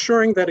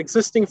 ensuring that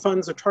existing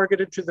funds are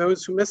targeted to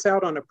those who miss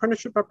out on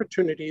apprenticeship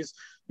opportunities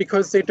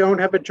because they don't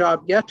have a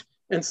job yet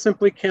and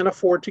simply can't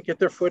afford to get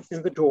their foot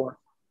in the door.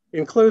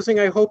 In closing,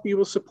 I hope you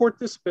will support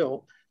this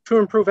bill to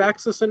improve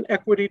access and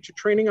equity to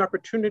training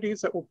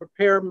opportunities that will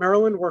prepare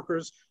Maryland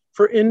workers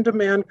for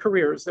in-demand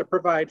careers that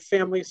provide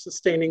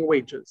family-sustaining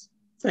wages.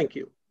 Thank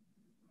you.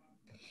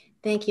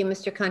 Thank you,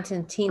 Mr.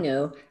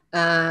 Constantino.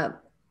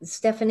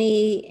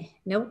 Stephanie,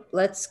 nope,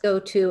 let's go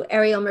to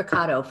Ariel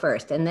Mercado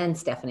first and then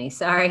Stephanie,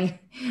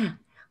 sorry.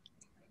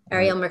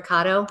 Ariel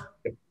Mercado.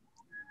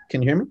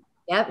 Can you hear me?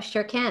 Yep,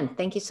 sure can.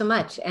 Thank you so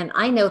much. And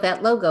I know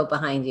that logo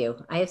behind you.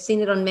 I have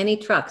seen it on many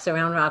trucks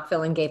around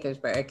Rockville and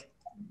Gaithersburg.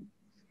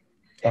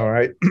 All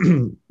right.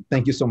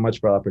 Thank you so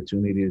much for the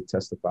opportunity to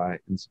testify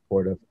in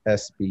support of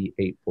SB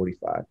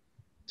 845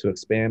 to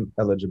expand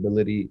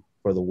eligibility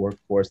for the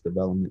Workforce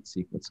Development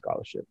Sequence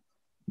Scholarship.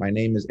 My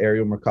name is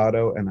Ariel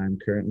Mercado, and I'm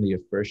currently a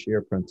first-year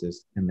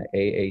apprentice in the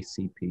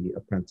AACP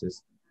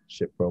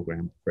Apprenticeship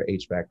Program for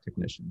HVAC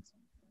technicians.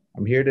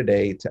 I'm here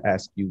today to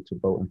ask you to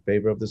vote in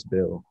favor of this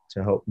bill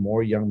to help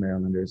more young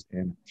Marylanders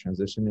and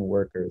transitioning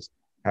workers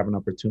have an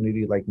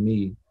opportunity like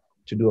me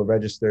to do a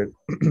registered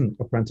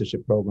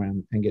apprenticeship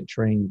program and get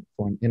trained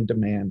for an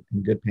in-demand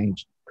and good-paying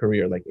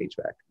career like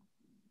HVAC.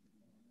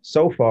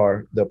 So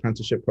far, the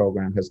apprenticeship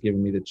program has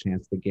given me the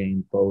chance to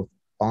gain both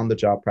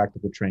on-the-job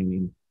practical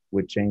training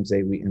with James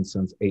A. Wheat &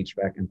 Sons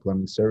HVAC and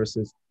Plumbing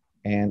Services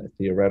and a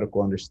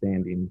theoretical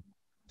understanding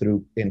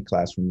through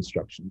in-classroom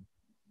instruction.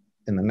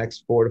 In the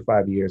next 4 to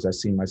 5 years, I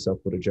see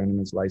myself with a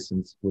journeyman's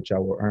license, which I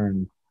will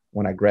earn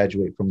when I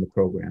graduate from the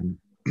program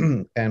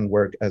and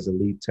work as a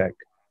lead tech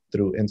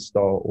through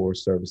install or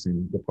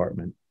servicing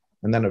department,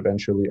 and then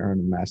eventually earn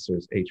a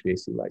master's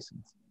HVAC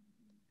license.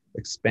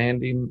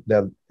 Expanding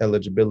the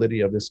eligibility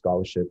of this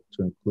scholarship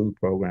to include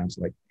programs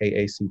like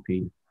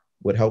AACP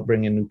would help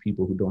bring in new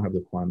people who don't have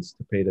the funds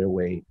to pay their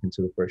way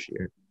into the first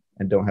year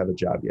and don't have a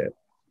job yet.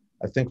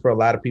 I think for a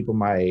lot of people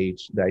my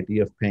age, the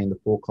idea of paying the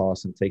full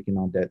cost and taking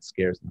on debt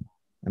scares them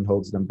and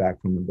holds them back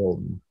from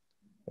enrolling.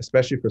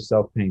 Especially for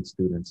self-paying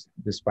students,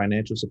 this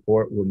financial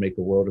support would make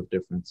a world of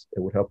difference. It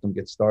would help them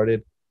get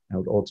started and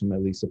would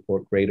ultimately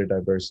support greater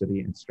diversity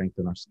and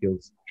strengthen our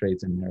skills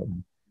trades in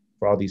Maryland.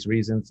 For all these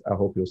reasons, I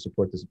hope you'll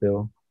support this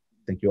bill.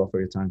 Thank you all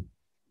for your time.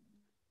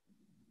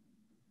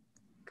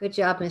 Good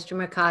job, Mr.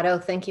 Mercado.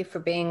 Thank you for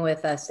being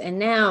with us. And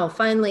now,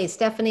 finally,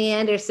 Stephanie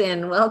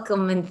Anderson,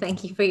 welcome and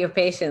thank you for your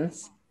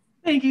patience.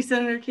 Thank you,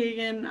 Senator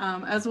Kagan,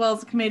 as well as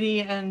the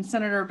committee and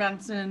Senator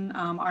Benson,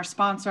 our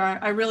sponsor.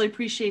 I really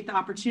appreciate the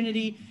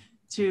opportunity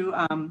to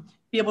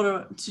be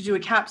able to do a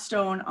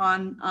capstone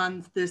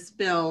on this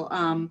bill.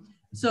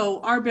 So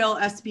our bill,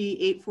 SB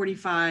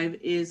 845,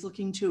 is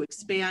looking to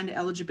expand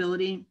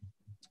eligibility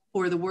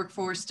for the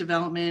Workforce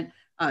Development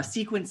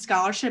Sequence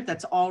Scholarship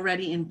that's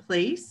already in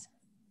place.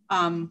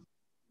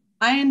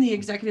 I am the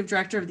executive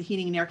director of the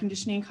Heating and Air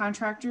Conditioning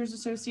Contractors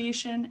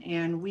Association,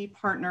 and we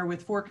partner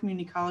with 4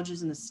 community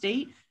colleges in the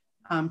state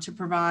to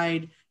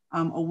provide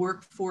a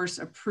workforce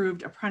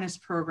approved apprentice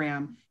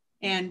program.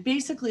 And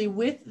basically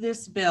with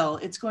this bill,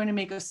 it's going to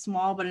make a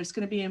small, but it's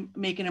going to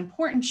make an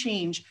important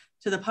change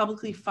to the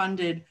publicly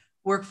funded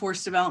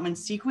Workforce Development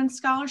Sequence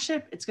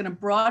Scholarship. It's going to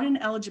broaden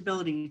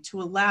eligibility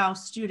to allow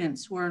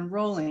students who are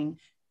enrolling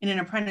in an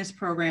apprentice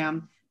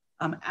program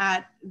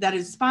that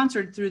is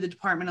sponsored through the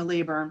Department of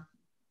Labor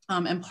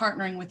and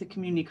partnering with the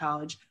community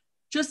college.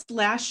 Just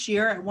last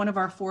year at one of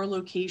our 4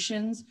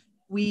 locations,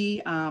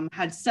 we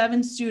had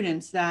 7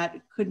 students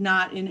that could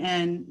not in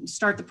end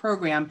start the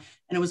program,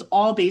 and it was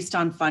all based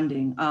on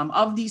funding.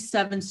 Of these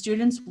 7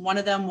 students, one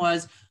of them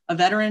was a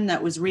veteran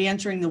that was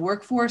re-entering the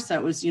workforce,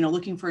 that was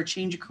looking for a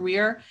change of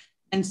career,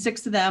 and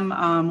 6 of them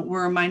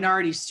were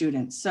minority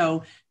students.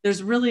 So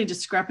there's really a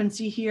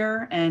discrepancy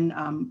here, and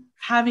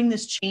having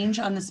this change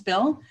on this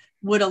bill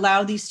would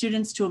allow these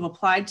students to have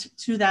applied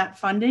to that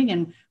funding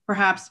and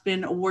perhaps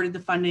been awarded the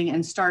funding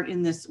and start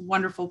in this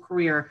wonderful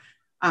career.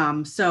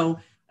 So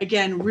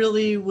again,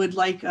 really would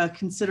like a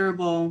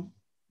considerable,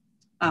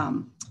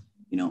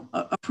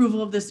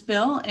 approval of this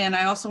bill. And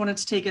I also wanted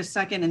to take a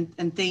second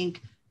and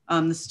thank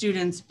the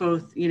students,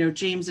 both,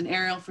 James and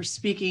Ariel, for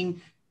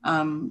speaking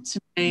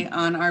today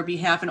on our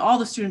behalf. And all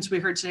the students we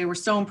heard today were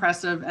so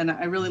impressive. And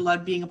I really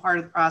loved being a part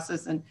of the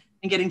process and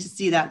getting to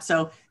see that.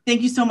 So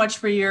thank you so much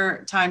for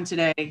your time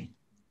today.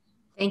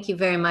 Thank you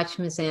very much,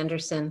 Ms.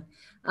 Anderson.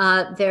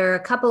 There are a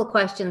couple of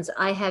questions.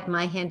 I had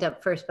my hand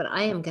up first, but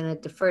I am going to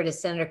defer to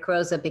Senator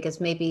Carrozza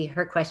because maybe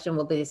her question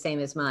will be the same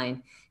as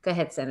mine. Go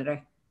ahead,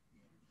 Senator.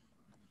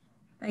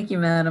 Thank you,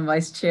 Madam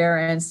Vice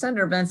Chair. And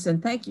Senator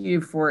Benson, thank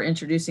you for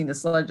introducing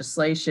this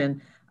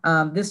legislation.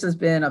 This has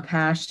been a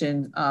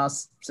passion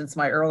since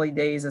my early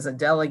days as a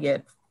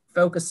delegate,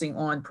 focusing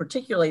on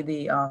particularly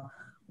the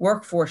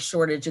workforce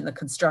shortage in the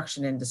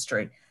construction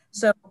industry.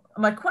 So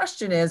my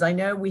question is, I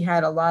know we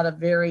had a lot of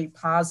very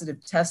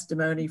positive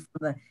testimony from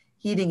the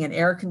heating and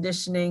air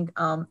conditioning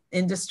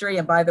industry.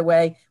 And by the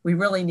way, we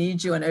really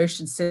need you in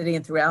Ocean City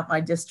and throughout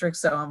my district.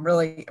 So I'm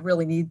really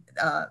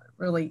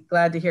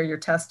glad to hear your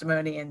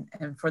testimony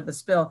and for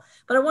this bill.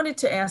 But I wanted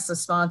to ask the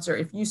sponsor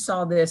if you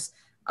saw this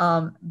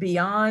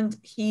beyond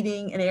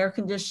heating and air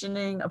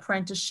conditioning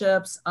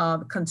apprenticeships,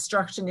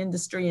 construction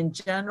industry in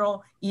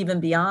general, even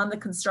beyond the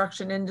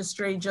construction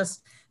industry,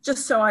 just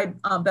so I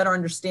better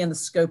understand the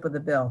scope of the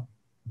bill.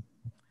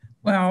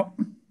 Well,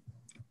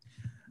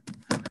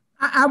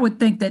 I would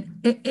think that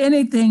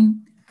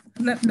anything,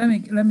 let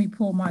me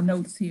pull my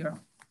notes here.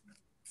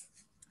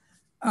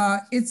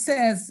 It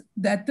says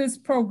that this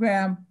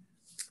program,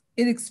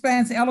 it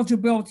expands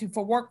eligibility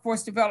for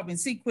workforce development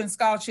sequence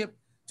scholarship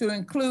to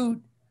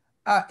include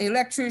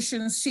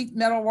electricians, sheet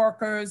metal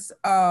workers,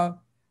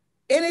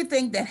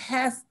 anything that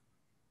has,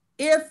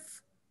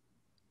 if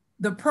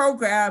the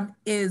program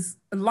is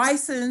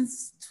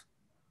licensed,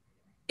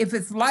 if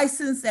it's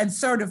licensed and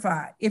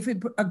certified, if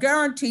it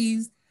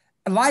guarantees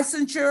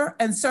licensure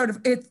and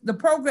certification, the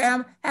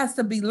program has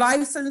to be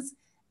licensed,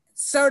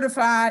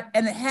 certified,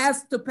 and it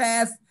has to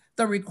pass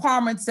the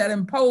requirements that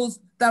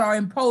are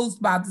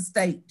imposed by the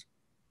state.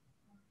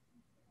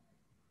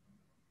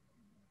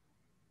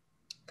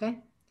 Okay,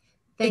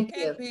 thank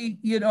you.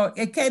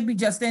 It can't be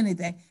just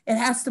anything. It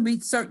has to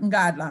meet certain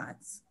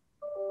guidelines.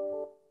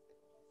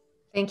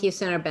 Thank you,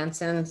 Senator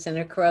Benson,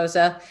 Senator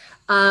Carrozza.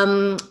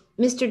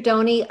 Mr.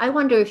 Doney, I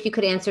wonder if you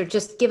could answer,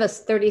 just give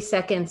us 30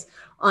 seconds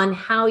on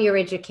how your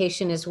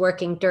education is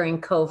working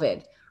during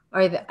COVID.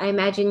 I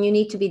imagine you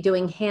need to be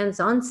doing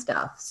hands-on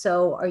stuff.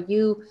 So are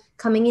you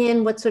coming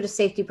in? What sort of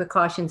safety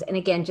precautions? And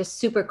again, just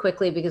super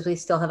quickly, because we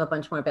still have a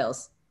bunch more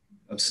bills.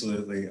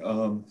 Absolutely.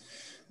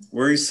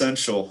 We're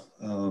essential.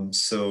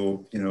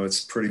 So,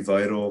 it's pretty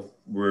vital.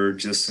 We're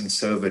just,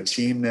 instead of a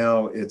team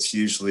now, it's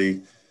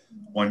usually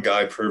one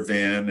guy per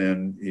van.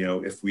 And,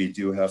 if we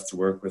do have to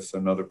work with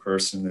another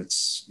person,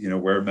 it's,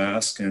 wear a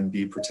mask and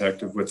be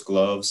protective with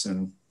gloves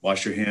and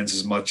wash your hands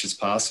as much as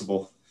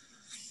possible.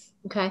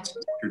 Okay,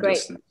 great.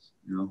 Distance,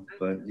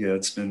 but yeah,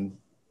 it's been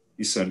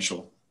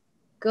essential.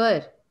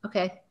 Good,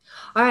 okay.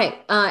 All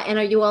right, and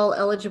are you all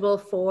eligible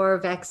for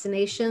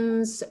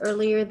vaccinations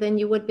earlier than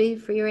you would be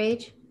for your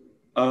age?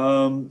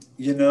 I've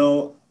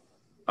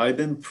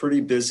been pretty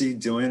busy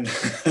doing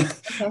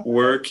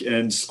work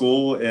and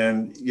school,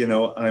 and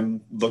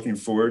I'm looking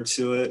forward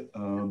to it.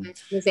 Okay.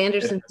 Ms.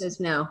 Anderson says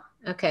no.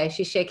 Okay,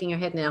 she's shaking her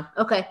head now.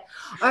 Okay,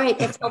 all right,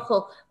 that's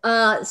helpful.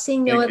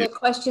 Seeing no other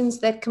questions,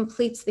 that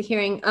completes the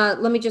hearing.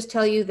 Let me just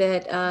tell you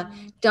that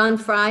Don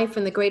Fry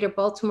from the Greater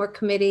Baltimore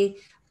Committee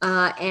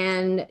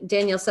and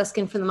Danielle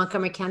Suskin from the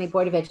Montgomery County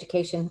Board of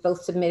Education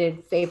both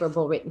submitted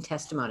favorable written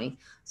testimony.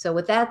 So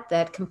with that,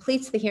 that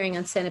completes the hearing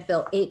on Senate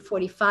Bill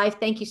 845.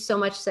 Thank you so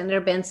much, Senator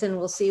Benson.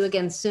 We'll see you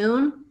again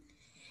soon.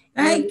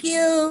 Thank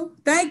you.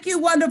 Thank you,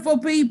 wonderful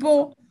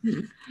people.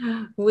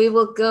 We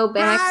will go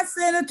back. Hi,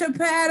 Senator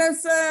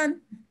Patterson.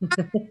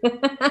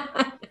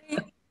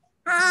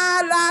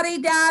 Hi,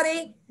 Lottie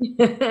Dottie.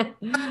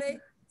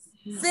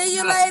 See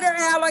you later,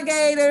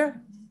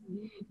 alligator.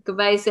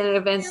 Goodbye,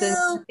 Senator Benson.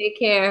 Take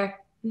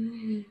care.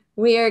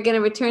 We are going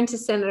to return to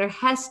Senator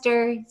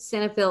Hester,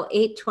 Senate Bill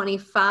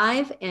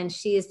 825, and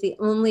she is the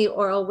only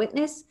oral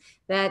witness.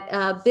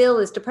 That bill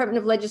is Department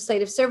of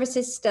Legislative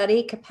Services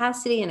Study,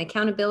 Capacity and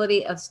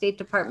Accountability of State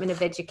Department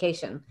of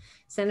Education.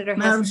 Senator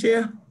Hester. Madam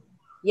Chair?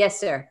 Yes,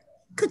 sir.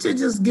 Could you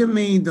just give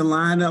me the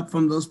lineup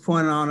from this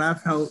point on?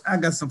 I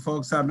got some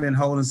folks I've been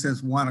holding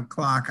since 1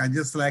 o'clock. I'd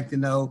just like to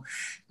know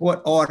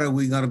what order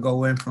we're going to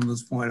go in from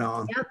this point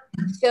on. Yep.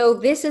 So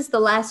this is the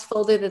last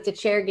folder that the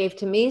chair gave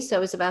to me. So I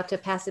was about to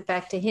pass it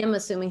back to him,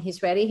 assuming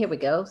he's ready. Here we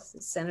go.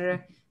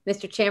 Senator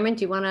Mr. Chairman,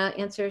 do you want to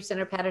answer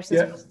Senator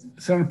Patterson's question?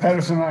 Senator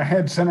Patterson, I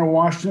had Senator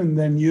Washington,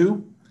 then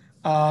you.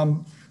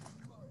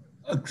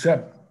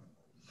 Except,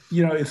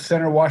 you know, if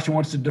Senator Washington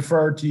wants to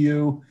defer to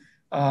you,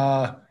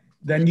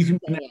 then you can,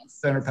 yes.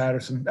 Senator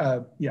Patterson.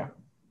 Yeah.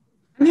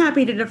 I'm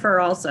happy to defer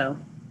also.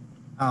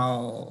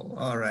 Oh,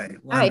 all right.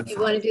 Wonderful. All right, do you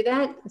want to do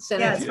that?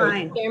 Senator, yeah, it's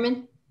fine.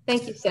 Chairman?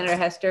 Thank you, Senator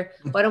Hester.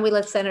 Why don't we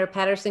let Senator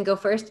Patterson go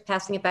first,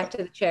 passing it back to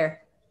the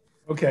chair.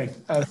 Okay,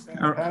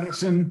 Senator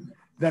Patterson,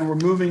 then we're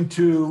moving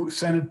to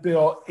Senate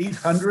Bill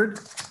 800,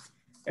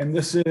 and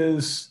this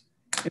is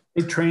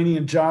the Training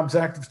and Jobs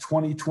Act of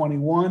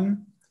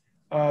 2021.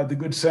 The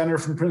good senator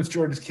from Prince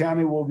George's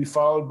County will be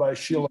followed by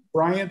Sheila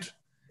Bryant,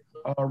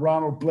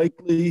 Ronald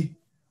Blakely,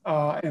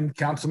 and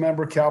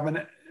Councilmember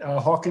Calvin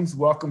Hawkins.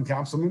 Welcome,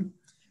 Councilman.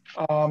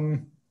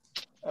 And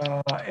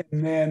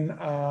then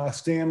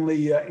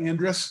Stanley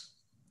Andrus,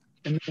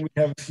 and then we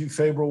have a few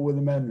favorable with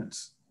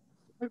amendments.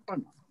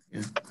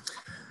 Yeah.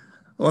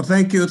 Well,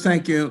 thank you,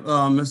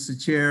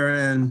 Mr. Chair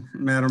and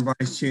Madam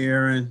Vice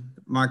Chair and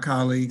my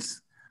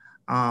colleagues.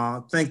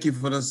 Thank you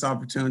for this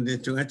opportunity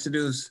to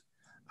introduce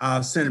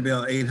Senate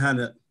Bill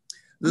 800.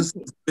 This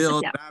is a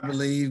bill that I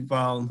believe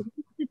will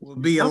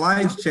be a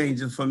life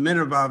changer for many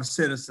of our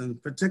citizens,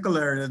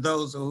 particularly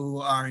those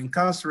who are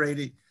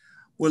incarcerated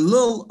with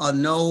little or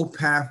no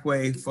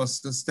pathway for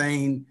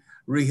sustained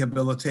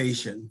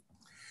rehabilitation.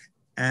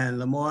 And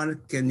Lamar,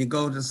 can you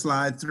go to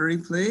slide 3,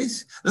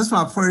 please? This is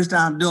my first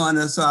time doing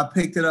this, so I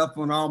picked it up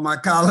on all my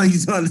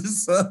colleagues on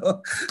this,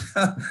 so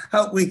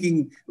hope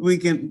we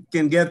can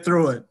get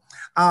through it.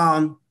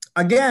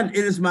 Again,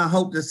 it is my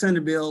hope that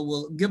Senate Bill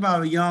will give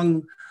our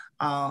young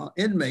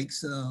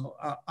inmates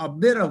a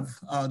bit of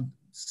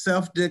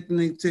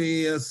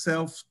self-dignity,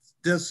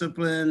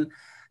 self-discipline,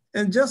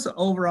 and just an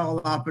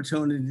overall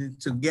opportunity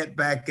to get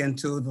back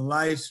into the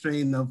live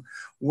stream of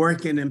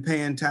working and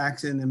paying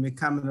taxes and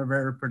becoming a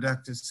very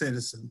productive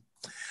citizen.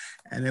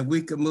 And if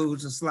we could move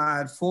to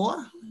slide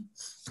 4.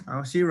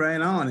 Oh, she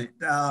ran on it.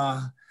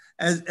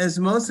 As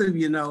most of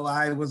you know,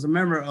 I was a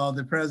member of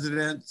the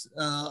president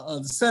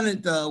of the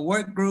Senate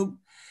work group,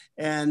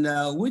 and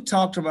we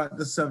talked about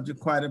the subject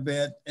quite a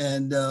bit.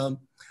 And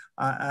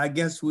I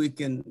guess we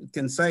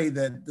can say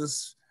that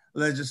this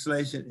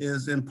legislation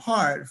is in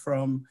part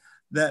from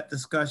that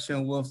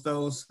discussion with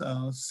those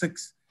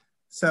 6-7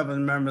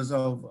 members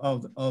of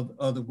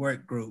the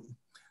work group.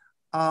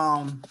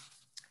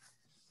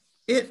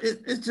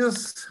 It's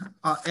just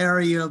an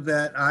area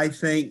that I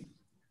think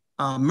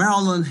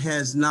Maryland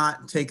has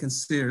not taken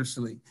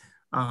seriously.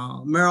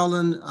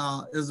 Maryland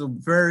is a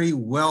very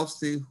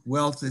wealthy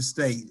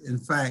state. In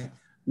fact,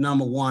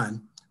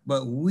 #1,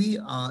 but we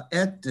are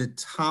at the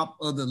top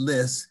of the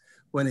list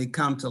when it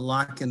comes to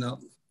locking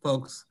up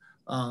folks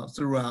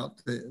throughout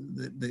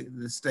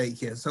the state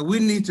here. So we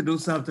need to do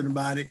something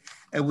about it,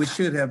 and we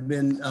should have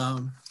been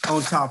on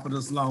top of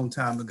this long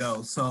time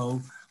ago.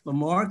 So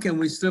Lamar, can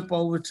we slip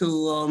over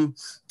to,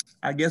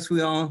 I guess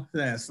we're on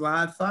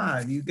slide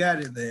 5, you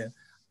got it there.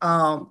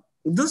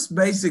 This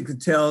basically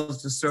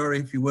tells the story,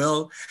 if you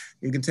will.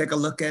 You can take a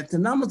look at the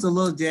numbers a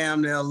little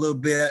jammed there a little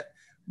bit,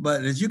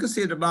 but as you can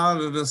see at the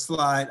bottom of the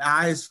slide,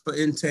 I is for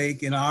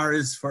intake and R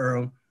is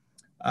for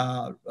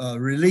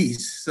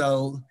release.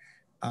 So,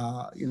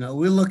 you know,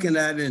 we're looking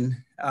at in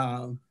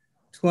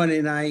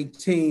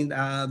 2019,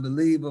 I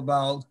believe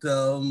about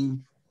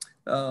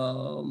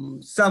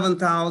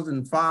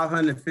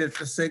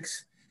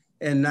 7,556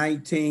 in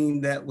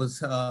 19 that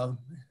was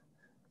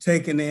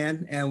taken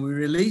in, and we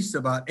released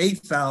about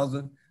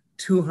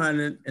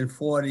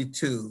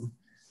 8,242.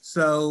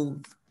 So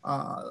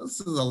this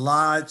is a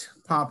large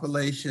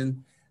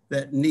population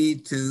that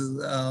need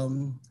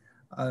to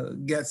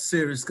get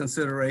serious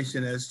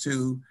consideration as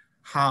to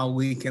how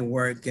we can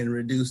work and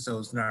reduce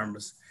those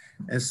numbers.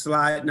 And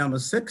slide number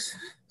 6.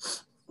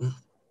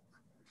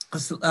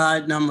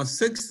 Slide number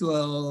 6,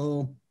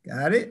 well,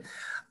 got it.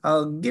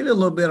 I'll give you a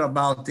little bit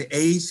about the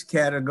age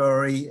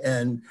category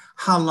and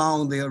how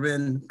long they're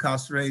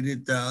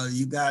incarcerated.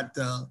 You got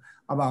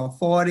about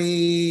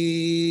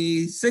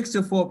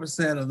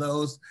 64% of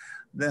those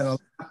that are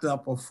locked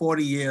up for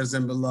 40 years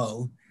and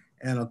below.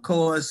 And of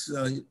course,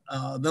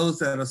 those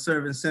that are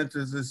serving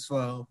sentences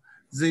for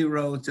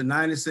 0 to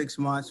 96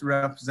 months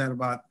represent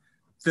about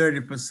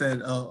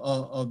 30%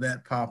 of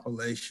that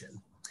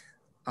population.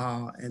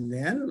 And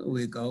then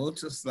we go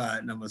to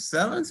slide number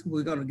 7.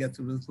 We're going to get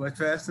through this much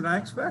faster than I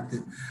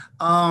expected.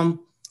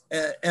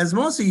 As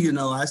most of you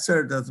know, I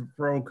served as a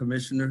parole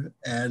commissioner,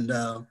 and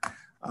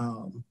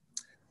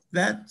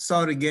that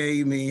sort of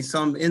gave me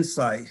some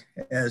insight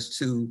as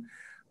to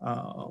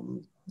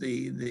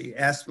the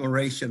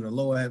aspiration or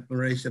low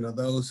aspiration of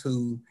those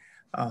who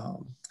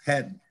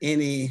had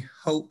any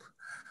hope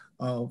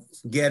of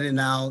getting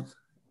out.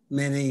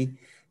 Many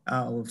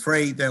were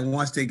afraid that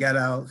once they got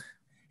out,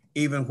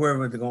 even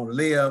wherever they're going to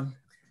live,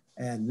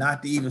 and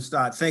not to even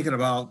start thinking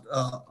about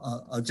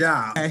a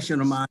job.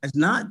 Passion of mine,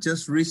 not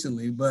just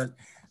recently, but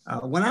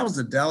when I was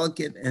a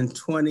delegate in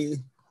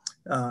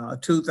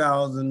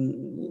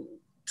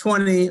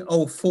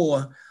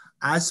 2004,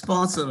 I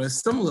sponsored a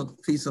similar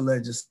piece of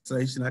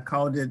legislation. I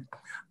called it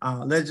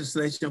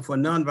legislation for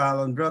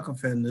nonviolent drug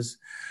offenders,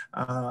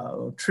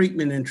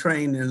 treatment and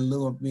training in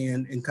lieu of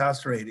being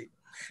incarcerated.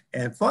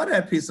 And for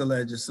that piece of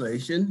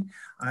legislation,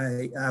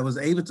 I was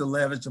able to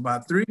leverage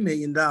about $3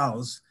 million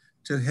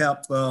to help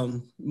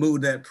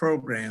move that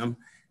program.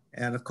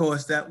 And of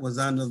course, that was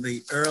under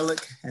the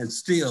Ehrlich and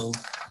Steele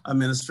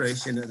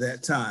administration at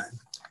that time.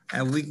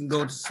 And we can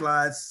go to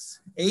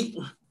slides 8.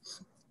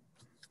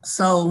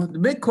 So the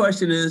big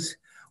question is,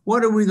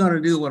 what are we going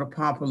to do with a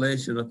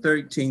population of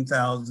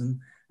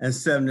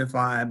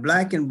 13,075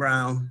 Black and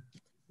brown,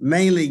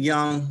 mainly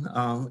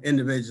young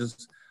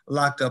individuals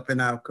locked up in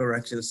our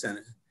correction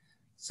center?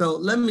 So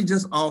let me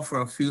just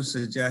offer a few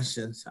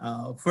suggestions.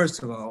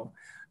 First of all,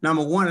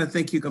 number one, I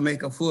think you can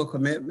make a full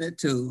commitment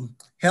to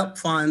help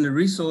find the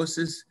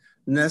resources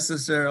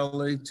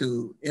necessarily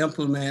to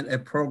implement a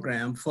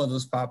program for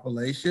this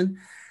population.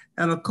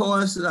 And of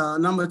course,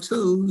 number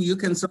two, you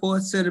can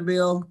support Senate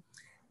Bill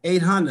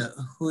 800,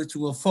 which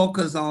will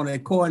focus on a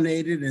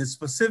coordinated and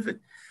specific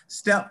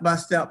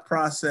step-by-step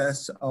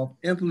process of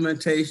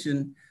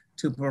implementation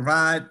to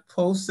provide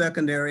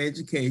post-secondary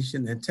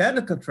education and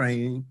technical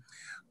training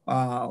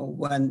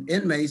when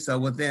inmates are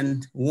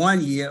within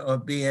 1 year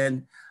of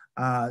being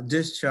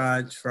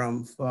discharged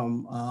from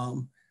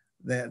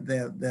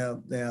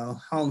their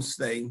home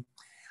stay.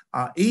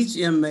 Each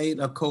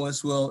inmate, of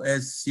course, will,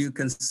 as you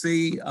can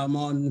see, I'm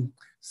on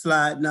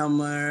slide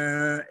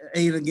number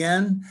 8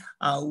 again,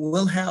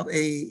 will have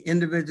a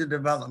individual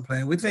development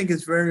plan. We think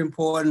it's very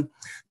important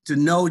to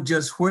know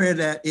just where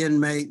that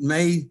inmate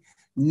may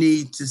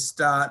need to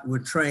start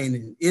with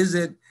training. Is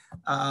it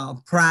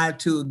prior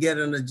to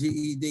getting a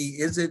GED?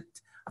 Is it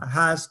a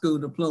high school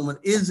diploma?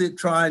 Is it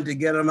trying to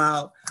get them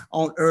out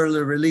on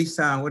early release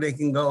time where they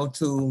can go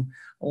to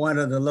one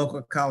of the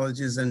local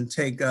colleges and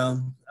take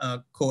a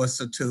course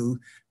or two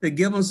to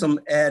give them some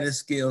added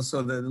skills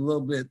so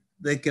that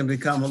they can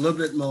become a little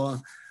bit more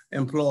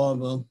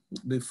employable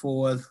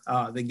before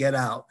they get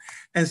out.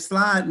 And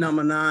slide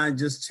number 9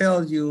 just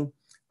tells you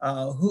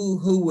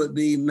who would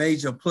be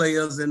major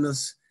players in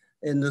this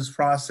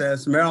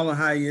process. Maryland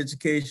Higher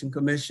Education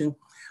Commission,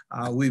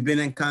 we've been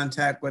in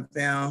contact with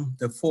them.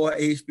 The 4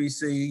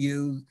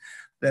 HBCUs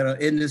that are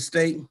in the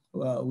state,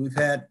 we've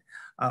had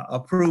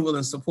approval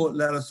and support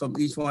letters from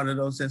each one of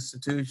those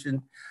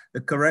institutions.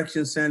 The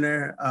Correction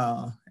Center,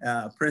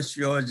 Prince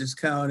George's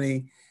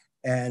County,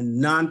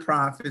 and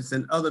nonprofits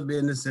and other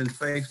business and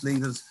faith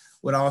leaders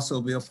would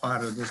also be a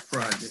part of this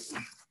project.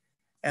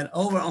 And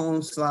over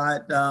on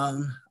slide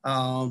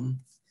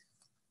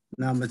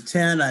number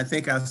 10, I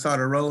think I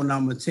sort of rolled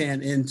number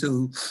 10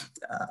 into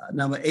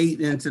number 8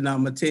 into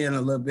number 10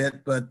 a little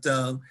bit, but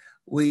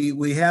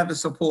we have the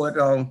support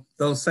of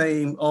those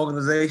same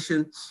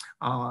organizations,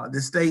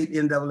 the state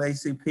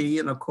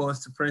NAACP, and of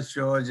course the Prince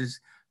George's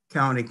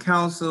County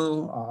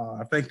Council.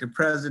 I think the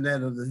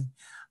president of the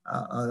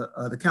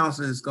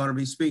council is going to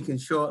be speaking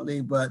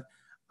shortly, but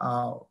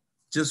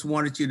just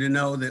wanted you to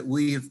know that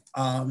we've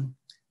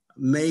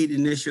made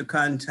initial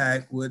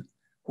contact with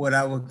what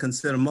I would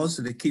consider most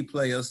of the key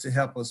players to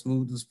help us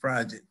move this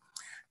project.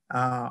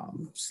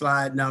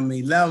 Slide number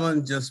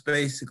 11 just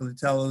basically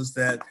tells us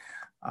that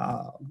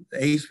the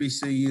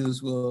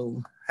HBCUs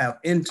will have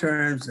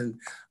interns, and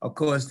of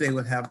course they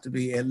would have to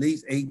be at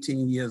least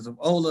 18 years of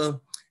older,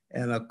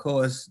 and of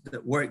course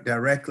work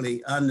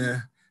directly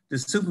under the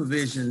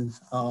supervision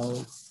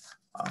of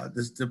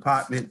this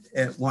department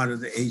at one of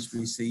the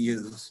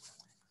HBCUs.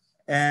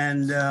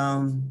 And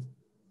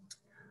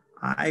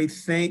I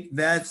think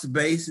that's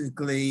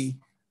basically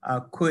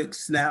a quick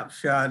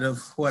snapshot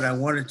of what I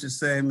wanted to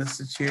say,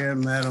 Mr. Chair,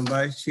 Madam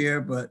Vice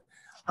Chair, but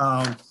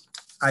I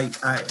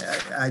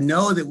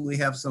know that we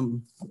have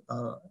some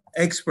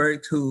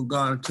experts who are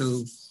going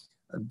to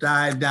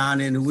dive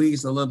down in the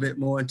weeds a little bit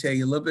more and tell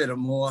you a little bit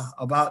more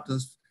about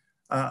this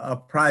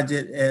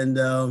project. And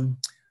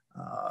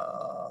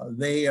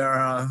they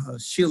are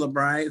Sheila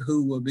Bryant,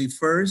 who will be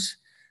first.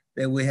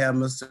 Then we have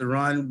Mr.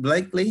 Ron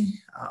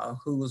Blakely,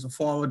 who was a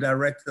former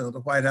director of the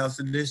White House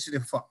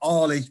Initiative for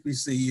all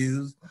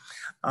HBCUs.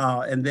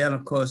 And then,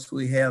 of course,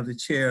 we have the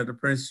chair of the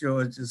Prince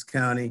George's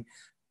County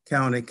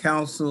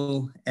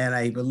Council. And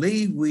I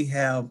believe we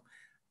have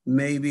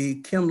maybe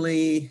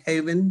Kimberly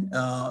Haven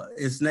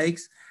is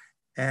next.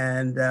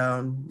 And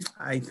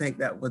I think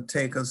that would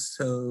take us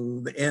to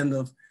the end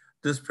of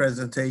this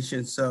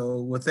presentation.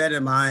 So with that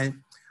in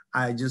mind,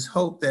 I just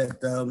hope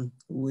that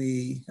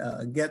we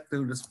get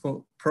through this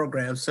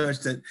program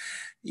such that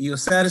you're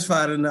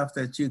satisfied enough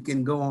that you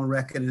can go on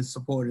record in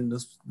supporting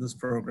this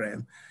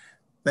program.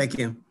 Thank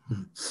you.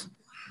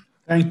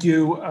 Thank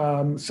you,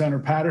 Senator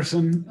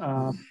Patterson.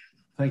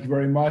 Thank you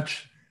very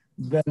much.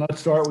 Then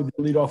let's start with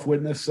the leadoff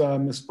witness,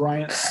 Ms.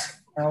 Bryant,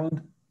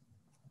 Maryland.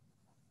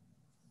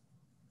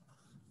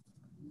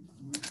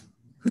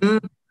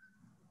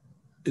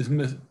 Is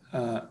Ms.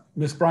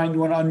 Bryant, you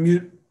want to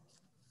unmute?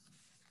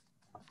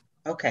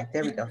 Okay,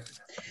 there we go.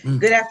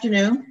 Good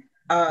afternoon,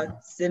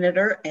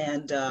 Senator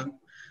and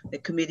the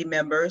committee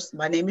members.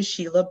 My name is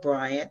Sheila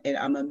Bryant, and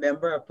I'm a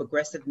member of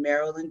Progressive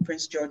Maryland,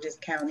 Prince George's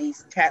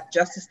County's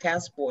Justice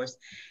Task Force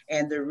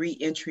and the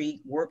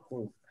Reentry Work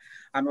Group.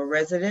 I'm a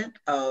resident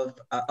of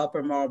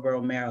Upper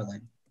Marlboro,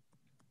 Maryland.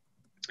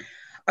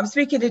 I'm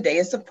speaking today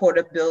in support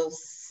of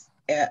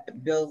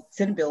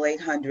Senate Bill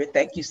 800.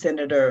 Thank you,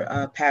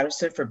 Senator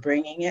Patterson, for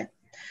bringing it.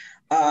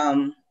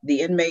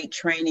 The Inmate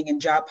Training and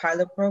Job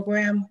Pilot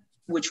Program,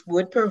 which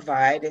would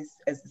provide, as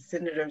the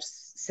Senator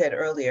said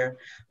earlier,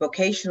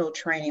 vocational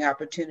training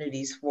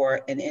opportunities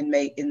for an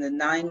inmate in the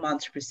 9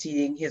 months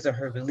preceding his or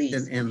her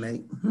release. An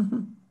inmate.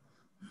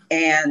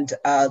 And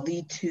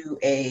lead to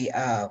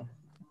a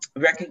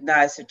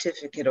recognized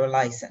certificate or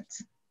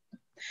license.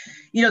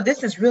 You know,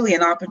 this is really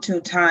an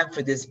opportune time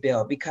for this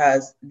bill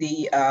because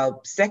the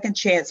Second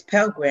Chance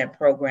Pell Grant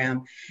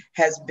program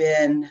has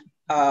been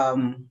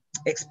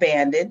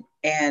expanded,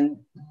 and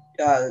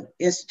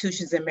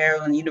institutions in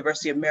Maryland,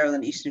 University of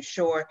Maryland, Eastern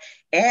Shore,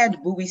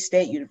 and Bowie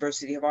State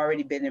University have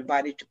already been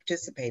invited to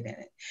participate in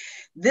it.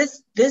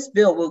 This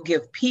bill will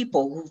give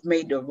people who've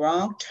made the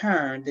wrong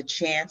turn the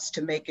chance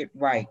to make it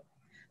right,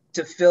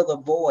 to fill the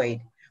void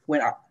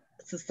when our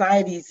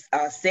society's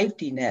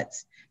safety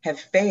nets have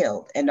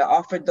failed, and to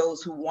offer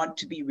those who want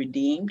to be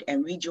redeemed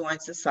and rejoin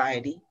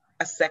society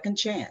a second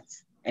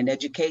chance, an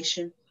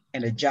education,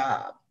 and a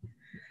job.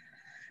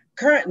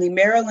 Currently,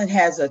 Maryland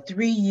has a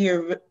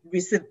 3-year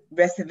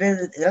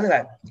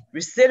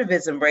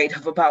recidivism rate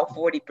of about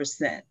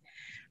 40%.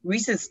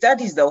 Recent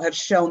studies, though, have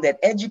shown that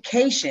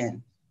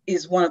education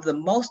is one of the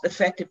most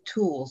effective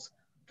tools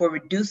for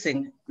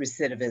reducing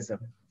recidivism.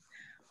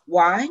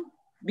 Why?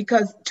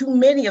 Because too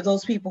many of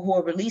those people who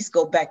are released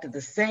go back to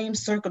the same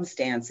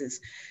circumstances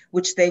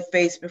which they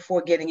faced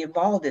before getting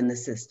involved in the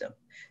system.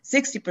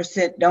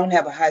 60% don't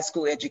have a high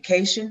school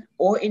education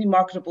or any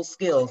marketable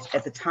skills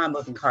at the time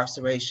of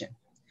incarceration.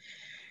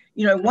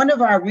 You know, in one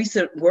of our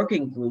recent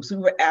working groups, we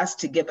were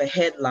asked to give a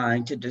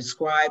headline to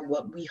describe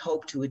what we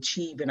hope to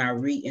achieve in our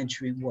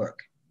reentry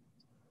work.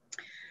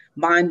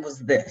 Mine was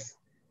this: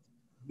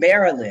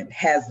 Maryland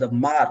has the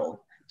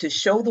model to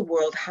show the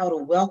world how to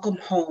welcome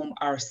home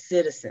our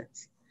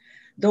citizens.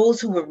 Those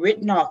who were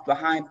written off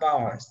behind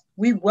bars,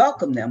 we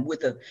welcome them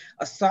with a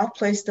soft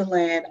place to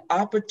land,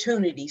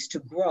 opportunities to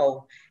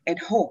grow, and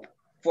hope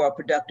for a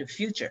productive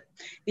future.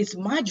 It's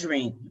my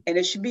dream, and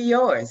it should be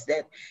yours,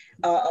 that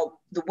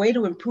the way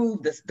to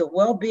improve the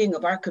well-being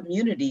of our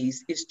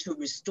communities is to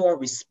restore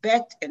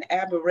respect and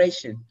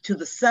admiration to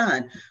the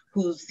son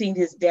who's seen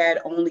his dad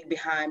only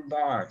behind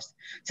bars,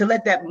 to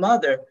let that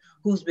mother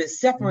who's been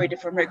separated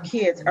from her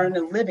kids earn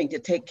a living to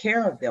take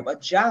care of them, a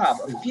job,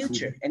 a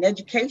future, an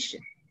education.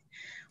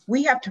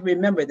 We have to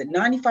remember that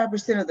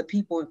 95% of the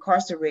people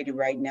incarcerated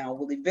right now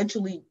will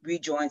eventually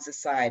rejoin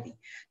society.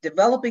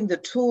 Developing the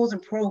tools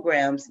and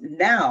programs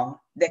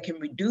now that can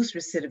reduce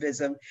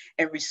recidivism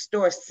and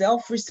restore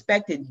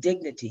self-respect and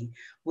dignity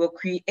will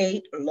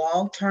create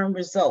long-term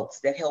results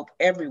that help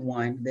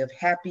everyone live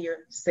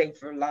happier,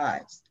 safer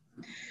lives.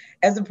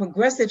 As a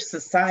progressive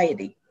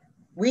society,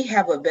 we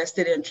have a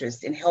vested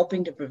interest in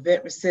helping to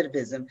prevent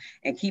recidivism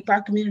and keep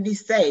our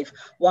communities safe,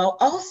 while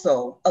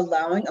also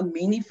allowing a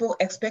meaningful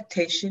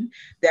expectation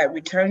that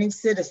returning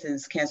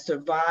citizens can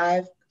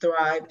survive,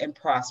 thrive, and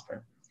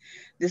prosper.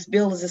 This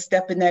bill is a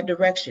step in that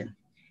direction.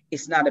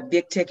 It's not a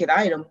big ticket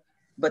item,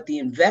 but the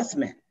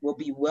investment will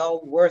be well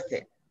worth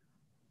it.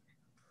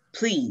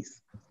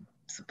 Please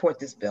support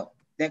this bill.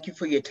 Thank you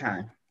for your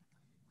time.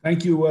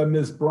 Thank you,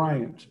 Ms.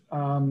 Bryant.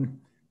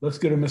 Let's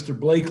go to Mr.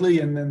 Blakely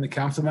and then the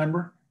council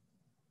member.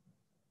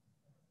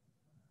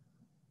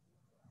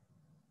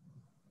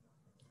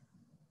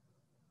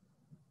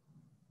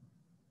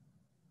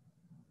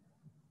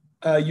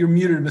 You're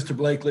muted, Mr.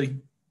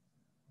 Blakely.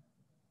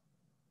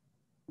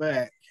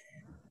 Back.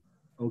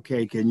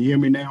 Okay, can you hear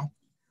me now?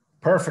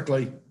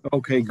 Perfectly.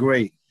 Okay,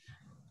 great.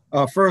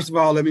 First of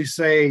all, let me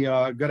say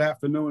good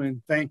afternoon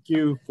and thank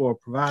you for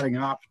providing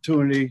an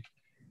opportunity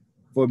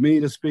for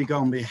me to speak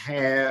on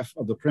behalf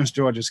of the Prince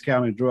George's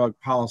County Drug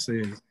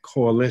Policy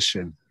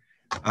Coalition.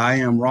 I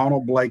am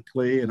Ronald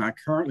Blakely, and I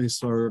currently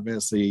serve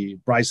as the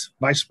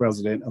Vice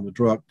President of the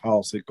Drug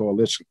Policy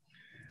Coalition.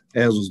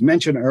 As was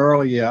mentioned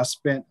earlier, I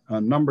spent a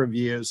number of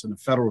years in the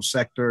federal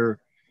sector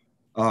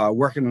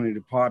working in the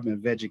Department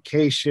of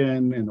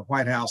Education and the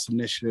White House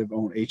Initiative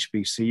on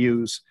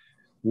HBCUs,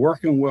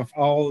 working with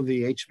all of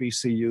the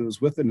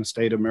HBCUs within the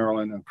state of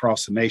Maryland and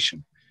across the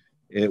nation.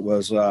 It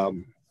was a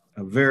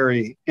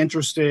very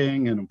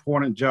interesting and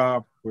important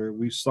job where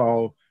we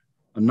saw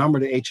a number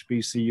of the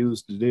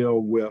HBCUs to deal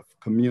with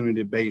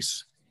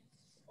community-based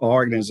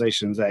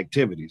organizations'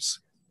 activities.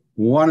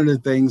 One of the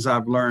things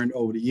I've learned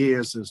over the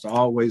years is to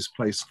always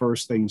place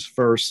first things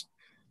first.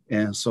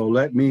 And so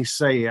let me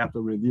say, after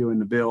reviewing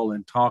the bill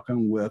and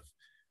talking with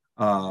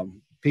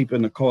people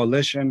in the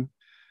coalition,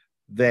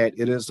 that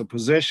it is the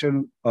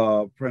position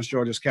of Prince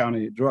George's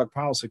County Drug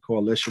Policy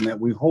Coalition that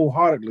we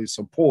wholeheartedly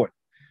support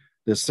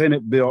the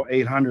Senate Bill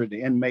 800,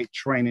 the Inmate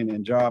Training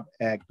and Job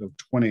Act of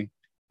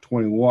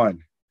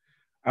 2021.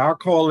 Our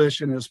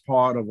coalition is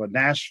part of a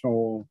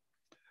national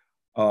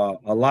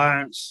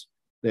alliance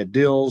that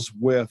deals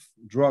with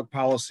drug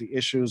policy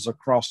issues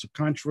across the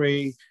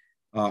country,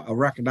 a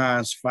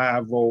recognized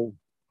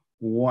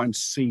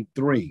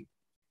 501c3.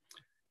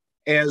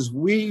 As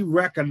we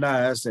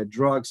recognize that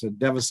drugs have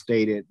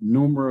devastated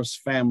numerous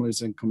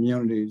families and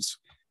communities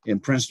in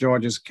Prince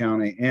George's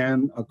County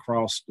and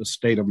across the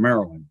state of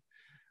Maryland,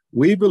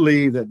 we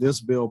believe that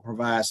this bill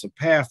provides a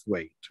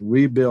pathway to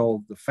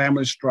rebuild the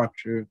family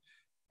structure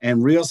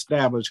and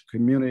reestablish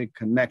community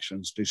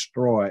connections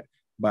destroyed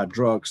by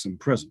drugs in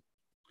prison.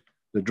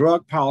 The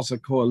Drug Policy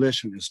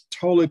Coalition is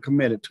totally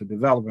committed to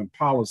developing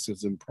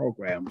policies and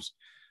programs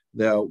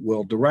that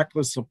will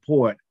directly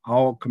support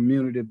all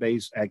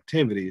community-based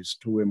activities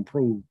to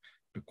improve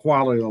the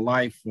quality of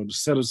life for the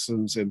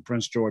citizens in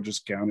Prince George's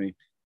County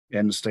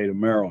and the state of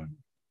Maryland.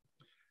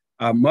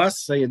 I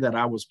must say that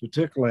I was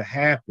particularly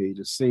happy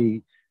to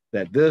see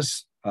that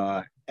this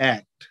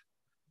act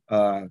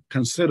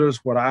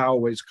considers what I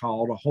always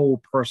call a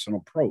whole person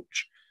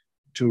approach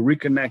to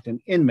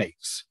reconnecting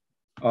inmates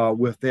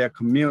with their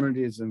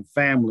communities and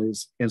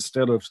families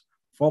instead of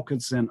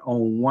focusing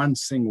on one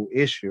single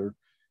issue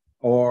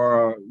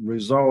or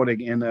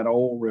resulting in that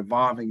old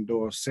revolving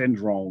door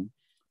syndrome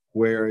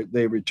where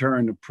they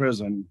return to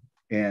prison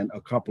in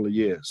a couple of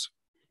years.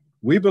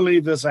 We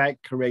believe this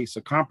act creates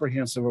a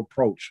comprehensive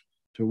approach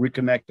to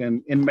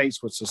reconnecting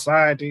inmates with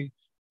society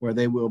where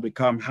they will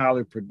become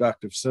highly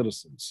productive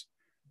citizens.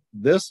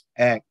 This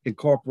act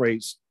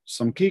incorporates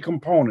some key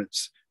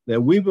components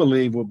that we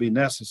believe will be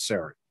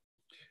necessary.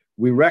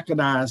 We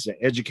recognize that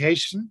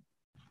education,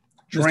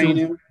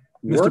 training,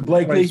 Mr.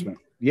 Blakely, placement.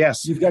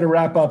 Yes. You've got to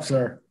wrap up,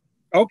 sir.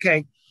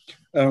 Okay.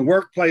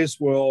 Workplace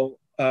will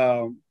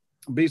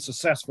be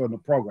successful in the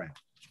program.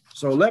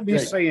 So let me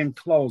say in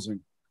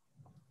closing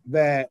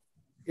that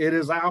it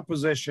is our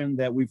position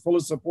that we fully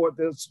support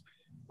this.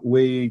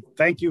 We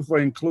thank you for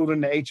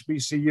including the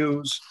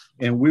HBCUs,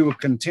 and we will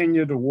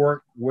continue to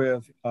work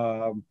with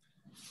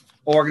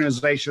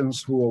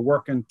organizations who are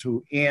working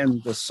to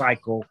end the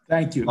cycle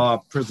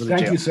of prison jail.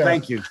 Thank you, sir.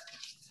 Thank you.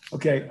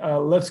 Okay,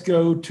 let's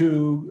go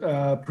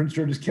to Prince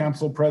George's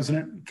Council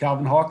President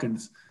Calvin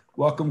Hawkins.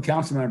 Welcome,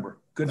 council member.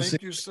 Good to see you.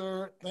 Thank you,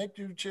 sir. Thank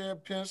you, Chair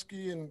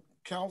Penske and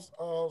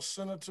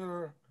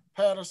Senator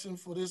Patterson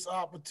for this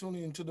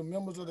opportunity, and to the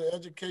members of the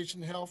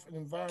Education, Health, and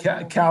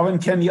Environment. Calvin,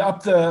 can you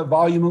up the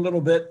volume a little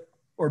bit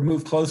or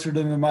move closer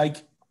to the mic?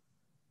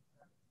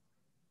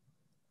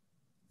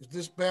 Is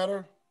this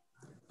better?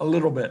 A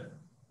little bit.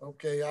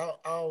 Okay,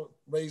 I'll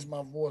raise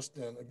my voice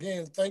then.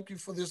 Again, thank you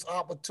for this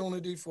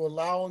opportunity, for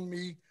allowing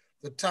me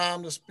the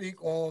time to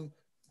speak on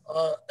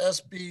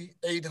SB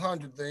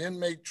 800, the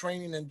Inmate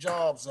Training and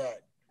Jobs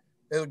Act.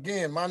 And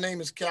again, my name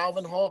is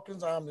Calvin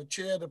Hawkins. I'm the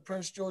chair of the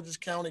Prince George's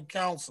County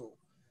Council.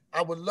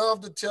 I would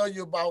love to tell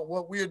you about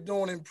what we're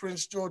doing in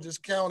Prince George's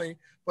County,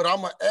 but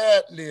I'm an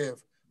ad-lib.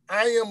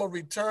 I am a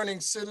returning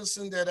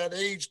citizen that at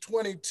age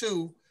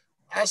 22,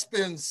 I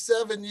spent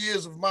 7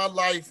 years of my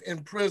life in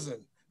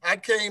prison. I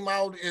came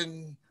out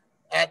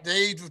at the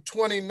age of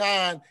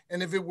 29,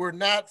 and if it were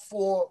not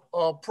for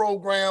a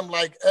program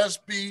like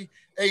SB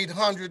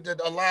 800 that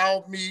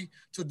allowed me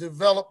to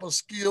develop a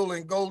skill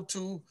and go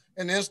to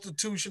an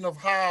institution of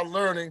higher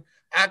learning,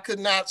 I could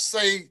not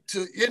say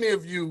to any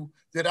of you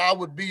that I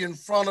would be in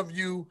front of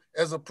you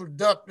as a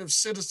productive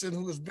citizen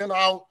who has been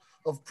out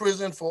of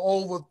prison for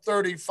over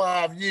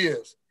 35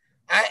 years.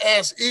 I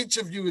ask each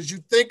of you, as you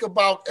think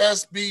about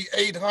SB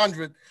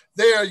 800,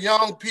 there are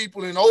young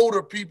people and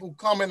older people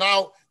coming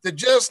out that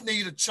just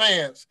need a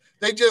chance.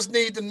 They just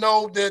need to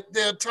know that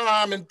their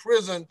time in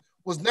prison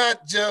was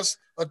not just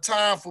a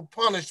time for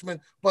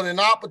punishment, but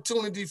an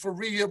opportunity for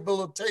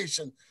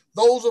rehabilitation.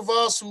 Those of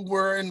us who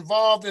were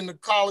involved in the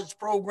college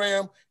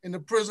program in the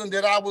prison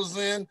that I was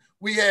in,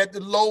 we had the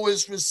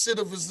lowest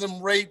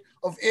recidivism rate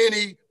of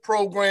any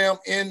program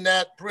in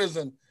that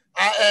prison.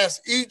 I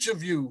ask each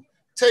of you,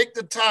 take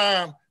the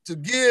time to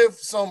give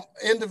some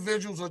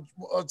individuals a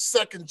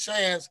second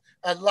chance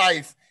at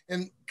life.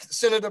 And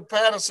Senator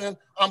Patterson,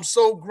 I'm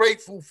so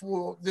grateful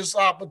for this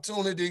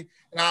opportunity,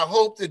 and I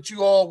hope that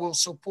you all will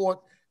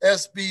support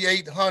SB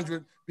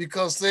 800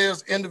 because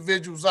there's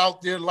individuals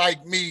out there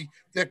like me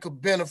that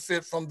could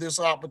benefit from this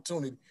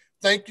opportunity.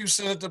 Thank you,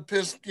 Senator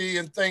Penske,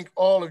 and thank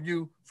all of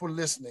you for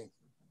listening.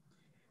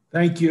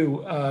 Thank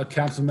you,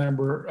 Council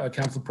Member,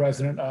 Council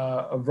President.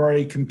 A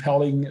very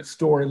compelling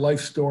story,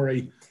 life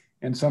story,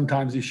 and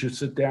sometimes you should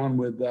sit down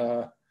with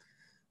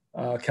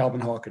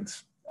Calvin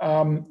Hawkins.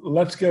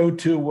 Let's go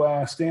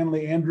to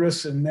Stanley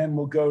Andrus, and then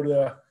we'll go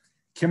to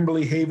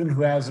Kimberly Haven,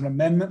 who has an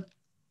amendment.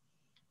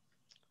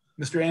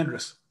 Mr.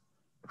 Andrus.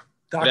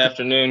 Good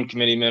afternoon,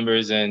 committee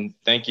members, and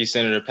thank you,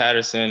 Senator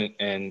Patterson,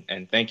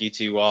 and thank you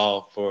to you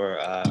all for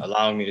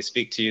allowing me to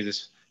speak to you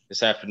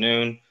this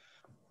afternoon.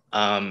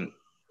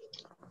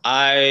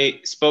 I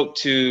spoke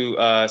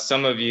to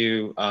some of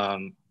you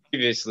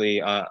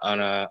previously on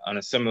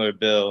a similar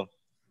bill,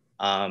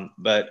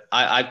 but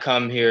I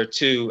come here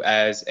too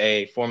as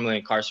a formerly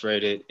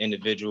incarcerated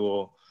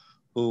individual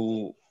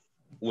who,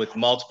 with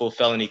multiple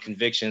felony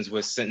convictions,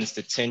 was sentenced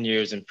to 10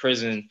 years in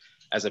prison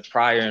as a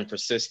prior and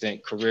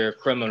persistent career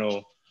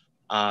criminal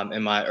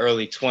in my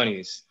early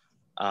 20s.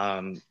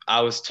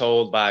 I was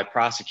told by a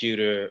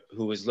prosecutor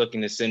who was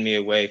looking to send me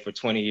away for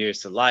 20 years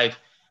to life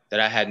that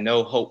I had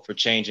no hope for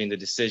changing the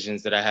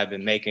decisions that I had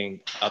been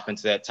making up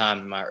until that time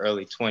in my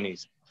early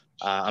 20s.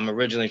 I'm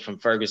originally from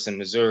Ferguson,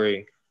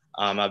 Missouri.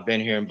 I've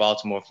been here in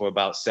Baltimore for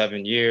about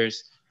 7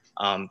 years.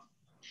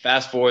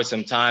 Fast forward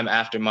some time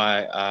after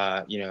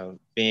my,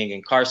 being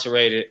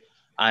incarcerated,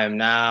 I am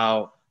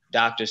now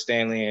Dr.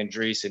 Stanley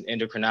Andrees, an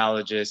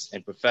endocrinologist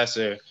and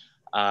professor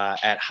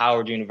at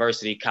Howard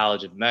University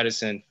College of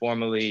Medicine,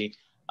 formerly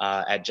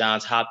at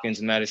Johns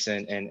Hopkins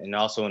Medicine, and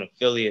also an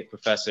affiliate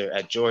professor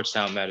at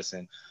Georgetown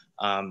Medicine.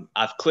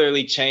 I've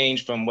clearly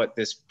changed from what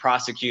this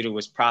prosecutor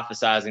was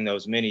prophesizing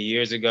those many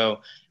years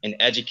ago, and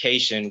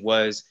education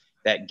was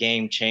that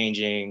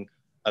game-changing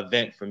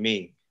event for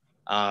me.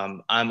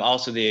 I'm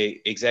also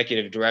the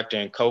executive director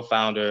and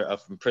co-founder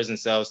of From Prison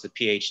Cells to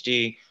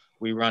PhD.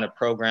 We run a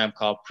program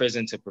called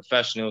Prison to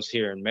Professionals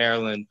here in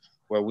Maryland,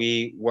 where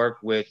we work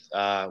with,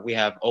 we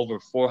have over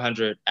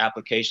 400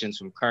 applications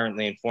from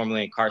currently and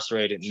formerly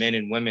incarcerated men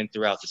and women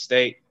throughout the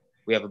state.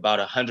 We have about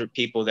 100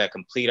 people that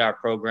complete our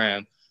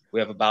program. We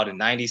have about a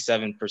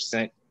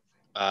 97%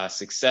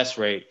 success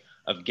rate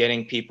of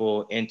getting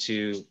people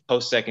into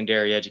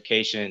post-secondary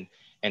education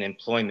and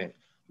employment.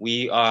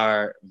 We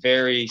are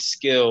very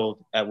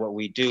skilled at what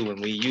we do,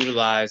 and we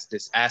utilize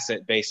this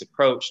asset-based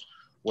approach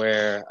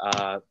where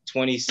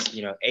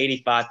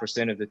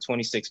 85% of the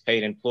 26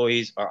 paid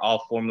employees are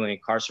all formerly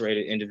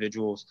incarcerated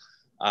individuals.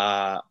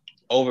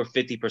 Over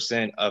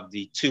 50% of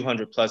the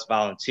 200 plus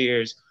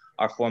volunteers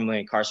are formerly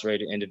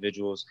incarcerated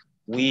individuals.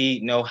 We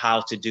know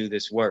how to do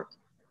this work.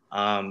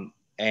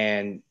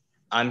 And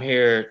I'm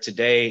here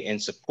today in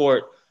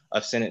support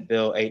of Senate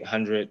Bill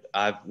 800.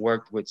 I've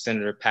worked with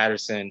Senator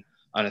Patterson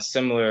on a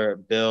similar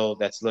bill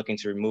that's looking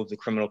to remove the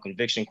criminal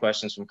conviction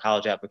questions from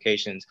college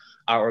applications.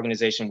 Our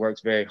organization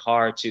works very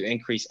hard to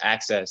increase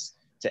access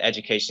to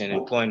education and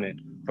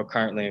employment for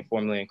currently and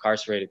formerly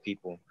incarcerated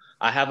people.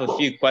 I have a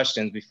few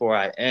questions before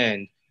I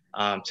end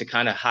to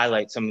kind of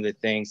highlight some of the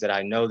things that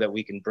I know that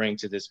we can bring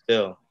to this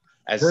bill.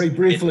 Very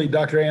briefly,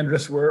 Dr.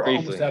 Andrees, we're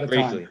almost out of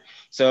time.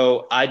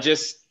 So I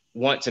just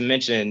want to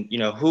mention,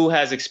 who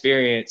has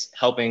experience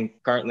helping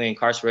currently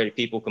incarcerated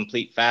people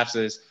complete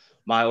FAFSAs?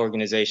 My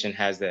organization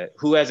has that.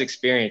 Who has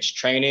experience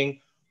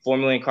training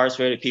formerly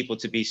incarcerated people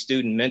to be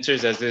student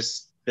mentors, as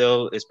this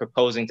bill is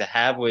proposing to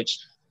have, which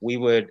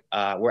we're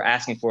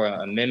asking for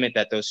an amendment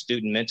that those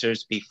student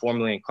mentors be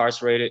formerly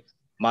incarcerated.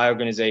 My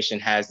organization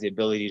has the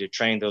ability to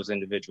train those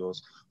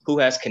individuals. Who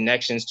has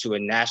connections to a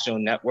national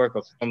network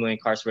of formerly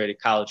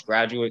incarcerated college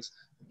graduates?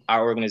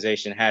 Our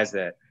organization has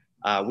that.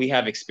 We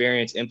have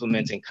experience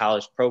implementing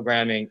college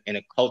programming in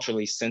a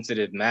culturally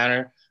sensitive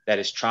manner that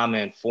is trauma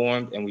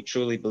informed, and we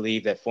truly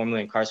believe that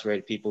formerly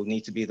incarcerated people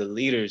need to be the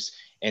leaders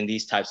in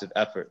these types of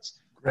efforts.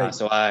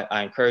 So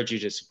I encourage you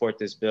to support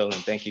this bill,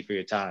 and thank you for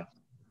your time.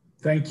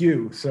 Thank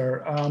you,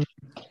 sir.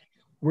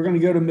 We're going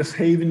to go to Ms.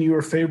 Haven. You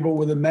are favorable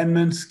with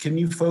amendments. Can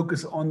you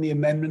focus on the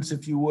amendments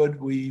if you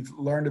would? We've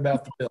learned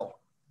about the bill.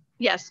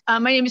 Yes, my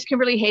name is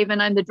Kimberly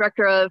Haven. I'm the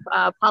Director of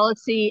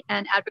Policy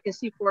and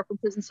Advocacy for From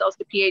Prison Cells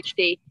to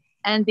PhD.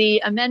 And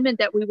the amendment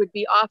that we would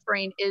be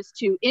offering is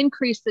to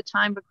increase the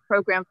time of the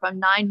program from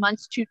 9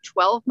 months to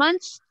 12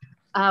 months.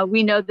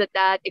 We know that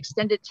that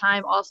extended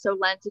time also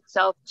lends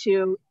itself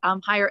to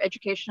higher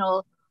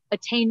educational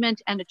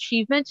attainment and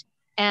achievement,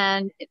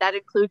 and that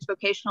includes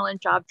vocational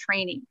and job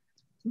training.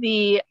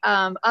 The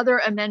other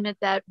amendment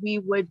that we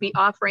would be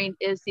offering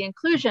is the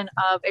inclusion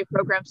of a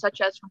program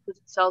such as From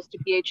Prison Cells to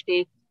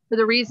PhD for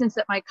the reasons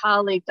that my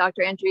colleague,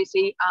 Dr. Andrees,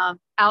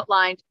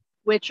 outlined,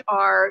 which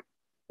are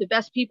the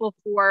best people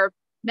for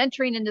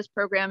mentoring in this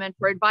program and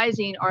for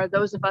advising are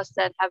those of us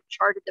that have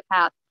charted the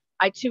path.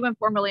 I too am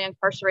formerly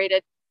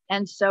incarcerated,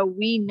 and so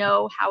we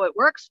know how it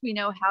works, we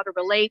know how to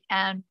relate,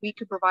 and we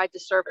could provide the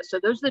service. So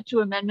those are the two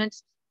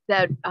amendments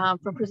that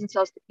From Prison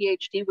Cells to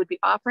PhD would be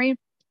offering.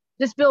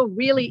 This bill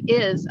really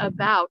is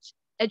about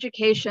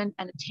education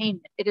and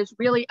attainment. It is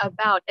really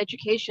about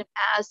education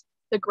as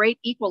the great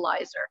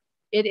equalizer.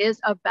 It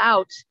is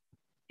about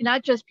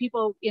not just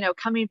people,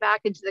 coming back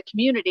into the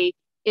community.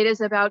 It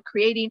is about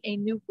creating a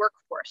new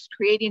workforce,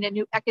 creating a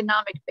new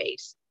economic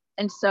base.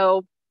 And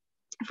so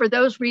for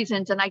those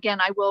reasons, and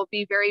again, I will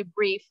be very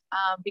brief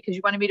because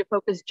you wanted me to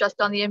focus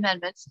just on the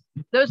amendments.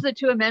 Those are the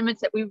two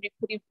amendments that we would be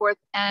putting forth,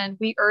 and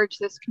we urge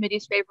this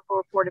committee's favorable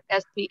report of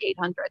SB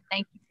 800.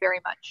 Thank you very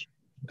much.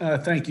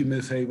 Thank you,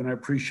 Ms. Haven. I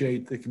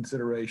appreciate the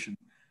consideration.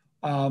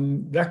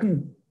 That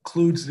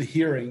concludes the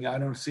hearing. I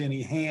don't see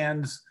any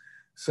hands.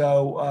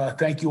 So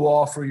thank you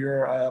all for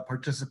your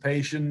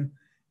participation,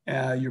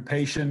 your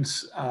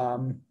patience,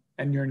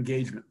 and your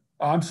engagement.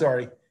 Oh, I'm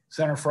sorry,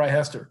 Senator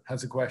Frey-Hester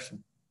has a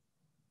question.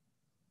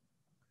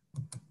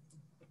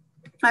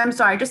 I'm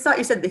sorry, I just thought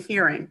you said the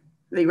hearing.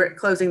 They were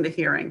closing the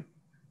hearing.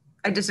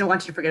 I just didn't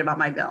want you to forget about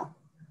my bill.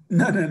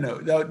 No,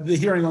 the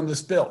hearing on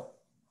this bill.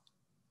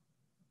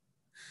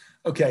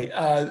 Okay,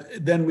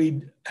 then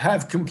we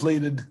have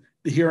completed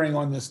the hearing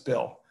on this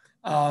bill.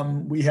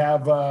 We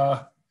have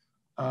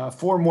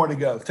 4 more to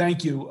go.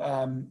 Thank you.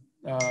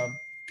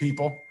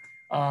 people.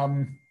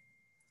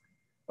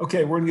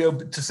 Okay, we're gonna go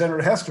to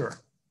Senator Hester.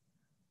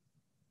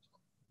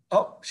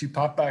 Oh, she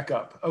popped back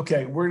up.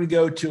 Okay, we're gonna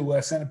go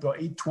to Senate Bill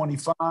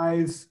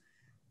 825,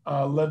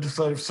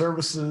 Legislative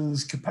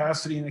Services,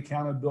 Capacity and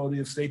Accountability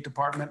of State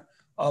Department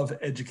of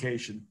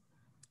Education.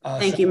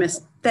 Thank you,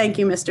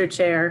 Mr.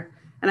 Chair.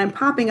 And I'm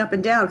popping up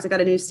and down because I got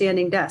a new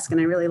standing desk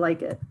and I really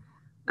like it.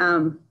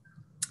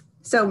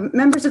 So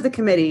members of the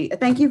committee,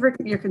 thank you for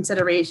your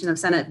consideration of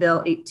Senate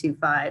Bill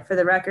 825. For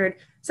the record,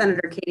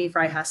 Senator Katie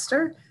Fry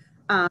Hester.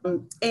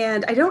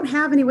 And I don't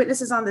have any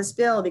witnesses on this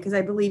bill because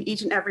I believe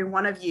each and every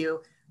one of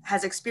you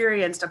has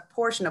experienced a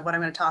portion of what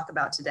I'm going to talk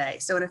about today.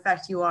 So in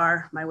effect, you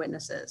are my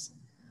witnesses.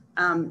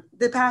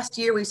 The past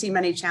year, we've seen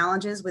many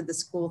challenges with the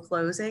school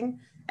closing.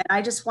 And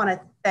I just want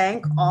to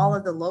thank all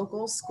of the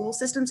local school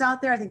systems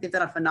out there. I think they've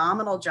done a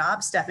phenomenal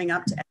job stepping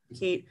up to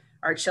educate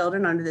our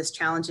children under this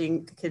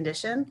challenging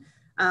condition.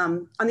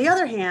 On the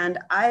other hand,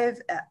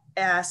 I've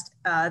asked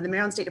the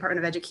Maryland State Department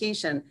of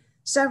Education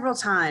several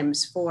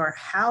times for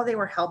how they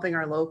were helping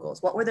our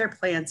locals. What were their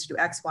plans to do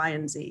X, Y,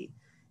 and Z?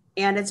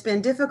 And it's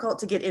been difficult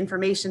to get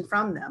information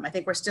from them. I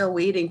think we're still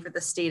waiting for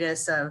the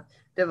status of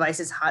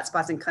devices,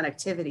 hotspots, and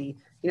connectivity,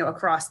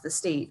 across the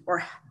state,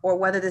 or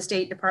whether the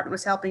State Department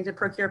was helping to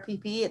procure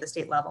PPE at the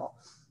state level.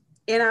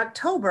 In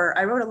October,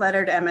 I wrote a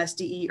letter to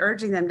MSDE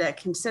urging them to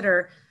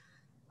consider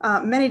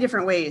many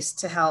different ways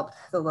to help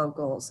the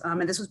locals.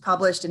 And this was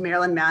published in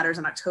Maryland Matters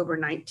on October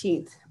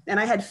 19th. And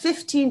I had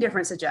 15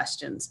 different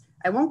suggestions.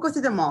 I won't go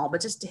through them all,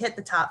 but just to hit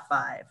the top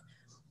 5.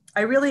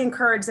 I really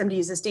encourage them to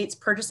use the state's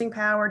purchasing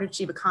power to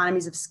achieve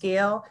economies of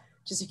scale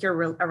to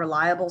secure a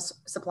reliable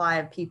supply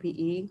of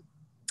PPE.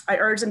 I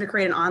urge them to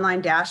create an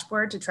online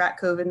dashboard to track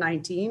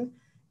COVID-19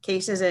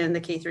 cases in the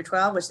K through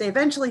 12, which they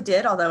eventually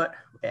did, although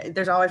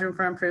there's always room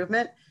for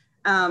improvement.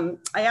 I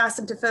asked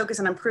them to focus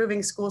on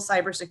improving school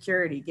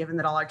cybersecurity, given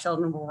that all our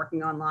children were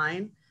working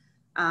online.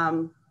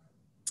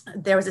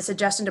 There was a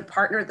suggestion to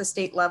partner at the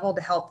state level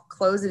to help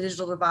close the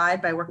digital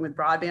divide by working with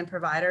broadband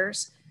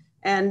providers.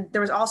 And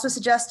there was also a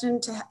suggestion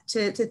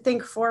to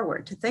think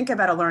forward, to think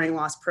about a learning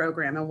loss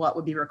program and what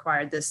would be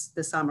required this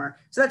summer.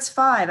 So that's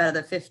 5 out of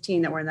the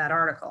 15 that were in that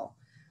article.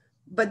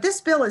 But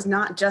this bill is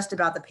not just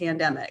about the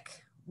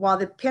pandemic. While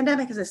the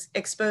pandemic has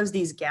exposed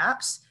these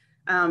gaps,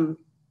 the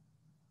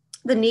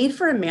need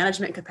for a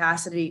management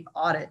capacity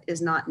audit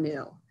is not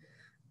new.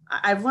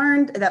 I've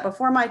learned that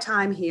before my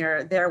time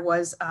here, there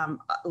was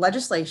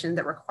legislation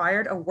that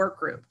required a work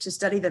group to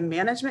study the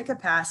management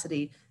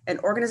capacity and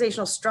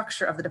organizational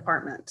structure of the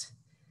department.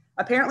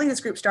 Apparently,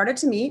 this group started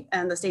to meet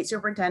and the state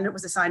superintendent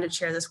was assigned to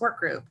chair this work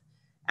group.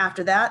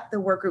 After that,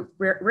 the work group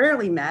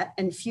rarely met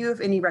and few,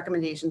 if any,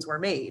 recommendations were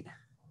made.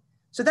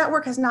 So that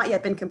work has not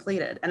yet been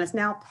completed, and it's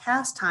now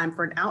past time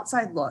for an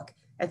outside look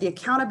at the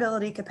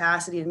accountability,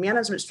 capacity, and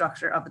management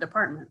structure of the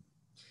department.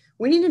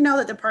 We need to know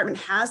that the department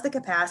has the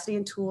capacity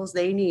and tools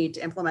they need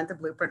to implement the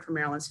blueprint for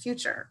Maryland's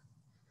future.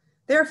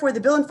 Therefore,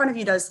 the bill in front of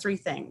you does 3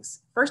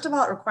 things. First of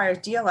all, it requires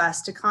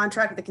DLS to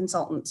contract with the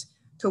consultant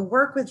to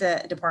work with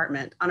the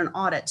department on an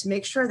audit to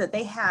make sure that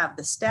they have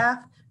the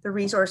staff, the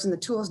resources, and the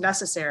tools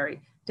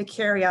necessary to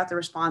carry out the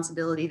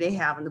responsibility they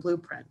have in the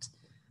blueprint.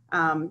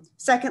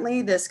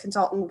 Secondly, this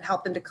consultant would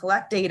help them to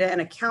collect data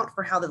and account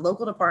for how the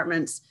local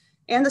departments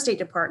and the State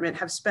Department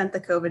have spent the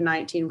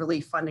COVID-19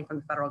 relief funding from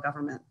the federal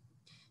government.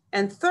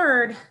 And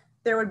third,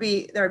 there would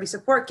be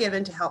support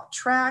given to help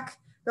track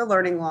the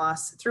learning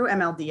loss through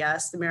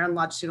MLDS, the Maryland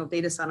Longitudinal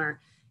Data Center,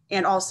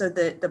 and also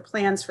the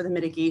plans for the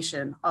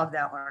mitigation of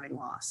that learning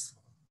loss.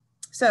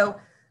 So,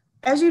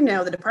 as you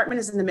know, the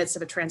department is in the midst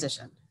of a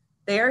transition.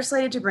 They are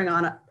slated to bring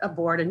on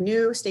aboard a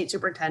new state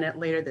superintendent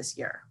later this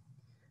year.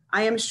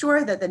 I am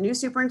sure that the new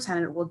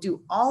superintendent will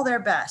do all their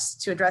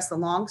best to address the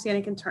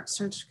longstanding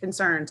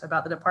concerns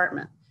about the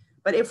department.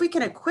 But if we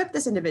can equip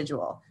this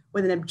individual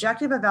with an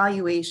objective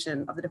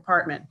evaluation of the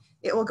department,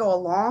 it will go a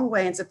long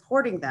way in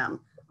supporting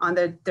them on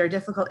their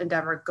difficult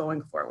endeavor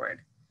going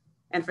forward.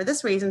 And for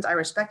this reasons, I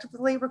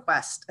respectfully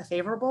request a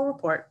favorable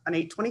report on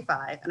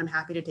 825, and I'm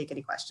happy to take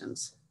any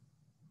questions.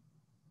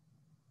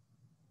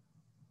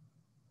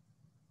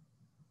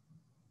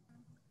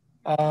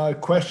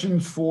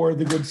 Questions for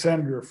the good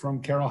senator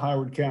from Carroll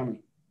Howard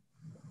County?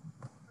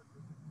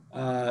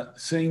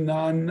 Seeing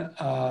none,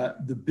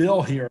 the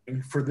bill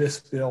hearing for this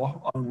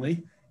bill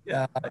only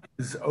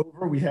is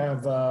over. We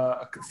have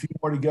a few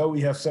more to go.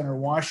 We have Senator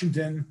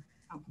Washington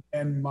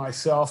and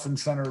myself and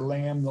Senator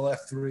Lamb, the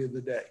last 3 of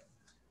the day.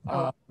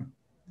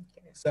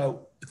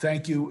 So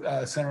thank you,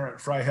 Senator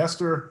Fry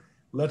Hester.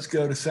 Let's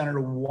go to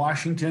Senator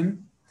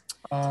Washington.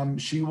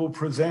 She will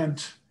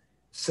present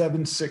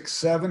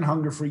 767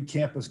 Hunger Free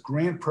Campus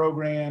Grant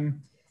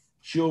Program.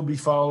 She'll be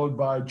followed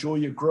by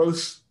Julia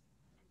Gross,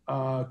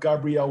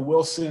 Gabrielle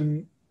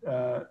Wilson,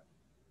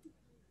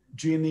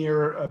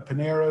 Gianir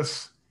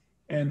Paneras,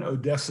 and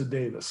Odessa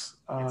Davis.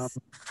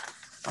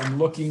 I'm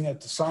looking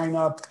at the sign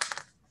up.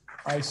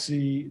 I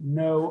see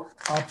no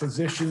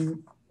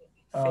opposition,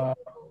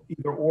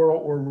 either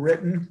oral or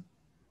written.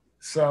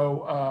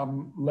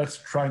 So let's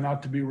try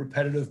not to be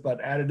repetitive,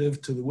 but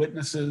additive to the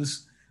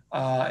witnesses.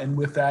 And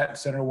with that,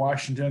 Senator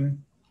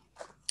Washington,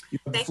 you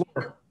have the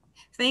floor.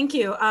 Thank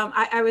you.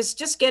 I was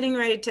just getting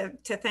ready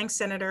to thank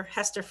Senator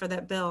Hester for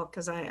that bill,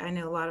 because I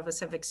know a lot of us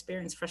have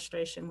experienced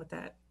frustration with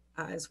that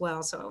as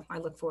well. So I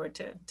look forward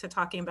to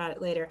talking about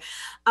it later.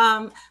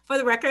 For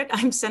the record,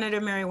 I'm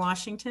Senator Mary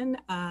Washington,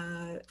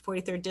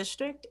 43rd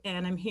District,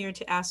 and I'm here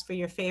to ask for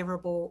your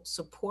favorable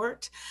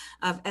support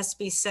of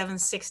SB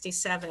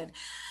 767.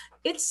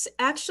 It's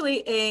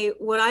actually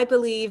what I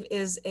believe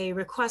is a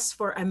request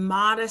for a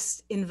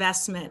modest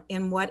investment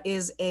in what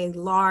is a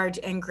large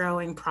and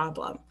growing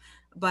problem,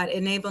 but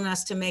enabling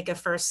us to make a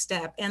first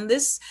step. And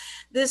this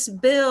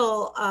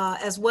bill,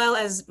 as well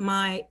as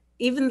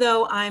even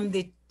though I'm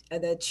the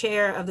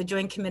chair of the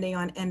Joint Committee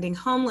on Ending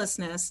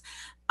Homelessness,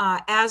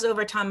 as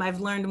over time I've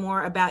learned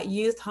more about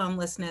youth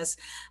homelessness,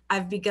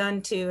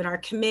 and our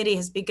committee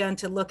has begun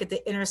to look at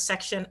the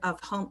intersection of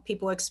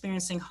people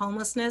experiencing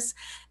homelessness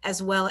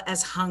as well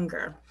as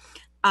hunger.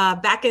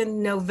 Back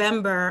in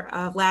November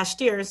of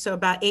last year, so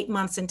about 8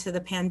 months into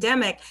the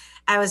pandemic,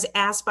 I was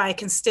asked by a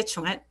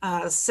constituent,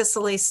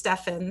 Cicely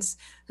Steffens,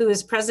 who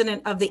is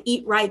president of the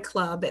Eat Right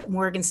Club at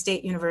Morgan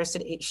State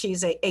University.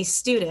 She's a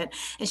student,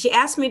 and she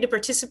asked me to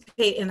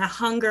participate in a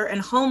Hunger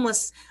and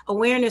Homeless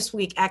Awareness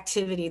Week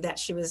activity that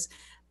she was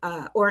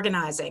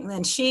organizing.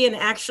 And she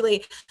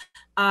actually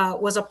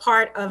was a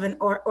part of an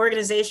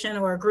organization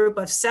or a group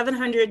of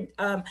 700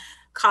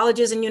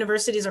 colleges and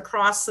universities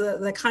across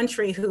the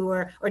country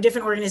or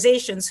different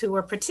organizations who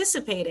were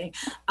participating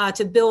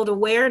to build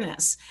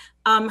awareness.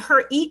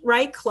 Her Eat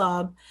Right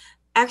Club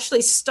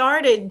actually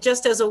started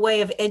just as a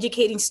way of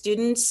educating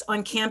students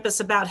on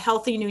campus about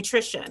healthy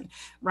nutrition,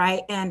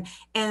 right?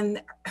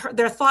 And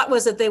their thought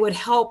was that they would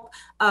help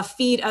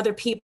feed other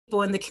people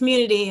in the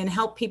community and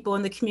help people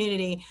in the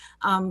community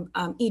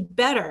eat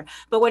better.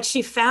 But what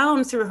she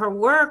found through her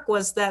work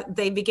was that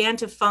they began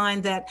to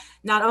find that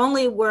not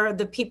only were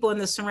the people in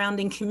the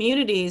surrounding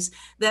communities,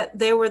 that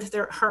they were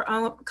her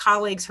own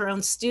colleagues, her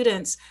own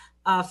students,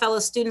 fellow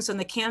students on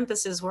the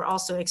campuses were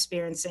also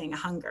experiencing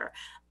hunger.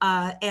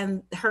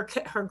 And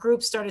her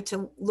group started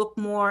to look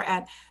more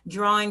at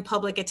drawing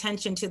public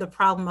attention to the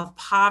problem of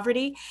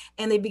poverty.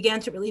 And they began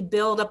to really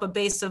build up a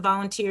base of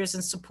volunteers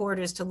and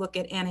supporters to look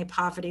at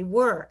anti-poverty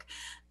work.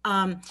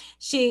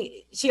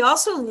 She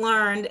also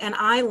learned, and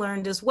I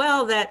learned as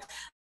well, that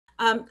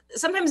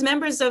sometimes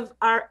members of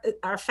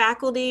our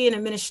faculty and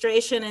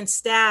administration and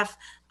staff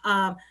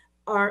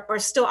are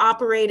still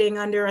operating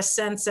under a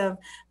sense of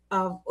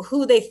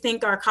who they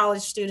think our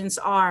college students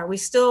are. We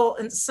still,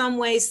 in some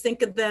ways,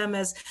 think of them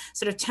as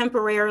sort of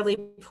temporarily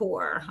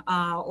poor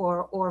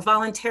or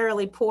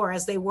voluntarily poor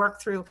as they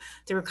work through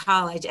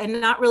college,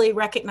 and not really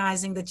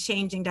recognizing the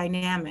changing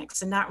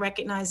dynamics and not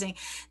recognizing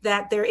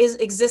that there is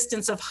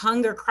existence of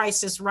hunger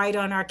crisis right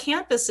on our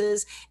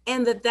campuses,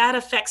 and that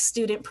affects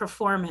student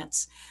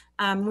performance.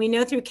 We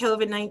know through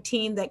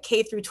COVID-19 that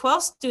K through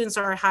 12 students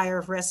are at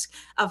higher risk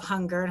of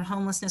hunger and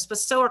homelessness, but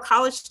so are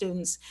college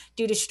students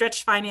due to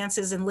stretched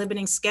finances and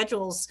limiting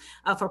schedules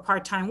for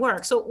part-time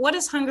work. So what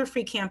does Hunger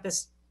Free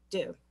Campus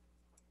do?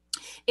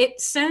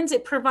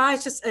 It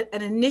provides just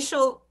an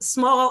initial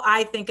small,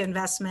 I think,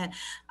 investment,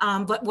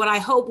 but what I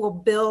hope will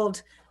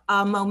build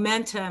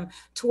momentum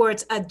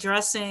towards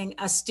addressing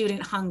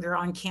student hunger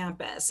on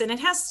campus. And it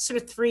has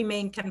sort of three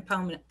main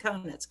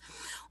components.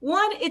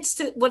 One,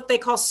 it's what they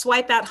call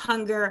Swipe Out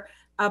Hunger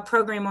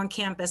program on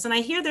campus. And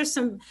I hear there's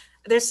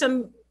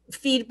some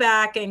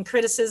feedback and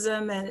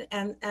criticism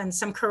and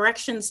some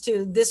corrections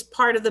to this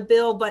part of the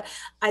bill, but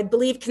I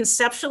believe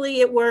conceptually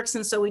it works,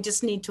 and so we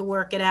just need to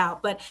work it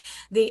out. But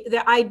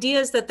the idea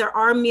is that there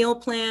are meal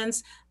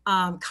plans.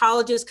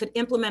 Colleges could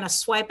implement a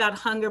Swipe Out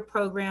Hunger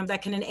program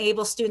that can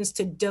enable students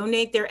to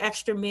donate their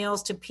extra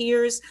meals to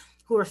peers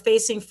who are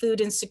facing food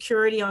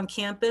insecurity on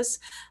campus.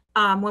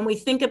 When we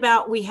think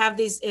about, we have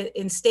these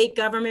in state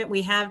government,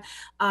 we have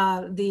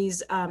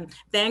these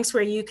banks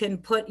where you can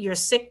put your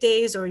sick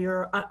days or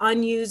your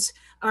unused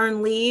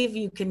earned leave.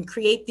 You can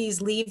create these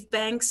leave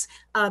banks.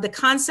 The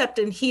concept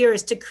in here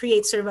is to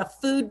create sort of a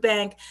food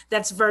bank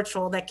that's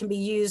virtual, that can be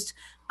used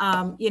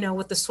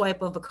with the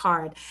swipe of a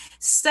card.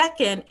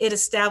 Second, it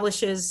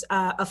establishes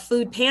a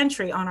food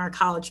pantry on our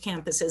college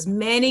campuses.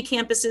 Many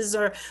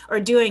campuses are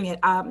doing it.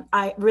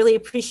 I really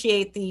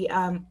appreciate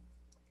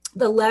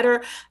the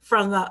letter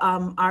from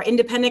our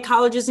independent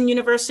colleges and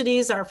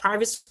universities, our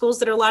private schools,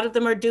 that a lot of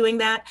them are doing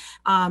that.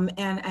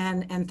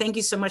 And thank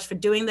you so much for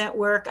doing that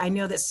work. I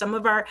know that some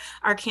of our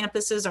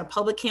campuses, our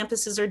public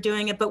campuses, are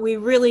doing it, but we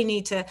really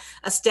need to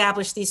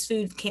establish these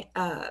food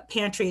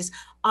pantries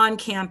on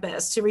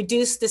campus to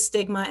reduce the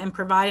stigma and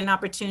provide an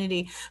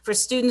opportunity for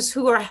students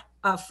who are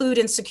food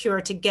insecure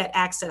to get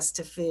access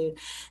to food.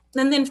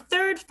 And then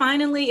third,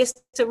 finally, is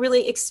to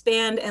really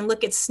expand and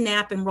look at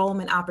SNAP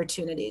enrollment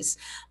opportunities.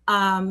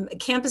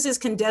 Campuses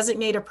can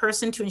designate a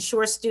person to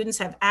ensure students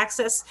have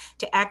access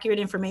to accurate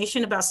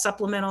information about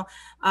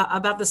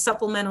the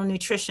supplemental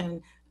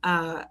nutrition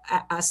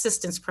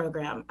assistance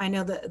program. I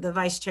know the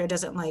vice chair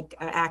doesn't like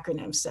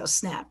acronyms, so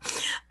SNAP.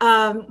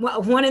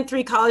 1 in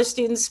 3 college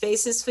students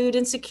faces food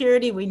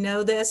insecurity. We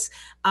know this.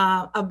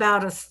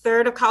 About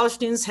 1/3 of college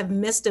students have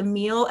missed a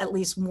meal at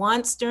least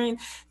once during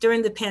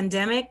the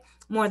pandemic.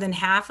 More than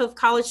half of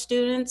college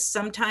students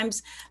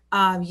sometimes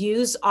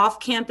use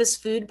off-campus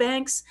food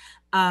banks.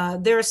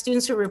 There are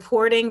students who are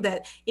reporting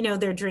that,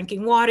 they're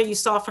drinking water. You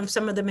saw from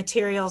some of the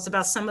materials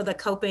about some of the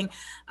coping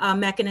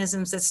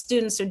mechanisms that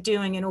students are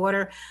doing in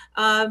order,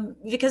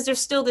 because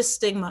there's still this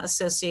stigma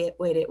associated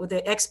with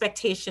the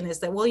expectation is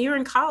that, well, you're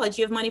in college,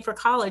 you have money for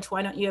college,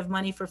 why don't you have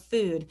money for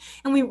food?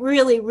 And we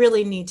really,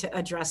 really need to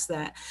address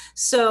that.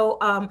 So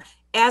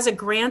as a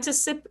grant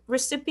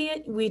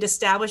recipient, we'd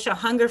establish a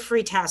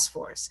hunger-free task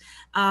force.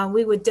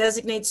 We would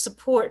designate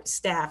support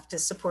staff to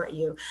support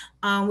you.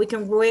 We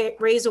can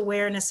raise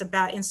awareness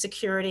about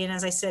insecurity, and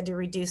as I said, to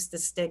reduce the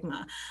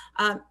stigma.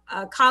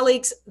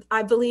 Colleagues,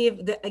 I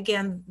believe that,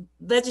 again,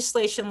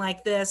 legislation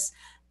like this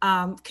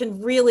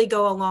can really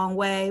go a long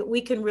way.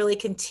 We can really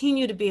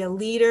continue to be a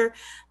leader.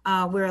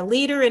 We're a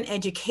leader in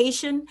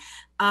education.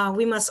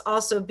 We must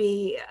also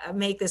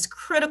make this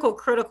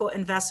critical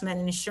investment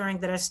in ensuring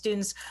that our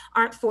students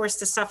aren't forced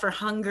to suffer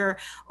hunger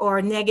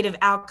or negative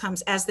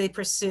outcomes as they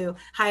pursue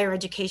higher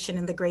education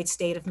in the great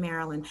state of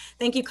Maryland.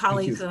 Thank you,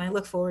 colleagues, and I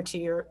look forward to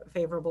your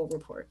favorable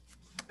report.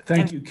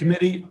 Thank you,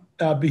 committee.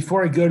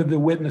 Before I go to the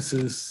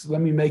witnesses,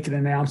 let me make an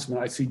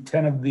announcement. I see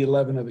 10 of the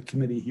 11 of the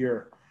committee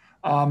here.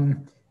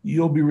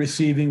 You'll be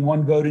receiving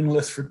 1 voting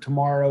list for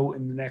tomorrow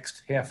in the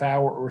next half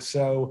hour or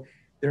so.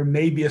 There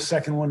may be a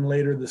second one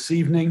later this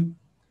evening.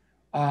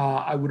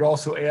 I would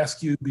also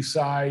ask you,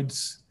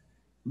 besides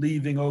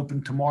leaving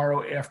open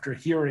tomorrow after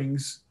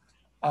hearings,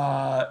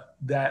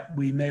 that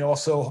we may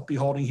also be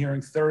holding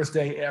hearings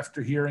Thursday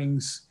after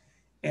hearings,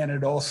 and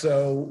it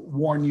also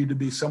warn you to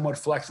be somewhat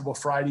flexible.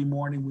 Friday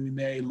morning, we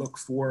may look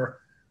for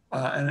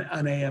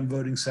an AM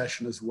voting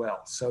session as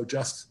well. So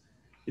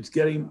it's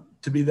getting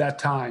to be that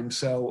time.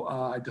 So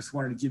I just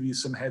wanted to give you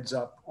some heads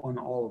up on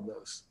all of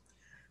those.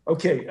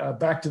 Okay,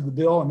 back to the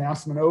bill.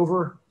 Announcement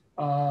over.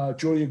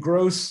 Julia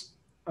Gross,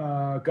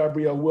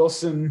 Gabrielle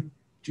Wilson,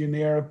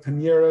 Gianera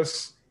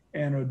Pineras,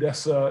 and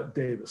Odessa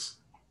Davis.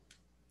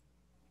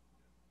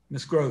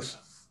 Ms. Gross.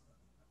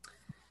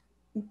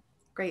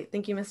 Great.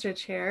 Thank you, Mr.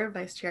 Chair,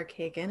 Vice Chair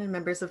Kagan, and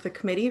members of the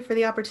committee for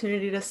the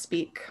opportunity to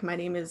speak. My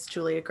name is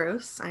Julia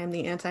Gross. I am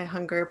the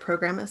Anti-Hunger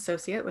Program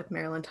Associate with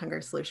Maryland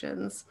Hunger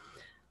Solutions.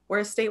 We're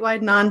a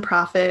statewide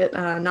nonprofit,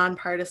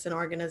 nonpartisan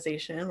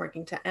organization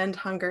working to end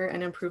hunger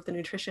and improve the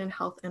nutrition,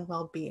 health, and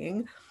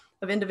well-being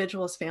of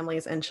individuals,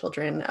 families, and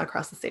children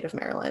across the state of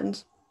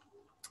Maryland.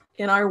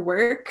 In our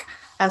work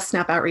as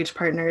SNAP outreach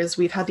partners,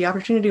 we've had the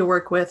opportunity to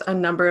work with a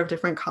number of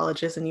different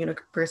colleges and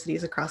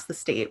universities across the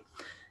state.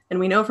 And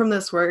we know from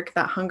this work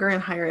that hunger in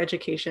higher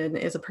education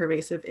is a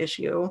pervasive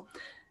issue,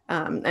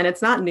 and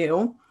it's not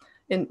new.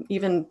 In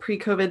even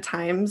pre-COVID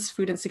times,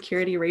 food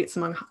insecurity rates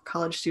among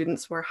college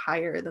students were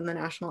higher than the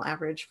national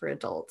average for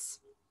adults.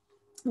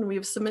 And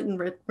we've submitted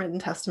written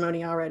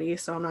testimony already,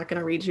 so I'm not going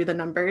to read you the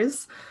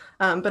numbers,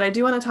 but I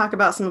do want to talk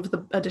about some of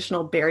the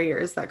additional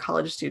barriers that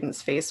college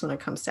students face when it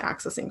comes to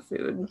accessing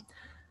food.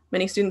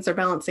 Many students are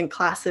balancing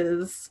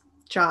classes,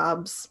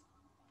 jobs,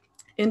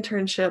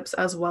 internships,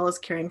 as well as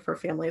caring for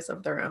families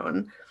of their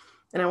own.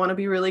 And I want to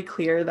be really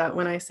clear that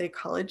when I say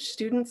college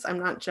students, I'm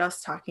not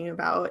just talking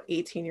about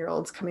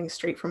 18-year-olds coming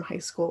straight from high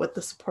school with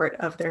the support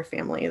of their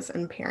families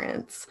and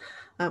parents,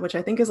 which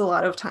I think is a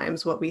lot of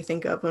times what we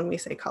think of when we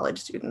say college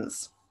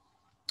students.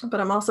 But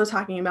I'm also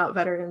talking about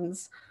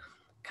veterans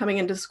coming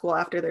into school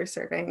after they're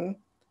serving.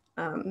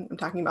 I'm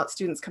talking about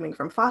students coming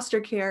from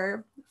foster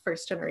care,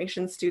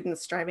 first-generation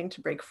students striving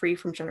to break free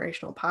from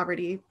generational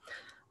poverty,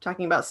 I'm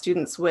talking about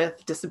students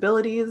with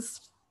disabilities,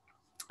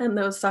 and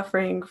those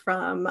suffering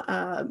from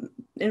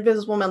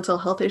invisible mental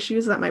health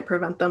issues that might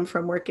prevent them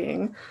from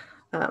working.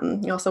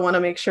 You also want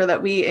to make sure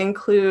that we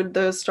include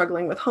those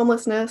struggling with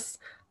homelessness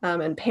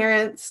and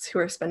parents who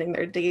are spending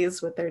their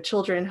days with their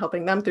children,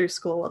 helping them through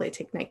school while they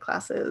take night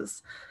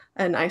classes.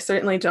 And I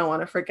certainly don't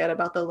want to forget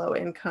about the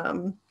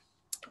low-income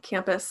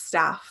campus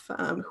staff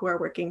who are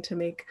working to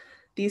make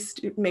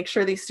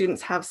sure these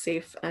students have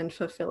safe and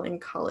fulfilling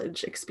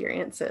college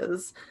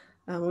experiences.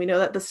 We know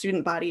that the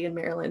student body in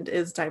Maryland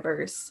is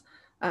diverse.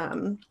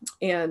 And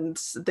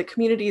the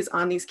communities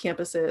on these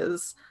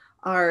campuses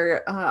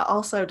are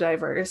also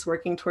diverse,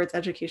 working towards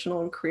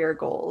educational and career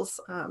goals.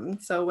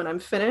 So when I'm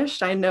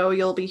finished, I know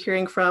you'll be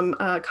hearing from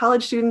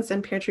college students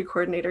and pantry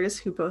coordinators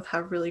who both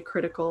have really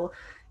critical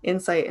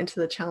insight into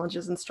the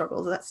challenges and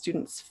struggles that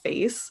students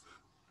face.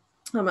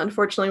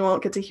 Unfortunately, we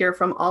won't get to hear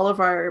from all of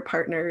our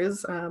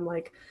partners,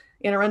 like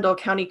Anne Arundel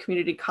County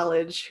Community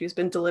College, who's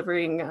been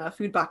delivering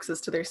food boxes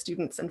to their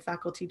students and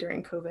faculty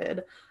during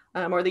COVID,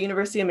 or the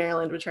University of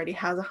Maryland, which already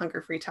has a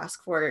hunger-free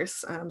task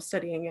force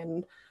studying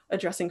and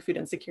addressing food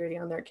insecurity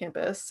on their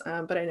campus.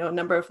 But I know a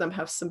number of them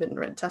have submitted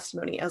written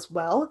testimony as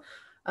well.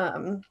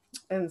 And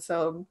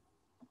so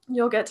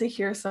you'll get to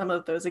hear some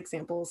of those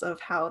examples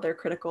of how their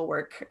critical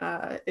work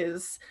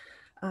is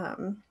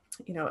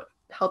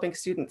helping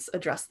students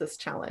address this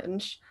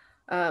challenge.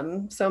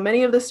 So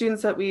many of the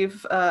students that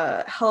we've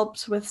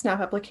helped with SNAP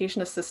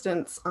application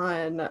assistance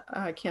on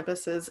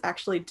campuses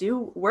actually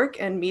do work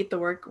and meet the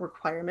work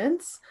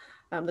requirements,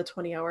 the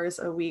 20 hours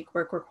a week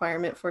work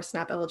requirement for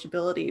SNAP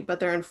eligibility, but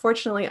they're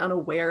unfortunately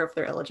unaware of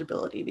their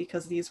eligibility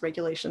because these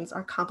regulations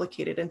are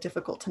complicated and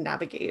difficult to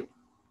navigate.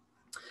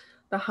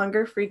 The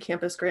Hunger Free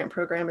Campus Grant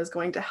Program is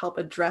going to help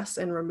address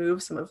and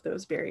remove some of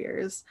those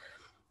barriers.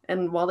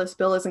 And while this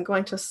bill isn't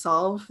going to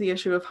solve the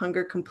issue of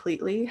hunger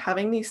completely,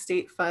 having these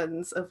state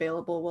funds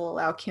available will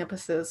allow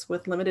campuses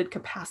with limited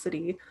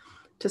capacity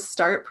to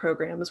start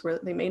programs where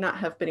they may not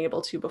have been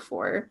able to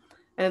before.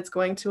 And it's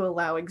going to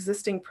allow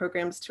existing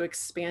programs to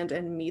expand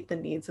and meet the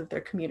needs of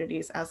their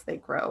communities as they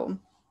grow.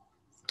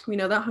 We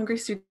know that hungry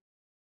students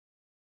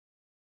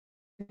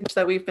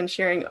that we've been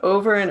sharing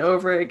over and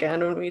over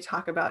again when we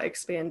talk about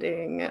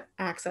expanding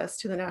access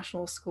to the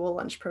National School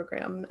Lunch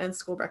Program and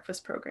School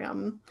Breakfast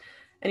Program.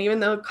 And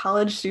even though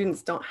college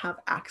students don't have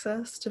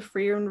access to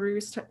free and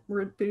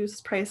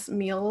reduced price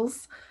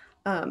meals,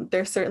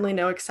 there's certainly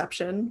no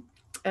exception,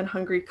 and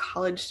hungry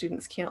college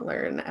students can't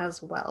learn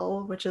as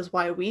well, which is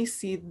why we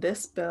see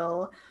this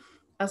bill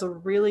as a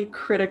really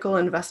critical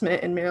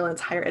investment in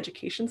Maryland's higher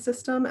education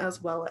system,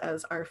 as well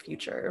as our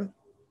future.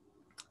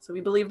 So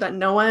we believe that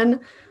no one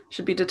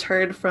should be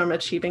deterred from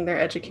achieving their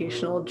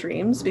educational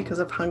dreams because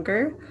of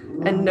hunger,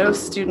 and no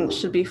student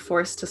should be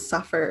forced to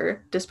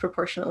suffer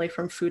disproportionately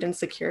from food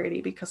insecurity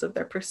because of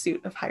their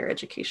pursuit of higher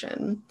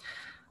education.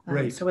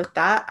 So with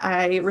that,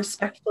 I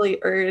respectfully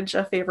urge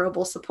a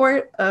favorable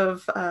support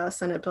of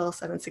Senate Bill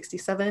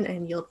 767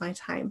 and yield my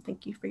time.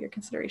 Thank you for your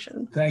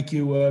consideration. Thank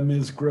you,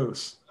 Ms.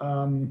 Gross.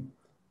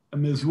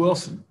 Ms.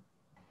 Wilson,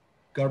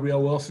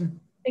 Gabrielle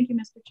Wilson. Thank you,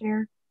 Mr.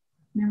 Chair.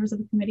 Members of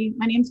the committee.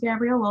 My name is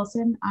Gabrielle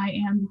Wilson. I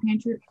am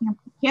the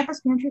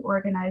campus pantry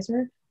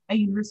organizer at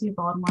University of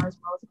Baltimore, as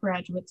well as a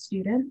graduate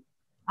student.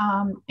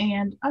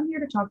 And I'm here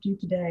to talk to you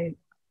today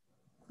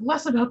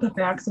less about the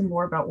facts and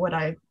more about what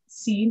I've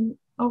seen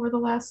over the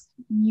last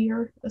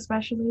year,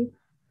 especially.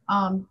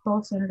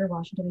 Both Senator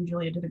Washington and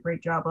Julia did a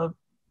great job of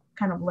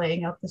kind of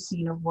laying out the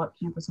scene of what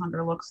campus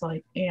hunger looks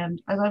like.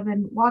 And as I've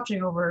been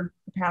watching over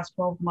the past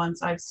 12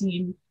 months, I've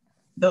seen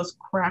those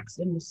cracks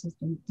in the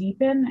system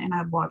deepen, and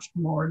I've watched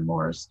more and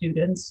more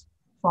students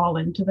fall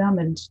into them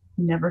and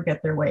never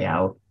get their way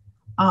out.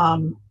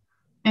 And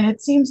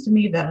it seems to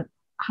me that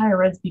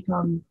higher ed's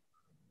become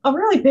a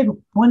really big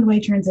one-way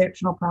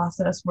transactional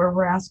process where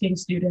we're asking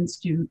students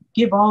to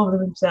give all of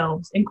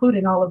themselves,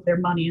 including all of their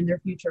money and their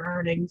future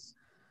earnings.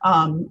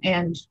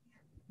 And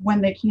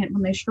when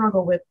they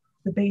struggle with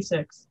the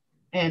basics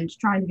and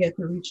trying to get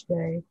through each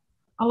day,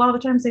 a lot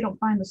of the times they don't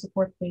find the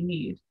support they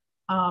need.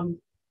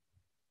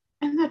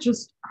 And that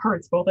just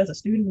hurts both as a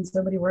student and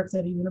somebody who works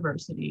at a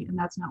university, and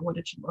that's not what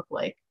it should look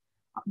like.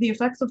 The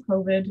effects of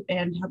COVID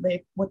and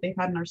what they've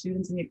had on our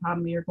students and the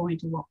economy are going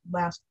to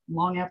last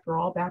long after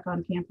all back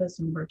on campus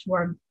and we're to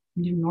our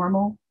new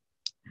normal.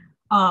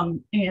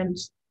 And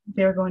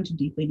they're going to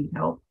deeply need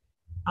help.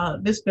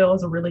 This bill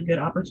is a really good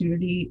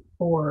opportunity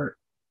for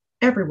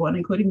everyone,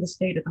 including the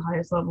state at the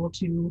highest level,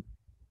 to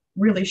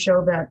really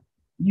show that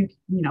you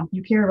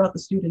care about the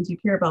students, you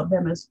care about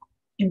them as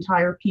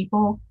entire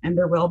people and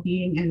their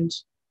well-being and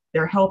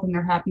their health and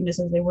their happiness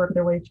as they work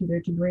their way through their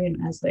degree and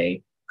as they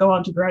go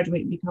on to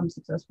graduate and become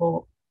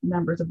successful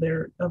members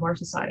of our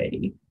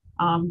society.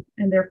 And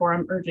therefore,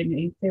 I'm urging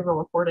a favorable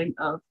reporting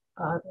of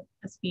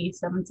SB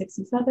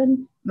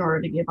 767 in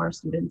order to give our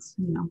students,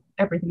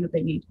 everything that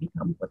they need to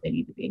become what they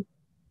need to be.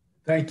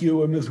 Thank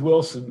you, Ms.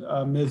 Wilson.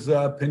 Ms.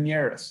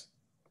 Piñeras.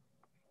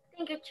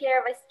 Thank you,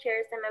 Chair, Vice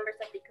Chairs, and members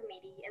of the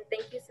committee. And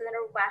thank you,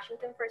 Senator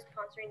Washington, for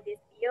sponsoring this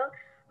bill.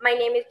 My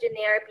name is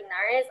Janera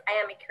Pinares. I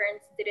am a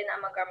current student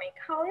at Montgomery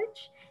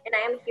College, and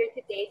I am here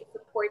today to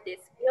support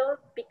this bill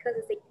because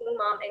as a teen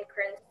mom and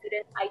current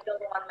student, I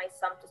don't want my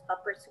son to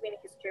stop pursuing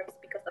his dreams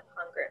because of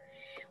hunger.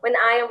 When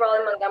I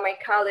enrolled in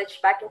Montgomery College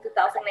back in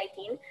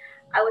 2019,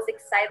 I was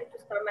excited to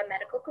start my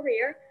medical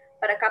career,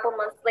 but a couple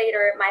months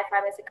later, my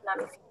family's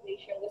economic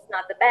situation was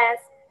not the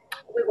best.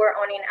 We were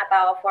owning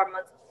about 4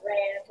 months of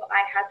rent, so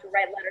I had to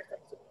write letters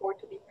of support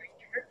to different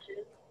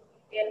churches.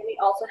 And we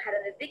also had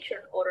an eviction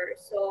order,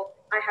 so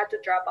I had to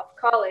drop off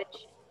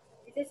college.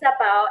 This is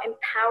about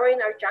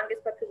empowering our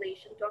youngest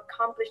population to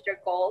accomplish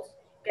their goals,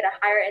 get a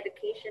higher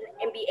education,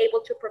 and be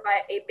able to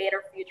provide a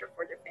better future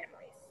for their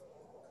families.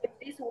 If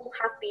this would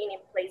have been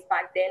in place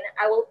back then,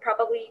 I will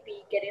probably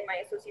be getting my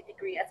associate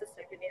degree as a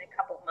surgeon in a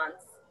couple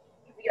months.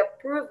 If you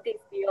approve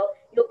this bill,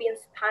 you'll be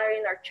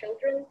inspiring our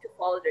children to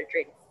follow their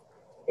dreams.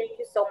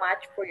 Thank you so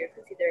much for your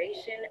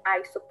consideration.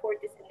 I support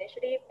this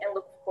initiative and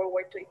look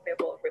forward to a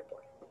favorable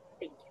report.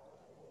 Thank you.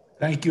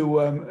 Thank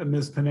you,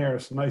 Ms.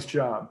 Piñeras. Nice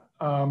job.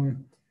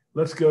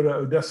 Let's go to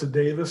Odessa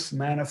Davis,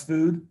 Manna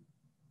Food.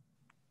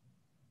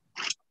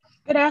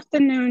 Good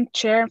afternoon,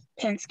 Chair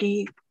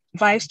Pinsky,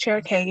 Vice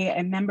Chair Kagan,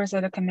 and members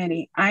of the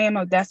committee. I am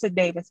Odessa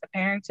Davis,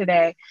 appearing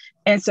today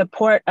in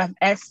support of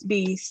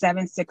SB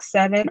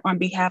 767 on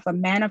behalf of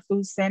Manna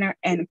Food Center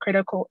and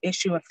Critical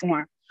Issue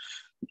Reform.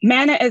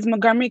 MANA is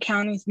Montgomery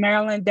County's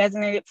Maryland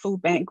designated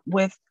food bank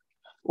with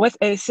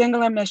a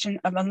singular mission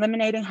of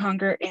eliminating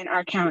hunger in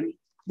our county.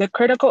 The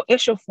Critical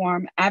Issue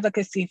Forum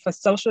Advocacy for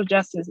Social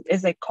Justice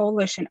is a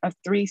coalition of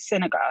 3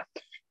 synagogues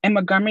in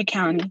Montgomery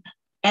County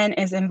and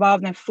is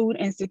involved in food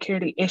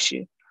insecurity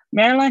issue.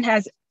 Maryland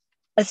has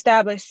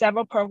established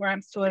several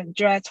programs to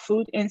address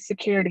food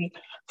insecurity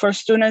for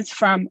students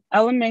from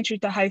elementary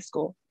to high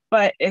school,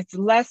 but it's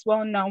less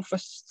well known for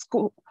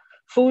school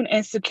food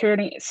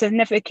insecurity,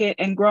 significant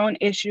and growing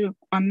issue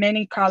on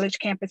many college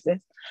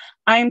campuses.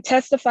 I am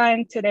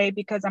testifying today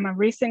because I'm a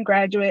recent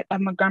graduate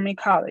of Montgomery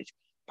College,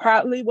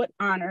 proudly with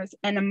honors,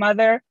 and a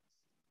mother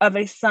of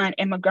a son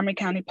in Montgomery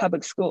County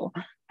Public School.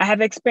 I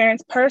have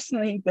experienced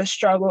personally the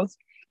struggles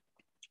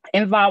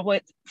involved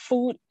with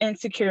food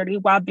insecurity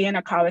while being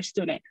a college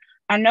student.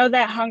 I know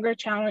that hunger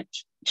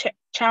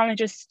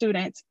challenges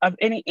students of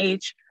any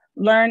age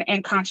learn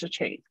and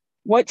concentrate.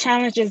 What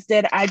challenges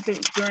did I do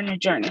during the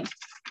journey?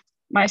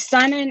 My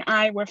son and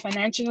I were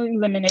financially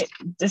limited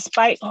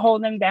despite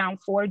holding down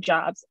 4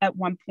 jobs at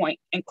one point,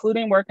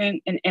 including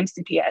working in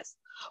MCPS.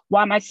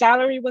 While my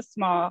salary was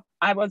small,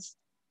 I was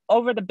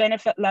over the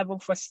benefit level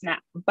for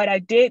SNAP, but I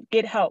did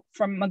get help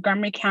from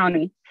Montgomery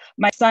County.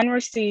 My son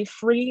received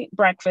free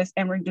breakfast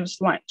and reduced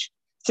lunch.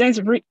 Since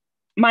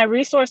my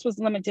resource was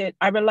limited,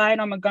 I relied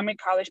on Montgomery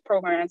College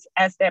programs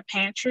as their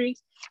pantry,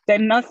 their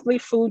monthly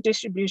food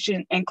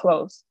distribution, and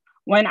clothes.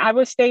 When I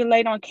would stay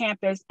late on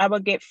campus, I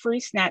would get free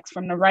snacks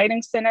from the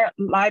Writing Center,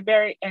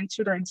 library, and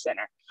tutoring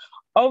center.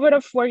 Over the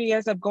 4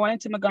 years of going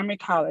to Montgomery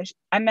College,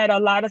 I met a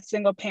lot of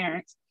single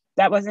parents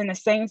that was in the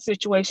same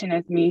situation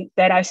as me,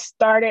 that I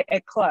started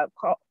a club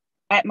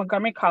at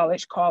Montgomery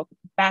College called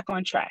Back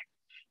on Track.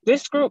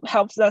 This group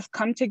helps us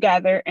come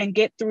together and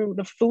get through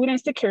the food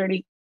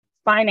insecurity,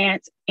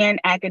 finance, and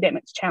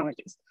academics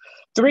challenges.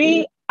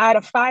 3 out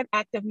of 5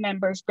 active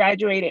members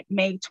graduated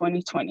May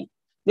 2020.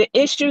 The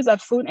issues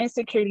of food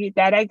insecurity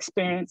that I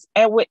experienced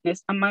and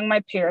witnessed among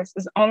my peers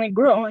is only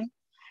growing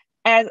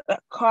as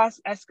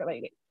costs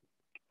escalated.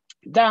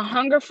 The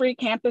Hunger-Free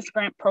Campus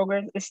Grant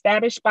Program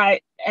established by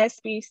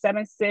SB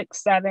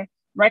 767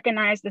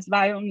 recognized this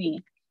vital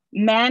need.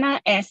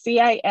 MANA and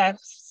CIF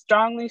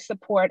strongly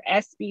support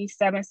SB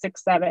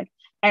 767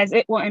 as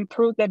it will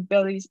improve the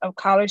abilities of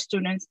college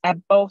students at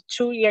both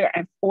 2-year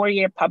and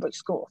 4-year public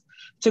schools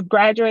to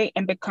graduate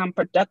and become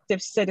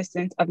productive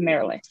citizens of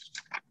Maryland.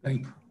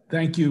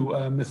 Thank you,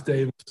 Ms.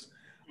 Davis.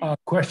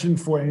 Question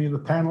for any of the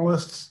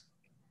panelists?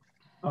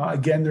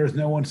 Again, there's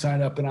no one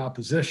signed up in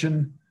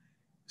opposition.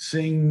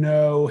 Seeing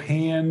no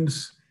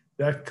hands,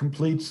 that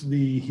completes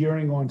the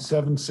hearing on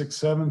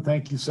 767.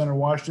 Thank you, Senator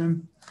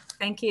Washington.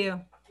 Thank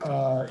you.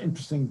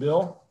 Interesting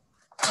bill.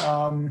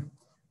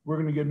 We're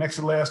going to get next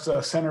to last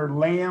Senator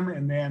Lamb,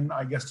 and then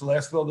I guess the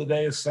last bill of the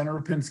day is Senator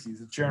Pinsky,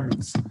 the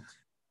chairman's.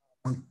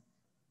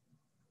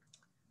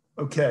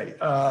 Okay.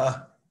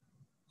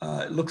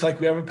 It looks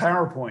like we have a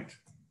PowerPoint.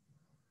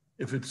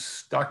 If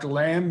it's Dr.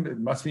 Lamb, it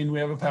must mean we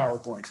have a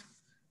PowerPoint.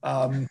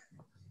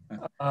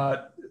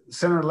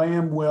 Senator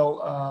Lamb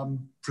will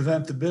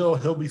present the bill.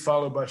 He'll be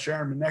followed by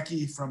Sharon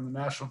Manecki from the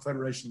National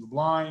Federation of the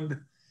Blind,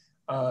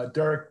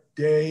 Derek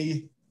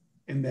Day,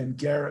 and then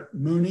Garrett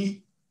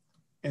Mooney.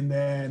 And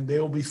then they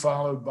will be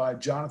followed by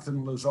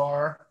Jonathan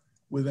Lazar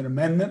with an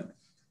amendment.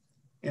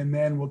 And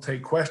then we'll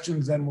take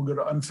questions. Then we'll go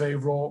to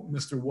unfavorable,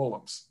 Mr.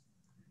 Willems.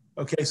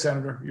 Okay,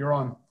 Senator, you're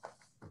on.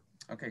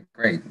 Okay,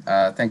 great.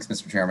 Thanks,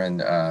 Mr. Chairman,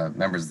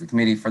 members of the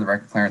committee. For the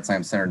record, Clarence, I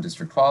am Senator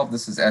District 12.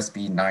 This is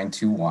SB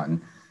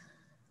 921.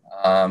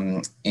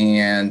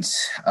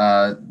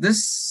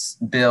 This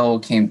bill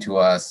came to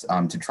us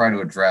to try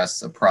to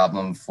address a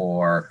problem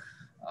for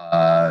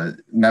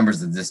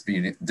members of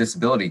the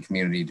disability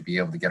community to be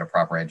able to get a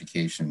proper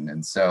education.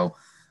 And so,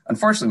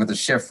 unfortunately, with the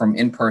shift from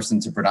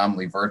in-person to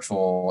predominantly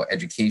virtual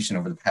education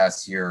over the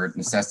past year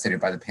necessitated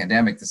by the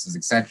pandemic, this has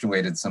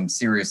accentuated some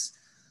serious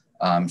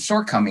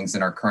shortcomings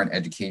in our current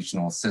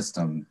educational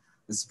system.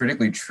 This is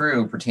particularly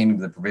true pertaining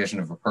to the provision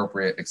of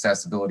appropriate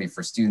accessibility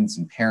for students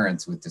and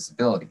parents with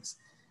disabilities.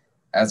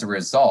 As a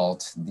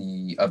result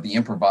of the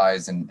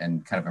improvised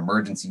and kind of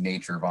emergency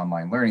nature of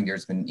online learning,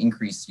 there's been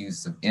increased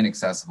use of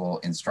inaccessible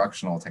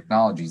instructional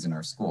technologies in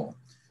our school.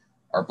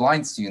 Our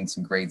blind students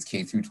in grades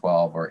K through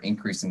 12 are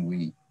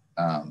increasingly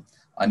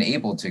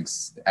unable to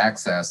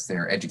access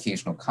their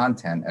educational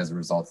content as a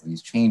result of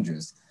these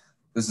changes.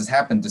 This has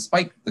happened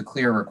despite the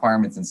clear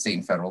requirements in state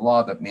and federal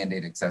law that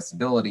mandate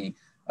accessibility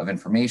of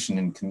information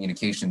and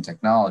communication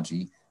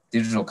technology,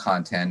 digital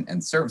content,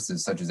 and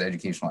services such as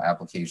educational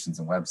applications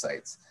and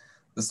websites.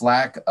 This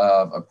lack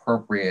of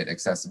appropriate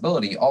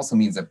accessibility also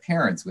means that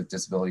parents with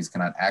disabilities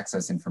cannot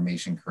access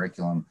information,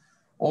 curriculum,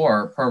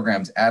 or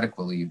programs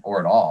adequately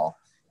or at all,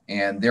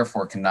 and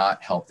therefore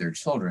cannot help their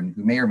children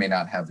who may or may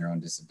not have their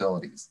own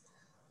disabilities.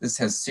 This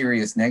has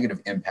serious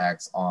negative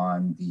impacts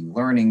on the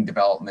learning,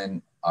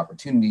 development,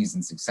 opportunities,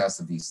 and success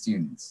of these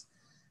students.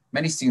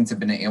 Many students have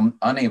been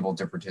unable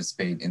to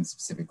participate in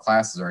specific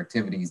classes or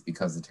activities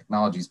because the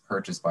technologies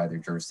purchased by their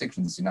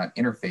jurisdictions do not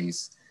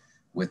interface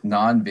with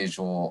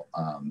non-visual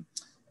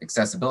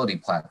accessibility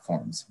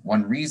platforms.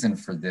 One reason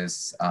for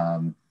this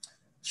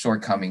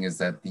shortcoming is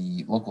that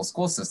the local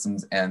school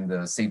systems and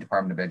the State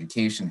Department of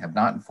Education have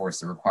not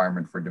enforced the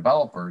requirement for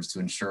developers to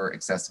ensure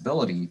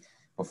accessibility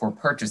before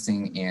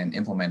purchasing and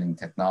implementing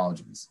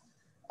technologies.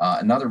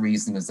 Another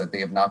reason is that they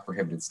have not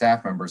prohibited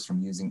staff members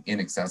from using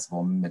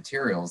inaccessible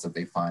materials that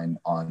they find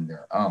on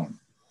their own.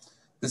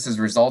 This has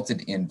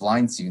resulted in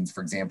blind students,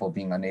 for example,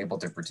 being unable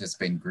to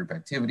participate in group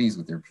activities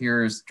with their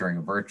peers during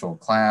a virtual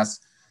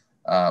class,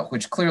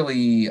 which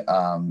clearly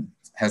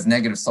has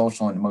negative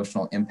social and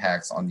emotional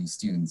impacts on these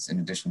students in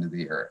addition to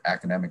their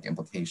academic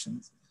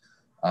implications.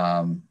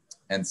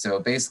 And so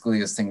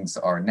basically, as things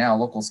are now,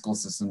 local school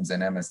systems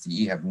and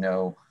MSDE have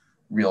no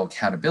real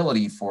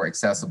accountability for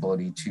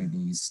accessibility to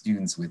these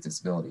students with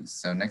disabilities.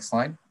 So next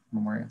slide,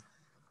 Maria.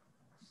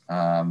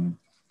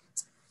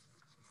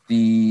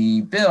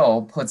 The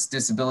bill puts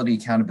disability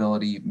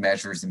accountability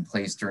measures in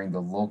place during the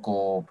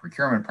local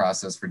procurement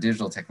process for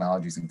digital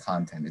technologies and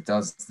content. It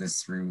does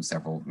this through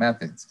several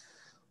methods.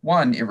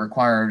 One, it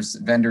requires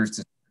vendors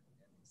to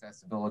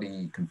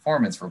accessibility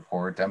conformance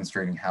report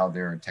demonstrating how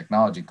their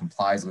technology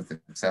complies with the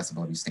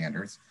accessibility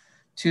standards.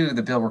 Two,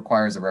 the bill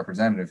requires a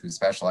representative who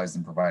specializes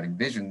in providing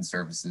vision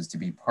services to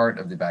be part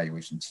of the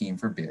evaluation team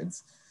for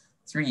bids.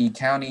 Three,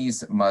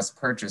 counties must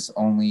purchase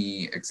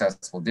only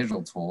accessible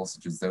digital tools,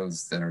 such as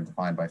those that are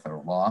defined by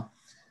federal law.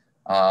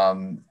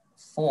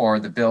 Four,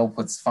 the bill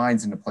puts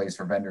fines into place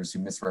for vendors who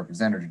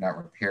misrepresent or do not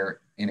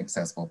repair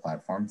inaccessible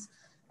platforms.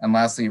 And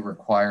lastly, it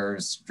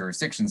requires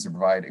jurisdictions to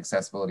provide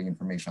accessibility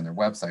information on their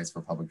websites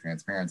for public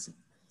transparency.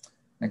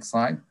 Next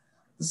slide.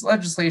 This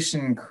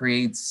legislation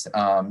creates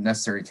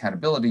necessary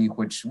accountability,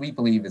 which we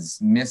believe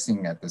is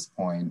missing at this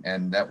point,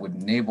 and that would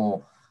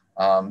enable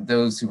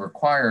those who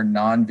require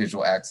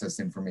non-visual access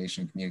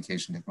information and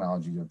communication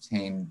technology to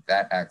obtain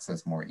that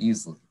access more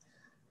easily.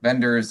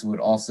 Vendors would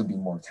also be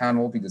more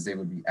accountable because they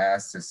would be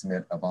asked to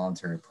submit a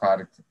voluntary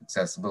product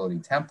accessibility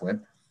template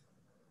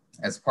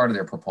as part of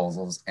their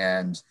proposals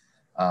and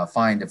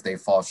fined if they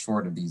fall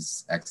short of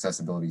these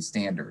accessibility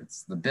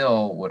standards. The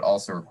bill would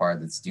also require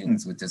that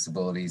students with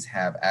disabilities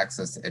have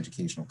access to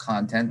educational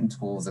content and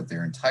tools that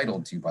they're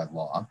entitled to by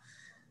law.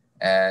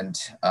 And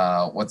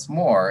what's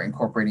more,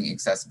 incorporating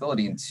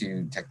accessibility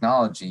into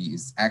technology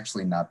is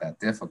actually not that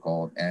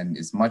difficult and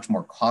is much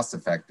more cost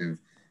effective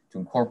to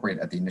incorporate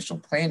at the initial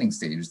planning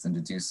stages than to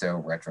do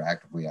so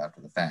retroactively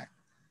after the fact.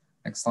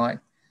 Next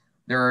slide.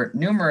 There are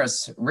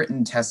numerous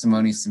written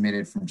testimonies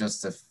submitted from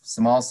just a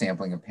small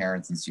sampling of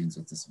parents and students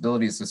with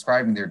disabilities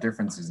describing their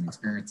differences and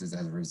experiences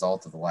as a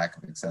result of the lack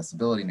of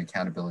accessibility and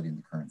accountability in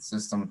the current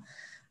system.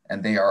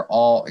 And they are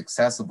all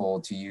accessible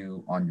to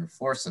you on your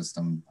floor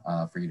system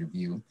for you to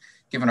view.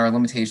 Given our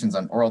limitations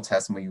on oral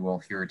testimony, you will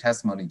hear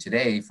testimony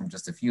today from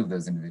just a few of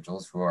those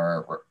individuals who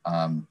are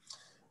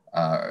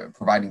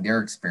providing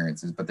their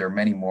experiences, but there are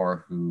many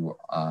more who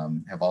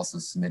have also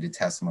submitted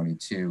testimony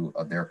too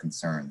of their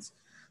concerns.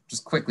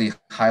 Just quickly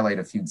highlight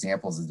a few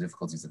examples of the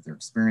difficulties that they're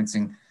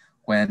experiencing.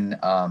 When,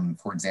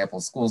 for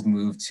example, schools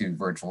move to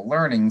virtual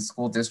learning,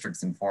 school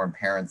districts inform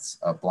parents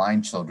of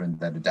blind children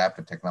that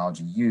adaptive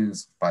technology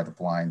used by the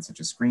blind, such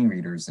as screen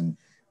readers and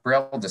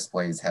Braille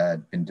displays,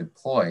 had been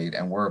deployed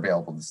and were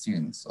available to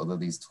students. Although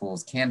these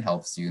tools can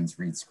help students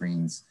read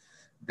screens,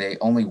 they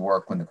only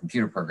work when the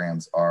computer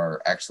programs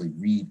are actually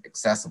read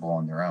accessible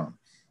on their own.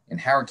 In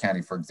Howard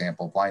County, for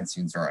example, blind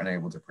students are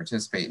unable to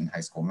participate in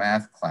high school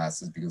math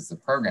classes because the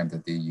program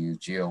that they use,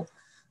 GeoGebra,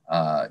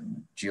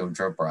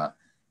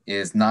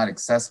 is not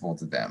accessible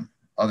to them.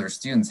 Other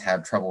students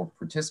have trouble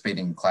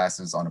participating in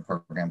classes on a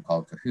program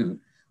called Kahoot,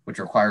 which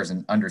requires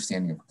an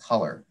understanding of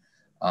color.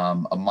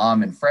 A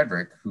mom in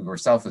Frederick, who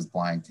herself is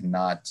blind,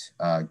 cannot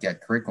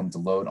get curriculum to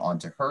load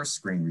onto her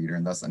screen reader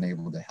and thus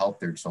unable to help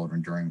their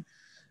children during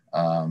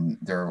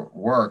their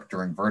work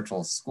during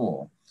virtual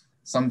school.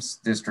 Some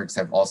districts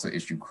have also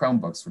issued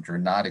Chromebooks, which are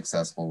not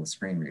accessible with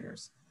screen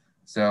readers.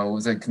 So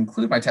as I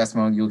conclude my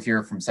testimony, you'll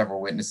hear from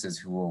several witnesses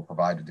who will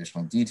provide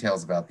additional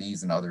details about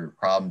these and other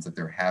problems that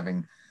they're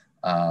having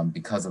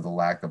because of the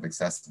lack of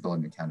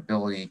accessibility and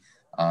accountability.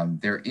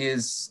 There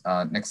is,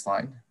 next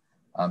slide,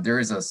 there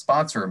is a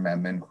sponsor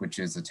amendment which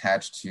is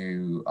attached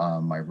to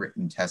my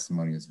written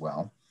testimony as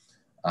well.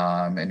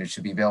 And it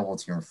should be available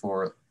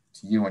to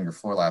you on your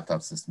floor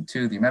laptop system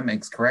too. The amendment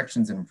makes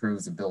corrections and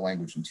improves the bill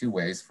language in two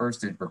ways.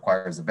 First, it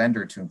requires a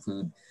vendor to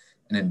include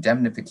an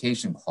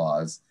indemnification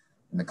clause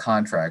in the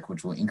contract,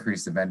 which will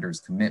increase the vendor's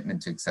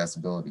commitment to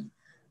accessibility.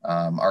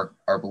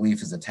 Our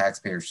belief is that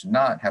taxpayers should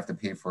not have to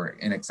pay for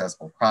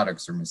inaccessible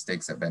products or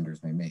mistakes that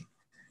vendors may make.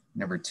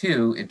 Number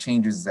two, it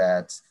changes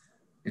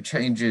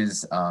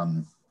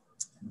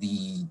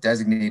the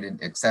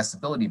designated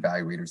accessibility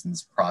evaluators in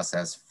this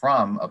process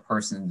from a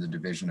person in the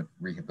Division of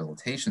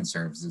Rehabilitation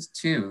Services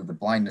to the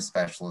blindness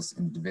specialist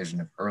in the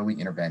Division of Early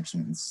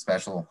Intervention and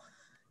Special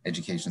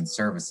Education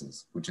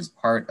Services, which is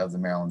part of the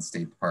Maryland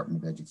State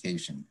Department of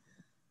Education.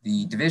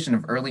 The Division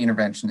of Early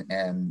Intervention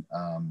and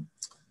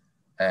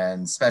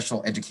And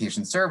Special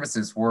Education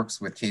Services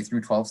works with K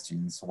through 12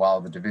 students, while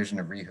the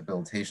Division of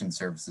Rehabilitation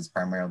Services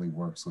primarily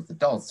works with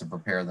adults to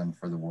prepare them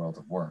for the world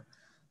of work.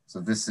 So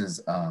this is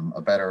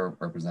a better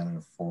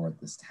representative for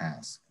this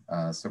task.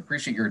 So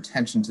appreciate your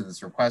attention to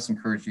this request.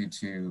 Encourage you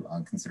to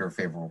consider a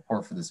favorable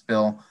report for this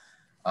bill.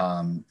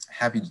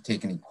 Happy to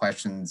take any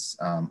questions.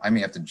 I may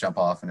have to jump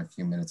off in a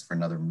few minutes for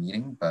another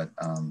meeting, but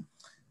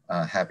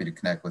happy to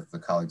connect with the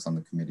colleagues on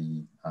the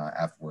committee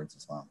afterwards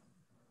as well.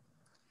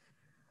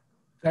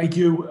 Thank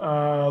you.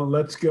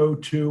 Let's go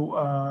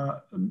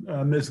to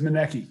Ms.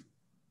 Minneke.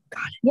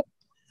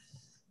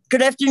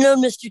 Good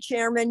afternoon, Mr.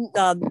 Chairman,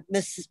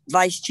 Ms.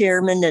 Vice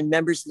Chairman, and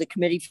members of the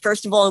committee.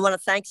 First of all, I want to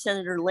thank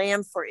Senator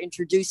Lamb for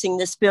introducing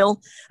this bill.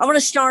 I want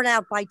to start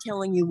out by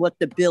telling you what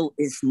the bill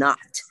is not.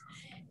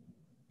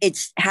 It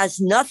has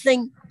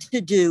nothing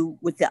to do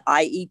with the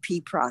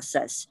IEP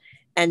process,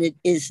 and it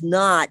is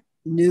not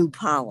new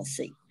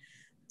policy.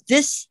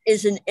 This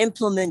is an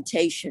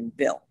implementation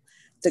bill.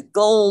 The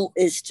goal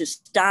is to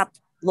stop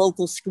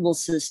local school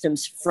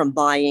systems from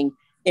buying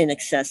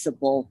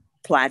inaccessible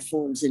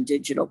platforms and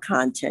digital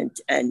content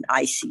and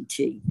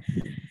ICT.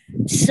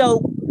 So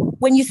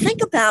when you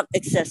think about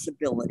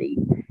accessibility,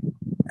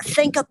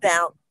 think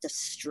about the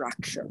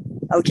structure,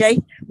 okay?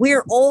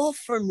 We're all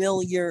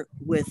familiar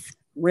with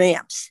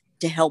ramps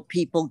to help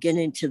people get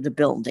into the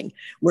building.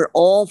 We're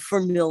all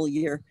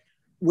familiar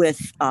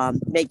with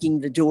making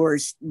the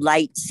doors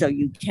light so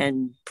you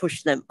can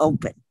push them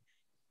open.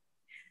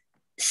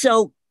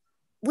 So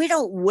we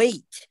don't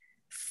wait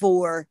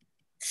for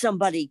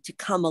somebody to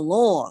come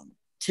along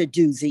to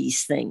do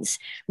these things.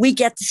 We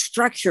get the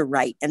structure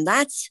right. And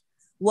that's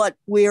what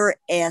we're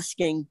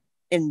asking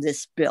in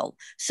this bill.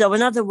 So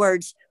in other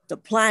words, the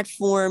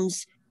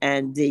platforms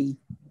and the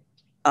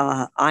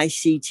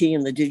ICT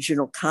and the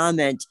digital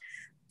comment,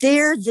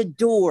 they're the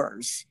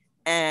doors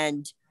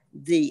and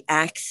the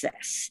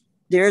access.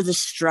 They're the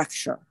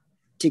structure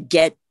to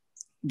get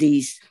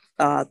these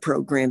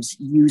programs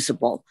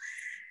usable.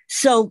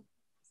 So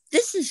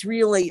this is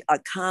really a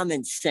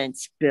common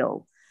sense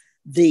bill.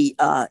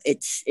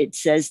 It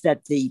says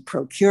that the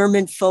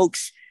procurement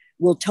folks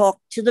will talk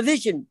to the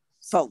vision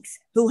folks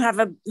who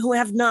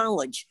have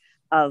knowledge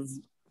of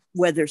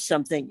whether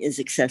something is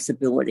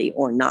accessibility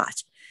or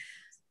not.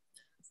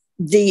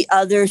 The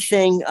other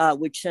thing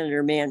which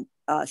Senator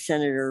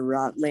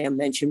Lamb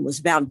mentioned was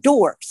about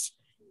doors.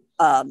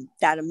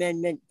 That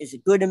amendment is a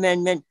good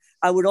amendment.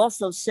 I would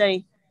also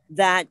say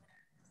that,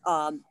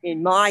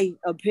 in my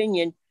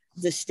opinion,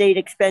 the state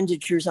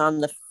expenditures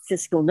on the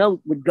fiscal note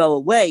would go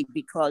away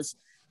because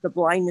the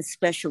blindness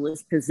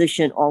specialist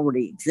position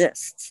already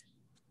exists.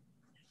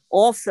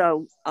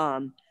 Also,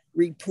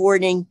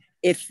 reporting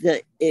if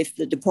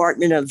the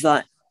Department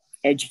of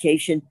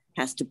Education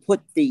has to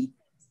put the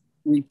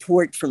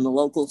report from the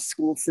local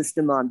school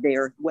system on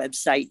their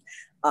website,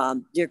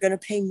 they're going to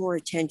pay more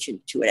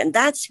attention to it. And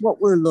that's what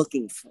we're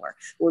looking for.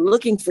 We're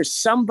looking for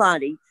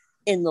somebody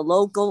in the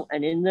local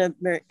and in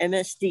the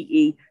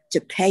MSDE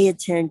to pay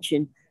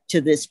attention to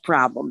this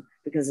problem,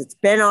 because it's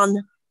been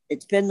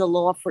the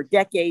law for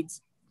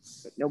decades,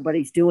 but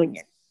nobody's doing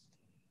it.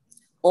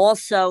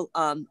 Also,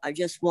 I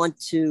just want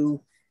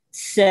to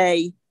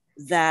say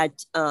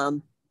that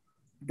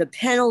the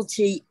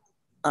penalty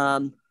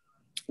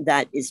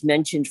that is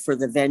mentioned for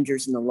the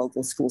vendors in the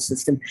local school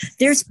system,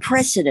 there's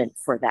precedent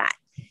for that.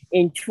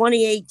 In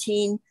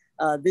 2018,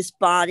 this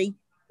body,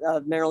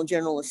 Maryland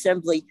General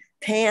Assembly,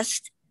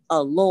 passed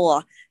a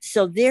law.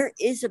 So there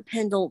is a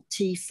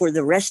penalty for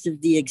the rest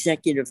of the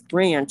executive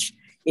branch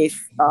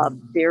if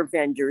their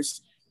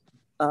vendors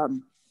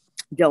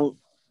don't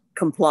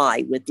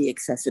comply with the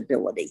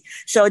accessibility.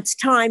 So it's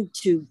time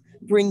to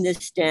bring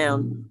this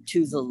down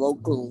to the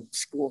local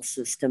school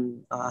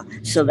system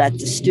so that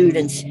the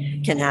students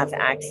can have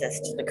access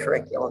to the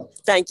curriculum.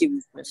 Thank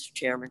you, Mr.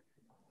 Chairman.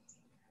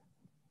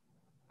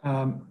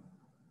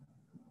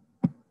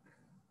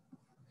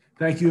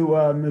 Thank you,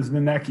 Ms.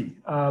 Minneke.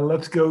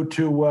 Let's go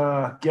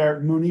to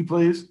Garrett Mooney,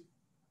 please.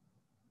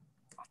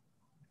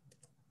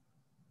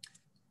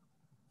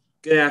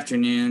 Good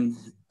afternoon,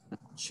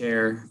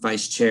 Chair,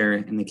 Vice Chair,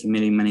 and the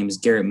committee. My name is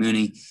Garrett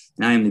Mooney,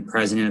 and I am the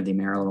president of the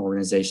Maryland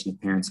Organization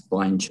of Parents of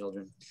Blind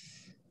Children.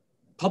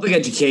 Public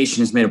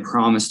education has made a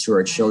promise to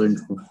our children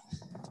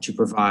to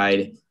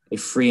provide a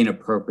free and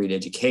appropriate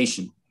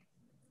education.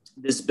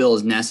 This bill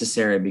is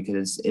necessary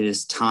because it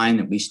is time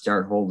that we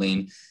start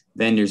holding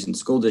vendors and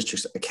school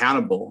districts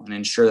accountable and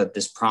ensure that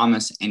this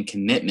promise and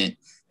commitment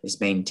is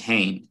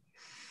maintained.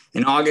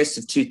 In August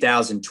of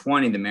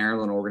 2020, the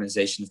Maryland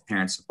Organization of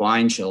Parents of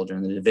Blind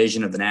Children, the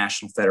division of the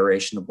National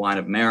Federation of Blind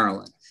of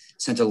Maryland,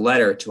 sent a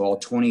letter to all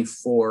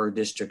 24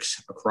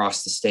 districts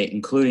across the state,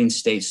 including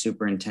State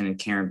Superintendent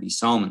Karen B.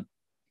 Salmon,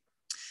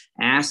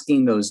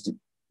 asking those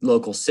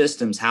local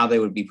systems how they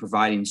would be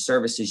providing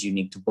services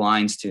unique to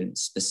blind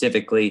students,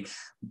 specifically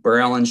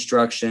Braille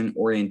instruction,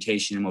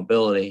 orientation, and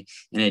mobility,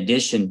 in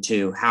addition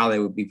to how they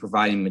would be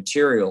providing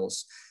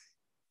materials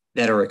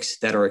that are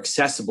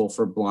accessible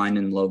for blind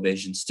and low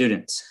vision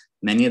students.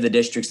 Many of the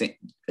districts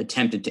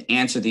attempted to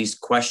answer these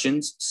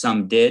questions.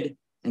 Some did,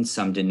 and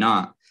some did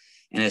not.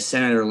 And as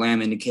Senator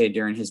Lamb indicated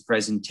during his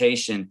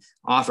presentation,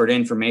 offered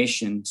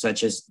information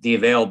such as the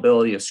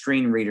availability of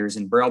screen readers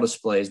and braille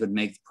displays would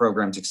make the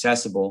programs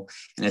accessible.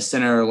 And as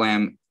Senator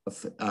Lamb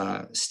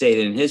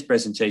stated in his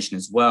presentation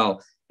as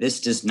well,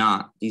 this does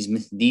not.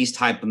 These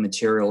type of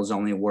materials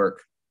only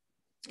work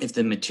if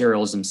the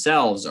materials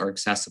themselves are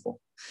accessible.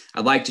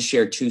 I'd like to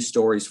share two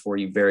stories for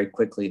you very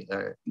quickly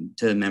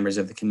to the members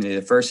of the committee.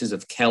 The first is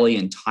of Kelly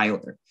and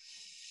Tyler.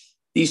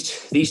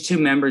 These two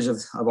members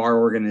of our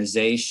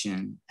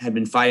organization had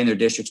been fighting their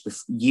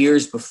districts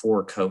years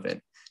before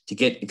COVID to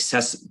get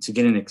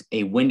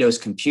a Windows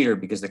computer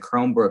because the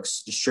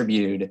Chromebooks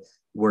distributed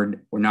were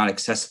not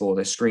accessible with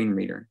a screen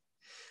reader.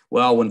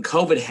 Well, when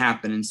COVID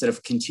happened, instead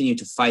of continue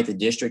to fight the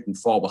district and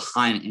fall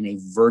behind in a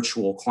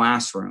virtual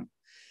classroom,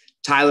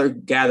 Tyler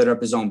gathered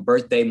up his own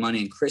birthday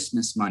money and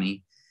Christmas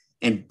money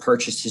and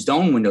purchased his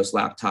own Windows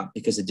laptop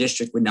because the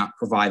district would not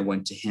provide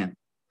one to him.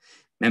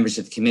 Members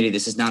of the committee,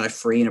 this is not a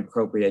free and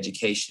appropriate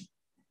education.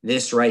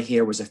 This right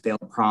here was a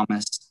failed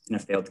promise and a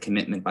failed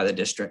commitment by the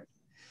district.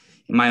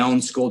 In my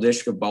own school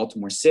district of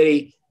Baltimore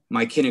City,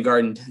 my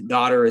kindergarten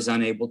daughter is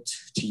unable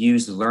to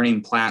use the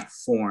learning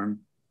platform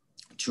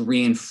to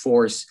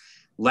reinforce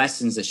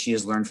lessons that she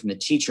has learned from the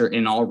teacher in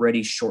an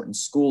already shortened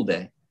school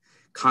day.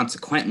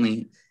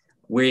 Consequently,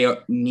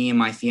 me and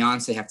my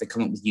fiance have to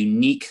come up with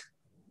unique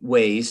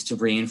ways to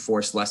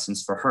reinforce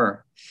lessons for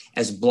her.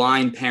 As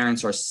blind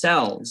parents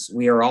ourselves,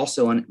 we're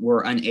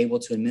unable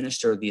to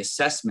administer the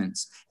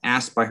assessments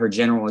asked by her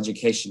general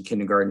education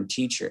kindergarten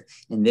teacher.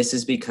 And this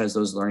is because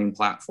those learning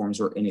platforms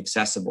were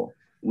inaccessible.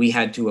 We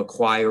had to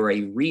acquire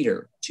a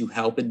reader to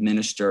help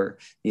administer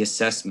the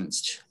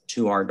assessments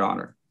to our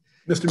daughter.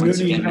 Mr.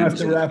 Mooney, you have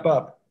to wrap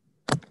up.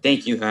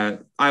 Thank you.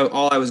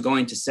 All I was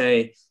going to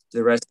say to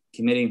the rest of the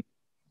committee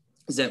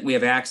is that we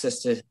have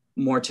access to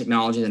more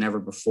technology than ever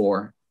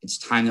before. It's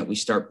time that we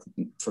start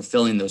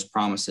fulfilling those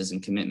promises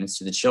and commitments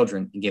to the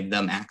children and give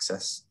them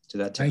access to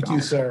that technology.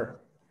 Thank you, sir.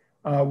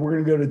 We're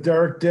going to go to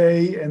Derek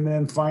Day and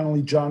then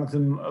finally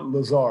Jonathan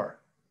Lazar.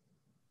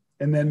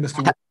 And then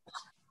Mr.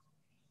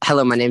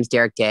 Hello, my name is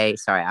Derek Day.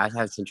 Sorry, I was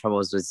having some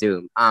troubles with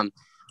Zoom.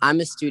 I'm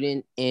a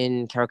student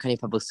in Carroll County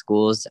Public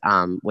Schools,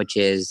 which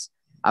is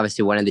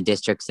obviously one of the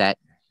districts that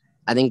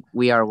I think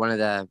we are one of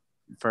the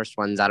first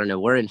ones. I don't know,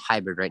 we're in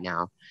hybrid right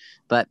now.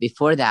 But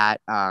before that,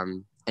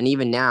 and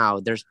even now,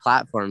 there's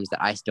platforms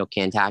that I still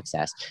can't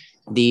access.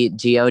 The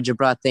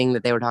GeoGebra thing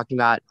that they were talking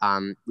about,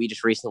 we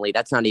just recently,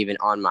 that's not even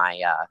on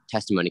my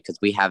testimony because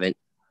we haven't,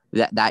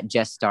 that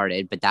just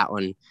started, but that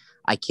one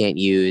I can't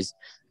use.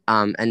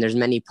 And there's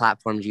many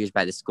platforms used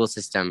by the school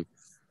system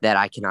that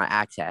I cannot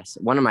access.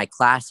 One of my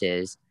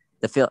classes,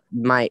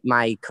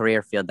 my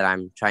career field that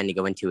I'm trying to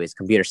go into is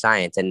computer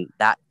science. And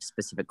that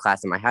specific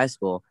class in my high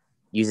school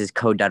uses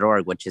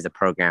code.org, which is a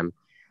program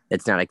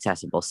that's not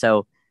accessible.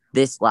 So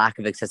this lack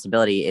of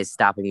accessibility is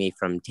stopping me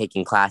from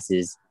taking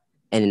classes,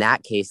 and in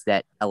that case,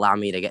 that allow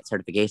me to get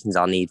certifications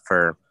I'll need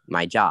for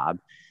my job.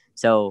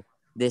 So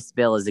this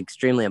bill is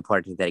extremely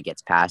important that it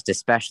gets passed,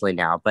 especially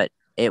now, but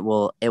it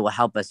will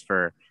help us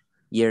for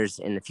years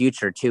in the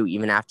future too,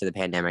 even after the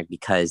pandemic,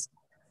 because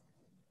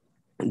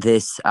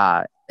this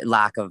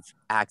lack of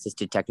access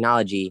to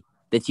technology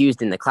that's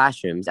used in the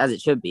classrooms, as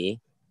it should be.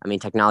 I mean,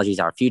 technology is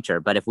our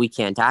future, but if we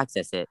can't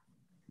access it,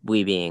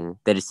 we being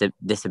the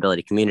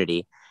disability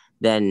community,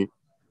 then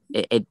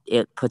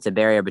it puts a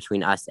barrier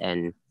between us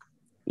and,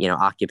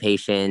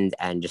 occupations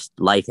and just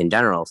life in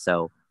general.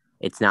 So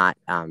it's not,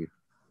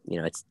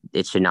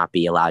 it should not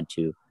be allowed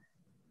to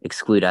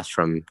exclude us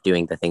from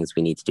doing the things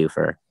we need to do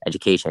for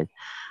education.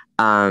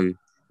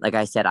 Like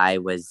I said, I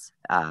was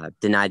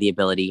denied the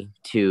ability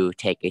to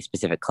take a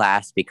specific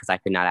class because I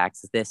could not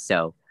access this.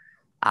 So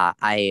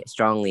I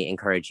strongly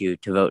encourage you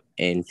to vote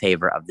in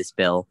favor of this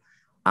bill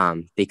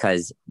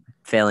because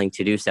failing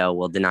to do so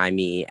will deny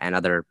me and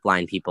other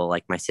blind people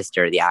like my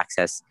sister the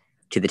access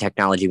to the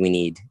technology we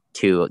need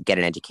to get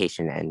an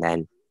education and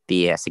then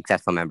be a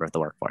successful member of the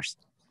workforce.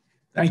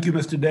 Thank you,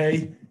 Mr.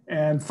 Day.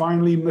 And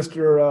finally,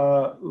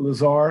 Mr.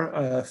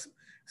 Lazar,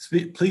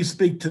 please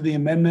speak to the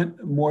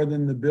amendment more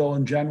than the bill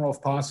in general,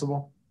 if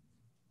possible.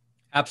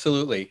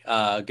 Absolutely.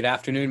 Good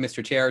afternoon,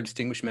 Mr. Chair,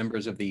 distinguished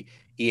members of the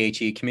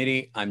EHE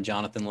Committee. I'm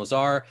Jonathan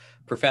Lazar,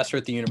 professor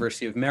at the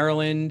University of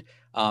Maryland,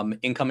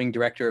 incoming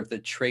director of the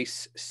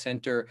Trace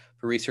Center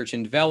for Research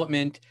and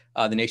Development,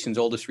 the nation's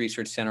oldest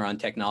research center on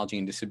technology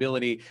and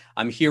disability.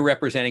 I'm here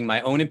representing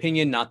my own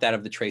opinion, not that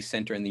of the Trace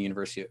Center and the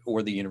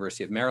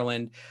University of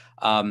Maryland.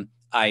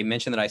 I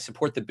mentioned that I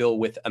support the bill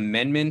with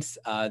amendments.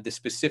 The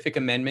specific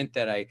amendment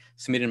that I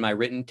submitted in my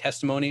written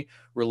testimony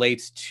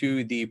relates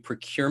to the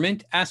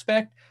procurement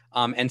aspect.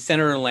 And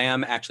Senator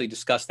Lamb actually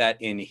discussed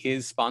that in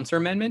his sponsor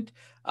amendment.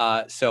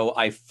 So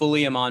I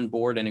fully am on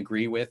board and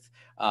agree with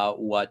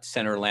what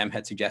Senator Lamb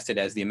had suggested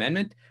as the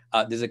amendment.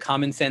 This is a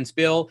common sense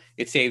bill.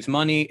 It saves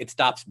money. It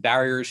stops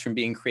barriers from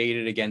being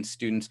created against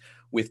students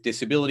with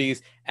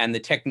disabilities. And the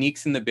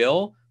techniques in the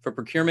bill for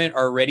procurement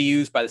are already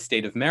used by the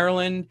state of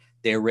Maryland,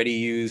 They're already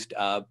used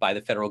by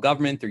the federal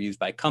government. They're used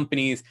by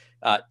companies.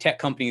 Tech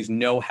companies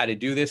know how to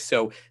do this.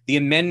 So the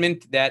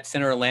amendment that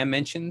Senator Lamb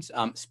mentions,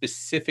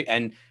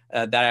 that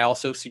I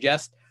also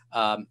suggest,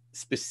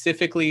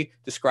 specifically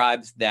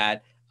describes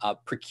that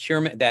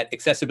that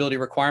accessibility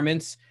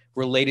requirements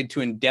related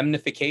to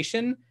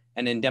indemnification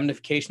and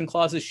indemnification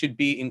clauses should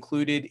be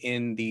included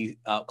in the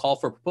call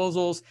for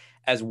proposals,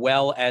 as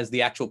well as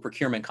the actual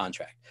procurement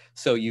contract.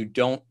 So you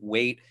don't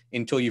wait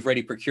until you've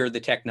already procured the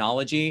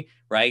technology,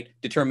 right?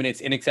 Determine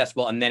it's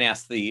inaccessible, and then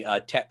ask the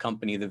tech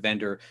company, the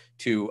vendor,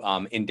 to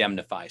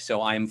indemnify.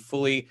 So I am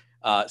fully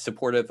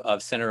supportive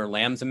of Senator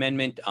Lamb's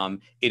amendment.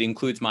 It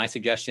includes my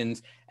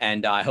suggestions,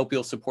 and I hope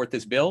you'll support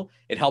this bill.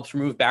 It helps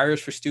remove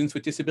barriers for students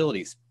with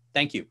disabilities.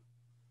 Thank you.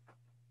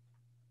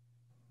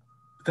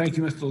 Thank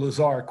you, Mr.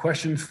 Lazar.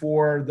 Questions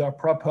for the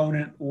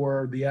proponent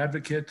or the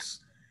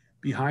advocates?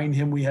 Behind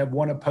him, we have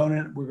one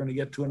opponent we're going to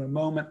get to in a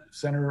moment,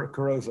 Senator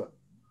Carrozza.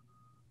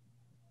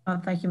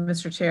 Thank you,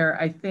 Mr. Chair.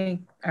 I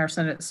think our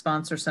Senate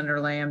sponsor, Senator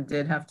Lamb,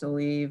 did have to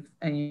leave.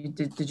 And you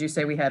did you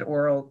say we had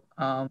oral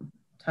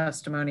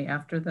testimony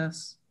after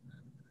this?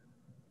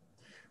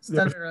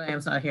 Senator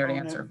Lamb's not here to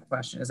answer a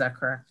question. Is that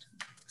correct?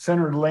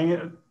 Senator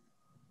Lamb,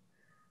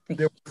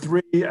 there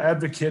were 3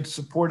 advocates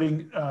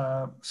supporting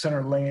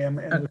Senator Lamb,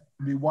 and there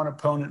would be one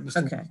opponent.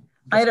 Mr. Okay.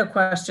 I had a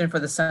question for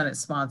the Senate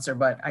sponsor,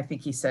 but I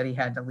think he said he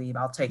had to leave.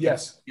 I'll take it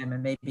to him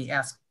and maybe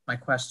ask my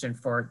question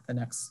for the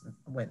next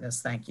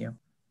witness. Thank you.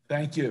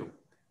 Thank you.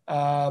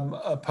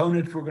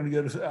 Opponent, we're going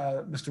to go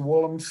to Mr.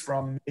 Willems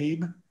from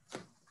ABE.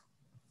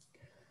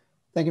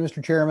 Thank you,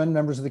 Mr. Chairman,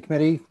 members of the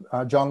committee.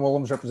 John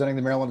Willems, representing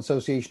the Maryland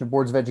Association of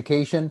Boards of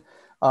Education,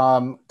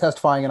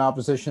 testifying in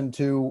opposition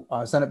to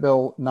Senate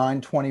Bill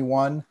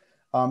 921.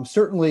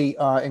 Certainly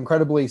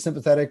incredibly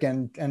sympathetic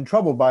and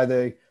troubled by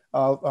the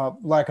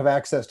lack of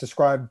access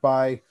described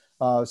by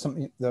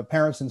the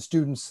parents and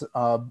students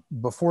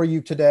before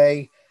you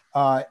today,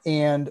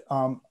 and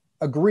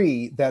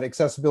agree that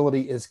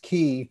accessibility is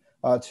key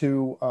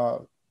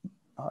to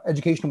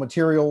educational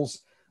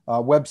materials,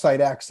 website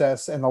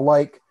access, and the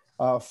like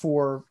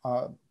for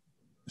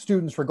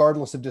students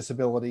regardless of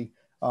disability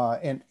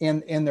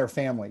and their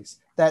families.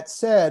 That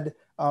said,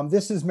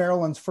 this is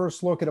Maryland's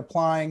first look at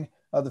applying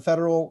the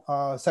federal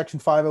Section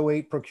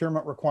 508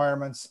 procurement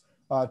requirements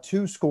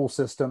to school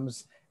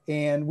systems.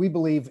 And we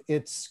believe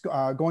it's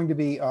going to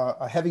be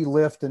a heavy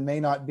lift and may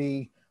not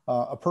be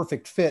a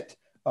perfect fit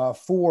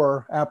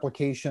for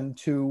application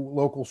to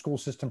local school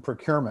system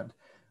procurement.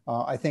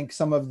 I think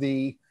some of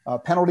the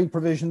penalty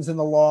provisions in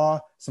the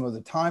law, some of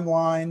the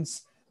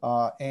timelines,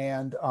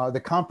 and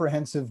the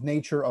comprehensive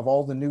nature of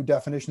all the new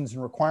definitions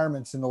and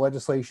requirements in the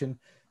legislation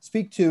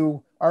speak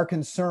to our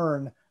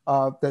concern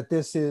that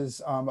this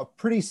is a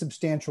pretty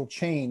substantial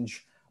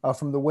change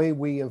from the way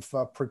we have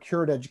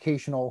procured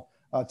educational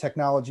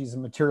technologies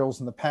and materials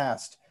in the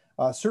past.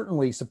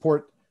 Certainly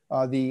support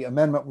the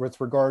amendment with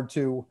regard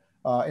to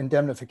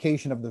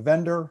indemnification of the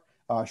vendor,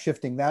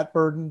 shifting that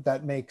burden.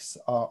 That makes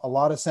a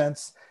lot of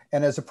sense.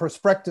 And as a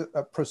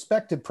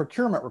prospective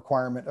procurement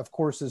requirement, of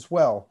course, as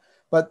well.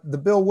 But the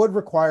bill would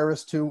require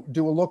us to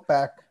do a look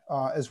back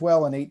as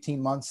well in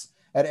 18 months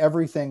at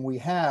everything we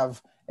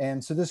have.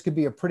 And so this could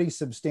be a pretty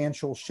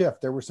substantial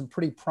shift. There were some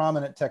pretty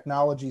prominent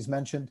technologies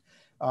mentioned,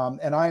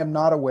 and I am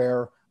not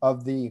aware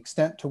of the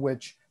extent to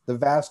which the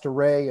vast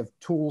array of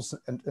tools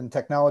and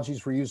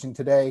technologies we're using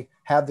today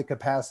have the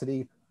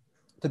capacity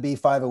to be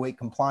 508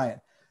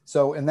 compliant.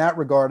 So in that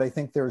regard, I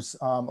think there's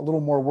a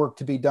little more work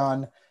to be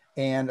done,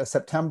 and a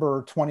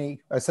September 21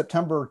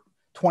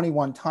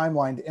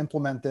 timeline to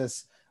implement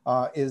this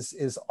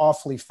is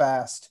awfully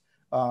fast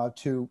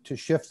to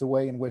shift the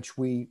way in which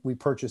we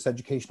purchase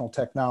educational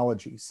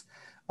technologies.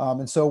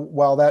 And so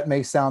while that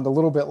may sound a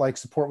little bit like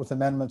support with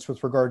amendments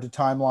with regard to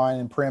timeline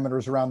and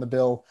parameters around the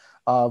bill,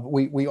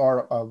 we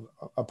are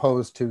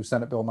opposed to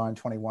Senate Bill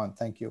 921.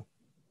 Thank you.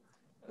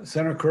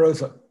 Senator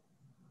Carrozza.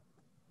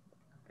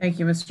 Thank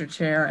you, Mr.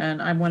 Chair.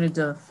 And I wanted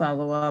to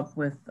follow up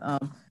with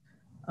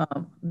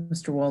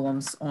Mr.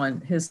 Willems on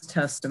his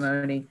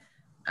testimony.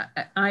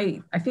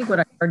 I think what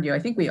I heard you, I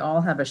think we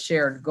all have a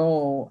shared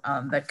goal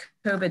that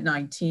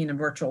COVID-19 and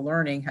virtual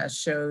learning has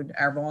showed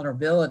our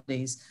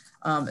vulnerabilities,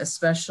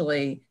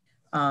 especially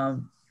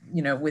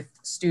with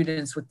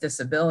students with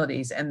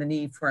disabilities and the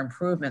need for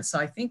improvement. So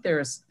I think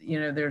there's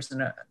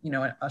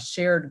a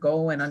shared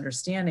goal and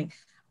understanding.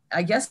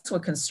 I guess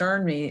what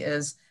concerned me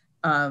is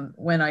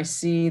when I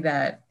see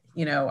that,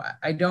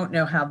 I don't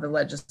know how the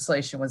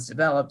legislation was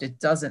developed. It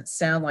doesn't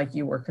sound like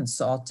you were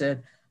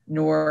consulted,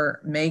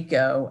 nor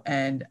MACO.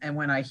 And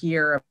when I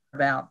hear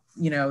about,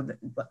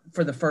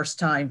 for the first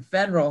time,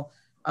 federal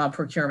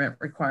procurement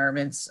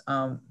requirements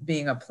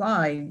being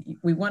applied,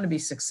 we want to be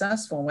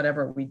successful in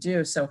whatever we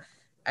do. So,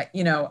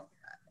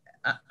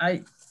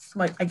 I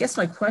guess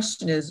my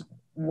question is,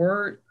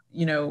 were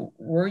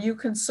you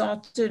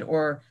consulted,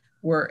 or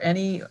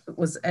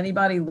was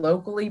anybody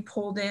locally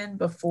pulled in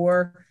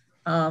before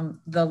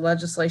the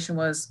legislation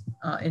was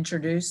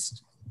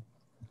introduced?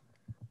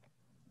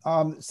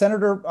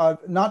 Senator,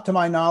 not to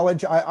my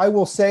knowledge. I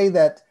will say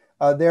that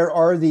there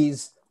are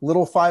these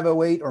little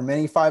 508 or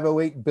many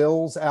 508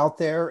 bills out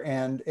there,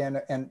 and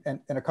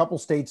a couple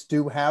states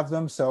do have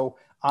them. So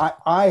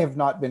I have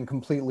not been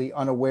completely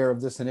unaware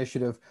of this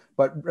initiative,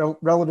 but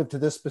relative to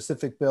this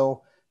specific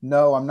bill,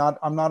 no, I'm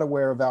not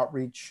aware of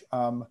outreach.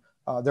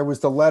 There was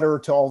the letter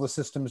to all the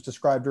systems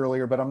described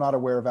earlier, but I'm not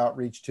aware of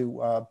outreach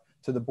to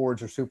the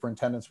boards or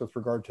superintendents with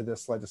regard to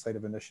this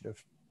legislative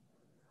initiative.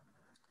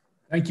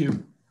 Thank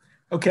you.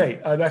 Okay,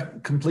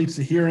 that completes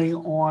the hearing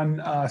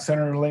on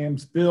Senator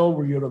Lamb's bill.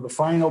 We go to the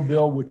final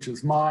bill, which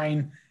is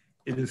mine.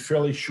 It is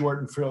fairly short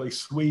and fairly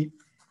sweet.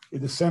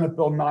 It is Senate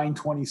Bill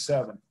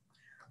 927.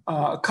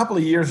 A couple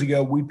of years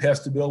ago, we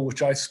passed a bill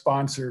which I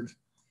sponsored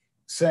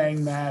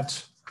saying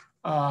that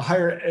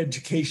higher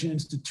education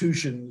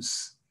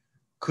institutions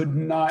could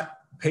not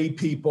pay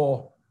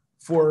people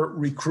for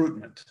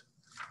recruitment.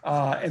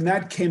 And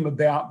that came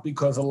about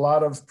because a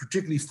lot of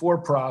particularly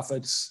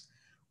for-profits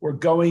were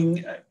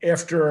going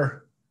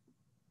after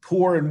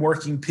poor and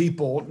working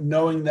people,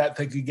 knowing that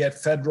they could get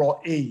federal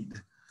aid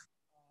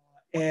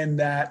and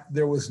that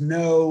there was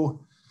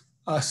no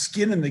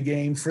skin in the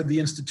game for the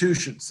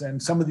institutions.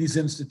 And some of these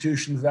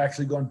institutions have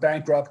actually gone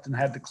bankrupt and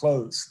had to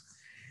close.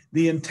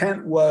 The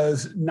intent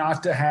was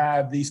not to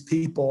have these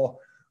people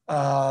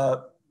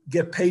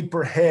get paid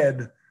per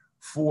head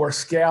for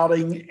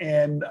scouting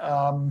and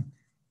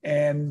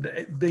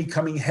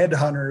becoming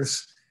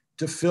headhunters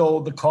to fill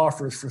the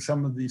coffers for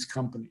some of these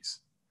companies.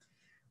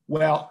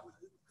 Well,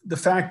 the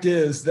fact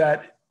is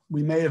that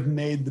we may have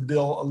made the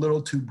bill a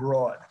little too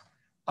broad.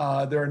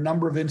 There are a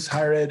number of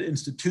higher ed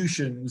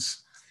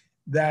institutions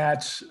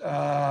that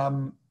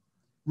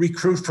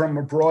recruit from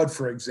abroad,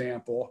 for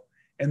example,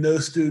 and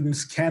those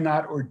students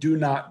cannot or do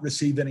not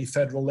receive any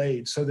federal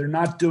aid. So they're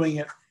not doing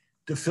it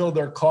to fill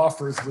their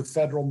coffers with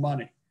federal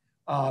money.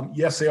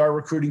 Yes, they are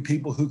recruiting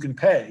people who can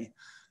pay.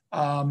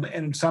 And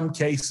in some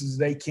cases,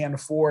 they can't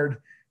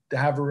afford to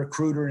have a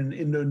recruiter in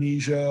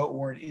Indonesia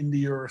or in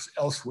India or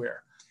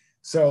elsewhere.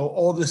 So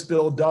all this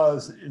bill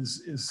does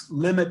is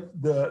limit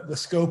the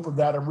scope of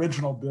that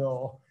original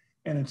bill.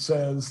 And it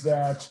says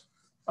that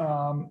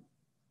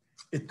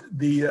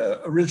the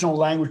original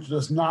language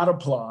does not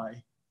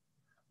apply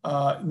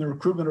in the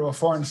recruitment of a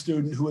foreign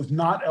student who is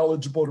not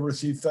eligible to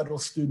receive federal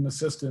student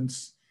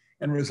assistance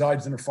and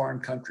resides in a foreign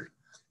country.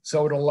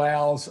 So it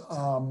allows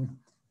the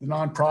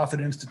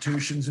nonprofit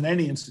institutions, and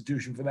any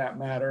institution for that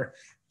matter,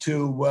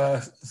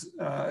 to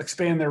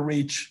expand their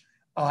reach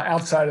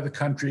outside of the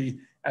country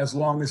as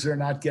long as they're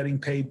not getting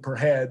paid per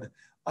head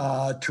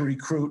to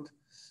recruit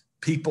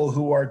people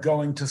who are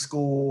going to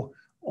school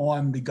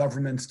on the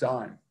government's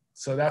dime.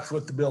 So that's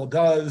what the bill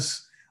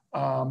does.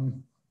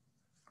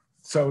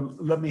 So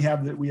let me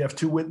have that. We have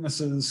two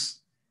witnesses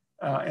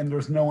and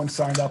there's no one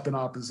signed up in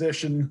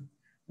opposition.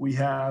 We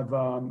have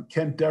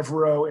Kent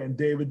Devereaux and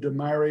David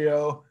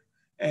DeMario,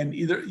 and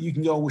either you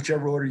can go in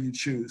whichever order you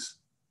choose.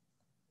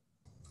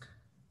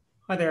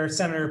 Hi there,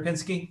 Senator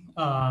Pinsky.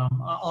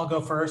 I'll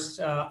go first.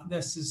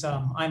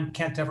 I'm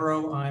Kent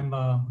Devereaux. I'm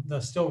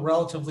the still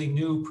relatively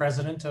new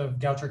president of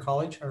Goucher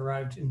College. I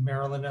arrived in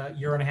Maryland a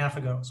year and a half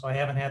ago, so I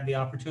haven't had the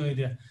opportunity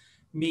to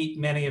meet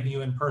many of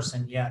you in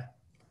person yet.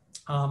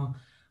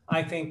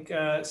 I think,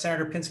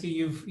 Senator Pinsky,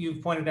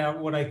 you've pointed out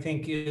what I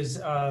think is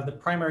the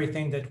primary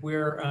thing that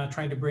we're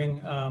trying to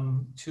bring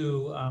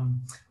to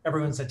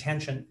everyone's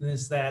attention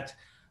is that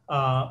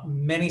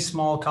many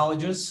small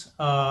colleges,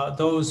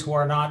 those who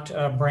are not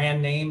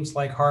brand names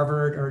like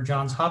Harvard or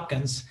Johns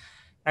Hopkins,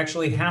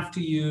 actually have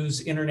to use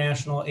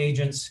international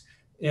agents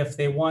if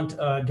they want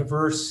a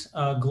diverse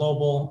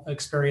global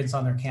experience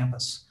on their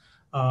campus.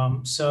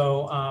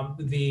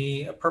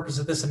 The purpose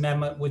of this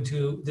amendment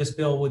this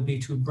bill would be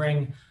to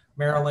bring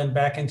Maryland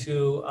back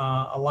into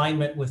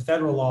alignment with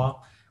federal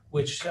law,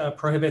 which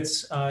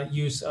prohibits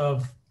use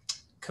of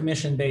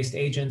commission-based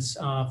agents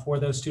for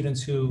those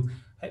students who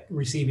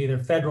receive either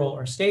federal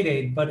or state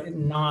aid, but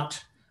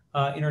not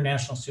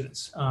international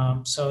students.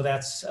 So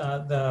that's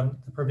the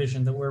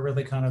provision that we're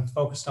really kind of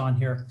focused on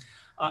here.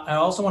 I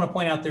also want to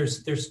point out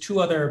there's two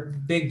other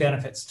big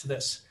benefits to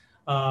this.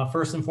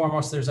 First and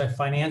foremost, there's a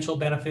financial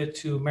benefit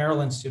to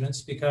Maryland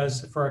students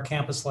because for a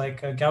campus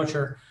like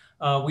Goucher,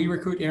 we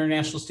recruit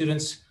international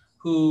students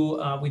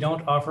who we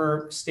don't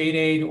offer state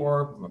aid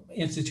or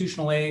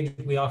institutional aid.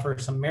 We offer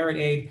some merit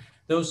aid.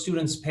 Those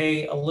students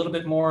pay a little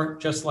bit more,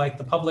 just like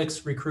the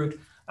publics recruit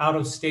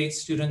out-of-state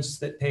students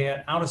that pay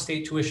an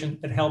out-of-state tuition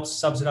that helps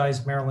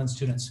subsidize Maryland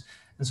students.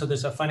 And so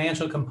there's a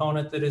financial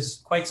component that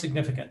is quite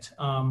significant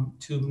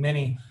to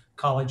many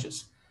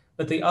colleges.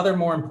 But the other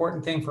more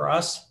important thing for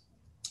us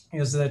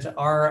is that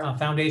our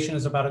foundation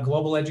is about a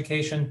global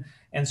education.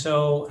 And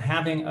so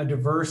having a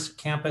diverse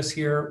campus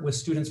here with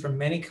students from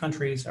many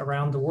countries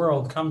around the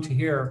world come to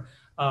here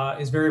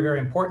is very, very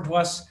important to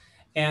us.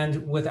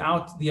 And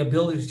without the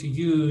ability to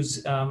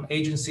use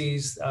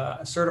agencies,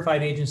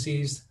 certified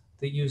agencies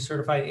that use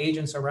certified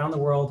agents around the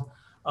world,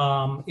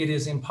 it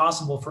is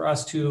impossible for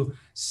us to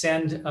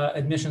send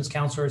admissions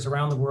counselors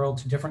around the world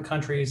to different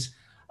countries.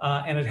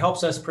 And it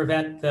helps us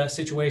prevent the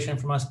situation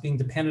from us being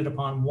dependent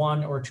upon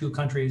one or two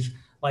countries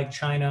like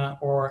China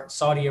or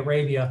Saudi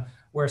Arabia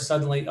where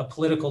suddenly a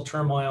political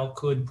turmoil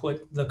could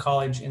put the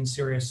college in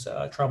serious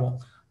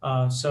trouble.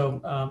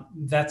 So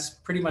that's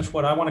pretty much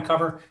what I want to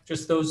cover.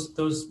 Just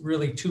those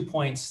really 2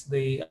 points: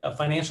 the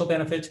financial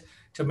benefit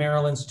to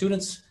Maryland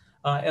students,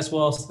 as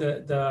well as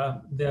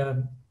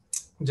the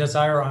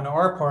desire on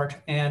our part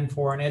and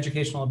for an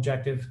educational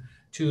objective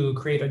to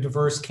create a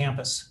diverse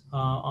campus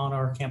on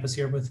our campus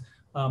here with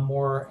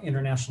more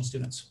international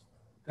students.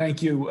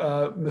 Thank you,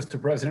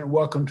 Mr. President.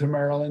 Welcome to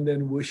Maryland,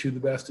 and wish you the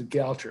best at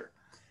Galcher.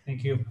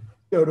 Thank you.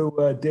 Go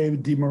to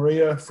David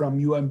DiMaria from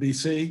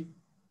UMBC.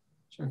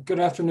 Sure. Good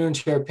afternoon,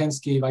 Chair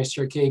Pinsky, Vice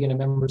Chair Kagan, and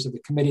members of the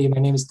committee. My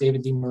name is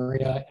David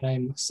DiMaria, and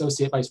I'm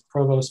Associate Vice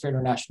Provost for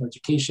International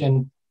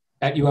Education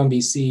at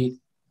UMBC.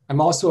 I'm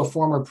also a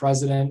former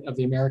president of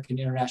the American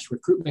International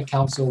Recruitment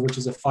Council, which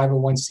is a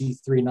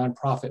 501c3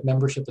 nonprofit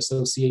membership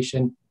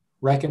association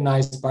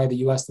recognized by the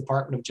U.S.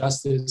 Department of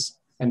Justice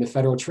and the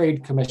Federal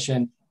Trade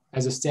Commission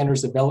as a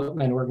standards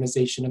development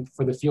organization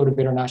for the field of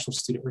international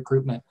student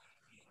recruitment.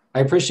 I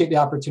appreciate the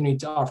opportunity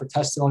to offer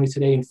testimony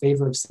today in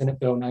favor of Senate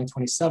Bill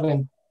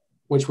 927,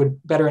 which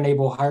would better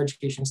enable higher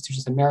education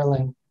institutions in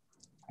Maryland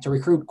to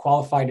recruit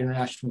qualified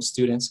international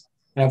students.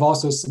 And I've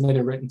also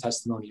submitted written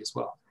testimony as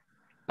well.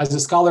 As a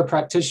scholar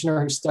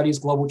practitioner who studies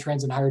global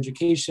trends in higher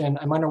education,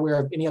 I'm unaware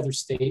of any other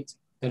state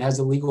that has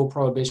a legal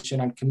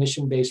prohibition on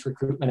commission-based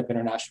recruitment of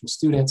international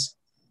students.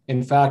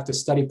 In fact, a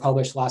study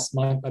published last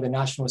month by the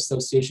National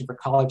Association for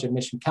College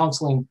Admission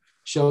Counseling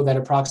showed that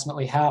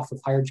approximately half of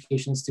higher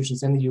education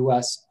institutions in the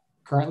US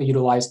currently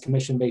utilize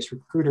commission-based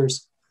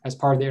recruiters as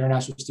part of the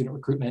international student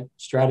recruitment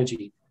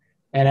strategy.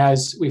 And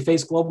as we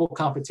face global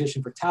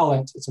competition for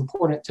talent, it's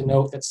important to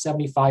note that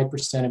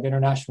 75% of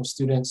international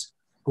students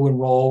who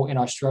enroll in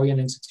Australian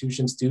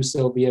institutions do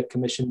so via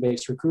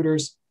commission-based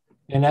recruiters,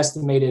 and an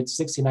estimated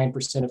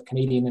 69% of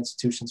Canadian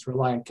institutions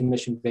rely on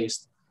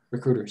commission-based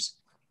recruiters.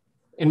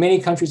 In many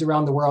countries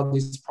around the world,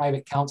 these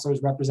private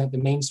counselors represent the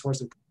main source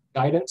of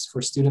guidance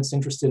for students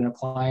interested in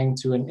applying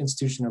to an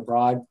institution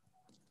abroad.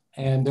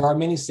 And there are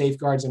many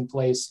safeguards in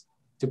place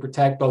to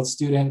protect both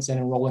students and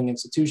enrolling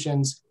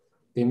institutions.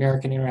 The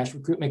American International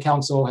Recruitment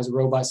Council has a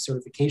robust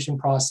certification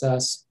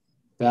process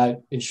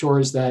that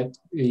ensures that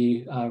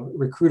the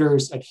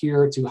recruiters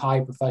adhere to high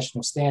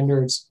professional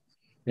standards.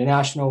 The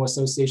National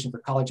Association for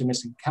College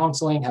Admission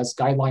Counseling has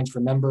guidelines for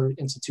member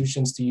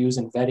institutions to use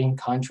in vetting,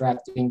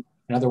 contracting,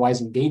 and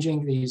otherwise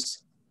engaging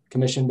these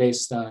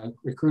commission-based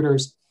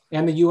recruiters.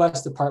 And the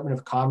US Department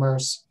of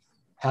Commerce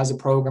has a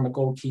program, a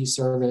Gold Key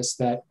service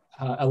that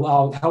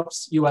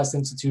helps US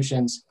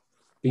institutions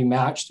be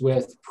matched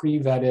with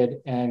pre-vetted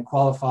and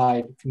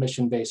qualified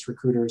commission-based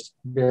recruiters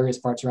in various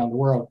parts around the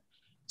world.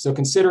 So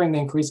considering the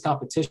increased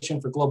competition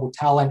for global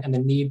talent and the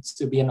need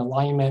to be in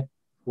alignment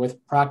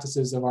with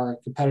practices of our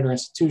competitor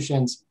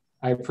institutions,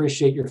 I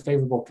appreciate your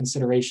favorable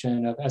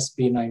consideration of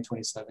SB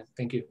 927.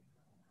 Thank you.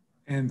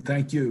 And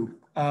thank you.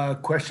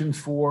 Questions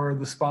for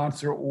the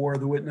sponsor or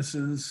the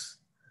witnesses?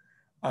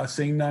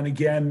 Seeing none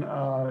again,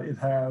 it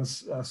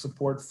has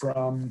support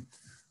from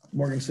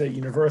Morgan State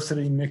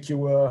University,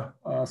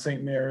 NICUA,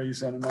 St.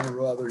 Mary's, and a number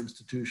of other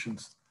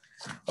institutions.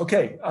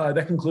 Okay,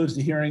 that concludes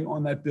the hearing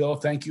on that bill.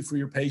 Thank you for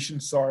your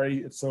patience. Sorry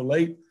it's so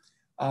late,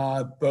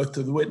 both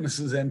to the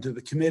witnesses and to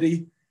the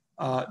committee.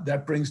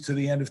 That brings to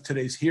the end of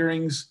today's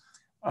hearings.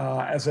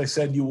 As I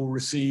said, you will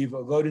receive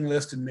a voting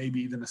list and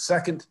maybe even a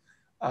second.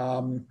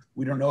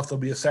 We don't know if there'll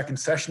be a second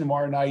session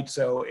tomorrow night,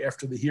 so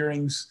after the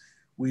hearings,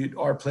 we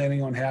are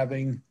planning on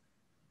having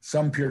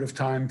some period of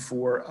time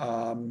for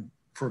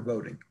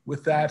voting.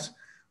 With that,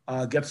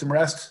 get some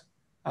rest,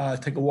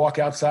 take a walk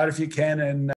outside if you can, and